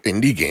several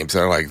indie games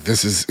that are like,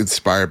 this is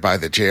inspired by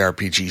the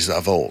JRPGs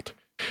of old,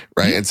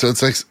 right? Mm-hmm. And so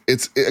it's like,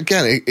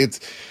 it's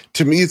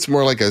to me, it's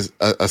more like a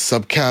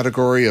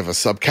subcategory of a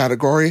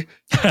subcategory.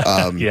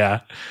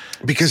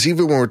 Because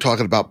even when we're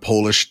talking about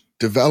Polish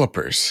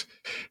developers,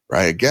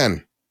 right?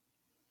 Again,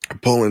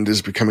 Poland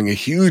is becoming a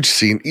huge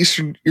scene.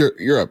 Eastern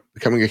Europe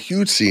becoming a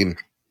huge scene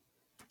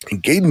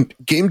in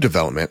game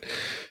development.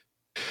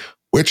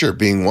 Witcher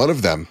being one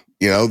of them.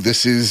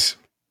 This is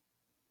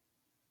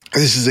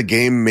a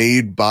game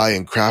made by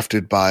and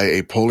crafted by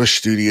a Polish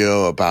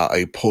studio about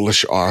a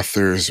Polish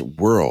author's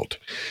world.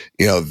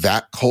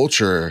 That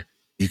culture,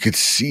 you could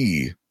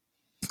see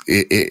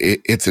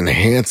it's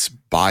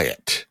enhanced by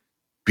it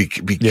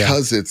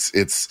because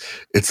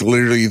it's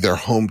literally their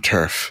home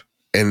turf.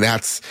 And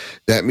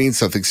that means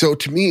something. So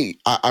to me,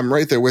 I'm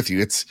right there with you.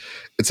 It's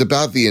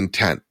about the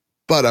intent,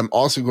 but I'm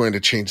also going to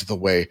change the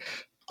way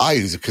I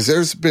use it, because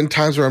there's been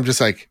times where I'm just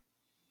like,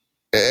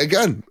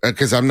 again,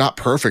 because I'm not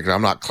perfect and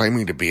I'm not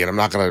claiming to be, and I'm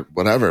not going to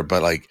whatever,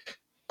 but like,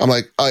 I'm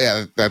like, oh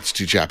yeah, that's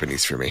too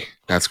Japanese for me.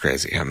 That's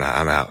crazy. I'm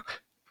out.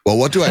 Well,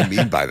 what do I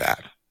mean by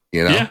that?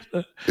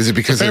 Is it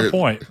because fair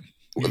point?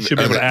 You should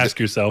be able to ask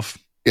yourself.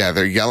 Yeah,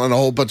 they're yelling a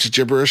whole bunch of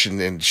gibberish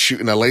and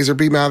shooting a laser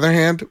beam out of their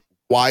hand.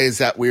 Why is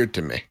that weird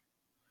to me?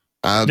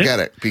 I'll get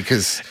it,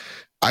 because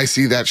I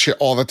see that shit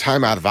all the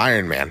time out of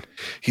Iron Man.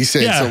 He's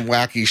saying some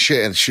wacky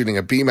shit and shooting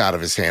a beam out of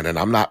his hand, and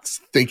I'm not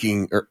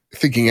thinking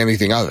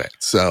anything of it.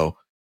 So,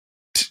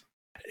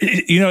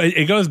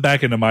 it goes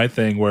back into my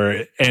thing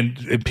where,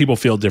 and people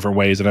feel different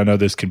ways, and I know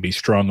this can be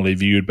strongly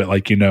viewed, but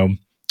like,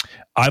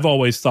 I've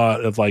always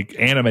thought of like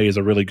anime is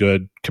a really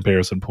good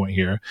comparison point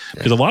here,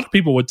 because a lot of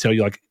people would tell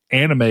you like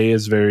anime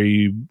is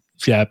very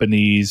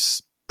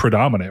Japanese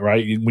predominant,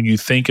 right? When you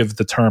think of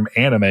the term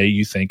anime,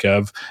 you think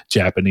of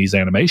Japanese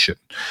animation.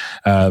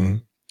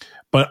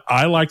 But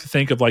I like to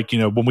think of, like,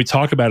 when we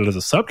talk about it as a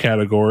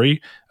subcategory,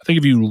 I think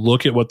if you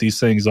look at what these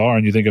things are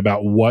and you think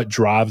about what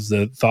drives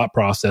the thought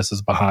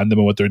processes behind them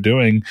and what they're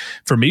doing,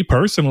 for me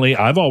personally,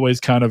 I've always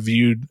kind of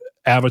viewed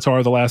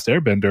Avatar: The Last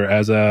Airbender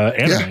as a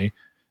anime. Yeah.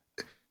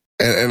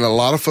 And a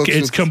lot of folks,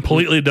 it's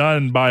completely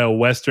done by a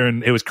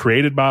Western. It was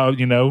created by,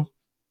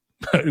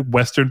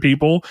 Western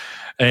people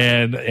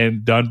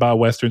and done by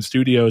Western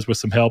studios with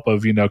some help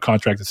of,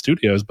 contracted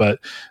studios. But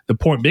the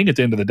point being, at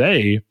the end of the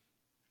day,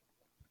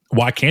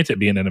 why can't it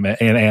be an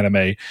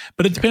anime?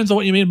 But it depends on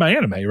what you mean by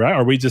anime, right?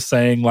 Are we just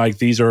saying, like,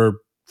 these are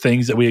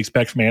things that we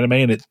expect from anime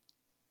and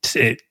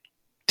it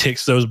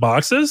ticks those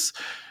boxes?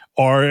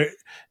 Or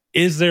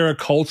is there a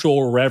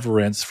cultural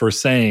reverence for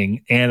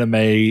saying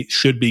anime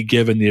should be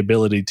given the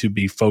ability to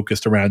be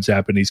focused around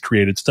Japanese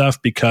created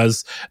stuff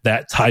because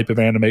that type of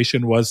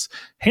animation was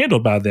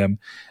handled by them?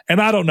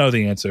 And I don't know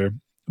the answer,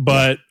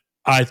 but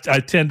I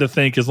tend to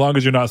think, as long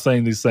as you're not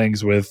saying these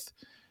things with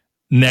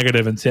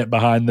negative intent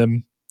behind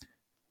them,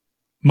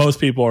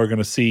 most people are going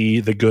to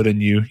see the good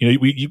in you.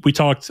 We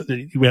talked,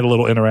 we had a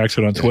little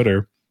interaction on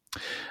Twitter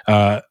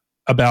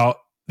about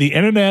the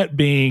internet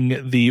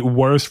being the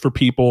worst for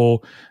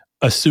people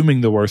assuming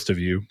the worst of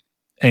you.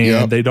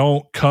 And they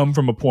don't come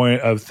from a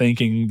point of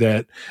thinking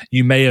that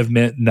you may have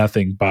meant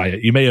nothing by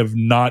it. You may have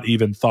not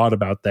even thought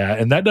about that.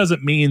 And that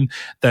doesn't mean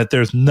that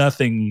there's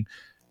nothing.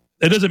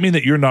 It doesn't mean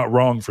that you're not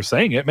wrong for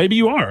saying it. Maybe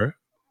you are.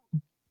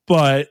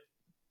 But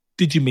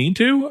did you mean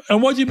to?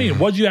 And what do you mean?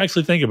 What did you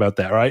actually think about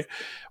that, right?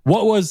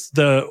 What was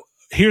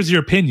here's your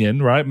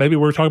opinion, right? Maybe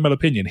we're talking about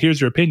opinion. Here's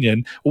your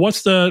opinion.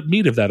 What's the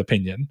meat of that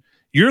opinion?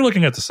 You're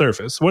looking at the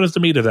surface. What is the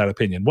meat of that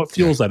opinion? What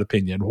fuels that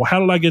opinion? How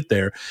did I get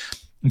there?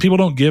 And people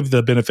don't give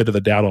the benefit of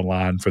the doubt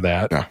online for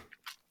that.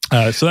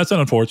 No. So that's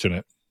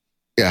unfortunate.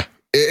 Yeah.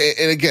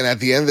 And again, at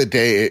the end of the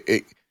day,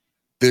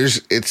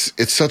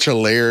 it's such a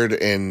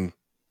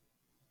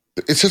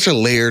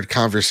layered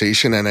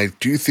conversation. And I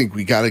do think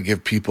we got to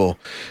give people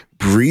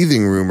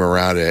breathing room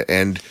around it.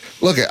 And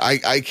look,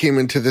 I came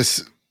into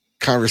this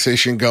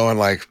conversation going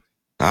like,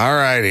 all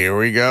right, here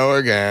we go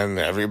again.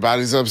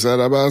 Everybody's upset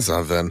about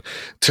something,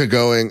 to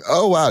going,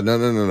 oh wow,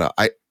 no.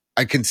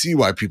 I can see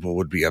why people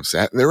would be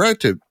upset. And they're right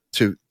to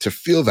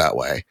feel that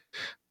way.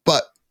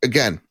 But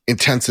again,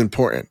 intent's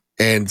important.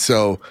 And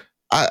so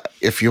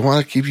if you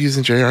want to keep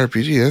using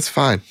JRPG, that's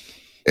fine.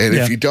 And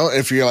if you don't,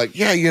 if you're like,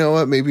 yeah, you know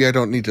what, maybe I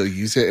don't need to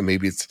use it, and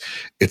maybe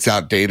it's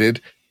outdated,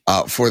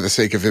 for the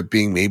sake of it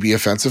being maybe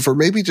offensive, or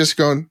maybe just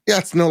going, yeah,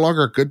 it's no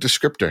longer a good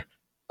descriptor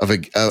of a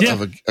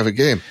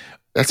game.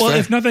 That's fair.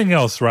 If nothing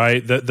else,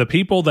 right? The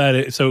people that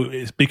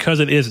it's because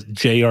it is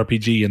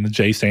JRPG and the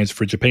J stands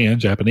for Japan,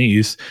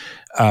 Japanese.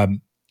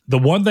 The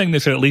one thing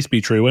that should at least be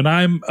true, and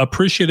I'm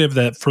appreciative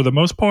that for the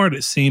most part,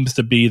 it seems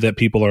to be that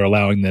people are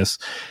allowing this,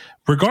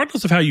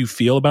 regardless of how you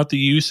feel about the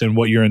use and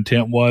what your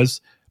intent was.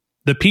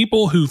 The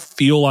people who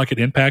feel like it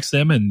impacts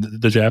them, and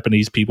the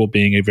Japanese people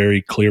being a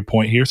very clear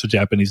point here, so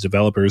Japanese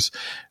developers,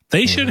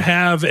 they should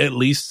have at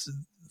least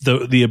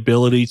the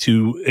ability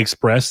to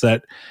express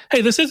that,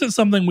 hey, this isn't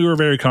something we were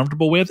very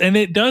comfortable with. And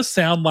it does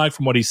sound like,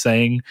 from what he's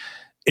saying,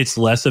 it's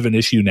less of an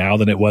issue now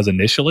than it was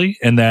initially.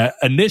 And that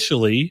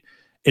initially,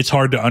 it's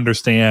hard to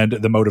understand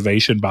the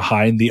motivation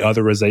behind the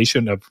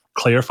otherization of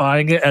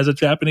clarifying it as a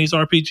Japanese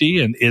RPG.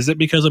 And is it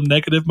because of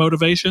negative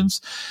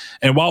motivations?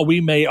 And while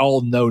we may all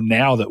know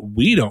now that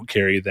we don't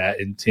carry that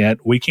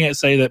intent, we can't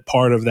say that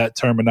part of that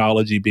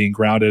terminology being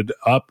grounded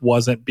up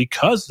wasn't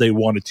because they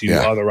wanted to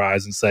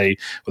otherize and say,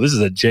 well, this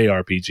is a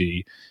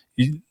JRPG.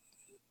 You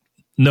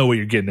know what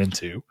you're getting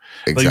into.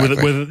 Exactly.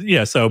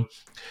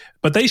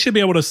 But they should be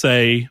able to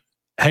say,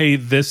 hey,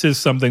 this is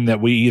something that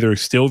we either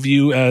still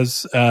view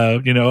as,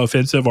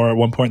 offensive, or at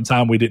one point in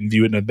time, we didn't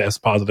view it in the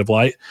best positive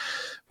light,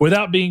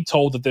 without being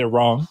told that they're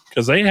wrong,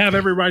 because they have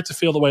every right to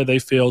feel the way they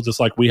feel, just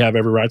like we have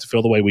every right to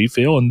feel the way we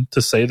feel, and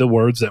to say the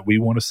words that we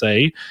want to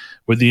say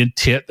with the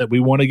intent that we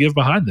want to give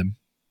behind them.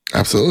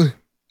 Absolutely.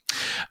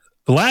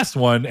 The last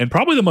one, and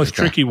probably the most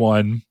tricky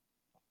one,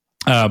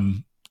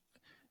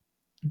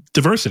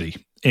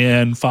 diversity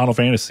in Final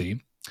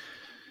Fantasy.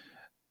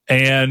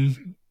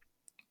 And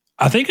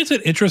I think it's an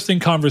interesting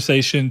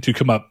conversation to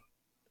come up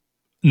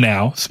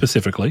now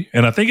specifically.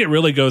 And I think it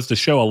really goes to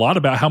show a lot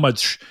about how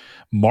much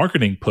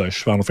marketing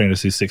push Final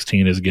Fantasy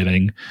 16 is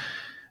getting.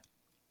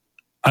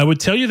 I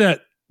would tell you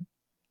that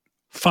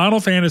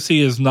Final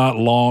Fantasy is not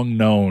long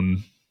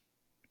known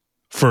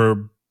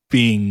for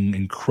being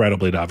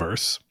incredibly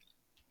diverse.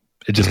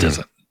 It just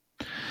isn't.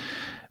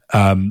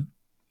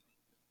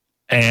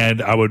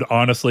 And I would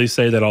honestly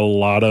say that a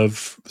lot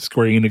of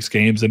Square Enix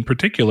games in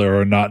particular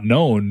are not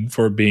known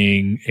for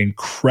being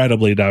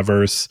incredibly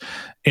diverse,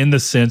 in the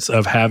sense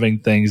of having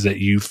things that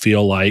you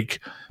feel like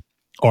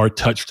are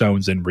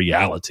touchstones in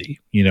reality.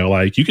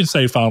 Like you can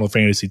say Final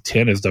Fantasy X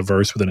is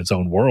diverse within its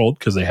own world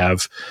because they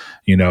have,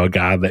 a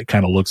guy that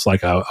kind of looks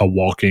like a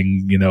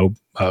walking,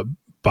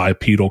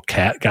 bipedal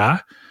cat guy.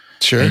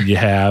 Sure. And you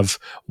have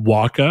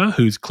Waka,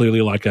 who's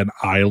clearly like an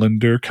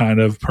islander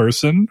kind of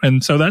person.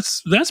 And so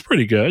that's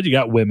pretty good. You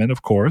got women,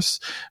 of course,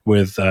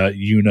 with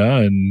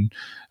Yuna and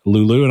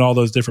Lulu and all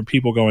those different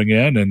people going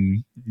in.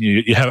 And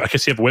you have, I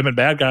guess you have women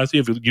bad guys. You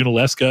have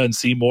Unalesca and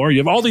Seymour. You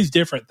have all these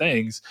different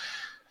things.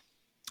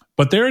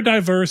 But they're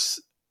diverse.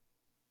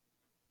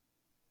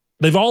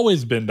 They've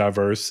always been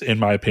diverse, in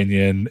my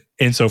opinion,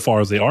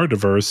 insofar as they are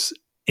diverse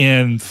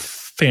in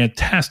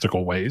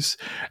fantastical ways.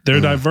 They're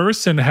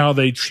diverse in how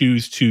they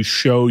choose to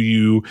show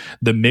you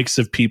the mix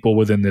of people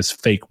within this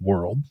fake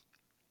world.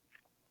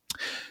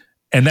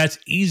 And that's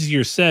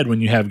easier said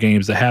when you have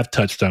games that have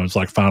touchstones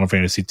like Final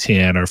Fantasy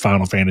X or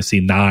Final Fantasy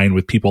IX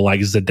with people like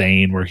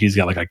Zidane, where he's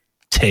got like a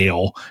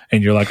tail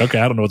and you're like, okay,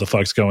 I don't know what the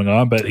fuck's going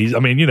on, but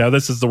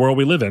this is the world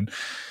we live in.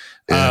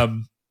 Yeah.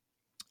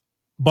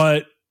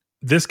 But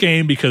this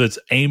game, because it's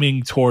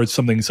aiming towards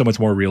something so much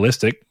more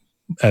realistic,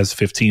 as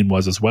 15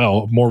 was as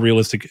well, more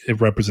realistic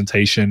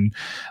representation,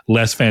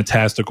 less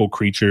fantastical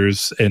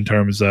creatures in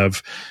terms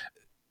of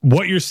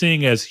what you're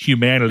seeing as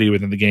humanity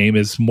within the game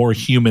is more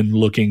human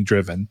looking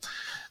driven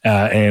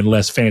and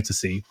less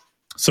fantasy.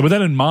 So with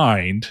that in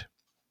mind,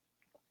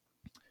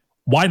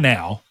 why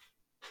now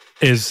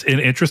is an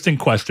interesting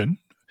question.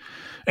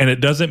 And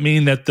it doesn't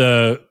mean that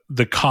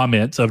the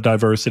comment of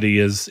diversity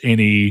is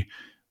any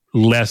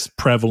less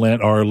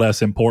prevalent or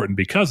less important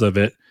because of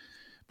it.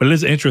 But it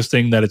is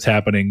interesting that it's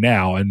happening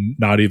now and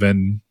not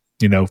even,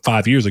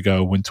 5 years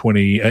ago when in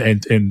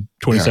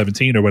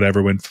 2017 or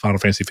whatever, when Final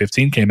Fantasy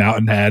 15 came out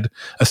and had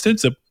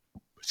ostensibly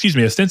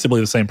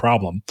the same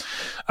problem.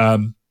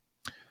 And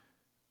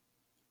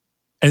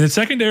then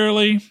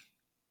secondarily,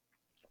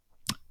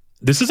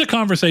 this is a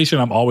conversation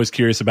I'm always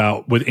curious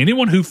about with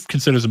anyone who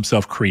considers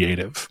himself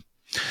creative.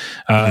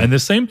 And the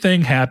same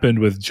thing happened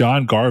with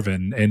John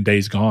Garvin in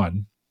Days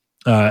Gone.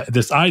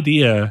 This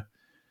idea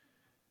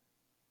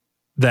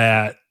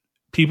that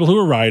people who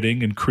are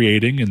writing and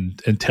creating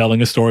and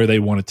telling a story they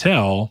want to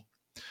tell,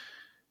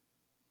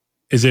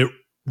 is it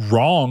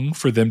wrong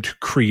for them to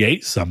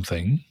create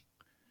something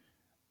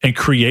and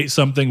create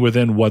something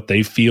within what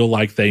they feel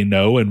like they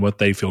know and what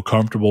they feel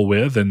comfortable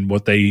with and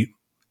what they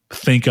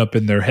think up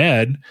in their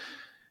head?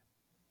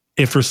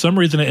 If for some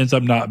reason it ends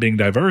up not being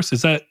diverse,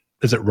 is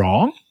it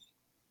wrong?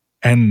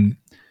 And,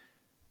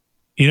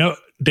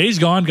 Days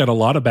Gone got a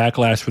lot of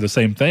backlash for the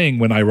same thing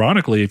when,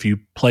 ironically, if you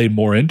play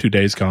more into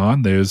Days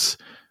Gone, there's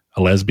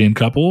a lesbian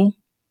couple.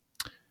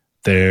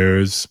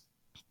 There's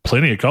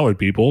plenty of colored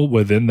people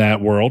within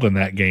that world and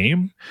that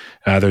game.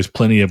 There's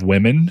plenty of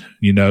women.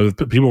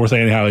 People were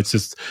saying how it's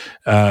just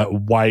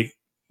white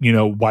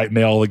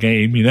male the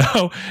game,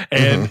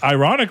 and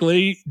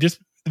ironically, just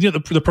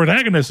the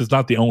protagonist is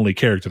not the only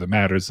character that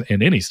matters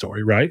in any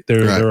story, right?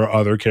 There are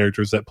other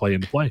characters that play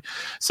into play.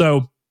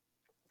 So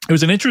it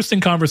was an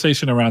interesting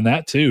conversation around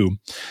that too.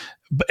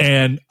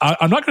 And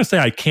I'm not going to say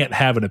I can't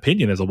have an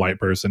opinion as a white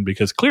person,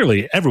 because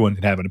clearly everyone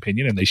can have an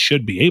opinion and they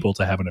should be able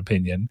to have an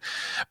opinion.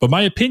 But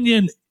my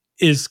opinion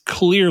is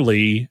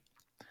clearly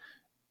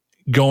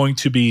going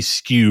to be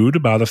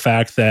skewed by the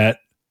fact that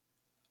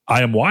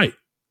I am white.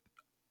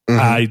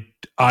 Mm-hmm.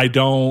 I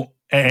don't,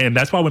 and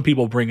that's why when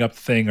people bring up the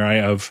thing,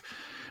 right, of,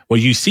 well,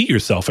 you see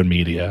yourself in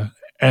media.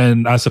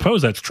 And I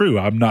suppose that's true.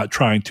 I'm not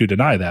trying to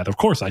deny that. Of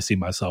course I see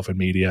myself in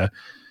media.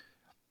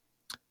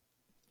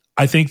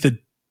 I think the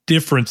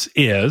difference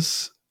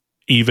is,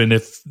 even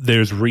if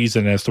there's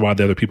reason as to why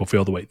the other people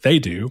feel the way they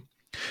do,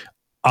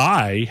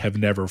 I have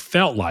never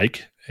felt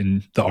like,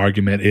 and the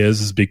argument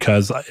is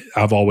because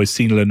I've always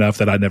seen it enough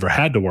that I never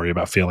had to worry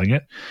about feeling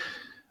it.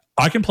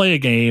 I can play a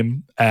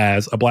game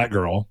as a black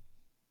girl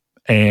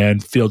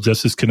and feel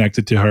just as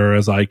connected to her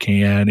as I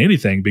can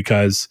anything,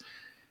 because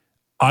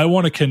I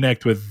want to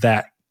connect with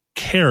that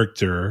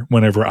character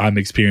whenever I'm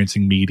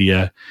experiencing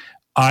media.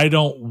 I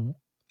don't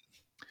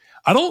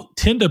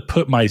tend to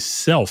put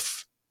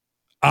myself,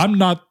 I'm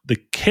not the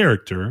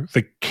character.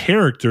 The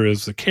character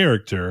is the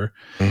character.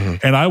 Mm-hmm.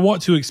 And I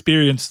want to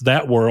experience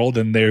that world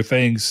and their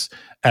things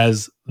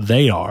as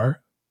they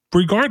are,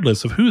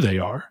 regardless of who they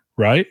are,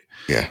 right?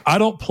 Yeah. I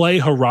don't play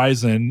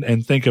Horizon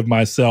and think of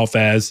myself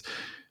as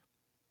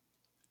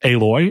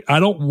Aloy.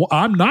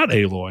 I'm not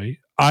Aloy.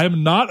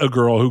 I'm not a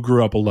girl who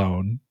grew up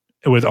alone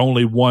with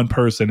only one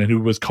person and who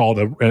was called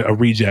a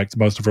reject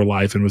most of her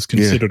life and was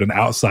considered an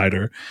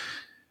outsider.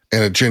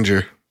 And a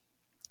ginger.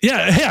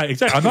 Yeah,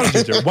 exactly. I'm not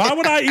a ginger. Why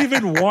would I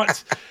even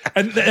want?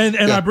 And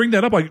I bring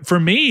that up. Like, for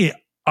me,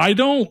 I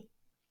don't.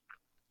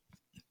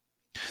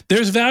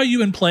 There's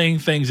value in playing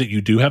things that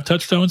you do have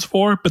touchstones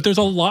for, but there's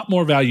a lot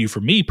more value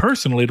for me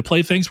personally to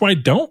play things where I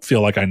don't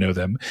feel like I know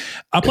them.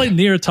 I play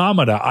Nier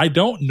Automata. I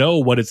don't know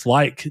what it's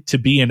like to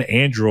be an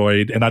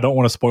android, and I don't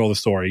want to spoil the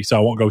story, so I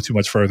won't go too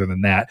much further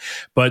than that.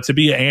 But to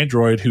be an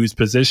android who's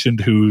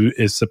positioned, who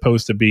is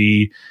supposed to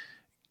be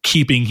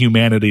keeping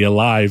humanity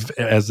alive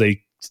as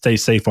they stay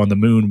safe on the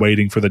moon,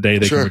 waiting for the day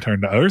they can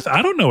return to Earth.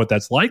 I don't know what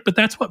that's like, but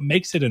that's what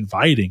makes it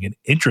inviting and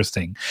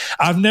interesting.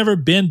 I've never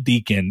been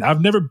Deacon. I've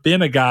never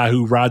been a guy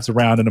who rides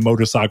around in a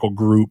motorcycle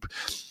group,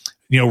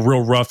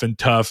 real rough and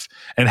tough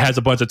and has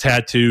a bunch of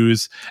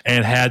tattoos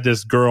and had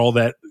this girl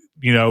that,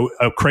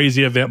 a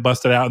crazy event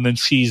busted out and then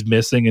she's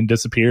missing and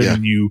disappeared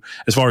and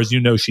as far as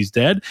she's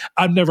dead.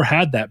 I've never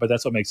had that, but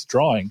that's what makes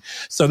drawing.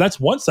 So that's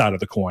one side of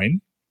the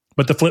coin.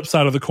 But the flip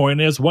side of the coin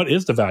is, what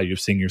is the value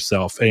of seeing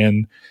yourself?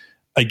 And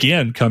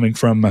again, coming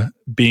from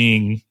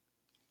being,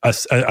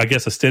 I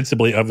guess,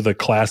 ostensibly of the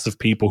class of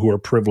people who are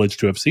privileged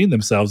to have seen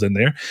themselves in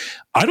there,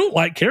 I don't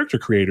like character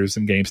creators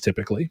in games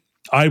typically.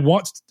 I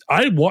want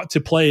to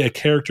play a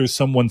character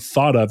someone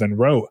thought of and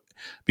wrote,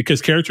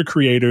 because character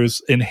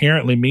creators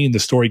inherently mean the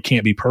story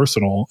can't be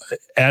personal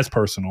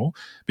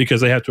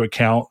because they have to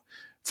account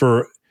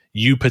for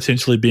you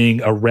potentially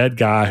being a red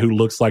guy who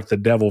looks like the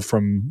devil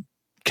from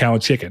Cow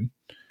and Chicken.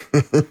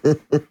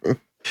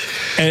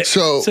 And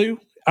so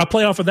I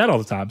play off of that all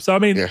the time. So, I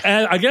mean,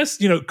 and I guess,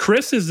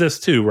 Chris is this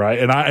too, right?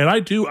 And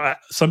I do,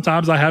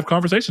 sometimes I have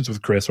conversations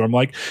with Chris where I'm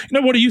like,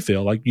 what do you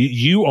feel? Like,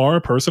 you are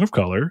a person of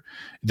color.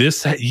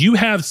 You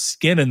have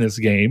skin in this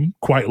game,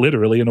 quite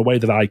literally, in a way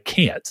that I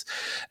can't.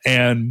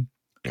 And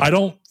I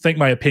don't think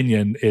my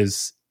opinion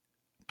is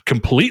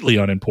completely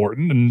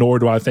unimportant, and nor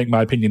do I think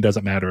my opinion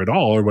doesn't matter at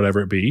all, or whatever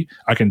it be.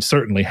 I can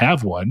certainly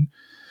have one.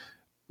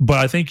 But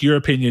I think your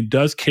opinion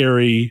does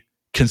carry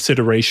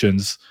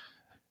considerations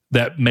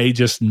that may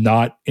just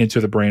not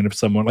enter the brain of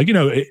someone. Like,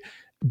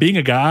 being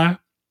a guy,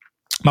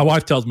 my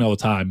wife tells me all the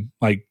time,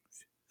 like,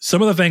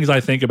 some of the things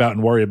I think about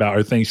and worry about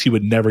are things she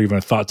would never even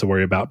have thought to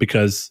worry about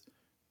because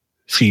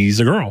she's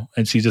a girl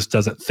and she just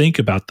doesn't think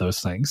about those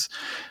things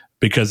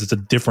because it's a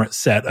different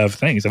set of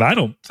things. And I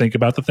don't think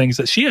about the things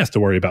that she has to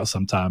worry about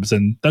sometimes,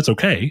 and that's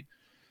okay.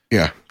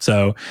 Yeah.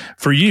 So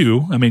for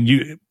you, I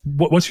mean,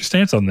 what's your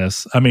stance on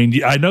this? I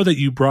mean, I know that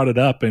you brought it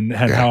up and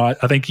how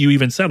I think you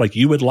even said, like,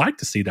 you would like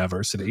to see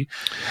diversity,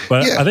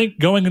 but I think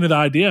going into the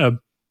idea,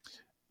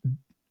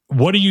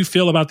 what do you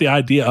feel about the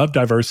idea of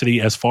diversity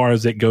as far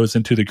as it goes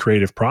into the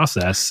creative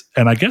process?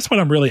 And I guess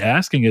what I'm really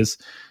asking is,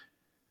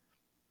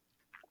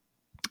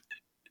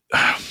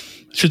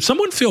 should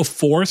someone feel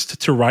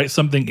forced to write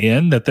something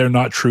in that they're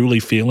not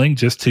truly feeling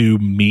just to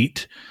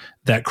meet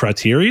that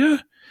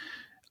criteria?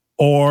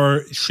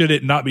 Or should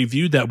it not be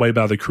viewed that way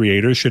by the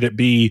creator? Should it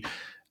be,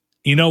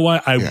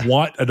 I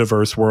want a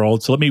diverse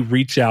world, so let me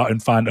reach out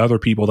and find other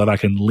people that I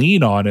can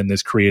lean on in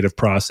this creative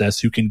process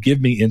who can give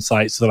me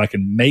insights so that I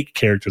can make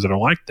characters that are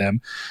like them?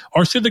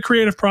 Or should the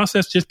creative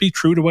process just be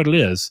true to what it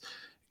is?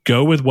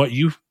 Go with what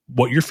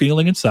you're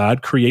feeling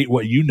inside, create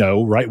what you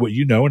know, write what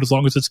you know, and as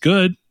long as it's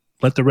good,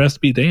 let the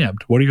rest be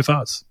damned. What are your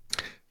thoughts?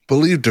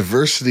 Believe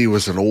diversity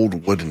was an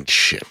old wooden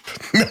ship.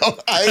 No,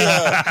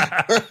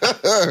 I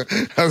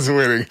was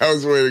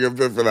waiting a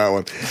bit for that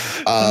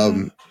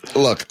one.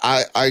 Look,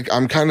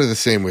 I'm kind of the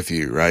same with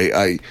you,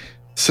 right?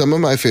 Some of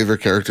my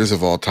favorite characters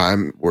of all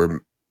time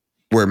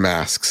wear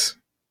masks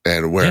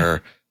and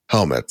wear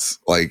helmets,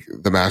 like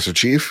the Master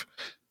Chief,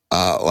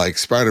 like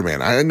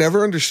Spider-Man. I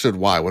never understood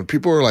why. When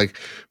people were like,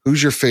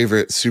 "Who's your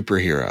favorite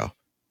superhero?"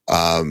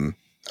 I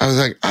was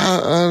like, I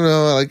don't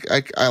know.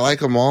 Like, I like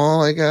them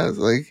all, I guess.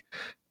 Like,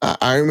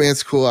 Iron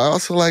Man's cool. I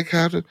also like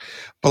Captain,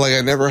 but like,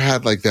 I never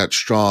had like that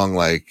strong,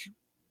 like,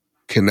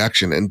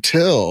 connection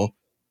until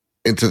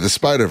Into the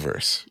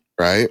Spider-Verse,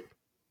 right?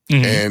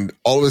 Mm-hmm. And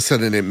all of a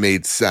sudden it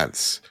made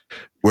sense,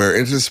 where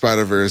Into the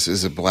Spider-Verse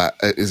is about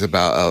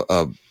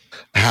a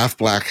half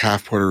black,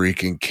 half Puerto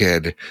Rican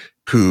kid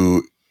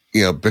who,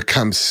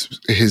 becomes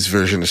his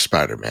version of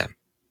Spider-Man.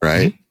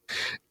 Right. Mm-hmm.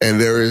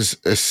 And there is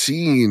a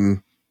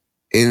scene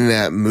in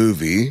that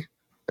movie,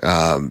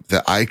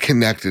 that I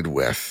connected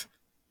with.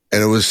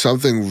 And it was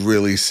something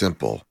really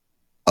simple,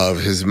 of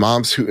his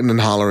mom's hooting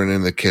and hollering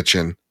in the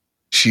kitchen.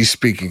 She's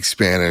speaking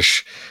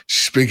Spanish.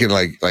 She's speaking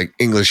like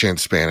English and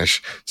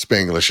Spanish,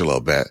 Spanglish a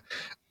little bit.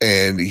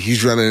 And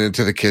he's running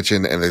into the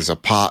kitchen and there's a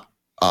pot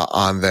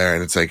on there.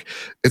 And it's like,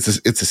 it's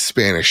a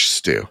Spanish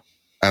stew.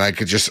 And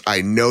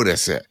I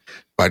notice it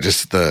by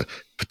just the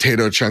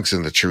potato chunks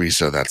and the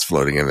chorizo that's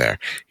floating in there.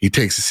 He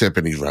takes a sip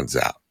and he runs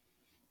out.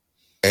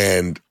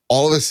 And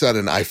all of a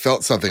sudden I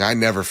felt something I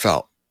never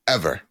felt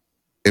ever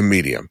in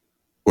Medium.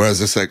 Whereas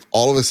it's like,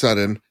 all of a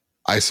sudden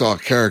I saw a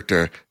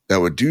character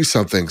that would do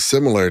something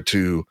similar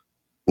to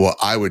what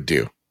I would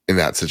do in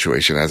that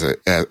situation as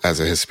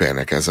a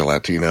Hispanic, as a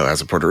Latino,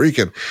 as a Puerto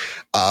Rican.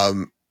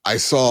 I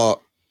saw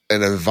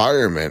an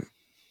environment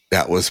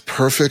that was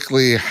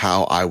perfectly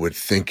how I would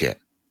think it.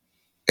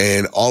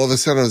 And all of a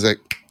sudden I was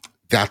like,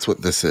 that's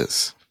what this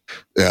is.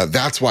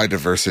 That's why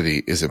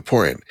diversity is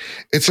important.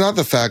 It's not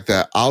the fact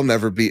that I'll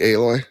never be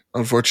Aloy,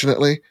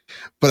 unfortunately,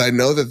 but I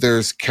know that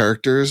there's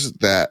characters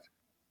that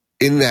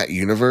in that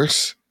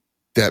universe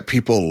that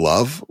people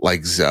love,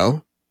 like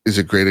Zoe is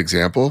a great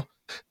example,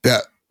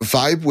 that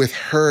vibe with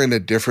her in a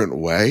different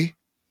way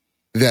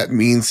that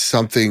means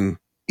something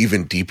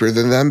even deeper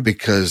than them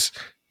because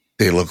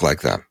they look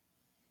like them,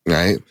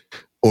 right?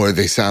 Or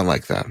they sound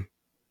like them,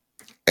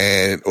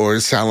 or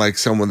sound like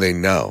someone they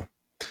know.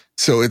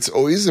 So it's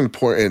always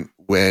important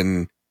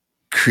when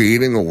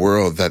creating a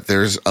world that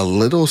there's a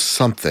little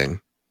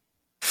something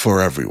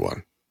for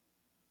everyone.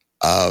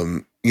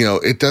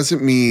 it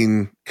doesn't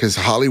mean, because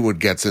Hollywood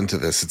gets into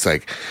this. It's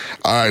like,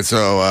 all right,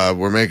 so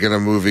we're making a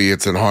movie.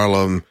 It's in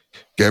Harlem.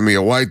 Get me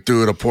a white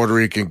dude, a Puerto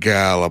Rican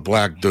gal, a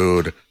black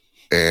dude,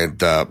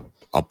 and a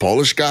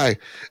Polish guy.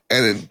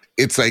 And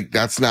it's like,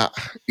 that's not,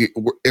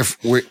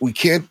 we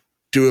can't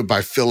do it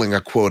by filling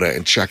a quota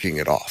and checking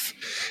it off.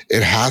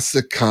 It has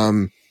to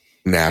come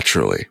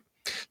naturally.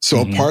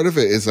 So part of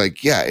it is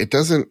like, yeah, it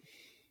doesn't,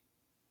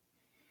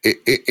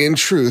 in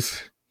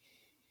truth,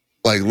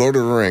 like Lord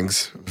of the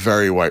Rings,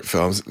 very white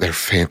films. They're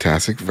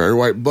fantastic. Very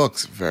white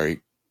books.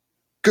 Very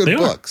good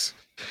books.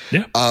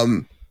 Yeah.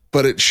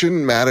 But it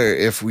shouldn't matter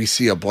if we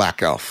see a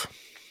black elf,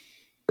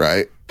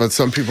 right? But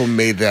some people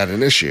made that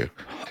an issue.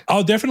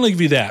 I'll definitely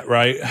give you that,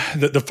 right?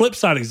 The flip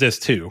side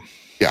exists too.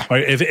 Yeah.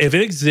 Right? If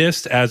it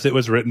exists as it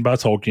was written by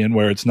Tolkien,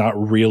 where it's not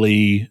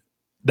really,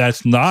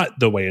 that's not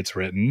the way it's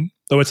written,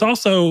 though it's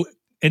also,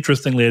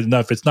 interestingly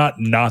enough, it's not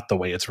the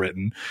way it's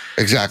written.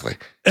 Exactly.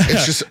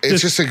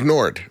 It's just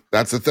ignored.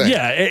 That's the thing.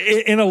 Yeah.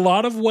 In a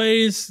lot of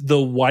ways, the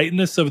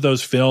whiteness of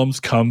those films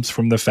comes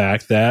from the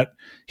fact that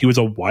he was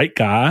a white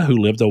guy who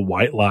lived a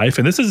white life.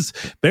 And this is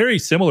very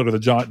similar to the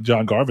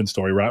John Garvin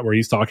story, right? Where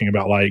he's talking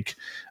about, like,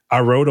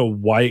 I wrote a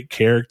white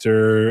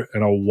character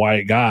and a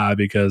white guy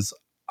because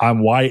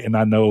I'm white and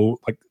I know,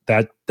 like,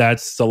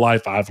 that's the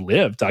life I've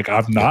lived. Like,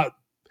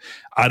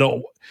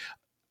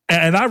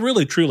 and I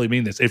really, truly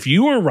mean this. If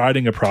you are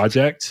writing a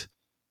project,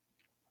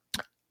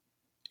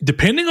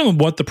 depending on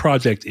what the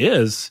project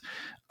is,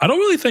 I don't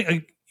really think,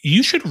 like,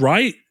 you should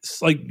write,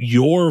 like,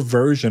 your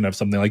version of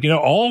something. Like,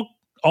 all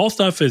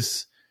stuff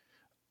is,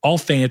 all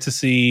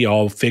fantasy,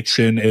 all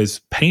fiction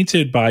is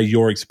painted by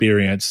your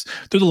experience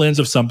through the lens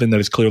of something that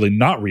is clearly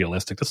not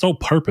realistic. That's the whole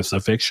purpose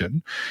of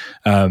fiction.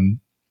 And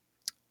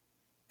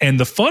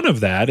the fun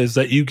of that is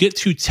that you get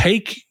to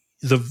take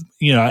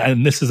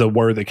and this is a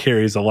word that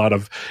carries a lot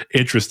of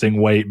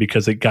interesting weight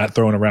because it got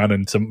thrown around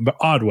in some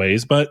odd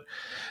ways, but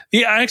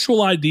the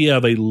actual idea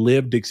of a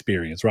lived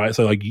experience, right?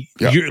 So, like,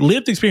 your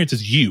lived experience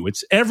is you.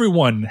 It's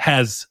everyone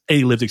has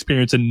a lived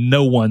experience and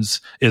no one's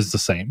is the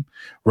same,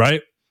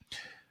 right?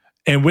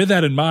 And with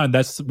that in mind,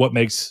 that's what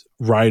makes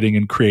writing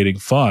and creating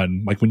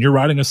fun. Like, when you're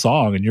writing a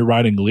song and you're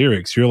writing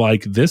lyrics, you're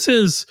like,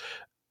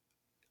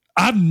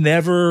 I've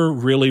never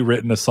really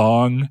written a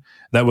song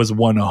that was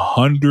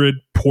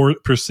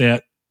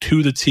 100%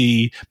 to the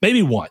T,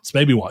 maybe once,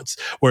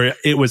 where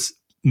it was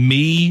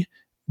me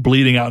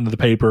bleeding out into the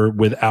paper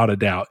without a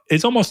doubt.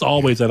 It's almost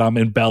always that I'm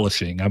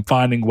embellishing. I'm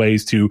finding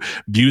ways to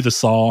view the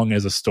song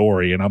as a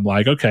story. And I'm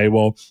like, okay,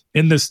 well,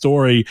 in this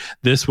story,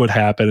 this would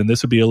happen and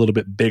this would be a little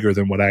bit bigger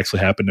than what actually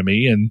happened to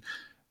me. And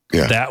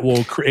that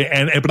will create,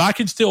 but I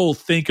can still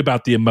think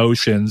about the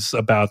emotions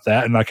about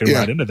that, and I can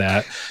write into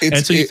that.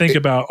 And so you think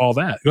about all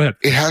that. Go ahead.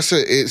 It has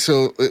to.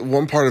 So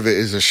one part of it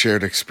is a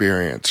shared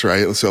experience,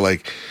 right? So,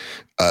 like,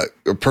 a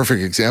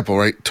perfect example,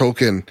 right?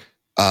 Tolkien.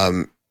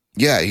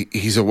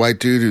 He's a white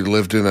dude who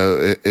lived in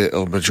a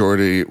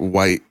majority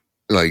white,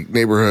 like,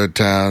 neighborhood,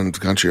 town,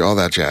 country, all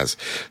that jazz.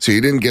 So he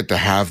didn't get to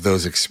have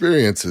those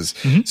experiences.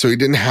 Mm-hmm. So he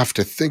didn't have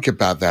to think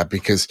about that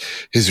because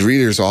his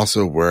readers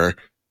also were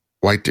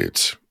white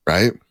dudes,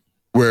 right?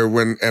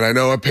 And I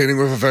know I'm painting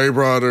with a very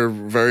broad or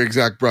very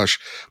exact brush,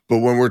 but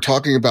when we're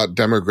talking about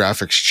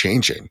demographics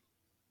changing,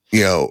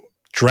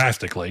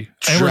 drastically.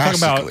 And we're talking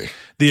about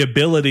the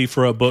ability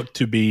for a book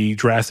to be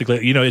drastically,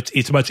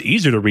 it's much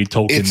easier to read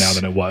Tolkien now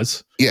than it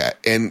was. Yeah.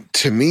 And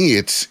to me,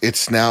 it's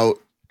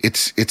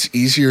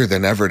easier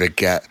than ever to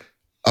get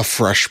a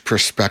fresh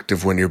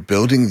perspective when you're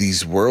building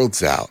these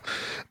worlds out.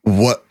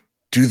 What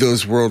do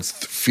those worlds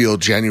feel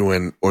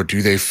genuine, or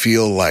do they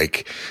feel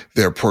like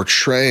they're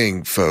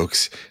portraying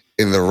folks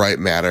in the right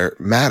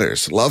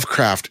matters?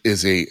 Lovecraft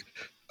is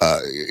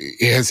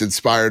has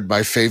inspired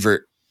my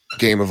favorite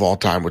game of all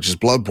time, which is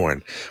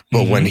Bloodborne.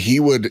 But when he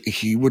would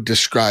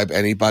describe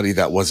anybody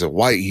that wasn't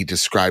white, he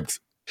described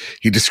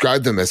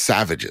them as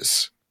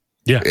savages.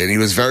 Yeah. And he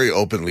was very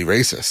openly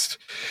racist.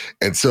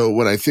 And so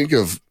when I think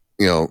of,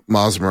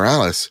 Miles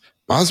Morales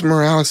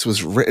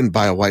was written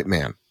by a white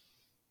man,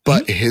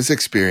 but his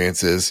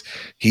experiences,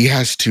 he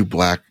has two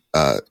black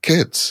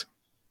kids.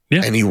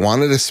 Yeah. And he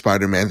wanted a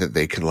Spider-Man that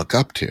they could look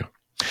up to.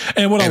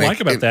 And what I like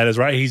about that is,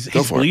 right, he's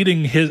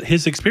bleeding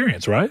his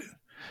experience, right?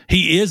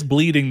 He is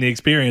bleeding the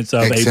experience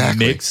of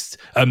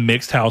a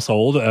mixed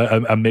household,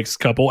 a mixed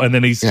couple. And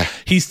then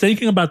he's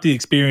thinking about the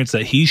experience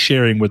that he's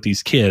sharing with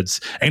these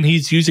kids, and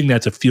he's using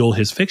that to fuel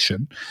his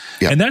fiction.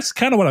 Yep. And that's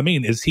kind of what I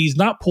mean, is he's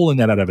not pulling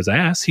that out of his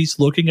ass. He's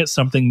looking at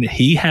something that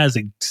he has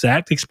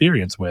exact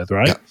experience with,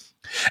 right? Yep.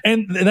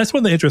 And that's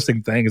one of the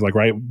interesting things, like,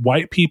 right,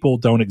 white people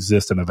don't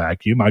exist in a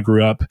vacuum. I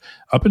grew up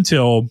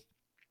until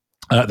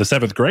the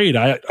seventh grade,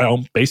 I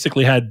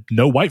basically had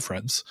no white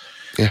friends.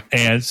 Yeah.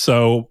 And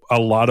so a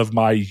lot of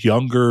my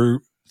younger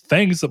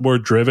things that were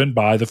driven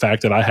by the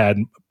fact that I had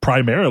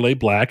primarily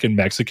black and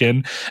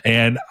Mexican.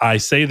 And I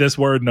say this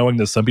word knowing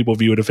that some people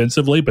view it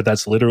offensively, but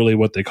that's literally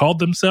what they called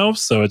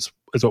themselves. So it's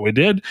what we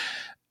did.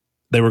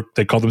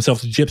 They called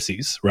themselves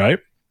gypsies, right?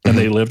 and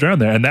they lived around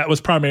there. And that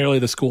was primarily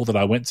the school that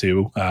I went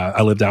to.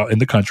 I lived out in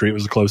the country. It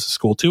was the closest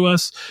school to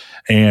us.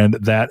 And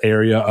that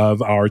area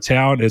of our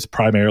town is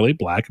primarily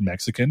Black and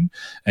Mexican.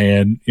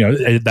 And,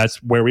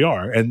 that's where we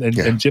are, and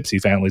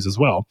gypsy families as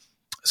well.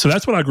 So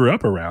that's what I grew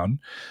up around.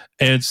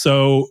 And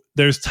so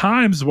there's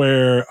times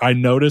where I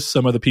notice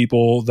some of the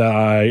people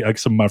that like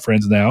some of my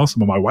friends now,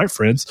 some of my white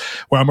friends,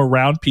 where I'm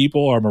around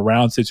people or I'm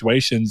around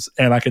situations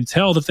and I can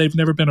tell that they've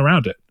never been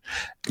around it.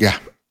 Yeah.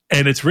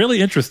 And it's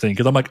really interesting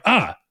because I'm like,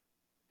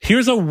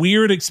 here's a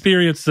weird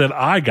experience that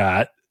I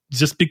got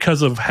just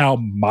because of how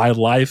my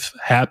life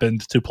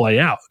happened to play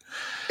out.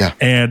 Yeah.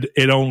 And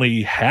it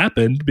only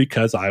happened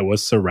because I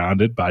was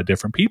surrounded by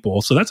different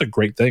people. So that's a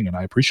great thing. And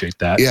I appreciate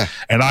that. Yeah.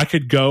 And I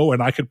could go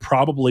and I could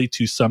probably,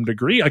 to some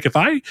degree, like if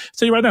I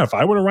say right now, if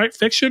I were to write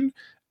fiction,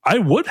 I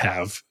would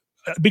have,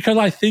 because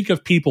I think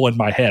of people in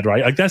my head,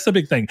 right? Like that's the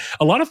big thing.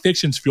 A lot of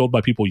fiction's fueled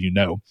by people you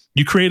know.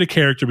 You create a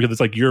character because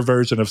it's like your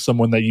version of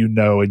someone that you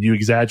know, and you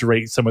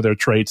exaggerate some of their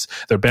traits,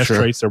 their best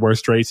traits, their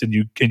worst traits, and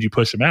you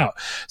push them out.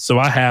 So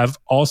I have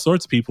all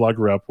sorts of people I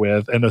grew up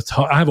with, and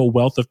I have a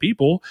wealth of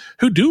people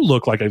who do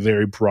look like a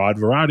very broad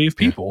variety of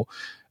people,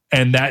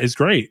 and that is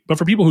great. But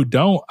for people who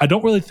don't, I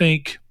don't really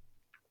think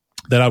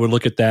that I would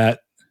look at that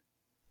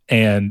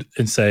and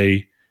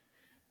say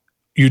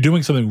you're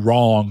doing something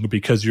wrong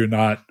because you're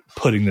not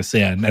putting this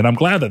in. And I'm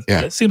glad that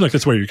it seems like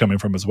that's where you're coming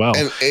from as well.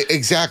 And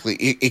exactly.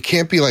 It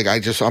can't be like,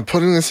 I'm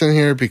putting this in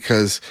here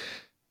because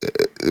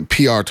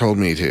PR told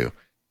me to.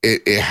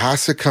 It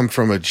has to come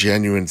from a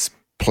genuine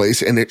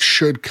place, and it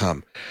should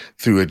come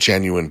through a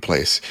genuine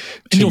place.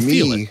 And you'll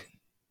feel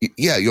it.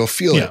 Yeah, you'll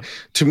feel it.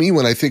 To me,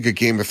 when I think of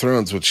Game of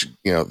Thrones, which,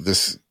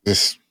 this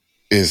is,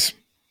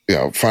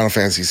 Final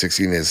Fantasy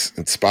 16 is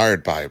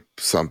inspired by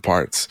some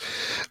parts.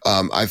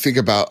 I think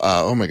about,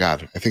 oh my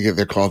God, I think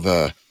they're called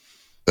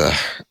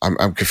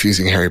I'm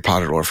confusing Harry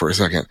Potter lore for a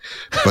second,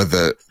 but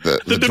the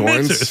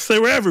Dementors, they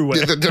were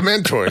everywhere. The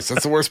Dementors.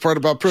 That's the worst part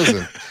about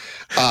prison.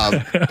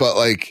 But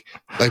like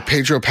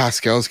Pedro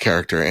Pascal's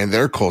character and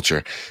their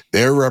culture,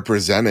 they're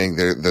representing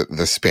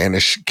the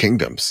Spanish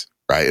kingdoms,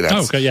 right?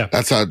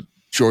 That's how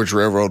George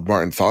Railroad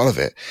Martin thought of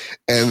it,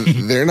 and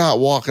they're not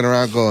walking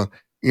around going,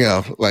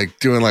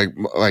 doing like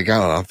I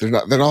don't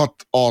know. They're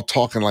not all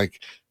talking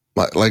like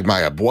my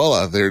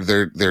abuela.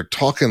 They're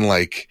talking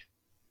like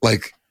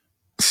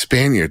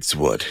Spaniards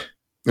would,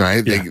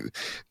 right? Yeah.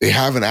 They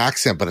have an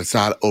accent, but it's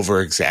not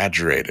over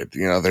exaggerated.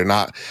 There's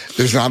not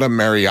a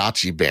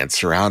mariachi band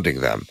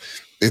surrounding them.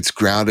 It's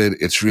grounded.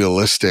 It's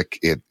realistic.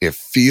 It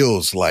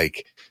feels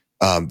like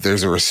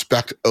there's a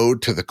respect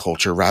owed to the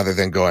culture rather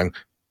than going,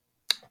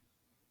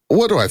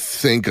 what do I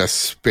think a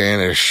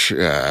Spanish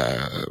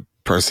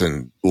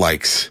person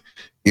likes,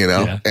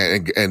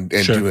 and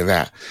doing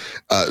that.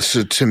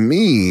 So to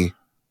me,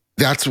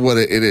 that's what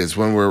it is.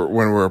 When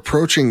we're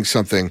approaching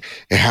something,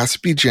 it has to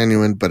be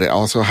genuine, but it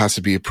also has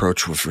to be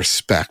approached with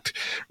respect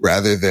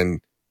rather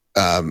than,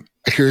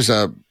 here's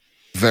a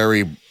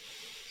very,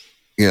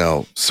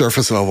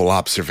 surface level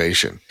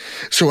observation.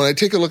 So when I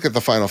take a look at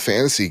the Final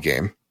Fantasy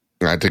game,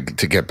 right,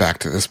 to get back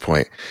to this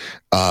point,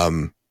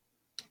 and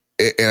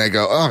I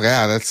go, oh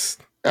yeah, that's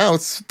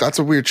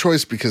a weird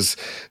choice because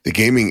the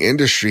gaming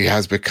industry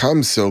has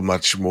become so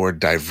much more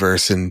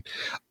diverse and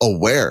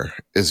aware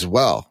as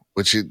well,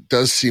 which it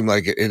does seem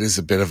like it is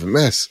a bit of a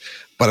miss,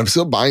 but I'm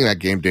still buying that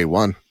game day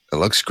one. It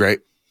looks great.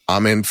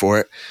 I'm in for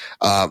it.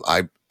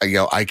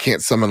 I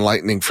can't summon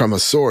lightning from a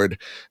sword,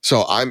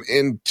 so I'm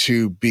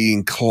into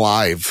being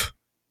Clive,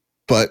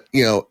 but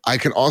I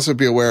can also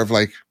be aware of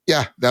that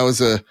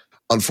was a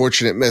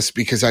unfortunate miss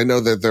because I know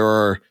that there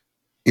are,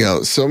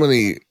 so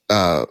many,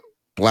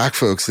 Black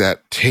folks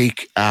that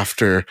take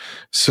after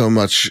so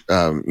much,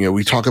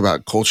 we talk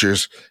about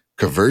cultures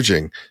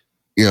converging,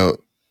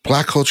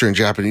 Black culture and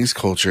Japanese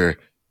culture,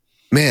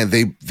 man,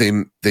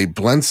 they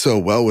blend so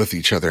well with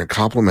each other and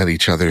complement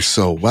each other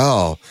so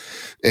well.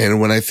 And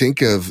when I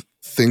think of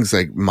things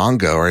like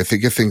manga, or I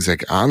think of things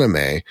like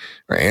anime,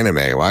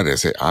 why did I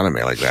say anime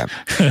like that?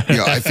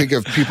 I think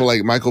of people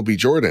like Michael B.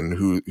 Jordan,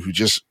 who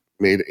just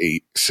made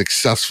a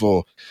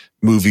successful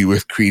movie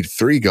with Creed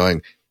 3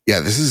 going,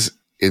 this is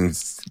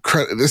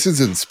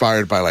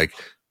inspired by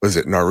was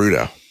it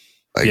Naruto?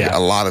 A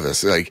lot of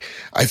this,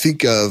 I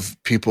think of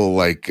people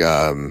like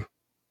the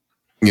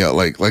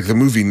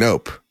movie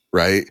Nope,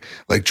 right?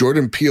 Like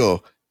Jordan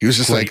Peele, he was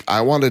just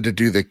I wanted to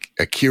do the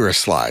Akira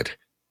slide.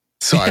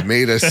 So I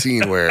made a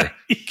scene where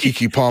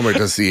Keke Palmer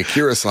does the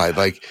Akira slide.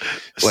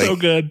 So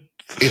good.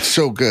 It's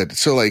so good.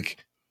 So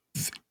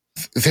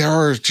there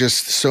are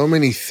just so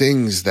many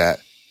things that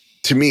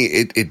to me,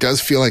 it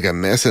does feel like a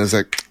miss. And it's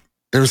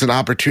there's an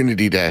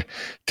opportunity to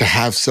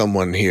have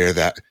someone here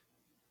that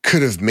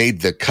could have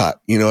made the cut.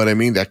 You know what I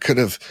mean? That could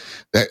have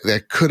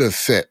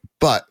fit,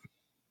 but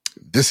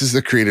this is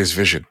the creator's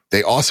vision.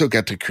 They also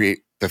get to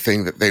create the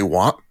thing that they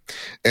want.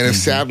 And if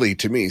sadly,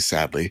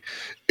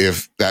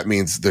 if that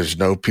means there's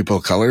no people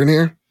of color in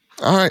here,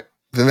 all right,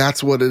 then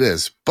that's what it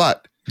is.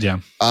 But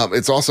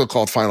it's also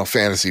called Final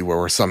Fantasy, where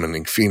we're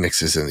summoning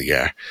phoenixes in the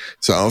air.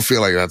 So I don't feel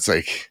like that's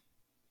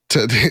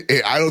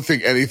I don't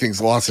think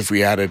anything's lost if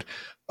we added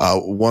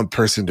one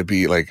person to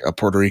be like a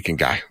Puerto Rican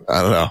guy.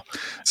 I don't know.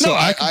 So No,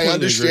 I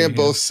understand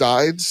both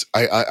sides.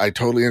 I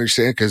totally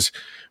understand, because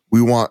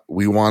we want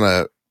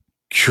to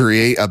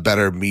create a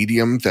better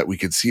medium that we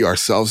could see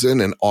ourselves in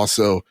and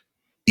also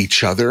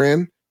each other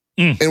in.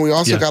 And we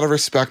also got to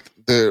respect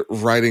the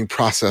writing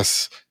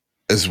process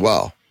as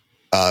well.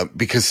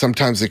 Because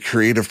sometimes the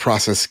creative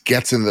process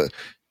gets in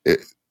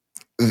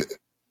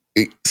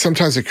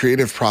sometimes the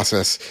creative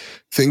process,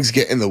 things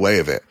get in the way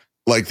of it,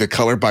 like the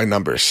color by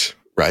numbers,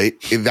 right?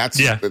 That's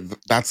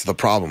the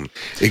problem.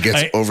 It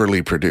gets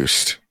overly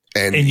produced.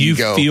 And you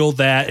feel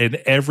that in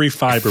every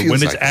fiber.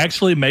 When it's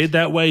actually made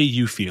that way,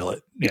 you feel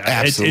it. Yeah,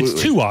 absolutely.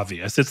 It's too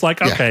obvious. It's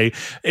like, okay,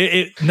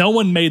 no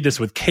one made this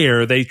with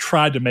care. They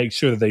tried to make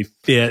sure that they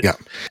fit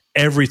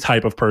every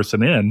type of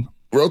person in.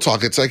 Real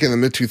talk, it's like in the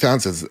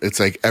mid-2000s, it's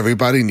like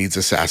everybody needs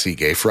a sassy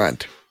gay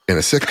friend in a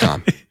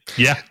sitcom.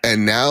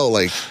 And now,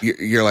 like,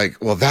 you're like,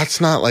 well,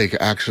 that's not like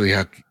actually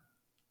how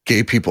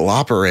gay people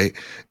operate.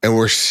 And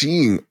we're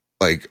seeing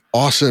like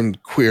awesome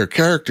queer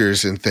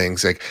characters and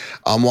things. Like,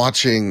 I'm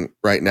watching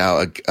right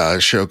now a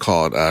show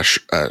called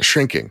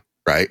Shrinking,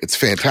 right? It's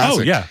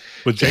fantastic. Oh, yeah.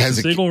 With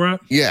Jason Segel,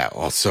 right? Yeah.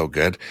 Oh, so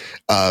good.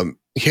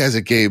 He has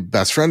a gay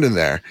best friend in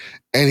there,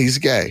 and he's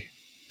gay,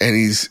 and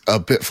he's a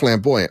bit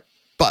flamboyant.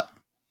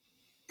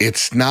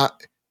 He's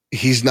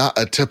not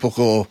a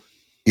typical,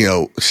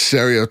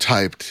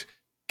 stereotyped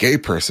gay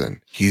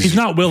person. He's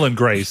not Will and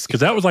Grace, because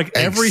that was like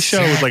every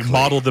show was like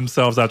modeled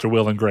themselves after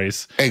Will and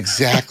Grace.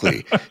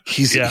 Exactly.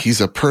 He's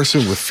a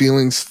person with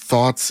feelings,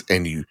 thoughts,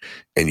 and you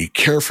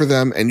care for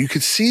them, and you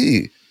could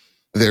see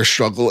their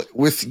struggle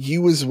with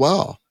you as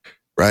well,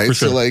 right? For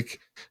sure. So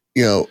like,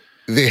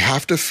 they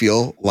have to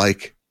feel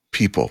like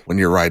people when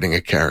you're writing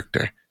a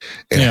character.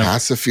 And it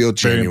has to feel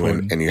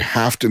genuine, and you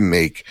have to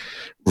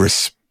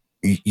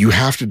you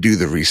have to do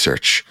the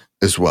research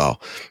as well.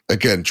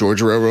 Again,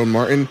 George R.R.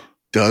 Martin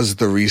does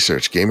the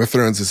research. Game of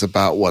Thrones is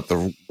about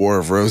the War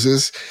of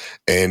Roses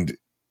and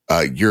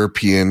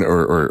European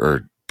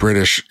or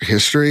British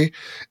history.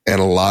 And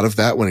a lot of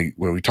that, when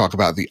we talk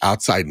about the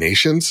outside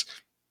nations,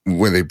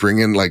 when they bring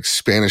in like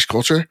Spanish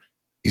culture,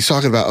 he's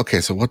talking about,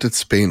 okay, so what did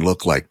Spain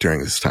look like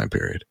during this time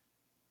period?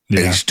 And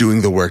he's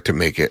doing the work to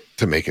make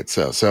it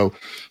so. So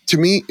to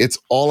me, it's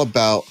all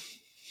about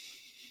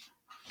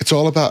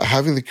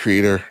having the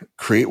creator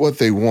create what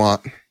they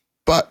want,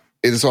 but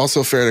it is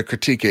also fair to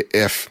critique it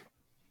if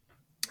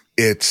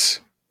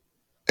it's,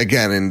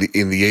 again,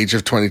 in the age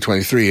of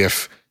 2023,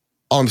 if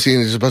all I'm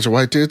seeing is a bunch of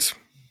white dudes.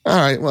 All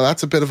right, well,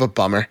 that's a bit of a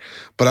bummer,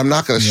 but I'm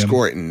not going to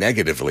score it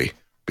negatively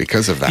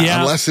because of that.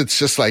 Unless it's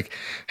just like,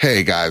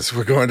 hey guys,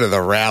 we're going to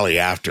the rally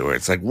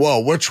afterwards. Like,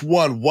 whoa, which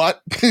one?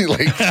 What?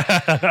 Like,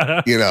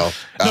 no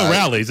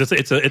rallies.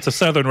 It's a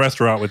Southern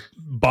restaurant with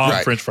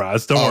bomb French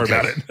fries. Don't worry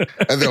about it.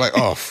 And they're like,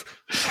 oh,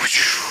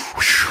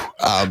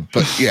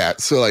 but yeah.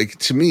 So like,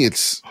 to me,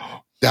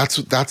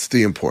 that's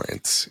the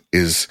importance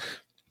is,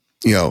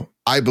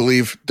 I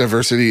believe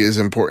diversity is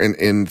important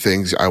in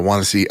things. I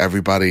want to see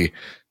everybody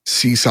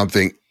see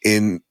something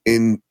in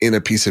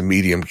a piece of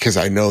medium, because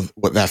I know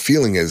what that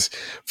feeling is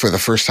for the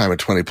first time in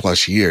 20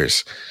 plus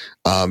years.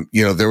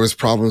 There was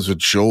problems with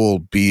Joel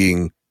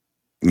being,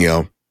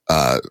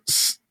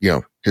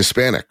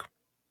 Hispanic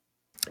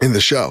in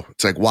the show.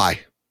 It's like, why?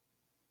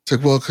 It's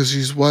like, well, cause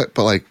he's what?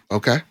 But like,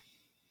 okay.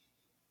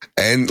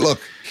 And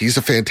look, he's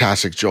a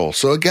fantastic Joel.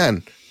 So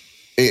again,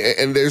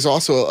 and there's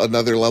also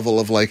another level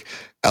of like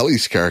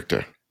Ellie's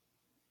character.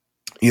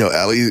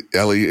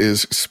 Ellie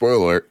is, spoiler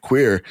alert,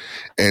 queer,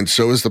 and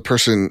so is the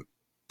person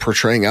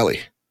portraying Ellie.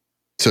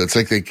 So it's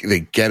like they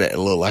get it a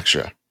little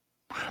extra.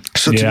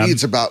 So to me,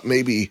 it's about,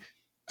 maybe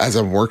as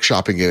I'm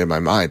workshopping it in my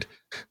mind,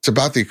 it's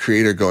about the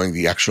creator going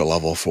the extra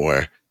level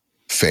for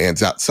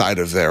fans outside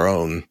of their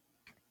own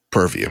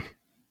purview.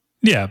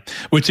 Yeah,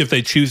 which if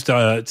they choose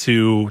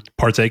to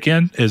partake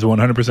in is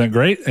 100%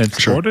 great and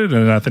supported,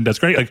 and I think that's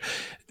great. Like,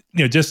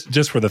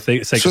 just for the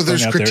sake of so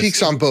there's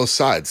critiques on both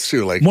sides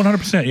too, like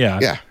 100%.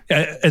 Yeah.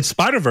 And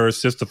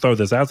Spider-Verse, just to throw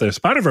this out there,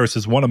 Spider-Verse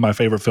is one of my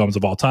favorite films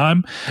of all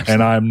time.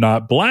 And I'm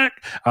not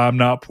Black. I'm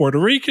not Puerto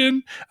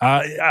Rican.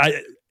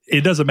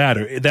 It doesn't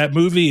matter. That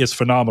movie is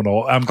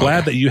phenomenal. I'm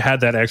glad that you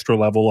had that extra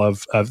level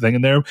of thing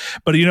in there.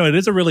 But, it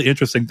is a really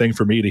interesting thing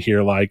for me to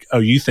hear, like, oh,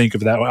 you think of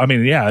that. I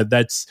mean,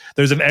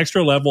 there's an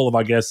extra level of,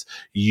 I guess,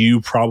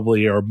 you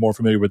probably are more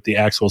familiar with the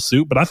actual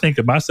suit. But I think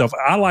of myself,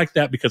 I like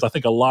that because I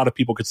think a lot of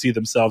people could see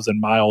themselves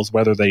in Miles,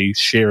 whether they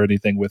share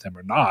anything with him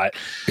or not.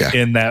 Yeah.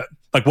 In that,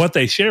 like, what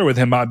they share with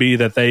him might be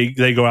that they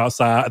go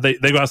outside, they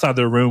go outside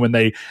their room and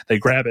they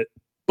grab it.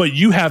 But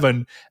you have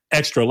an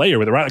extra layer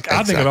with it, right? Like, exactly.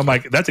 I think of, I'm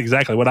like, that's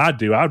exactly what I'd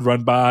do. I'd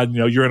run by,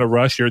 you're in a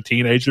rush, you're a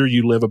teenager,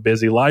 you live a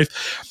busy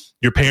life.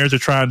 Your parents are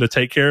trying to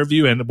take care of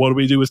you. And what do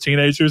we do as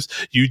teenagers?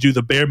 You do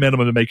the bare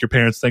minimum to make your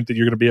parents think that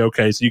you're going to be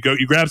okay. So you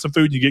grab some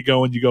food and you get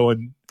going,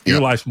 and your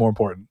life's more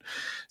important.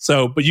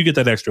 So, but you get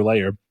that extra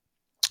layer.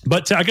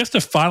 But I guess to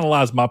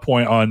finalize my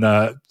point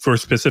on for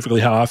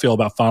specifically how I feel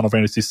about Final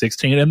Fantasy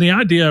 16 and the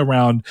idea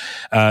around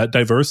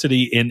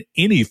diversity in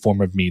any form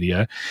of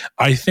media,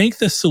 I think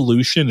the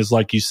solution is,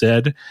 like you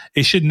said,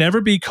 it should never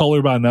be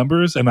color by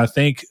numbers. And I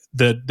think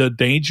the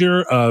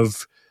danger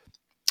of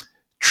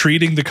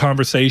treating the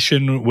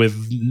conversation with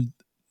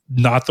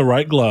not the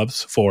right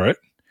gloves for it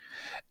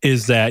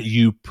is that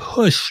you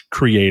push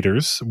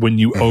creators when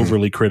you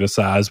overly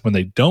criticize when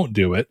they don't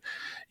do it.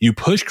 You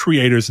push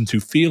creators into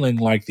feeling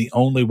like the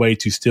only way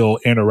to still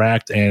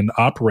interact and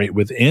operate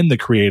within the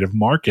creative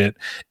market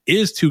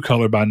is to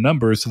color by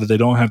numbers so that they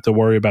don't have to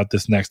worry about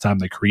this next time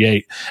they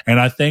create. And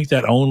I think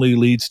that only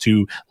leads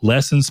to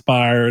less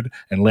inspired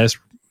and less,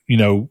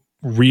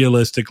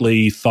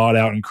 realistically thought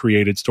out and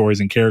created stories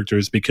and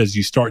characters, because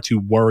you start to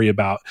worry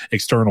about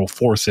external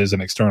forces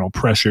and external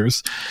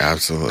pressures.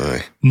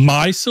 Absolutely.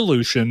 My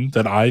solution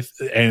that I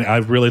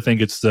really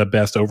think it's the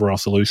best overall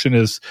solution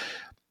is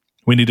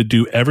we need to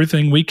do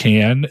everything we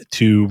can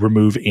to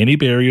remove any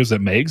barriers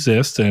that may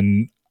exist.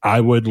 And I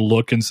would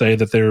look and say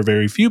that there are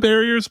very few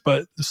barriers,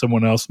 but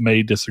someone else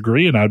may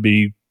disagree, and I'd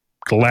be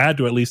glad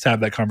to at least have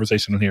that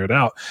conversation and hear it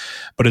out.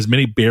 But as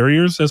many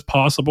barriers as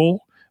possible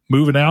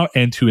moving out,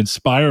 and to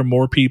inspire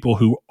more people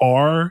who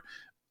are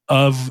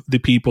of the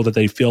people that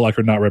they feel like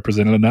are not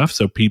represented enough.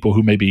 So people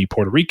who may be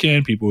Puerto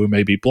Rican, people who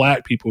may be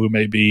Black, people who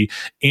may be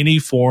any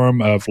form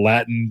of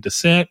Latin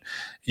descent.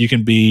 You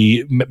can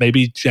be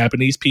maybe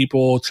Japanese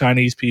people,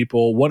 Chinese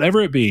people, whatever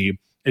it be.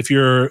 If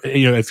you're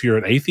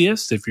an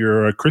atheist, if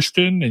you're a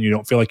Christian and you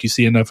don't feel like you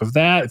see enough of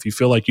that, if you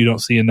feel like you don't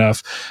see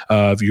enough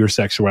of your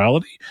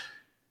sexuality,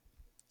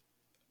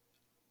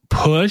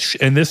 push.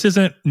 And this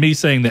isn't me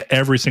saying that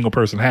every single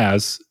person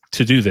has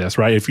to do this,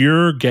 right? If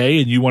you're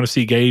gay and you want to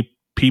see gay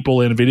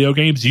people in video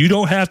games, you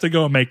don't have to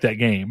go and make that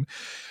game.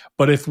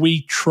 But if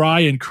we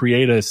try and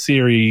create a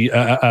series,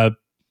 a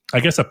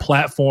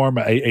platform,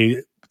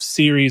 a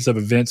series of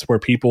events where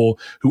people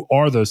who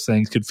are those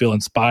things could feel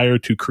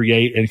inspired to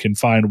create and can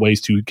find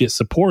ways to get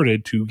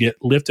supported, to get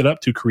lifted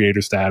up to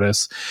creator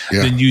status,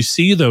 then you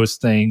see those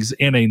things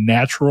in a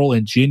natural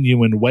and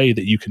genuine way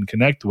that you can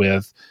connect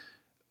with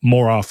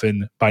more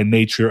often by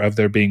nature of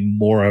there being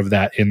more of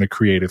that in the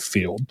creative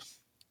field.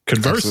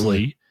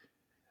 Conversely,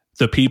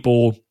 the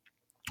people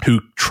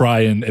who try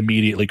and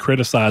immediately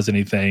criticize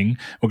anything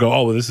will go,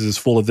 oh, well, this is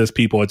full of this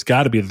people. It's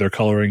got to be that they're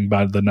coloring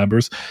by the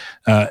numbers.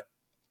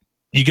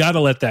 You got to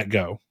let that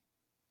go.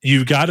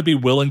 You've got to be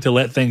willing to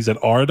let things that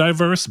are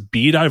diverse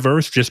be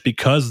diverse just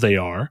because they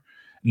are,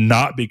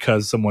 not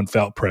because someone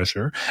felt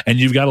pressure. And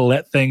you've got to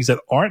let things that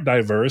aren't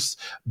diverse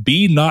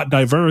be not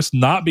diverse,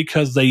 not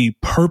because they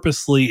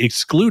purposely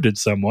excluded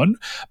someone,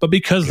 but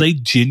because they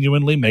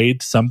genuinely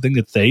made something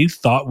that they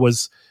thought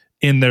was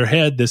in their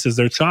head, this is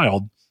their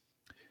child.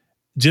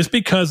 Just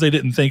because they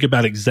didn't think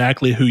about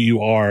exactly who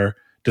you are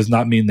does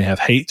not mean they have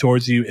hate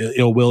towards you,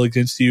 ill will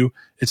against you.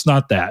 It's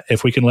not that.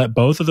 If we can let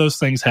both of those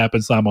things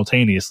happen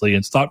simultaneously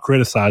and stop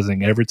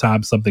criticizing every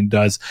time something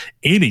does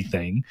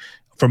anything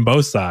from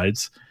both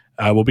sides,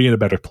 we'll be in a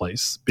better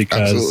place.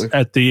 Because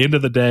at the end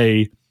of the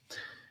day,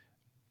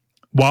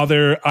 while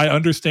I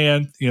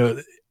understand,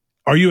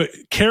 are you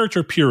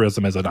character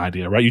purism as an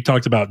idea, right? You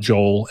talked about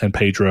Joel and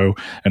Pedro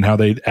and how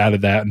they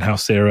added that, and how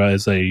Sarah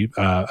is a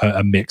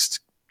mixed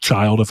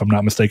child, if I'm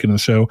not mistaken, in the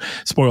show.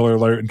 Spoiler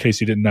alert, in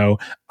case you didn't know,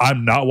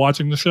 I'm not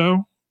watching the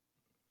show.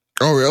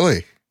 Oh,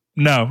 really?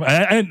 No,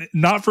 and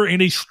not for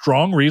any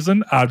strong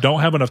reason. I don't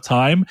have enough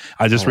time.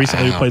 I just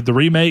recently played the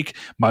remake.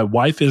 My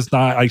wife is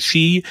not I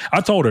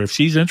told her if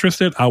she's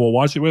interested, I will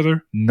watch it with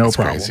her. No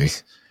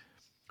problems.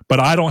 But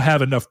I don't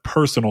have enough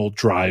personal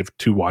drive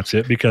to watch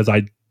it because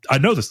I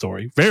know the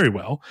story very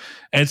well.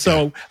 And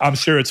so I'm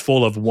sure it's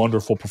full of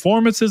wonderful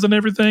performances and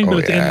everything. But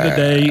at the end of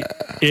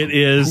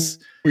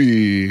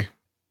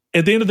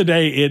the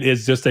day, it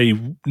is just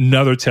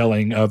another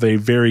telling of a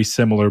very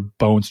similar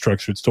bone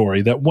structured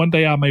story that one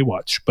day I may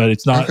watch, but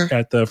it's not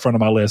at the front of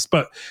my list.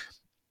 But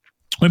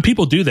when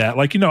people do that,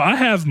 I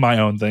have my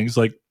own things.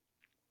 Like,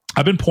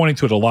 I've been pointing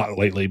to it a lot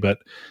lately, but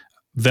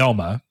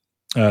Velma,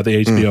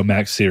 the HBO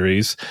Max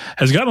series,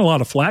 has gotten a lot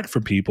of flack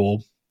from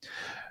people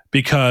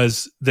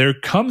because there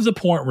comes a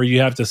point where you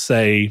have to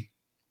say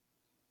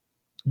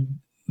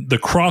the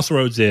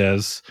crossroads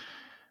is,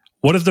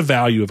 what is the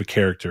value of a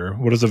character?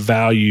 What is the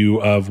value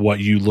of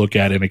what you look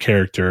at in a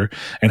character?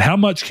 And how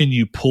much can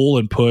you pull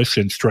and push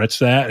and stretch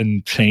that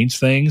and change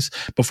things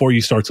before you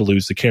start to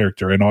lose the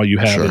character? And all you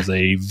have is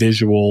a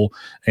visual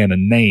and a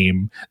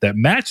name that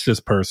match this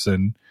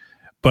person,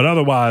 but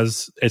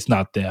otherwise it's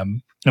not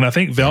them. And I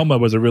think Velma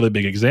was a really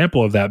big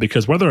example of that,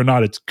 because whether or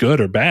not it's good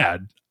or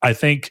bad, I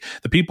think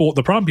the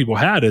problem people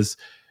had is,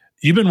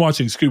 you've been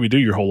watching Scooby-Doo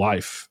your whole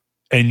life,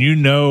 and you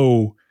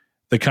know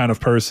the kind of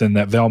person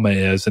that Velma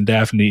is and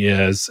Daphne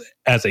is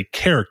as a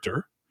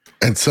character.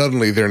 And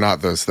suddenly they're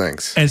not those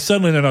things.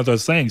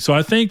 So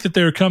I think that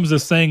there comes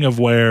this thing of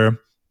where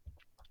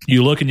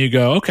you look and you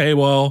go, okay,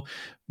 well,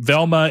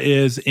 Velma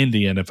is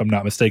Indian, if I'm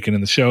not mistaken,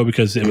 in the show,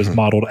 because it was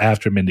modeled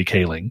after Mindy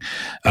Kaling.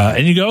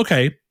 And you go,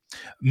 okay,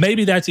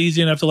 maybe that's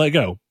easy enough to let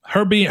go.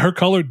 Her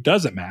color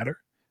doesn't matter.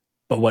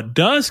 But what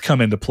does come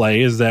into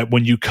play is that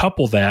when you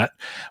couple that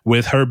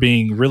with her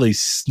being really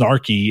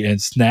snarky and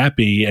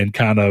snappy and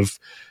kind of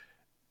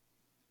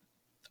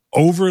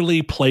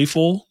overly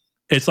playful,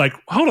 it's like,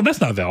 hold on, that's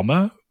not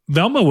Velma.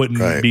 Velma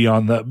wouldn't be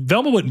on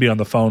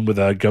the phone with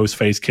a ghost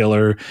face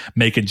killer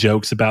making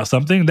jokes about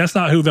something. That's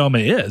not who Velma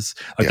is.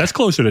 Like that's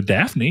closer to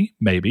Daphne,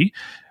 maybe.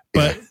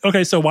 But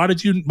okay, so why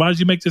did you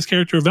make this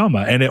character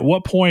Velma? And at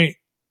what point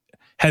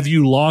have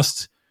you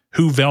lost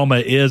who Velma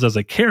is as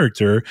a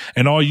character,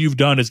 and all you've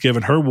done is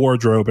given her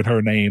wardrobe and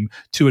her name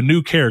to a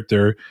new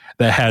character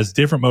that has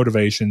different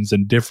motivations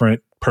and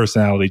different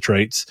personality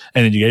traits,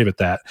 and then you gave it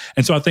that.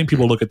 And so I think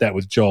people look at that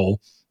with Joel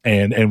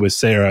and with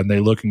Sarah, and they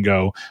look and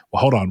go,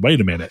 well, hold on,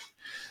 wait a minute.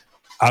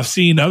 I've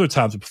seen other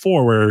times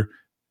before where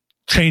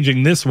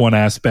changing this one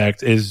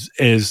aspect is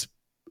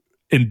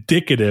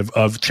indicative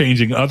of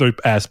changing other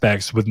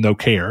aspects with no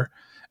care.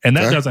 And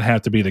that doesn't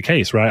have to be the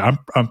case, right?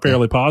 I'm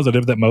fairly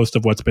positive that most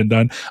of what's been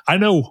done. I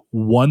know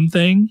one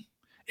thing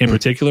in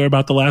particular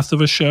about the Last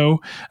of Us show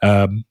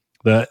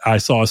that I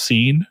saw a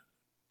scene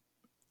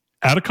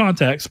out of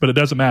context, but it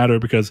doesn't matter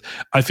because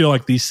I feel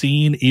like the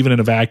scene, even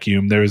in a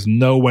vacuum, there is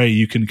no way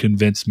you can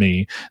convince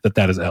me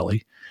that is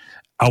Ellie.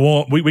 I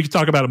won't. We can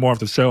talk about it more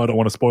after the show. I don't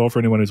want to spoil for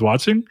anyone who's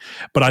watching,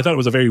 but I thought it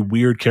was a very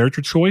weird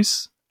character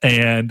choice,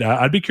 and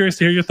I'd be curious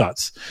to hear your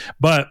thoughts.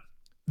 But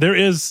there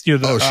is,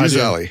 she's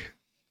Ellie.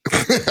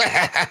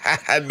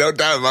 No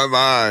doubt in my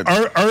mind.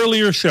 Our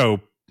earlier show,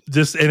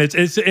 it's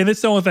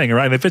the only thing,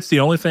 right? And if it's the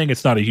only thing,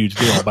 it's not a huge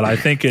deal. But I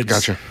think it's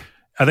gotcha.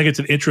 I think it's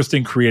an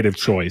interesting creative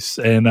choice,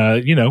 and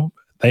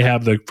they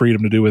have the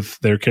freedom to do with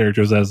their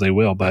characters as they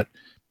will. But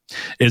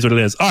it is what it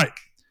is. All right,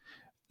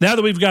 now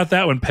that we've got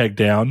that one pegged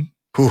down,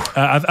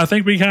 I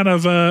think we kind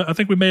of I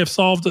think we may have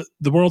solved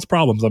the world's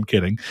problems. I'm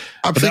kidding,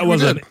 but that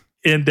was an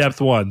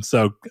in-depth one.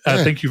 So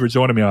thank you for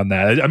joining me on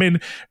that. I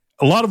mean,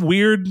 a lot of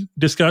weird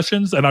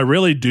discussions, and I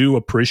really do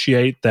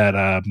appreciate that.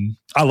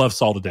 I love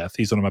Saul to death.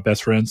 He's one of my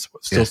best friends.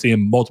 Still see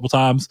him multiple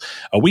times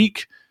a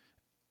week.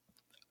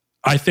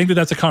 I think that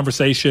that's a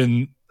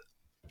conversation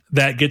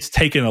that gets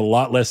taken a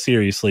lot less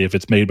seriously if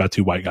it's made by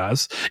two white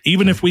guys.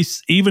 Even if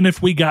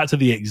we got to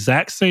the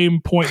exact same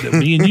point that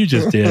me and you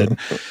just did,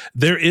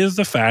 there is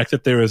the fact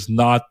that there is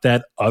not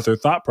that other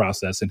thought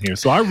process in here.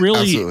 So I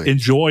really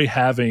enjoy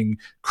having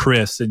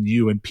Chris and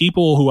you and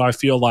people who I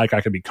feel like I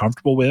can be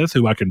comfortable with,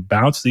 who I can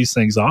bounce these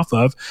things off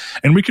of,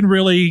 and we can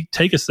really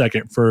take a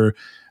second for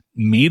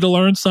me to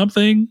learn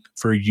something,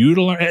 for you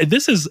to learn.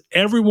 This is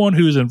everyone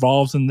who's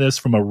involved in this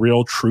from a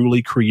real,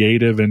 truly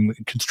creative and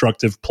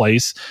constructive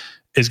place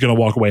is going to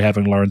walk away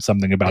having learned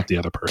something about the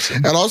other person.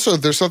 And also,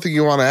 if there's something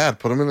you want to add,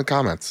 put them in the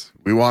comments.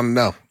 We want to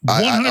know.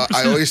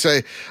 I always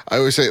say,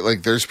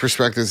 like, there's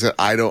perspectives that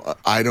I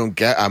don't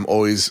get. I'm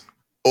always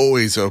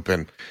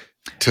open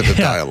to the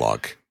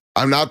dialogue.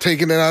 I'm not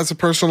taking it as a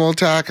personal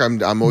attack.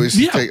 I'm always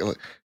taking.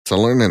 It's a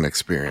learning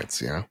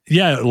experience,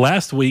 Yeah,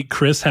 last week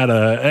Chris had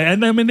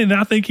and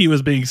I think he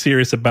was being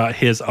serious about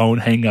his own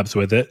hangups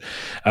with it.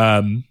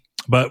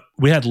 But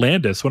we had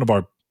Landis, one of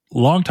our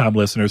longtime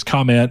listeners,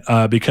 comment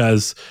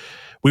because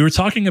we were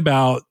talking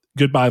about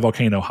Goodbye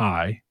Volcano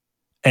High,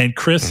 and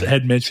Chris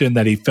had mentioned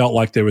that he felt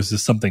like there was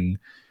just something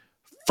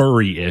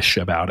furry-ish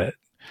about it.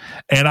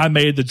 And I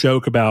made the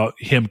joke about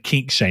him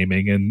kink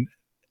shaming, and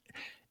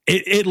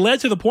it led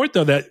to the point,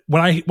 though, that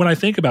when I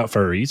think about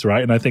furries,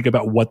 right, and I think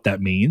about what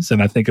that means,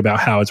 and I think about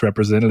how it's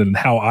represented and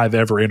how I've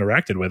ever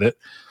interacted with it,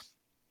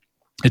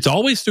 it's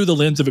always through the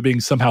lens of it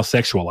being somehow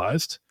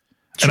sexualized.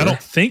 Sure. And I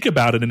don't think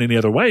about it in any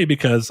other way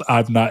because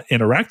I've not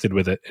interacted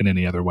with it in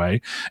any other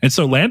way. And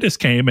so Landis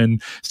came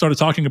and started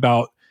talking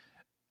about,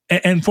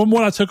 and from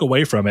what I took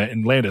away from it,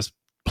 and Landis,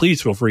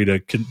 please feel free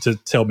to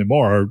tell me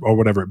more or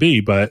whatever it be,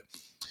 but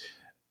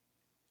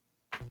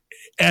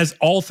as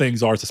all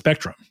things are, it's a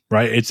spectrum,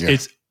 right?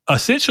 It's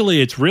essentially,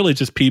 it's really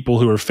just people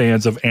who are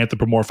fans of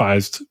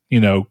anthropomorphized,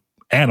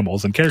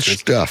 animals and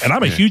characters. Stuff. And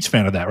I'm a huge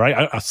fan of that,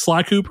 right?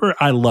 Sly Cooper,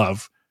 I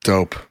love.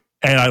 Dope.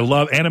 And I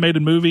love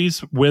animated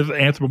movies with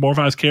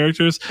anthropomorphized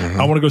characters.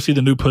 Mm-hmm. I want to go see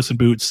the new Puss in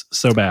Boots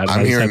so bad.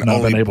 I'm hearing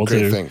only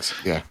great things.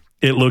 Yeah.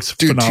 It looks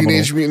phenomenal.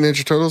 Teenage Mutant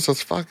Ninja Turtles,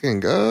 let's fucking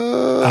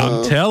go.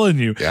 I'm telling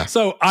you. Yeah.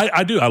 So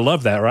I do. I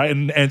love that, right?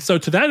 And so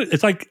to that,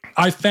 it's like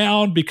I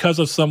found, because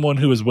of someone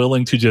who is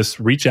willing to just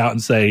reach out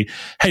and say,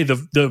 hey,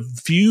 the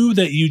view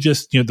that you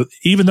just,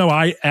 even though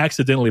I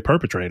accidentally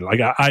perpetrated,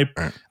 like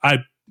I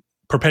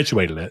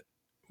perpetuated it.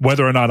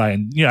 Whether or not I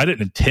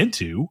didn't intend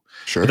to,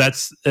 sure.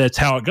 That's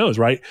how it goes,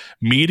 right?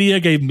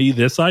 Media gave me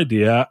this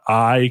idea.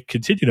 I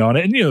continued on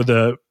it. And,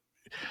 the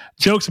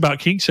jokes about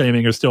kink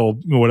shaming are still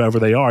whatever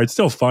they are. It's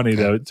still funny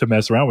to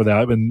mess around with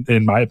that,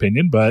 in my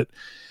opinion. But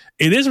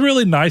it is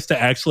really nice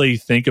to actually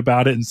think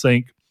about it and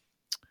think,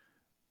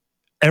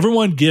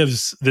 everyone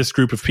gives this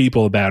group of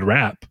people a bad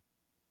rap.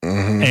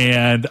 Mm-hmm.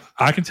 And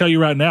I can tell you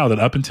right now that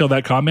up until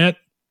that comment,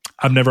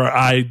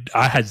 I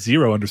had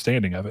zero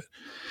understanding of it.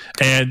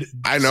 And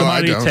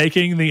somebody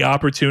taking the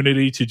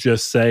opportunity to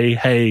just say,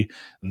 hey,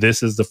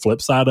 this is the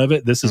flip side of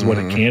it, this is what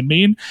it can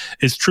mean,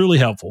 is truly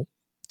helpful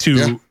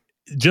to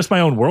just my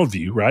own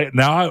worldview, right?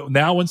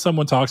 Now when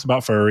someone talks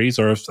about furries,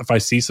 or if I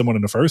see someone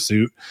in a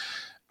fursuit,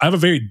 I have a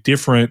very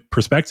different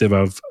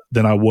perspective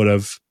than I would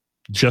have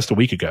just a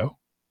week ago.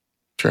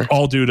 Sure.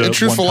 All due to and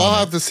truthful, I'll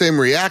have the same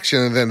reaction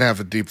and then have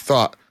a deep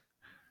thought.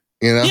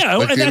 You know, yeah,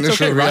 and that's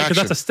okay, right? Because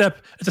that's a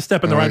step. It's a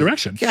step in the right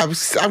direction. Yeah,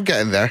 I'm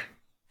getting there.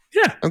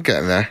 Yeah, I'm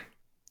getting there.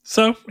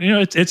 So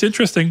it's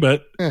interesting,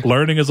 but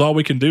learning is all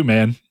we can do,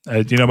 man.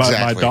 My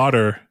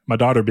daughter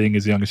being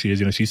as young as she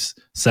is, she's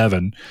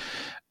 7,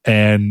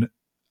 and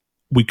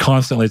we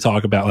constantly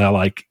talk about how,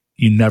 like,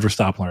 you never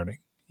stop learning.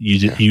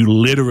 You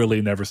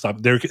literally never stop.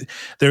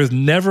 There's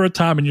never a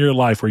time in your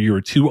life where you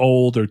were too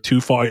old or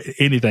too far.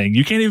 Anything.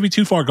 You can't even be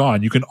too far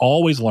gone. You can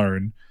always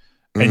learn.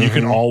 And you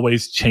can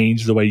always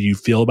change the way you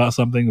feel about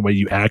something, the way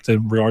you act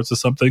in regards to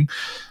something.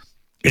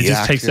 It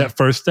just takes that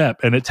first step,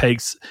 and it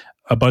takes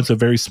a bunch of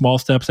very small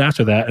steps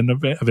after that, and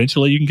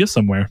eventually you can get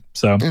somewhere.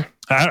 So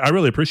I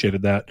really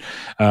appreciated that.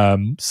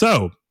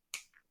 So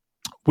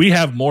we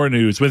have more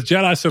news. With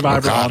Jedi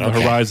Survivor on the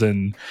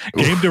horizon,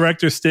 game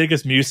director Stig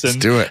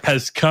Asmussen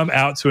has come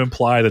out to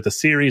imply that the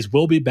series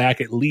will be back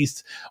at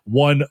least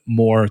one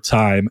more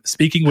time.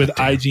 Speaking with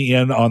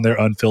IGN on their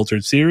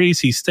Unfiltered series,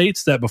 he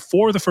states that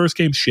before the first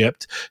game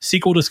shipped,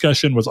 sequel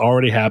discussion was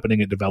already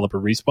happening at developer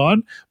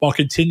Respawn, while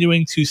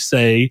continuing to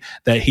say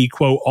that he,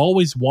 quote,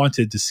 always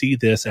wanted to see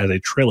this as a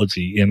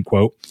trilogy, end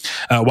quote,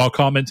 while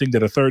commenting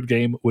that a third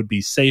game would be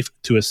safe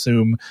to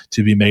assume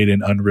to be made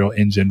in Unreal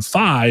Engine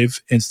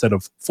 5 instead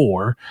of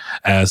 4,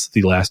 as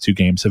the last 2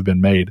 games have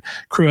been made.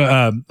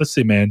 Let's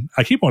see, man.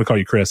 I keep wanting to call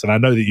you Chris, and I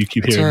know that you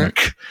keep hearing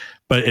it,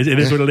 but it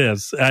is what it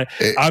is.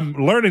 I'm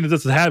learning that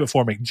this is a habit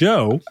for me.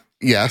 Joe.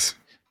 Yes.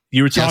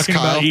 You were talking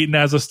about eating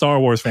as a Star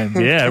Wars fan.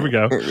 Yeah, there we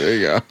go. There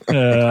you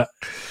go.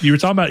 You were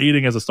talking about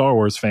eating as a Star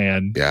Wars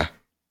fan. Yeah.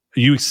 Are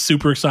you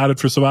super excited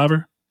for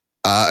Survivor?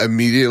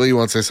 Immediately,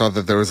 once I saw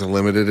that there was a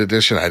limited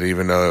edition, I didn't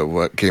even know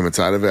what came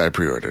inside of it. I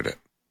pre-ordered it.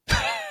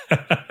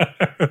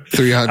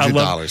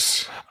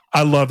 $300.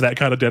 I love that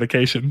kind of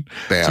dedication.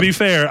 Bam. To be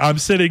fair, I'm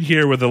sitting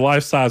here with a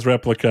life-size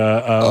replica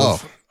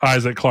of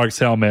Isaac Clarke's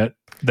helmet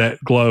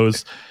that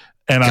glows,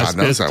 and I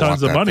spent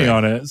tons of money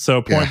on it.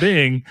 So point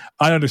being,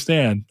 I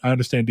understand. I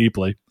understand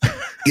deeply.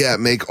 Yeah,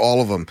 make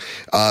all of them.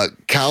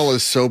 Cal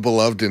is so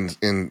beloved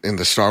in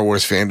the Star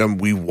Wars fandom.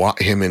 We want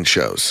him in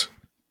shows.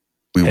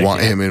 We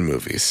want him in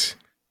movies.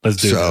 Let's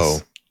do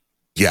this.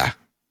 Yeah.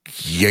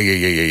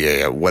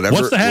 Whatever.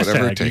 What's the hashtag?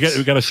 Whatever it takes.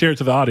 We got to share it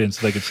to the audience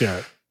so they can share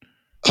it.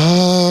 You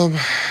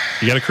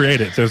got to create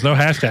it. If there's no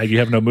hashtag, you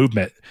have no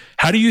movement.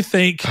 How do you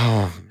think?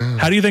 How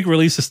do you think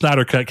Release the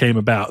Snyder Cut came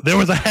about? There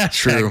was a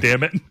hashtag. True.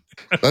 Damn it.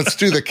 Let's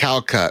do the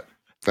Cal cut.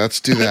 Let's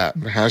do that.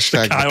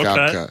 Hashtag the Cal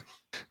cut.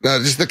 No,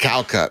 just the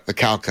Cal cut. The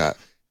Cal cut.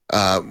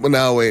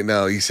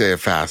 No. You say it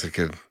fast. It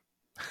could.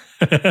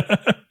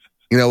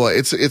 You know what?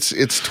 It's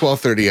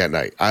 12:30 at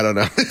night. I don't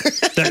know.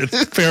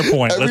 That's fair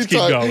point. Let's keep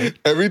going.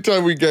 Every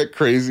time we get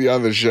crazy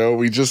on the show,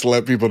 we just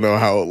let people know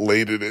how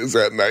late it is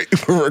at night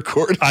for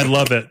recording. I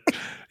love it.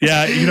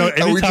 Yeah,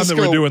 every time that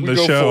we're doing the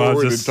show, I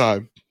just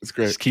time. It's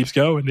great. Just keeps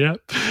going. Yeah.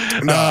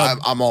 No,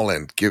 I'm all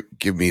in.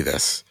 Give me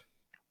this,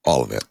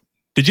 all of it.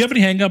 Did you have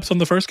any hangups on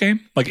the first game?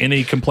 Like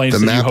any complaints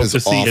that you hope to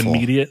see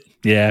immediate?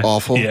 Yeah,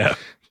 awful. Yeah.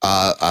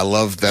 I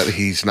love that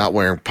he's not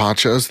wearing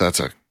ponchos. That's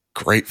a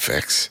great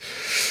fix.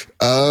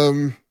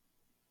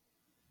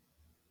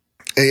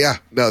 Yeah,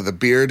 no, the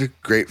beard,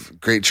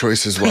 great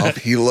choice as well.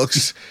 He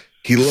looks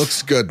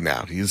good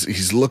now.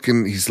 He's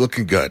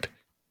looking good.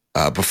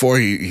 Before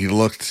he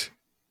looked,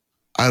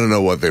 I don't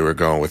know what they were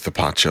going with the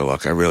poncho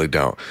look. I really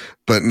don't.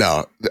 But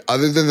no,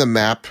 other than the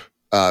map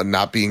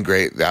not being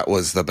great, that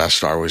was the best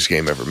Star Wars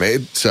game ever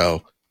made.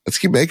 So let's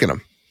keep making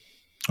them.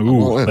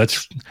 Ooh,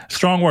 that's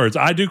strong words.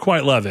 I do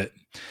quite love it.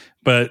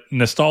 But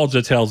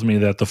nostalgia tells me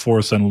that The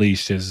Force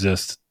Unleashed is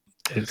it's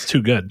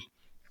too good.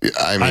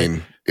 I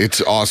mean,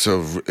 it's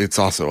also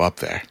up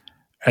there.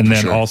 And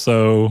then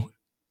also,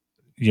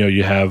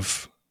 you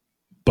have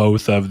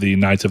both of the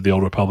Knights of the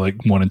Old Republic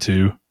 1 and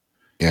 2.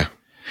 Yeah.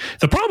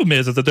 The problem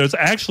is that there's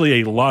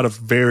actually a lot of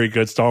very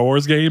good Star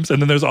Wars games,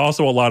 and then there's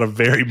also a lot of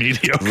very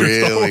mediocre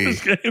Star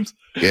Wars games.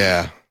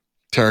 Yeah.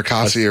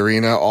 Terracasi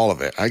Arena, all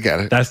of it. I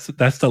get it.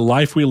 That's the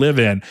life we live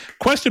in.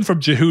 Question from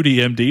Jehudi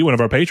MD, one of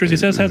our patrons. He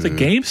says, has a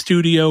game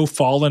studio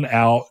fallen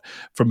out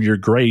from your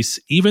grace,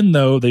 even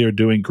though they are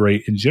doing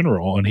great in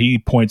general? And he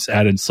points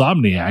at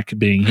Insomniac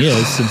being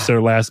his since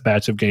their last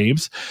batch of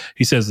games.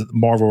 He says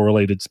Marvel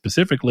related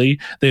specifically,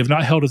 they have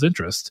not held his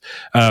interest.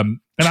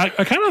 And I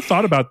kind of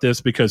thought about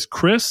this because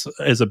Chris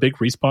is a big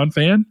Respawn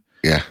fan.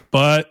 Yeah.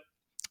 But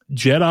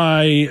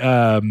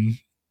Jedi...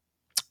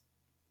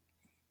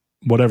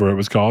 whatever it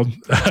was called,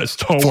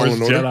 Star Wars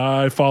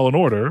Jedi Fallen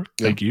Order.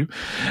 Yeah. Thank you.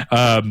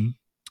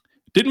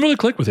 Didn't really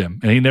click with him,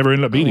 and he never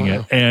ended up beating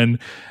it. And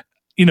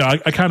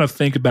I kind of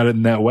think about it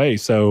in that way.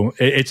 So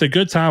it's a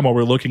good time while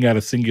we're looking at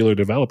a singular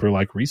developer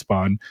like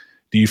Respawn.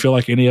 Do you feel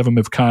like any of them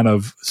have kind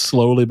of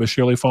slowly but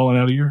surely fallen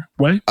out of your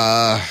way?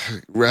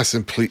 Rest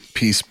in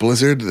peace,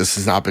 Blizzard. This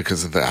is not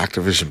because of the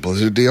Activision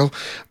Blizzard deal,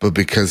 but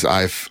because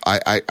I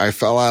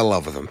fell out of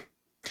love with them.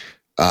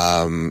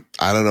 I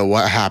don't know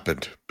what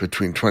happened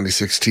between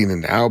 2016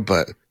 and now,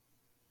 but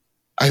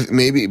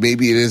maybe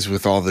it is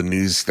with all the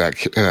news that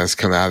has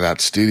come out of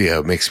that studio.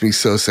 It makes me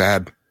so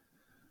sad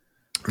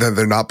that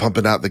they're not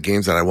pumping out the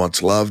games that I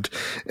once loved,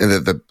 and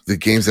that the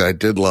games that I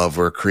did love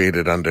were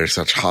created under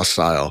such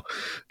hostile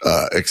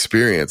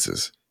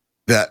experiences.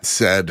 That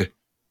said,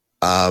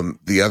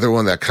 the other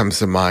one that comes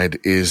to mind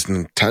is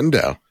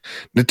Nintendo.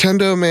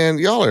 Nintendo, man,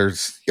 y'all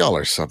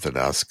are something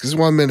else. Because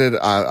one minute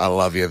I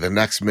love you, the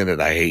next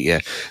minute I hate you,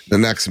 the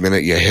next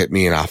minute you hit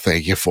me, and I'll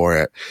thank you for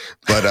it.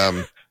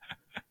 But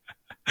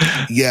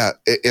yeah,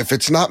 if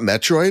it's not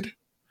Metroid,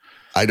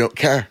 I don't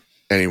care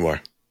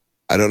anymore.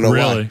 I don't know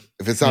why.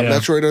 If it's not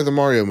Metroid or the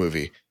Mario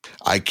movie,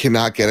 I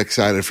cannot get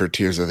excited for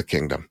Tears of the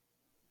Kingdom.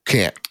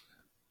 Can't.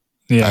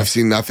 Yeah. I've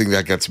seen nothing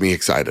that gets me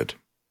excited.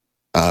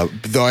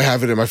 Though I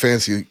have it in my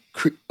fantasy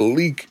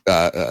league,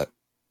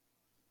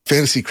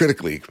 fantasy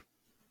critic league.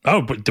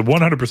 Oh, but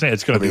 100%,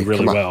 it's going to do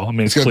really well. I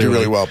mean, it's going to do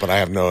really well, but I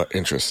have no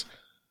interest.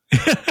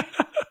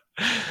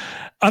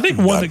 I think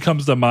one that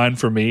comes to mind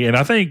for me, and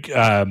I think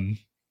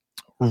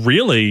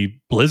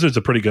really Blizzard's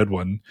a pretty good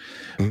one.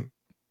 Mm-hmm.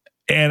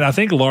 And I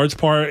think a large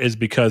part is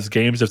because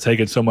games have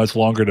taken so much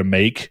longer to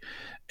make,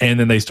 and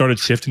then they started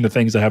shifting to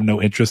things I have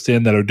no interest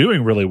in that are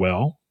doing really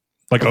well.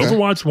 Like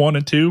Overwatch 1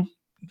 and 2,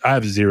 I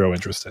have zero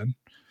interest in.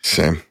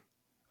 Same.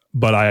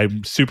 But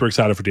I'm super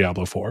excited for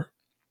Diablo 4.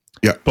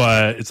 Yeah.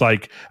 But it's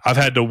like I've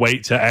had to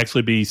wait to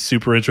actually be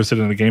super interested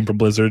in a game from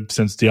Blizzard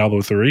since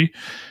Diablo 3.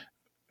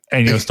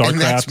 And,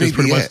 StarCraft is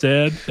pretty much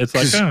dead. It's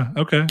like,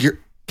 okay.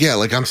 Yeah,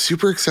 like I'm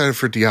super excited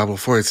for Diablo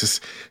 4. It's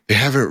just they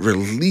haven't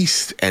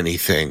released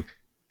anything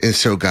in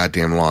so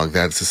goddamn long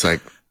that it's just like,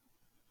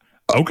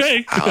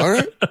 okay. All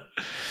right.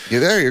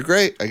 You're there. You're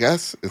great, I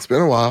guess. It's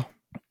been a while.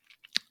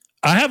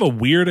 I have a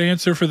weird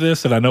answer for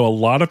this, and I know a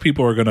lot of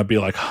people are going to be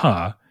like,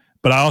 huh.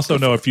 But I also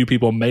know a few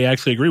people may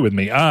actually agree with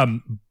me.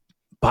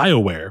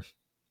 BioWare.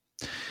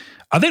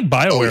 I think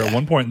BioWare at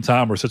one point in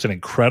time were such an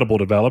incredible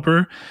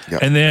developer.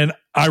 Yep. And then,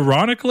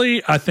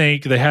 ironically, I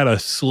think they had a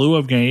slew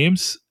of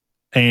games,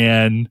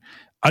 and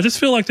I just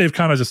feel like they've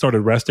kind of just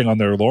started resting on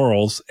their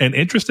laurels. And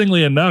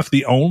interestingly enough,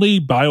 the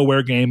only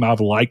BioWare game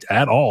I've liked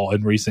at all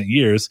in recent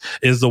years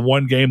is the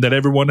one game that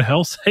everyone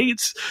else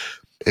hates.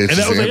 And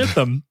that was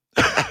Anthem.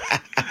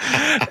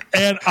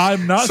 And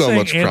I'm not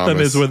saying Anthem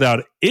is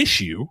without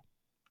issue,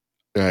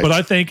 right, but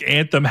I think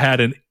Anthem had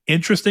an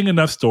interesting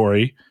enough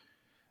story.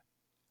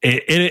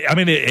 It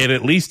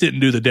at least didn't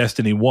do the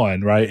Destiny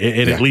 1, right?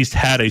 It at least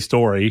had a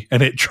story,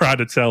 and it tried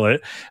to tell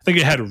it. I think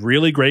it had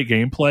really great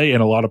gameplay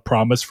and a lot of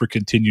promise for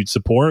continued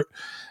support,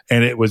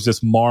 and it was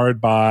just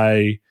marred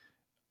by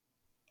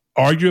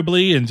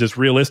arguably and just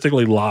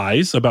realistically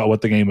lies about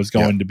what the game was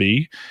going to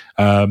be.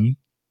 A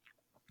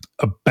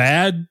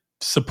bad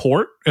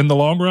support in the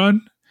long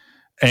run,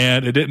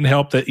 and it didn't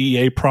help that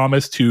EA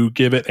promised to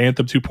give it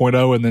Anthem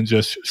 2.0 and then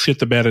just shit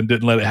the bed and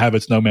didn't let it have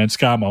its No Man's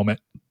Sky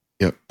moment.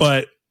 Yep.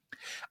 But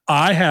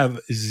I have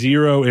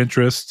zero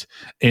interest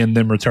in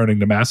them returning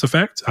to Mass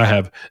Effect. I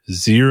have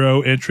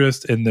zero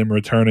interest in them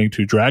returning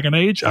to Dragon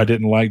Age. I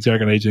didn't like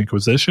Dragon Age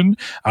Inquisition.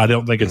 I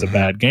don't think it's a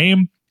bad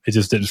game. It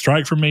just didn't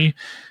strike for me.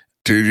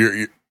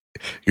 Dude,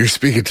 you're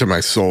speaking to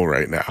my soul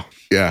right now.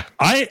 Yeah.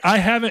 I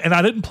haven't, and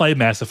I didn't play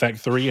Mass Effect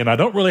 3, and I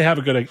don't have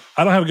a good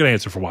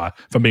answer for why,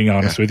 if I'm being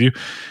honest with you.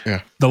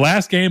 Yeah. The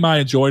last game I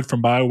enjoyed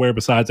from BioWare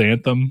besides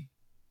Anthem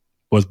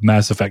was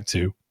Mass Effect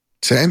 2.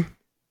 Same.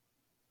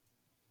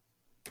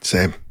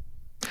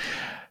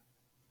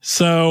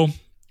 So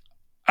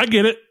I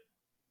get it.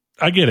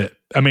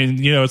 I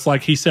mean, it's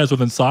like he says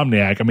with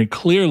Insomniac. I mean,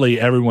 clearly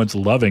everyone's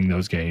loving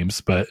those games,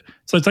 but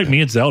so it's like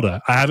me and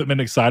Zelda. I haven't been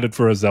excited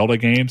for a Zelda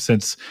game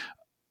since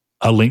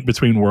A Link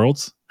Between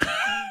Worlds.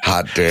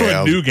 Hot damn. For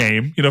a new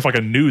game, for like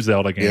a new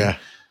Zelda game.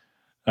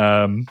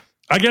 Yeah.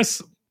 I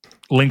guess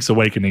Link's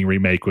Awakening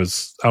remake I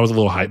was a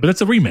little hyped, but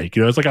it's a remake.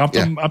 It's like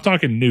I'm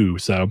talking new.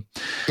 So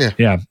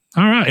yeah.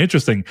 All right,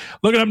 interesting.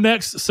 Looking up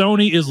next,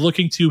 Sony is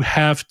looking to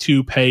have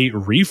to pay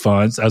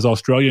refunds as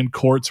Australian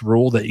courts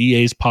rule that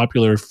EA's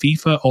popular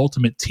FIFA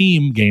Ultimate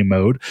Team game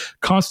mode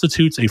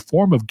constitutes a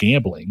form of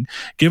gambling,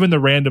 given the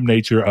random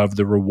nature of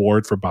the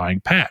reward for buying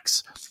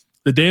packs.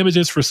 The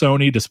damages for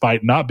Sony,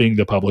 despite not being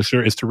the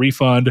publisher, is to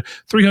refund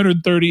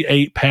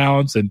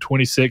 £338 and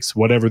 26,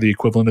 whatever the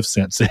equivalent of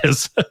cents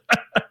is.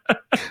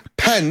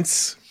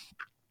 Pence.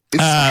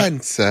 It's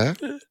pence, sir.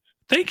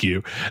 Thank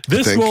you.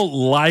 This will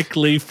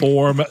likely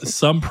form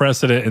some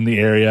precedent in the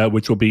area,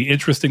 which will be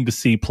interesting to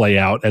see play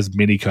out, as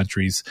many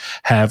countries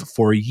have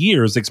for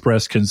years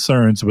expressed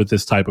concerns with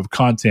this type of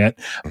content,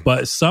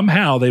 but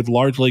somehow they've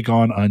largely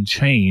gone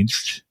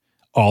unchanged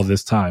all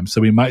this time. So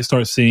we might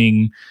start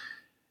seeing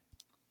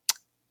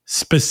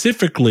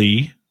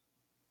specifically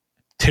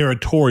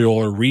territorial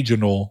or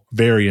regional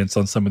variants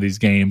on some of these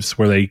games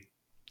where they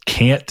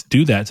can't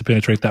do that to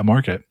penetrate that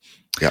market.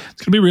 Yeah,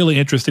 it's going to be really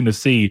interesting to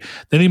see.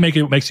 Then it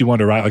makes you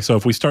wonder, right? Like, so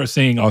if we start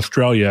seeing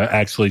Australia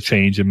actually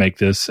change and make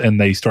this,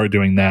 and they start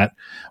doing that,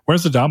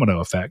 where's the domino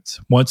effect?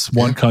 Once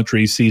one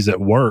country sees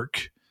it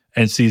work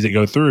and sees it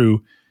go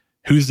through,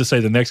 who's to say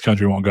the next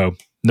country won't go,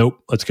 Nope,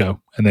 let's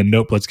go. And then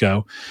nope, let's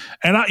go.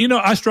 And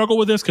I struggle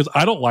with this because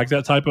I don't like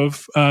that type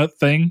of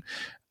thing,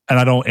 and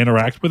I don't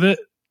interact with it.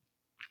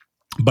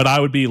 But I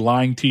would be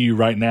lying to you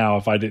right now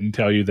if I didn't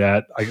tell you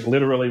that. I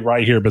literally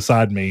right here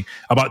beside me,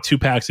 I bought 2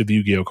 packs of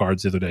Yu-Gi-Oh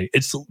cards the other day.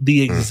 It's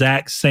the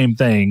exact same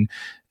thing.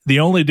 The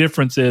only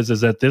difference is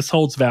that this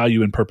holds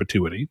value in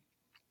perpetuity.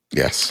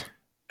 Yes.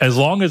 As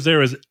long as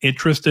there is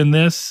interest in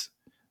this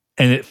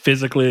and it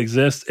physically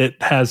exists, it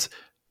has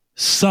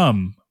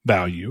some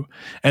value.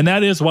 And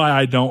that is why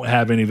I don't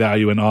have any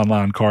value in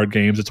online card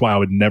games. It's why I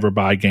would never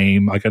buy a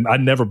game. Like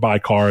I'd never buy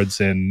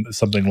cards in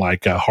something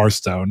like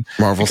Hearthstone.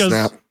 Marvel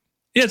Snap.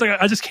 Yeah, it's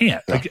like I just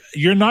can't. Yeah. Like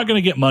you're not going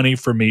to get money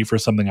from me for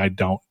something I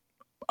don't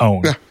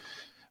own. Yeah.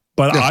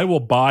 But I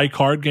will buy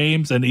card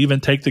games and even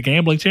take the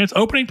gambling chance.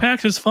 Opening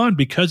packs is fun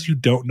because you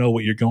don't know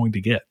what you're going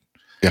to get.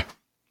 Yeah.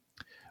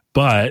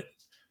 But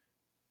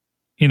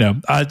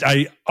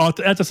I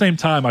at the same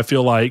time I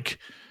feel like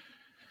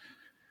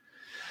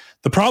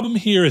the problem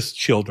here is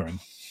children.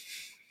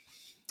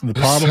 The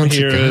problem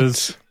here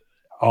is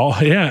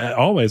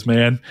always,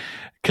 man,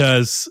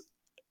 because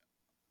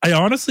I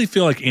honestly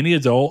feel like any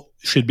adult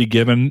should be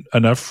given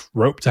enough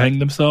rope to hang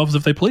themselves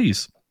if they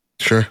please.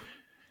 Sure.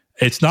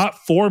 It's not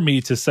for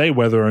me to say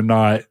whether or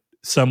not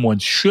someone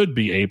should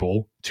be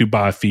able to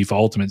buy FIFA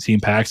Ultimate Team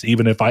packs,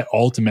 even if I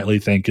ultimately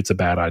think it's a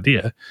bad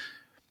idea.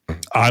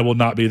 I will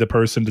not be the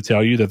person to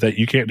tell you that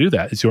you can't do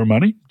that. It's your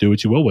money. Do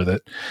what you will with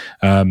it.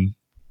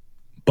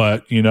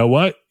 But you know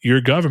what? Your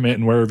government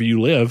and wherever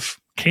you live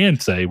can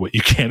say what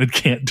you can and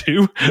can't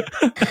do.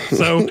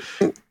 So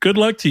good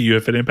luck to you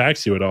if it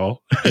impacts you at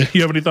all.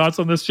 You have any thoughts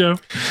on this, Joe?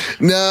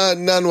 No,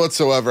 none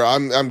whatsoever.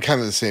 I'm kind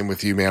of the same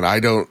with you, man.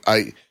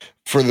 I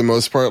for the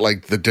most part,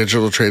 like the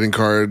digital trading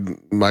card,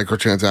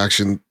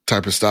 microtransaction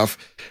type of stuff,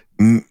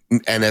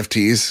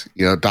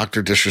 NFTs,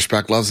 Dr.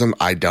 Disrespect loves them.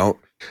 I don't.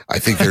 I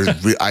think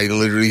I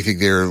literally think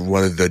they're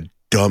one of the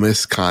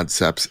dumbest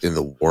concepts in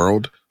the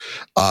world,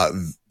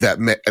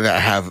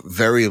 that have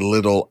very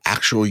little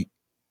actual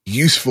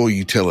useful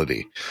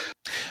utility.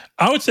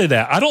 I would say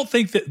that. I don't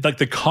think that like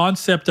the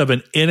concept of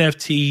an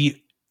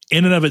NFT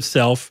in and of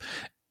itself,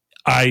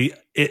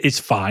 it's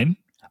fine.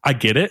 I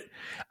get it.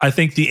 I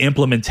think the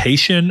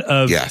implementation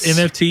of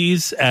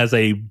NFTs as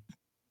a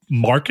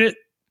market,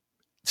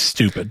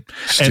 stupid.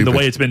 And the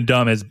way it's been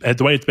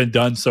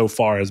done so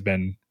far has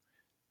been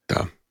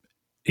dumb.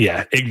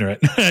 Yeah,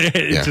 ignorant.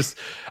 Just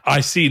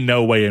I see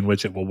no way in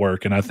which it will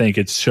work, and I think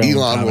it's shown.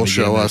 Elon will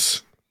show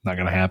us. Not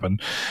going to happen.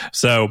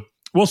 So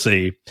we'll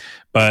see.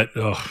 But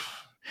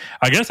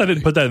I guess I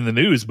didn't put that in the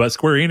news, but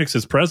Square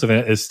Enix's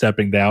president is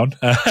stepping down.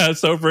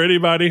 So for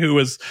anybody who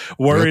was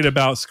worried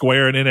about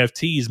Square and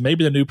NFTs,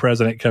 maybe the new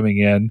president coming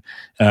in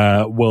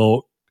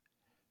will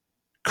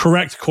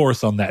correct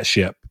course on that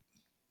ship.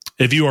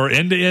 If you are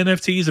into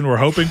NFTs and we're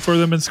hoping for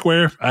them in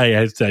Square, I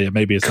have to tell you,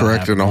 maybe it's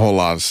correcting a whole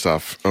lot of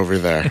stuff over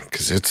there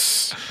because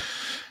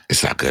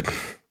it's not good.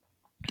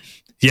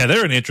 Yeah,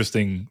 they're an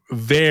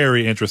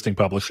very interesting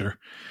publisher.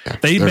 Yeah,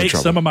 they make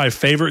some of my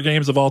favorite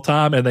games of all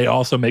time, and they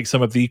also make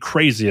some of the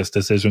craziest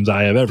decisions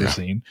I have ever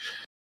seen.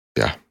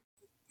 Yeah.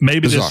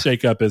 Maybe this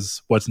shakeup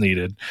is what's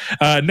needed.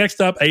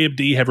 Next up,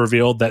 AMD have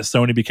revealed that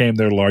Sony became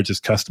their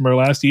largest customer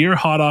last year,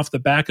 hot off the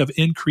back of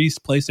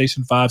increased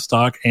PlayStation 5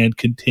 stock and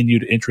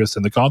continued interest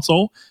in the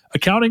console,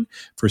 accounting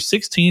for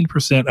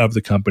 16% of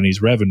the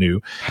company's revenue.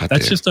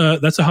 That's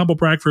a humble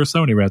brag for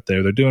Sony right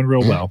there. They're doing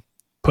real well,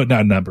 putting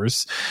out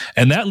numbers.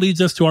 And that leads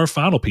us to our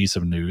final piece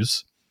of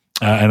news.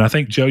 And I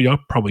think, Joe, y'all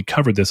probably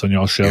covered this on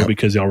y'all's show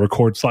because y'all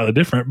record slightly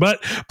different.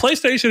 But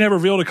PlayStation have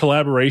revealed a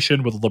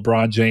collaboration with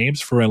LeBron James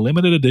for a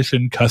limited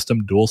edition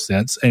custom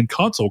DualSense and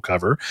console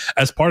cover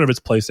as part of its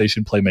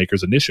PlayStation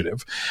Playmakers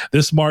initiative.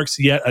 This marks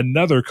yet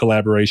another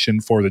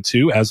collaboration for the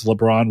two, as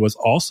LeBron was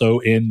also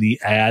in the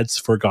ads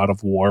for God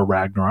of War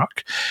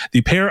Ragnarok.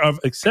 The pair of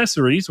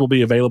accessories will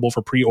be available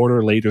for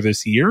pre-order later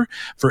this year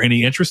for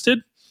any interested.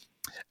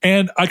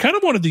 And I kind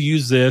of wanted to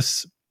use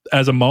this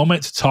as a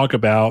moment to talk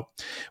about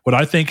what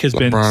I think has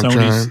been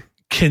Sony's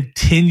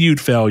continued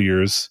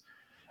failures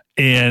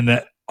in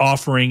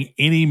offering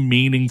any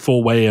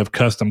meaningful way of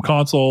custom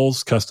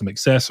consoles, custom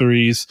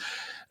accessories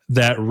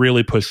that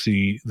really push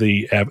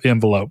the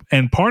envelope.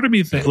 And part of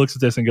me looks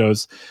at this and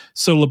goes,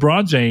 so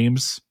LeBron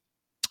James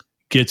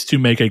gets to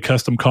make a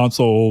custom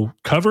console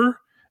cover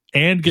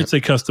and gets a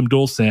custom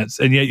DualSense,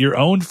 and yet your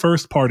own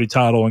first-party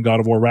title in God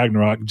of War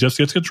Ragnarok just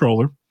gets a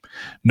controller,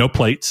 no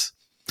plates.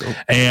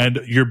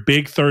 And your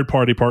big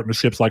third-party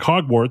partnerships like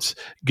Hogwarts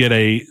get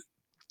a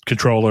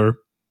controller,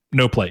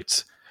 no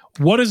plates.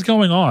 What is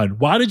going on?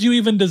 Why did you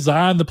even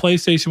design the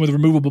PlayStation with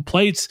removable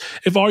plates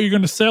if all you're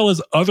going to sell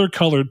is other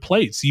colored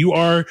plates? You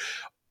are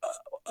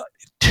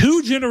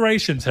 2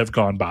 generations have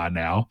gone by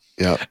now.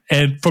 Yeah.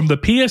 And from the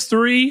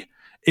PS3,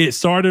 it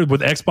started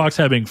with Xbox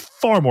having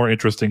far more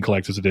interesting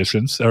collector's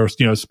editions or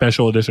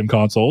special edition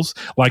consoles.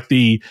 Like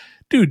do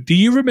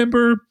you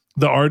remember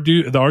the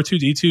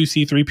R2D2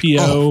 C3PO?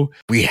 Oh,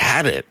 we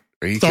had it.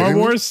 Are you Star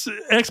Wars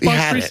Xbox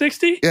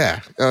 360? Yeah.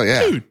 Oh,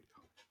 yeah. Dude,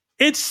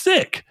 it's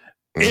sick.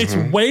 It's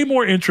way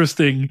more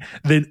interesting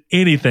than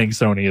anything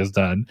Sony has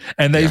done.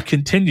 And they've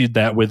continued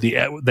that with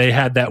they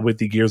had that with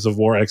the Gears of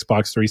War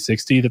Xbox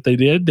 360 that they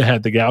did. They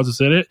had the gouges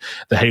in it.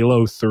 The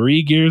Halo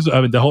 3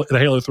 the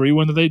Halo 3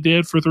 one that they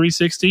did for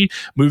 360.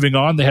 Moving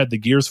on, they had the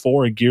Gears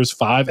 4 and Gears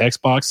 5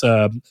 Xbox,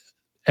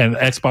 and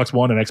Xbox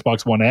One and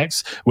Xbox One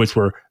X, which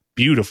were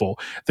beautiful.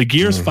 The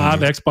Gears 5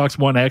 Xbox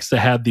One X that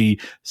had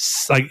it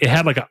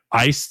had like an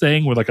ice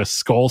thing with like a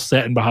skull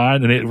set in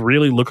behind, and it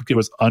really looked like it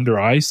was under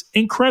ice.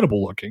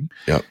 Incredible looking.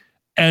 Yep.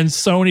 And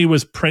Sony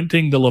was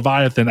printing the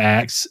Leviathan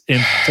axe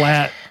in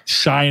flat,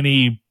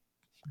 shiny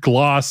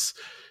gloss.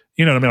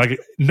 You know what I mean?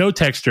 Like no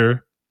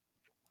texture.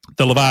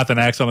 The Leviathan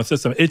axe on the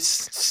system.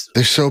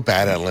 They're so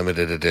bad at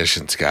limited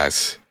editions,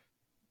 guys.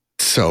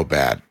 So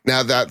bad.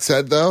 Now that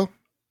said, though.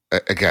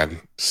 Again,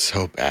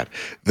 so bad.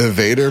 The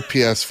Vader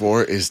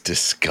PS4 is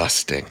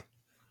disgusting.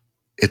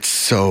 It's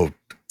so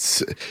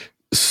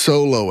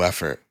low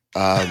effort.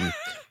 The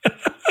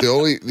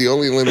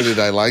only limited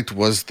I liked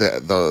was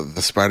the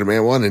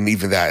Spider-Man one, and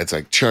even that, it's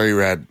like cherry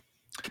red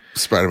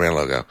Spider-Man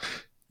logo.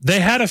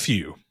 They had a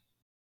few.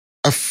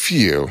 I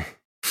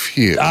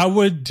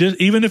would just,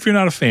 even if you're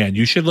not a fan,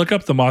 you should look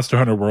up the Monster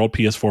Hunter World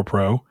PS4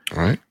 Pro. All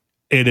right.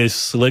 It is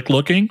slick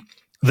looking.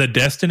 The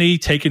Destiny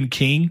Taken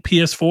King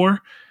PS4.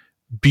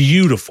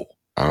 Beautiful.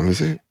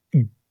 Is it?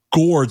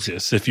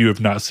 Gorgeous if you have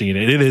not seen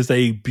it. It is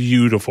a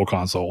beautiful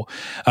console.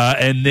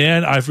 And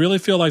then I really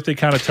feel like they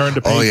kind of turned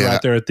the page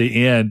right there at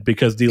the end,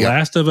 because The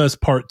Last of Us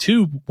Part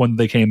 2, when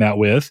they came out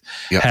with,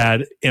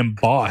 had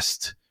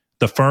embossed.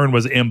 The fern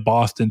was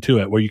embossed into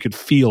it where you could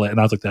feel it. And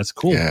I was like, that's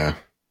cool. Yeah.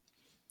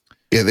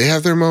 Yeah, they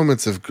have their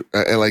moments of,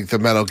 like the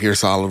Metal Gear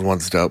Solid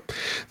one's dope.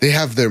 They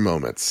have their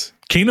moments.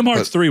 Kingdom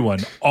Hearts 3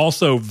 one,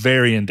 also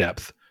very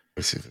in-depth. Let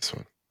me see this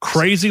one.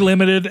 Crazy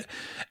limited.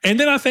 And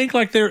then I think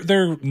like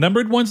their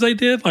numbered ones they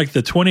did, like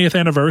the 20th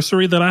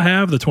anniversary that I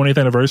have, the 20th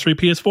anniversary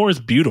PS4 is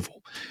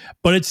beautiful,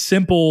 but it's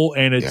simple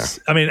and it's,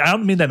 I mean, I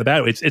don't mean that in a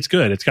bad way. It's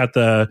good. It's got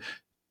the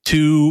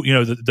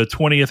the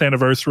 20th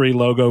anniversary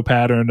logo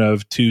pattern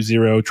of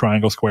 20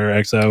 triangle square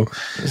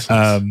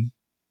XO.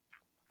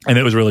 And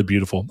it was really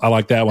beautiful. I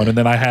like that one. And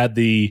then I had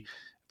the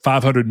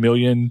 500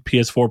 million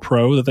PS4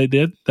 Pro that they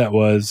did. That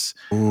was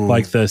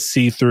like the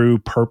see-through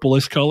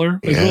purplish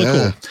color. It was really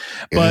cool.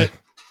 But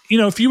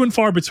few and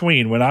far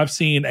between when I've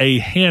seen a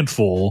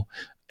handful,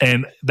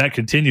 and that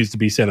continues to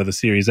be said of the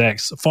Series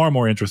X, far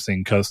more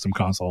interesting custom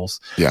consoles.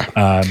 Yeah.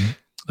 I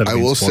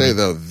will say,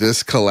 though,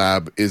 this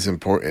collab is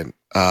important.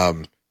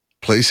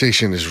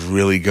 PlayStation is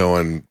really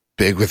going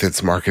big with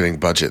its marketing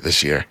budget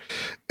this year.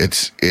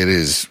 It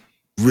is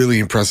really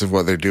impressive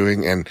what they're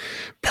doing, and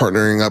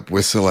partnering up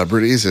with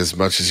celebrities as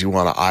much as you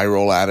want to eye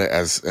roll at it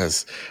as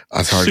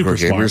hardcore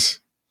gamers.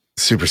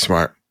 Super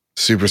smart.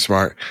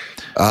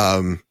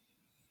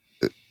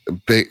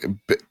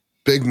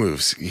 Big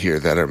moves here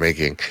that are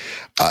making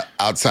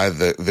outside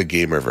the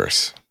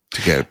gamerverse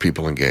to get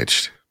people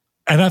engaged.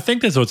 And I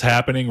think that's what's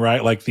happening,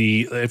 right? Like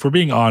if we're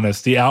being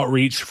honest, the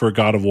outreach for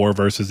God of War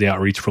versus the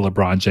outreach for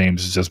LeBron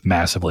James is just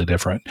massively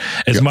different.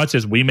 As much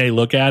as we may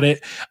look at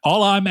it,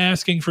 all I'm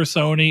asking for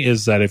Sony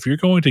is that if you're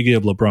going to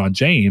give LeBron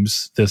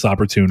James this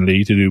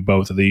opportunity to do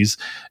both of these,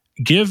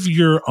 give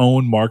your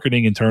own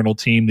marketing internal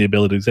team the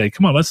ability to say,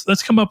 come on,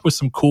 let's come up with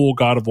some cool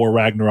God of War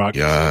Ragnarok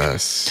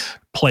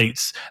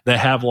plates that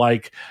have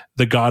like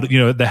the God,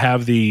 that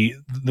have the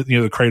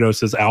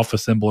Kratos' alpha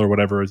symbol or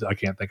whatever I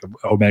can't think of,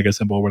 Omega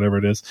symbol or whatever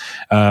it is,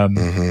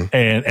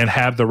 and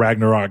have the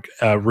Ragnarok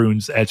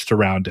runes etched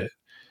around it.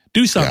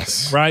 Do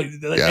something, right?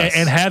 Yes.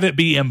 And have it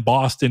be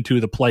embossed into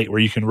the plate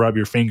where you can rub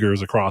your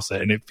fingers across it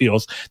and it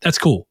feels, that's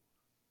cool,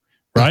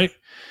 right?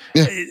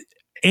 Yeah.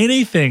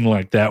 Anything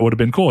like that would have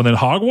been cool. And then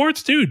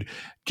Hogwarts, dude,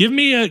 give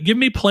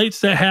me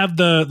plates that have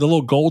the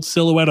little gold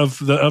silhouette of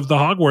the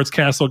Hogwarts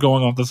castle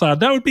going off the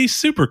side. That would be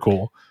super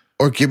cool.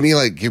 Or give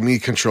me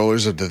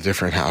controllers of the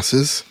different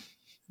houses.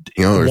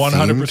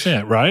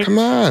 100%, right? Come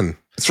on,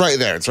 it's right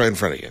there. It's right in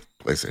front of you.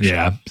 PlayStation.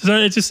 Yeah. So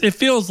it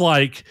feels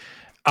like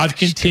I've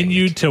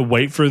continued to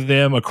wait for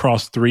them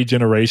across 3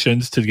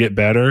 generations to get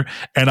better,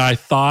 and I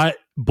thought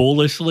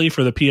bullishly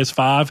for the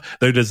PS5,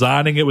 they're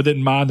designing it with it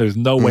in mind. There's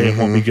no way it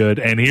won't be good.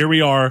 And here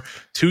we are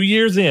 2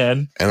 years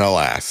in. And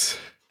alas,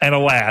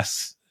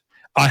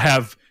 I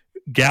have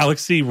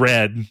Galaxy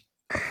Red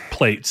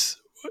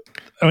plates.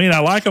 I mean, I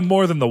like them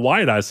more than the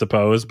white, I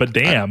suppose, but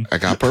damn. I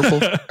got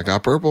purple. All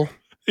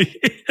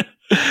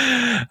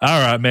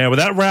right, man. Well,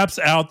 that wraps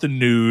out the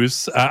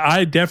news.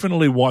 I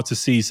definitely want to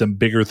see some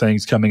bigger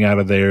things coming out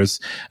of theirs.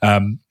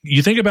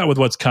 You think about with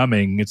what's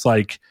coming, it's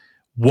like,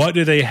 what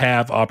do they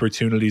have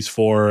opportunities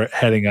for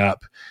heading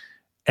up?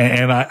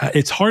 And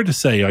it's hard to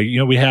say.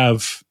 We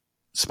have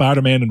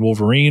Spider-Man and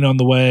Wolverine on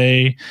the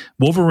way.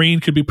 Wolverine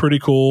could be pretty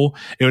cool.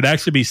 It would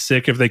actually be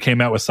sick if they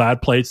came out with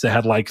side plates that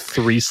had like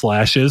 3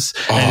 slashes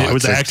and it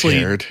was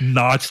actually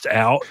notched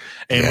out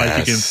and like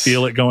you can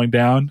feel it going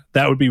down.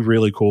 That would be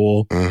really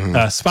cool.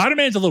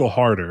 Spider-Man's a little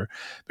harder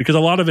because a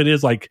lot of it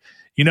is like,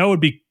 it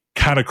would be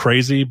kind of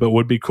crazy, but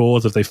would be cool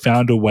is if they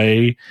found a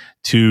way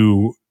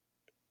to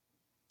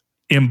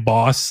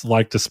emboss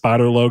like the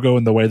spider logo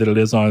in the way that it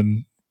is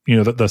on,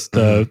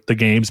 the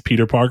games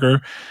Peter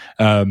Parker,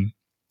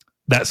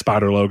 that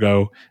spider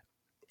logo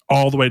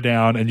all the way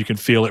down, and you can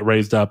feel it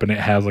raised up, and it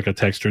has like a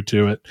texture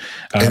to it.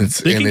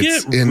 It can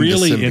get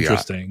really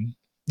interesting.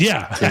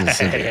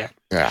 Yeah.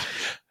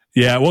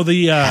 Yeah. Well,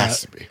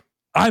 has to be.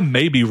 I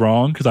may be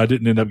wrong because I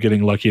didn't end up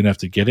getting lucky enough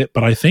to get it,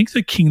 but I think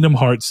the Kingdom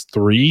Hearts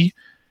 3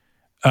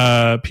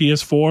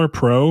 PS4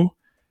 Pro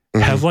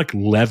has like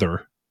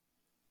leather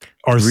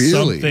or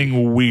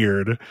something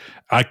weird.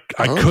 I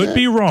could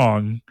be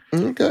wrong.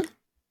 Okay.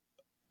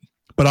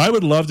 But I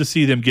would love to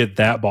see them get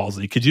that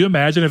ballsy. Could you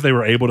imagine if they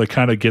were able to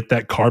kind of get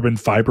that carbon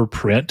fiber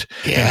print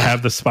and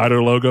have the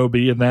spider logo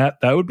be in that?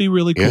 That would be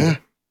really cool. Yeah,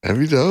 that'd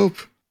be dope.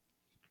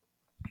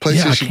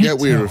 PlayStation, get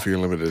weird with your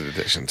limited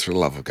editions, for the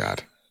love of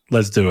God.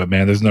 Let's do it,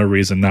 man. There's no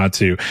reason not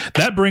to.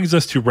 That brings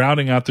us to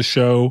rounding out the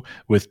show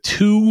with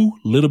 2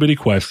 little bitty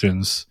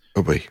questions.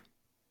 Oh, boy.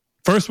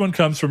 First one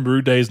comes from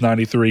Rude Days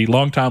 93,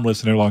 longtime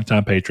listener,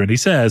 longtime patron. He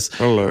says,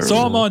 hello. So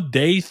I'm on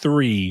day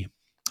 3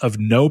 of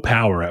no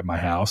power at my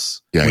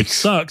house, which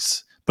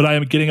sucks, but I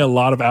am getting a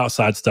lot of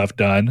outside stuff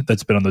done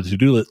that's been on the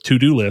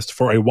to-do list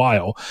for a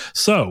while.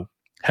 So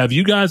have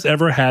you guys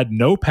ever had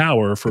no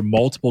power for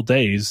multiple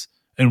days?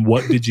 And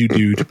what did you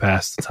do to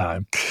pass the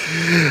time?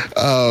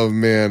 Oh,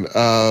 man.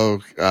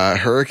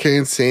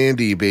 Hurricane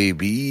Sandy,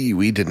 baby.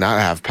 We did not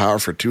have power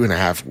for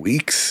 2.5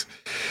 weeks.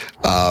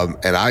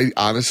 And I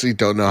honestly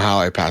don't know how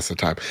I passed the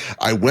time.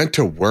 I went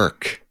to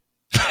work.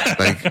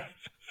 Like,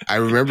 I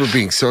remember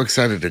being so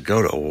excited to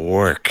go to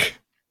work.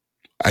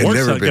 I've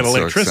never been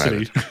so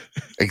excited.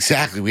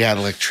 Exactly. We had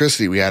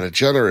electricity. We had a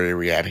generator.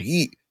 We had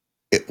heat.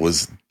 It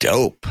was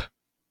dope.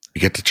 We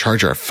get to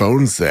charge our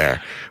phones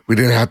there. We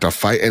didn't have to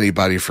fight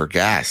anybody for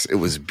gas. It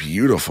was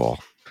beautiful.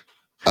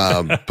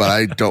 But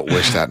I don't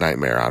wish that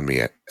nightmare on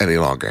me any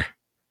longer.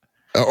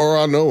 Or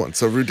on no one.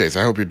 So Rude Days,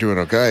 I hope you're doing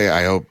okay.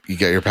 I hope you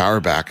get your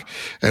power back.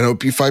 And I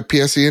hope you fight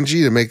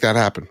PSENG to make that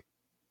happen.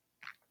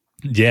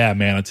 Yeah,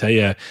 man, I tell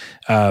you,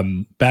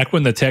 back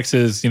when the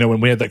Texas,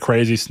 when we had that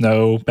crazy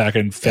snow back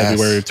in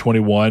February of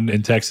 21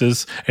 in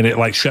Texas, and it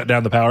like shut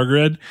down the power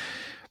grid.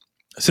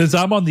 Since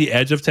I'm on the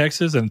edge of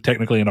Texas and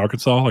technically in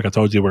Arkansas, like I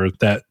told you, we're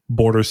that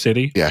border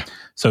city. Yeah.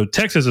 So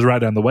Texas is right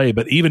down the way,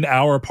 but even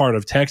our part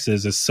of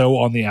Texas is so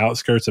on the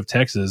outskirts of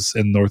Texas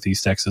in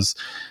Northeast Texas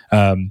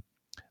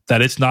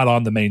that it's not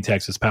on the main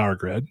Texas power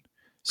grid.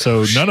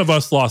 So none of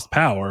us lost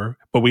power,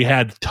 but we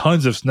had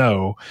tons of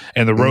snow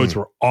and the roads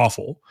were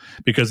awful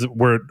because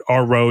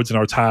our roads and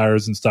our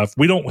tires and stuff.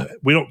 We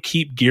don't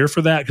keep gear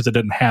for that because it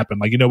doesn't happen.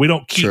 Like, we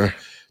don't keep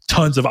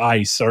tons of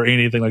ice or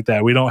anything like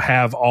that. We don't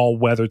have all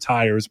weather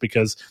tires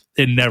because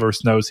it never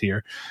snows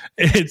here.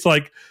 It's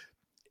like,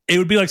 it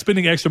would be like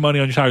spending extra money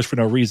on your tires for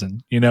no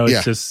reason.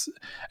 It's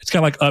kind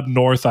of like up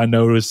north. I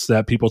noticed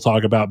that people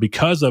talk about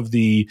because of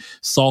the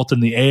salt in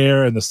the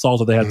air and the salt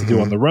that they have to do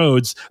on the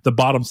roads, the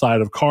bottom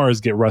side of cars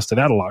get rusted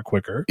out a lot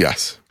quicker.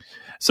 Yes.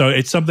 So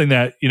it's something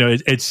that,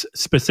 it's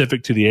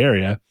specific to the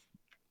area.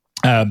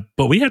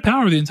 But we had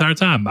power the entire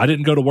time. I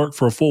didn't go to work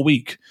for a full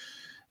week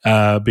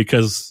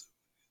because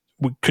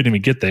we couldn't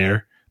even get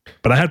there,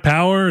 but I had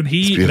power and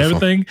heat and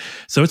everything.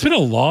 So it's been a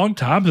long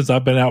time since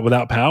I've been out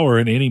without power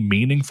in any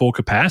meaningful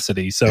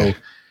capacity. So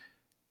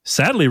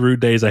sadly,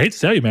 Rude Days, I hate to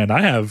tell you, man,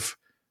 I have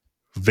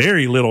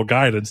very little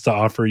guidance to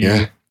offer you.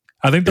 Yeah.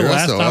 I think the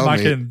last time I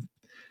can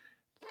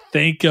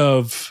think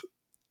of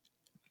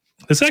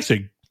this,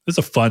 is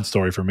a fun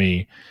story for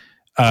me.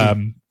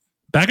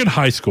 Back in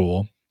high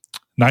school,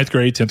 9th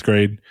grade, 10th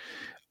grade,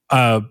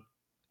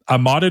 I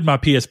modded my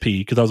PSP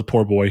because I was a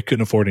poor boy,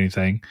 couldn't afford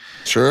anything.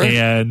 Sure.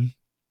 And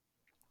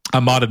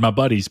I modded my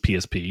buddy's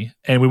PSP.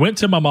 And we went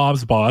to my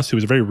mom's boss, who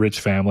was a very rich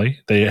family.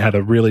 They had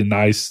a really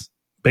nice,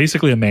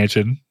 basically a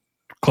mansion,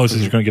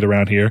 closest you're going to get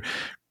around here.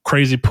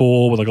 Crazy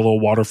pool with like a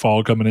little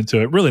waterfall coming into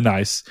it. Really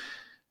nice.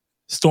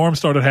 Storm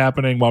started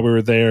happening while we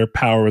were there.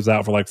 Power was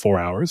out for like 4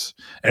 hours.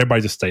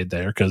 Everybody just stayed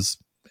there because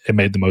it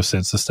made the most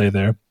sense to stay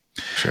there.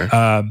 Sure.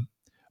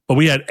 But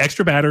we had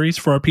extra batteries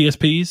for our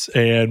PSPs,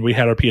 and we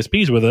had our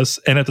PSPs with us.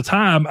 And at the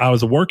time, I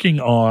was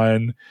working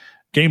on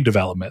game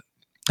development,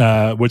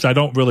 which I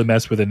don't really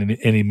mess with in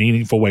any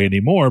meaningful way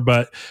anymore.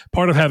 But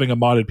part of having a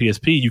modded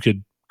PSP, you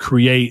could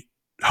create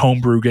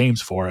homebrew games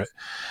for it.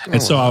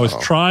 And so I was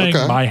trying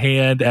my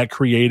hand at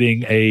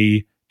creating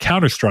a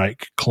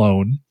Counter-Strike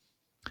clone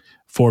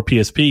for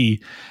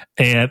PSP,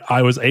 and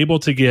I was able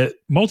to get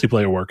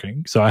multiplayer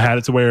working. So I had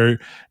it to where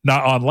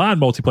not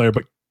online multiplayer,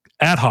 but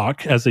ad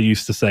hoc, as they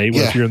used to say,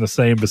 if you're in the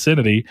same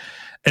vicinity.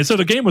 And so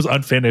the game was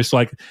unfinished.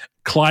 Like,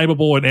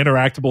 climbable and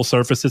interactable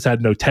surfaces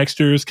had no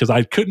textures because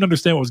I couldn't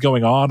understand what was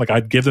going on. Like,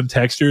 I'd give them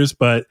textures,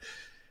 but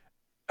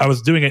I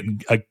was doing it in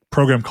a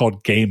program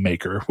called Game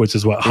Maker, which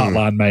is what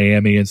Hotline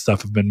Miami and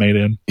stuff have been made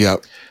in.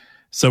 Yep.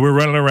 So we're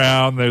running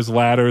around. There's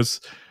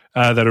ladders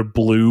that are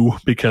blue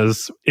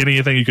because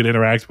anything you could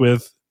interact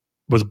with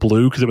was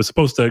blue because it was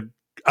supposed to.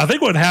 I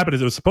think what happened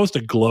is it was supposed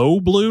to glow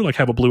blue, like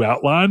have a blue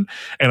outline.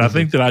 And I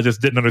think that I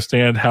just didn't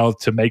understand how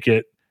to make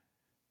it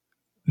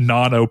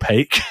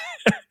non-opaque.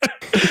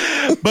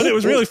 But it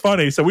was really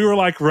funny. So we were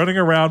like running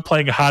around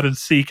playing hide and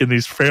seek in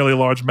these fairly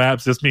large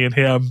maps, just me and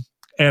him.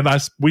 And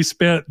we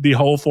spent the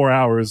whole 4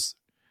 hours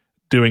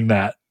doing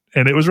that.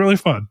 And it was really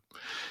fun.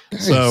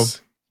 Nice. So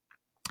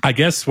I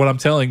guess what I'm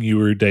telling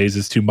you, Days,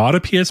 is to mod a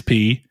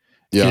PSP,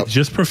 get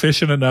just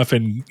proficient enough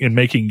in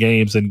making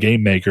games and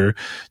Game Maker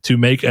to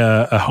make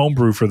a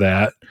homebrew for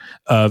that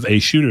of a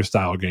shooter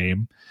style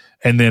game.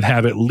 And then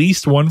have at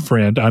least one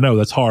friend. I know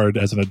that's hard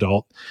as an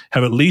adult.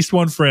 Have at least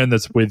one friend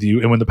that's with you.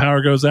 And when the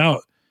power goes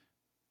out,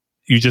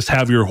 you just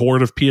have your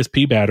horde of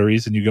PSP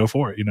batteries and you go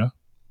for it, you know?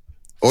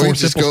 Or you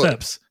just go,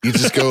 you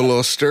just go a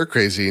little stir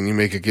crazy and you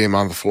make a game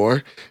on the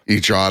floor. You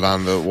draw it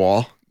on the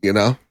wall, you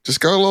know? Just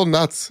go a little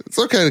nuts. It's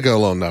okay to go a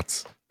little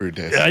nuts for your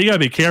days. Yeah, you got to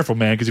be careful,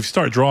 man, because if you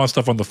start drawing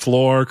stuff on the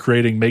floor,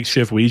 creating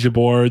makeshift Ouija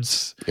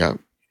boards. Yeah.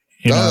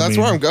 That's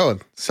where I'm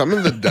going.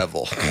 Summon the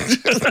devil.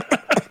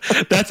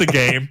 That's a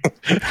game.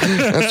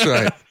 That's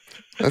right.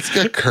 Let's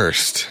get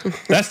cursed.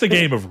 That's the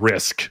game of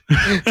Risk.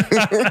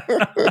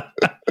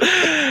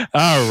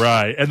 All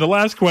right. And the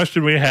last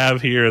question we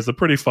have here is a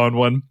pretty fun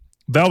one.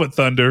 Velvet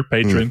Thunder,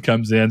 patron,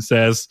 comes in,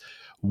 says,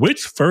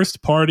 which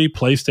first-party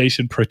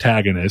PlayStation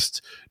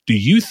protagonist do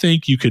you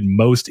think you could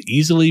most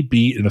easily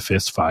beat in a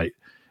fist fight?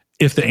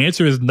 If the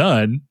answer is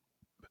none,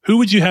 who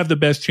would you have the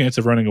best chance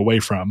of running away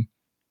from?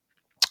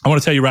 I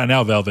want to tell you right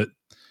now, Velvet,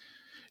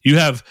 you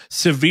have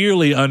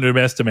severely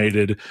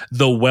underestimated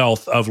the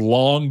wealth of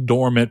long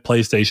dormant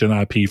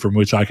PlayStation IP from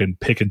which I can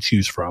pick and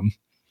choose from.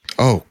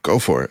 Oh, go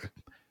for it.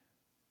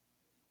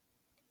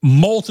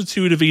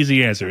 Multitude of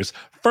easy answers.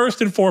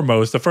 First and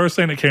foremost, the first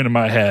thing that came to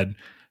my head,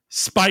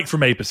 Spike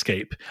from Ape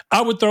Escape.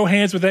 I would throw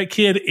hands with that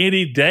kid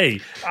any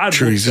day.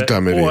 True, he's a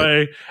dumb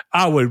idiot.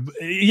 I would,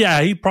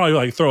 he'd probably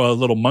like throw a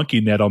little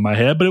monkey net on my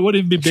head, but it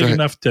wouldn't be big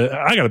enough to,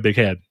 I got a big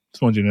head.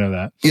 Just wanted you to know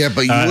that. Yeah,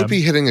 but you would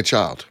be hitting a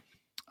child.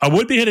 I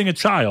would be hitting a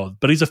child,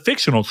 but he's a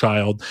fictional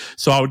child,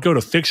 so I would go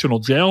to fictional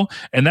jail,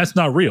 and that's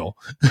not real.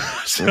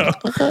 So.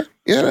 Okay,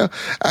 yeah, no.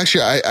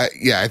 Actually,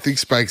 I think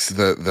Spike's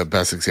the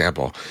best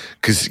example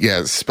because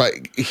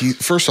Spike. He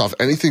first off,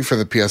 anything for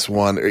the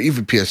PS1 or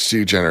even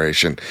PS2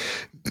 generation,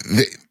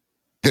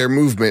 their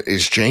movement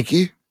is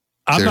janky.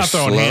 I'm not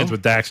throwing hands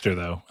with Daxter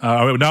though.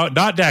 No,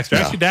 not Daxter. No.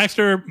 Actually,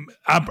 Daxter,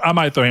 I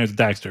might throw hands with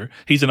Daxter.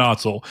 He's an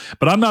Otzel,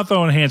 but I'm not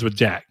throwing hands with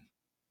Jack.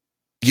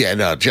 Yeah,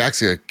 no,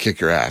 Jack's gonna kick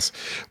your ass.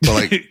 But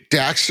like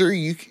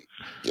Daxter,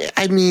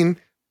 I mean,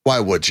 why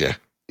would you?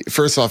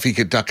 First off, he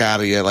could duck out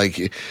of you. Like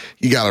you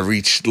got to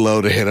reach low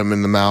to hit him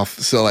in the mouth.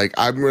 So like,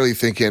 I'm really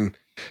thinking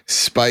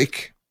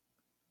Spike,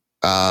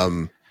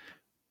 because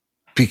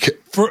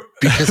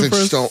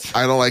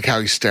I don't like how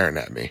he's staring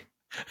at me.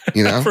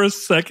 You know, for a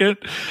second,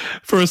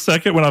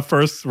 when I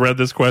first read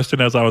this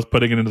question as I was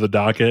putting it into the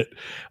docket,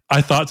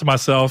 I thought to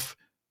myself,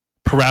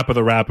 Parappa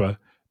the Rapper.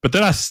 But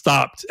then I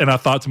stopped and I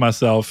thought to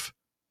myself,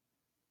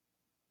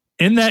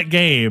 in that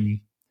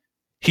game,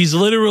 he's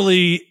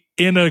literally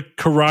in a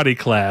karate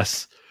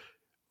class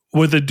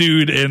with a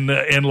dude in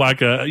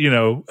like a,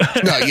 No,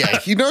 yeah,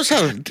 he knows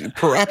how to,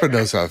 Parappa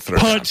knows how to throw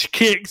punch,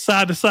 kick,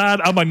 side to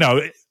side. I'm like, no,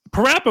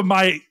 Parappa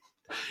might,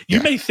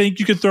 may think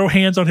you can throw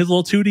hands on his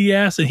little 2D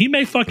ass and he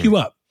may fuck you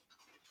up.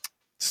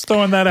 Just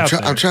throwing that out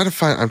there. I'm trying to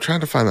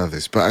find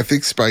others, but I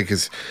think Spike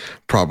is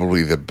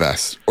probably the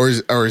best.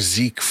 Or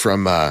Zeke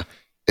from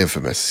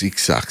Infamous. Zeke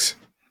sucks.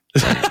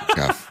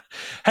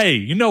 Hey,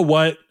 you know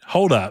what?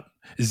 Hold up.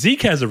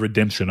 Zeke has a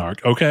redemption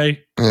arc,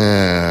 okay?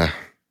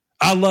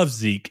 I love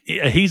Zeke.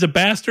 He's a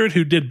bastard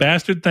who did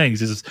bastard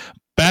things. He's a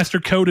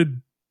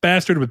bastard-coded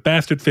bastard with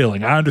bastard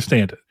feeling. I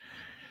understand it.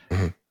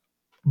 Mm-hmm.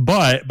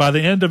 But by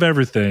the end of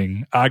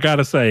everything, I got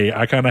to say,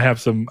 I got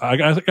some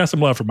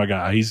love for my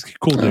guy. He's a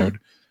cool dude.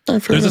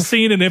 There's a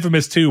scene in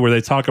Infamous 2 where they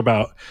talk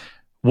about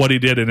what he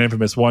did in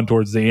Infamous 1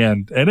 towards the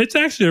end, and it's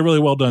actually a really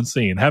well done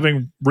scene.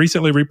 Having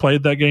recently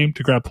replayed that game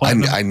to grab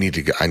platinum, I need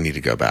to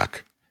go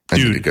back. Dude,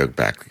 I need to go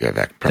back.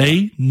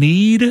 They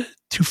need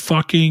to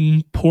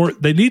fucking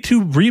port. They need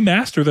to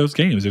remaster those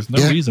games. There's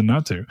no reason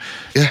not to.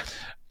 Yeah,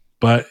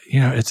 but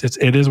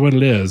it is what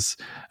it is.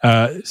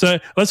 So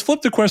let's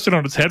flip the question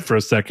on its head for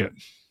a second.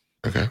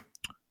 Okay,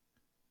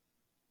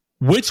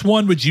 which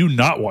one would you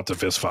not want to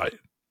fist fight?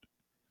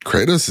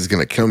 Kratos is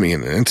going to kill me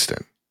in an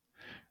instant.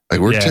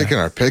 Like we're taking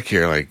our pick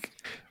here. Like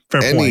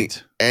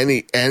point.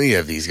 Any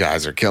of these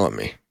guys are killing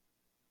me.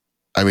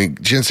 I mean,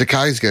 Jin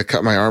Sakai's going to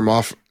cut my arm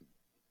off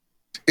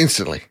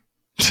instantly.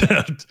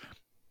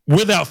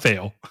 Without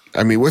fail.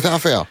 I mean,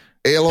 without fail.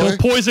 Aloy, he'll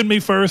poison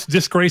me first,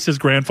 disgrace his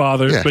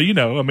grandfather. Yeah. But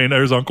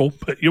there's Uncle.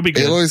 But you'll be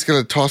good. Aloy's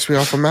going to toss me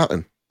off a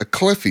mountain, a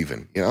cliff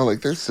even.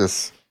 Like there's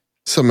just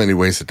so many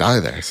ways to die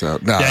there. So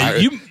no,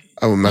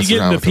 I would mess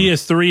around with the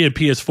PS3 and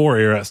PS4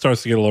 era, it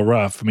starts to get a little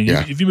rough. I mean,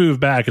 if you move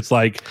back, it's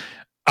like,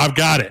 I've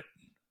got it.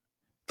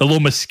 The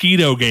little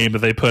mosquito game that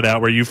they put out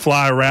where you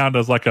fly around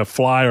as like a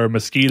fly or a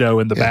mosquito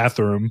in the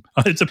bathroom.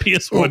 It's a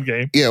PS1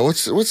 game. Yeah,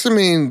 what's the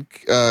main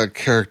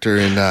character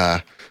in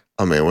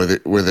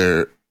where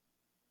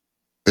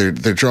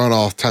they're drawing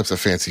all types of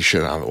fancy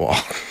shit on the wall.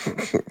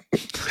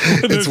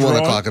 It's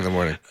 1:00 in the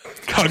morning.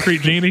 Concrete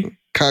Genie?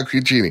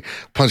 concrete genie.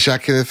 Punch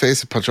that kid in the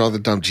face and punch all the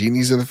dumb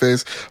genies in the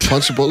face.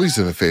 Punch the bullies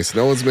in the face.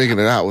 No one's making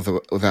it out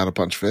without a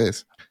punch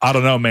face. I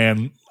don't know,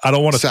 man. I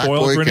don't want to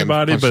spoil it for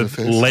anybody, but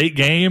late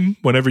game,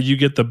 whenever you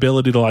get the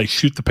ability to like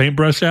shoot the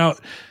paintbrush out,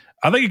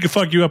 I think it could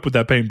fuck you up with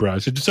that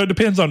paintbrush. So it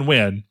depends on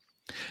when.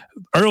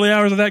 Early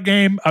hours of that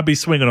game, I'd be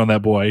swinging on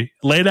that boy.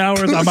 Late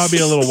hours, I might be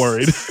a little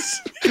worried.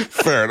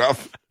 Fair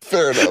enough.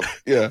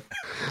 Yeah.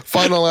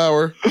 Final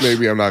hour,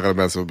 maybe I'm not gonna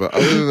mess with it. But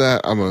other than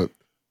that, I'm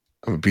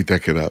gonna beat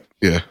that kid up.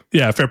 Yeah.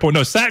 Yeah, fair point.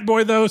 No,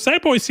 Sackboy though.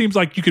 Sackboy seems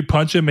like you could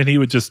punch him and he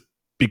would just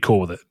be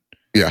cool with it.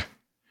 Yeah.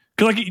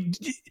 Cause like you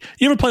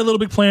ever play Little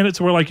Big Planet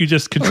where like you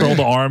just control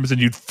the arms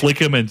and you flick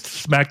him and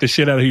smack the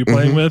shit out of who you're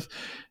playing with?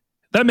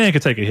 That man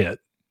could take a hit.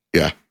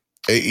 Yeah.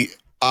 He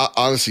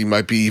honestly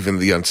might be even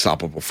the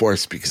unstoppable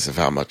force because of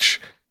how much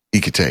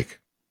he could take.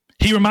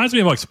 He reminds me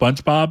of like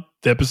SpongeBob,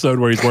 the episode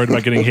where he's worried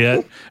about getting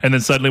hit, and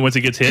then suddenly once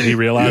he gets hit, he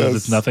realizes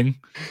it's nothing.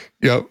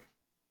 Yep.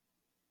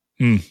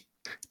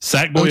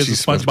 Sackboy is the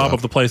SpongeBob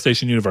of the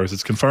PlayStation universe.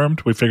 It's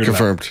confirmed. We figured it out.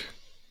 Confirmed.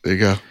 There you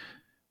go.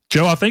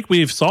 Joe, I think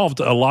we've solved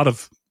a lot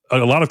of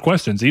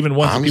questions, even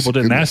ones that people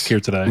didn't ask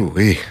here today.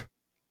 Ooh-wee.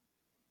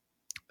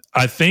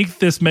 I think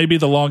this may be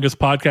the longest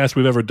podcast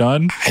we've ever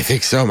done. I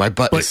think so. My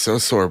butt is so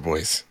sore,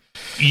 boys.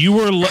 You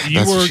were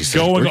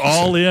going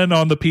all in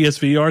on the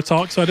PSVR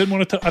talk, so I didn't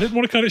want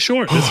to cut it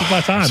short. This is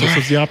my time. This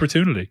was the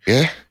opportunity.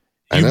 Yeah,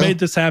 you made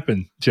this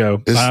happen,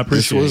 Joe. I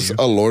appreciate this was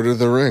a Lord of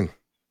the Ring.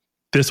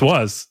 This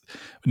was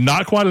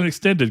not quite an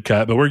extended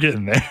cut, but we're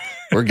getting there.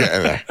 We're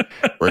getting there.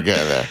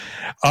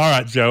 All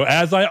right, Joe,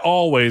 as I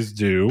always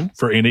do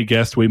for any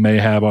guest we may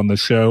have on the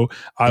show,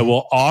 I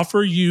will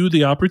offer you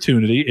the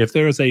opportunity. If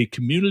there is a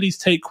community's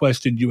take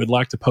question you would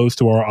like to pose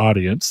to our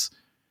audience,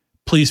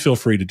 please feel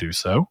free to do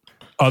so.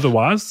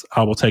 Otherwise,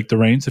 I will take the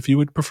reins if you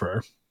would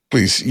prefer.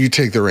 Please, you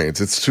take the reins.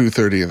 It's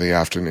 2:30 in the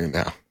afternoon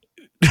now.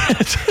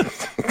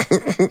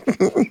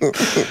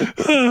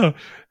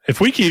 If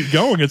we keep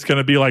going, it's going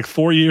to be like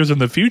 4 years in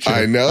the future.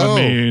 I know. I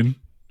mean,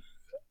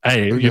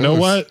 hey, you know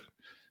what?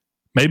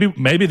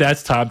 Maybe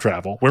that's time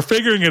travel. We're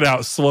figuring it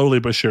out slowly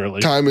but surely.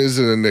 Time is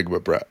an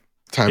enigma, Brett.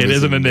 It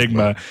is an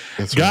enigma.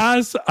 Right.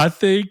 Guys, I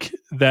think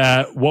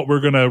that what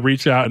we're going to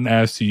reach out and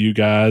ask to you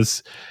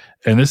guys,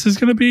 and this is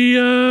going to be,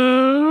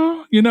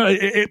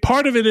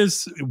 part of it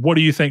is, what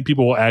do you think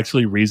people will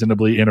actually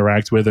reasonably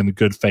interact with in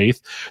good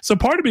faith? So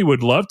part of me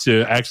would love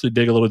to actually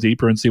dig a little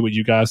deeper and see what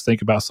you guys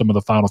think about some of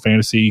the Final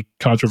Fantasy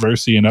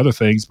controversy and other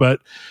things.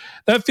 But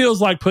that feels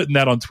like putting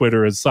that on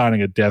Twitter is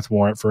signing a death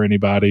warrant for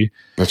anybody.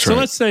 That's right. So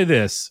let's say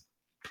this.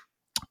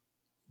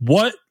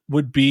 What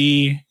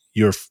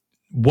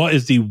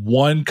is the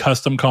one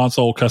custom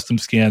console, custom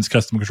skins,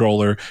 custom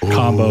controller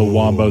combo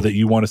wombo that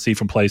you want to see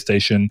from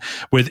PlayStation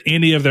with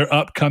any of their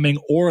upcoming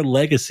or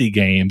legacy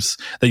games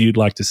that you'd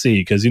like to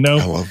see? Because, I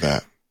love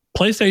that.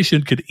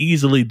 PlayStation could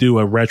easily do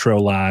a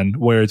retro line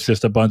where it's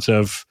just a bunch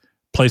of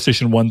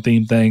PlayStation 1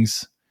 themed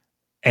things.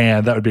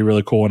 And that would be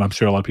really cool. And I'm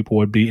sure a lot of people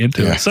would be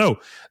into it. So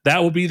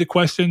that will be the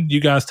question.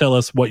 You guys tell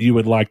us what you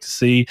would like to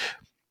see.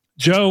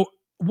 Joe,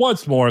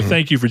 once more,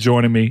 thank you for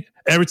joining me.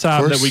 Every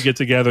time that we get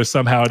together,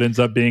 somehow it ends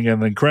up being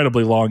an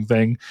incredibly long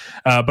thing.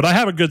 But I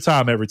have a good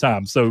time every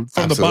time. So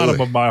from the bottom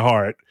of my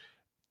heart,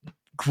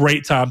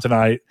 great time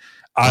tonight.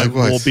 I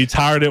will be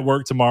tired at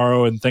work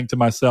tomorrow and think to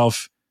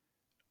myself,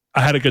 I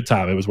had a good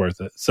time. It was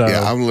worth it. So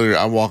yeah,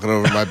 I'm walking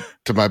over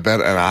to my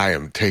bed and I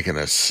am taking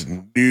a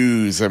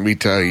snooze. Let me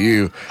tell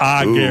you,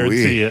 I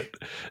guarantee it.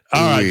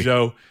 All right,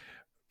 Joe.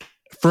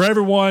 For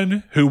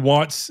everyone who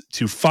wants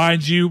to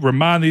find you,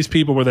 remind these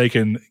people where they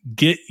can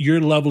get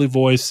your lovely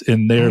voice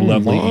in their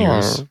lovely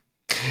ears.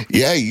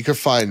 Yeah, you can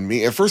find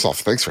me. And first off,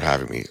 thanks for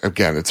having me.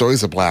 Again, it's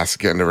always a blast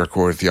getting to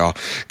record with y'all.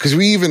 Because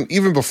we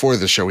even before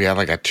the show, we had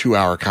like a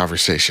 2-hour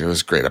conversation. It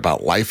was great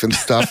about life and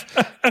stuff.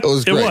 It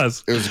was great.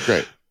 It was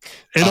great.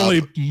 It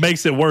only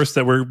makes it worse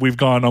that we've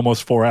gone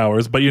almost 4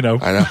 hours, but I know.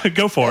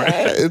 Go for it.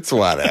 It's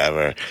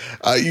whatever.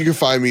 You can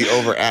find me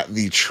over at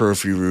the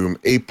Trophy Room,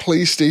 a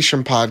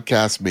PlayStation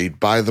podcast made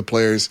by the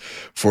players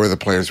for the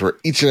players, where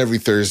each and every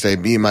Thursday,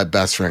 me and my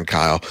best friend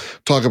Kyle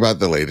talk about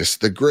the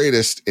latest, the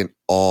greatest in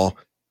all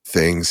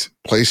things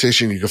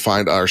PlayStation. You can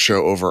find our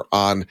show over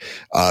on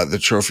the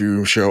Trophy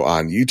Room show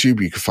on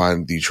YouTube. You can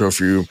find the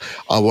Trophy Room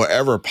on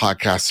whatever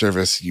podcast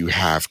service you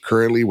have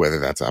currently, whether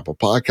that's Apple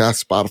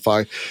Podcasts,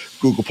 Spotify,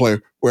 Google Play,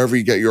 wherever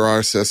you get your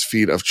RSS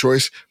feed of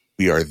choice.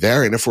 We are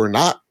there. And if we're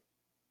not,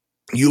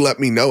 you let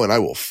me know and I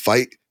will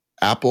fight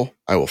Apple.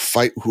 I will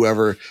fight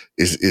whoever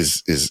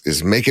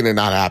is making it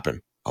not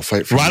happen. I'll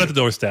fight for you. At the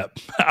doorstep.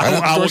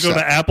 I will go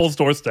to Apple's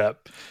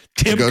doorstep.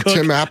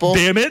 Tim Apple.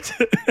 Damn it.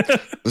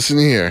 Listen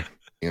here.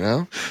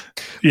 But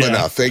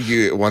no, thank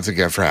you once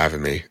again for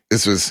having me.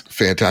 This was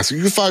fantastic.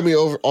 You can find me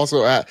over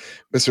also at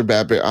Mr.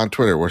 Badbit on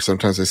Twitter, where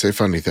sometimes I say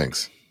funny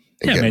things.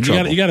 Yeah, man,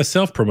 you got to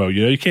self promote.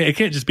 It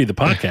can't just be the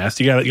podcast.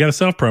 You got to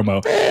self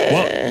promote.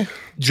 Well,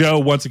 Joe,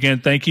 once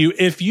again, thank you.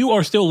 If you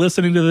are still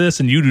listening to this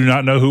and you do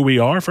not know who we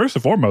are, first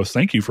and foremost,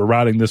 thank you for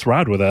riding this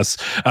ride with us.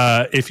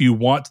 If you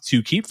want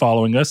to keep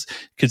following us,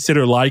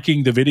 consider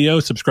liking the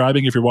video,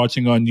 subscribing if you're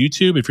watching on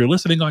YouTube. If you're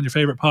listening on your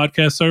favorite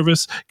podcast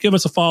service, give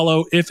us a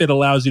follow. If it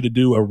allows you to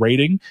do a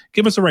rating,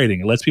 give us a rating.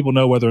 It lets people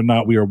know whether or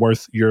not we are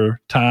worth your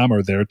time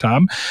or their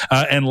time.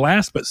 And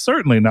last but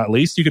certainly not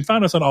least, you can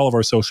find us on all of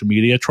our social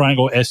media,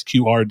 Triangle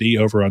SQRD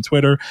over on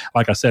Twitter.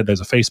 Like I said,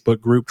 there's a Facebook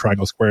group,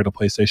 Triangle Squared, a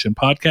PlayStation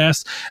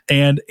Podcast.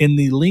 And in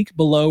the link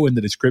below in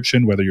the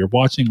description, whether you're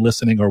watching,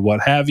 listening, or what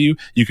have you,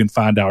 you can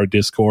find our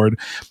Discord.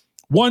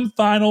 One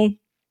final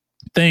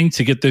thing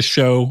to get this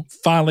show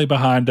finally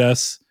behind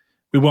us.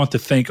 We want to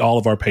thank all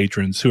of our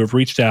patrons who have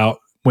reached out,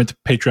 went to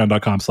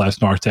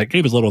patreon.com/NARTech,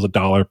 gave us a little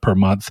 $1 per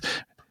month.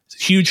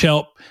 It's huge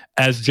help.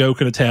 As Joe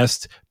can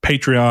attest,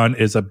 Patreon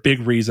is a big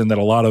reason that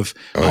a lot of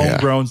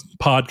homegrown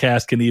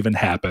podcasts can even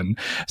happen.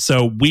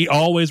 So we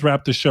always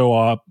wrap the show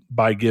up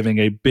by giving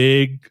a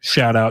big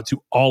shout out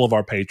to all of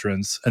our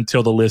patrons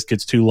until the list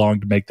gets too long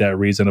to make that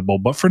reasonable.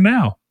 But for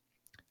now,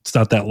 it's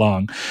not that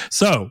long.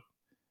 So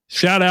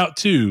shout out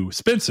to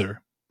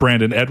Spencer,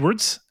 Brandon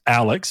Edwards,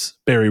 Alex,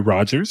 Barry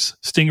Rogers,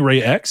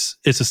 Stingray X,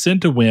 It's a Sin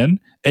to Win,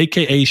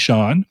 a.k.a.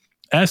 Sean,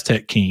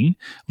 Aztec King,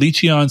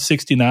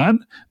 Lecheon69,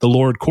 The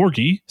Lord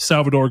Corgi,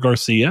 Salvador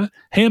Garcia,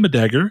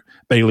 Hamadegger,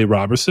 Bailey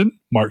Robertson,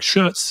 Mark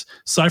Schutz,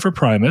 Cypher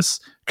Primus,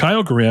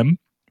 Kyle Grimm,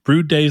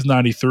 Brood Days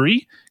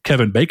 93,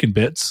 Kevin Bacon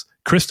Bits,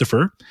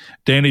 Christopher,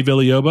 Danny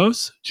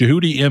Villalobos,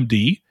 Jehudi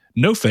MD,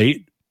 No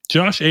Fate,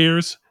 Josh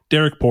Ayers,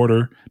 Derek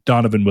Porter,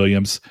 Donovan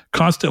Williams,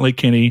 Constantly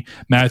Kenny,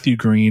 Matthew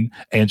Green,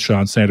 and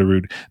Sean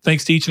Sanderud.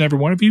 Thanks to each and every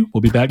one of you. We'll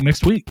be back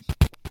next week.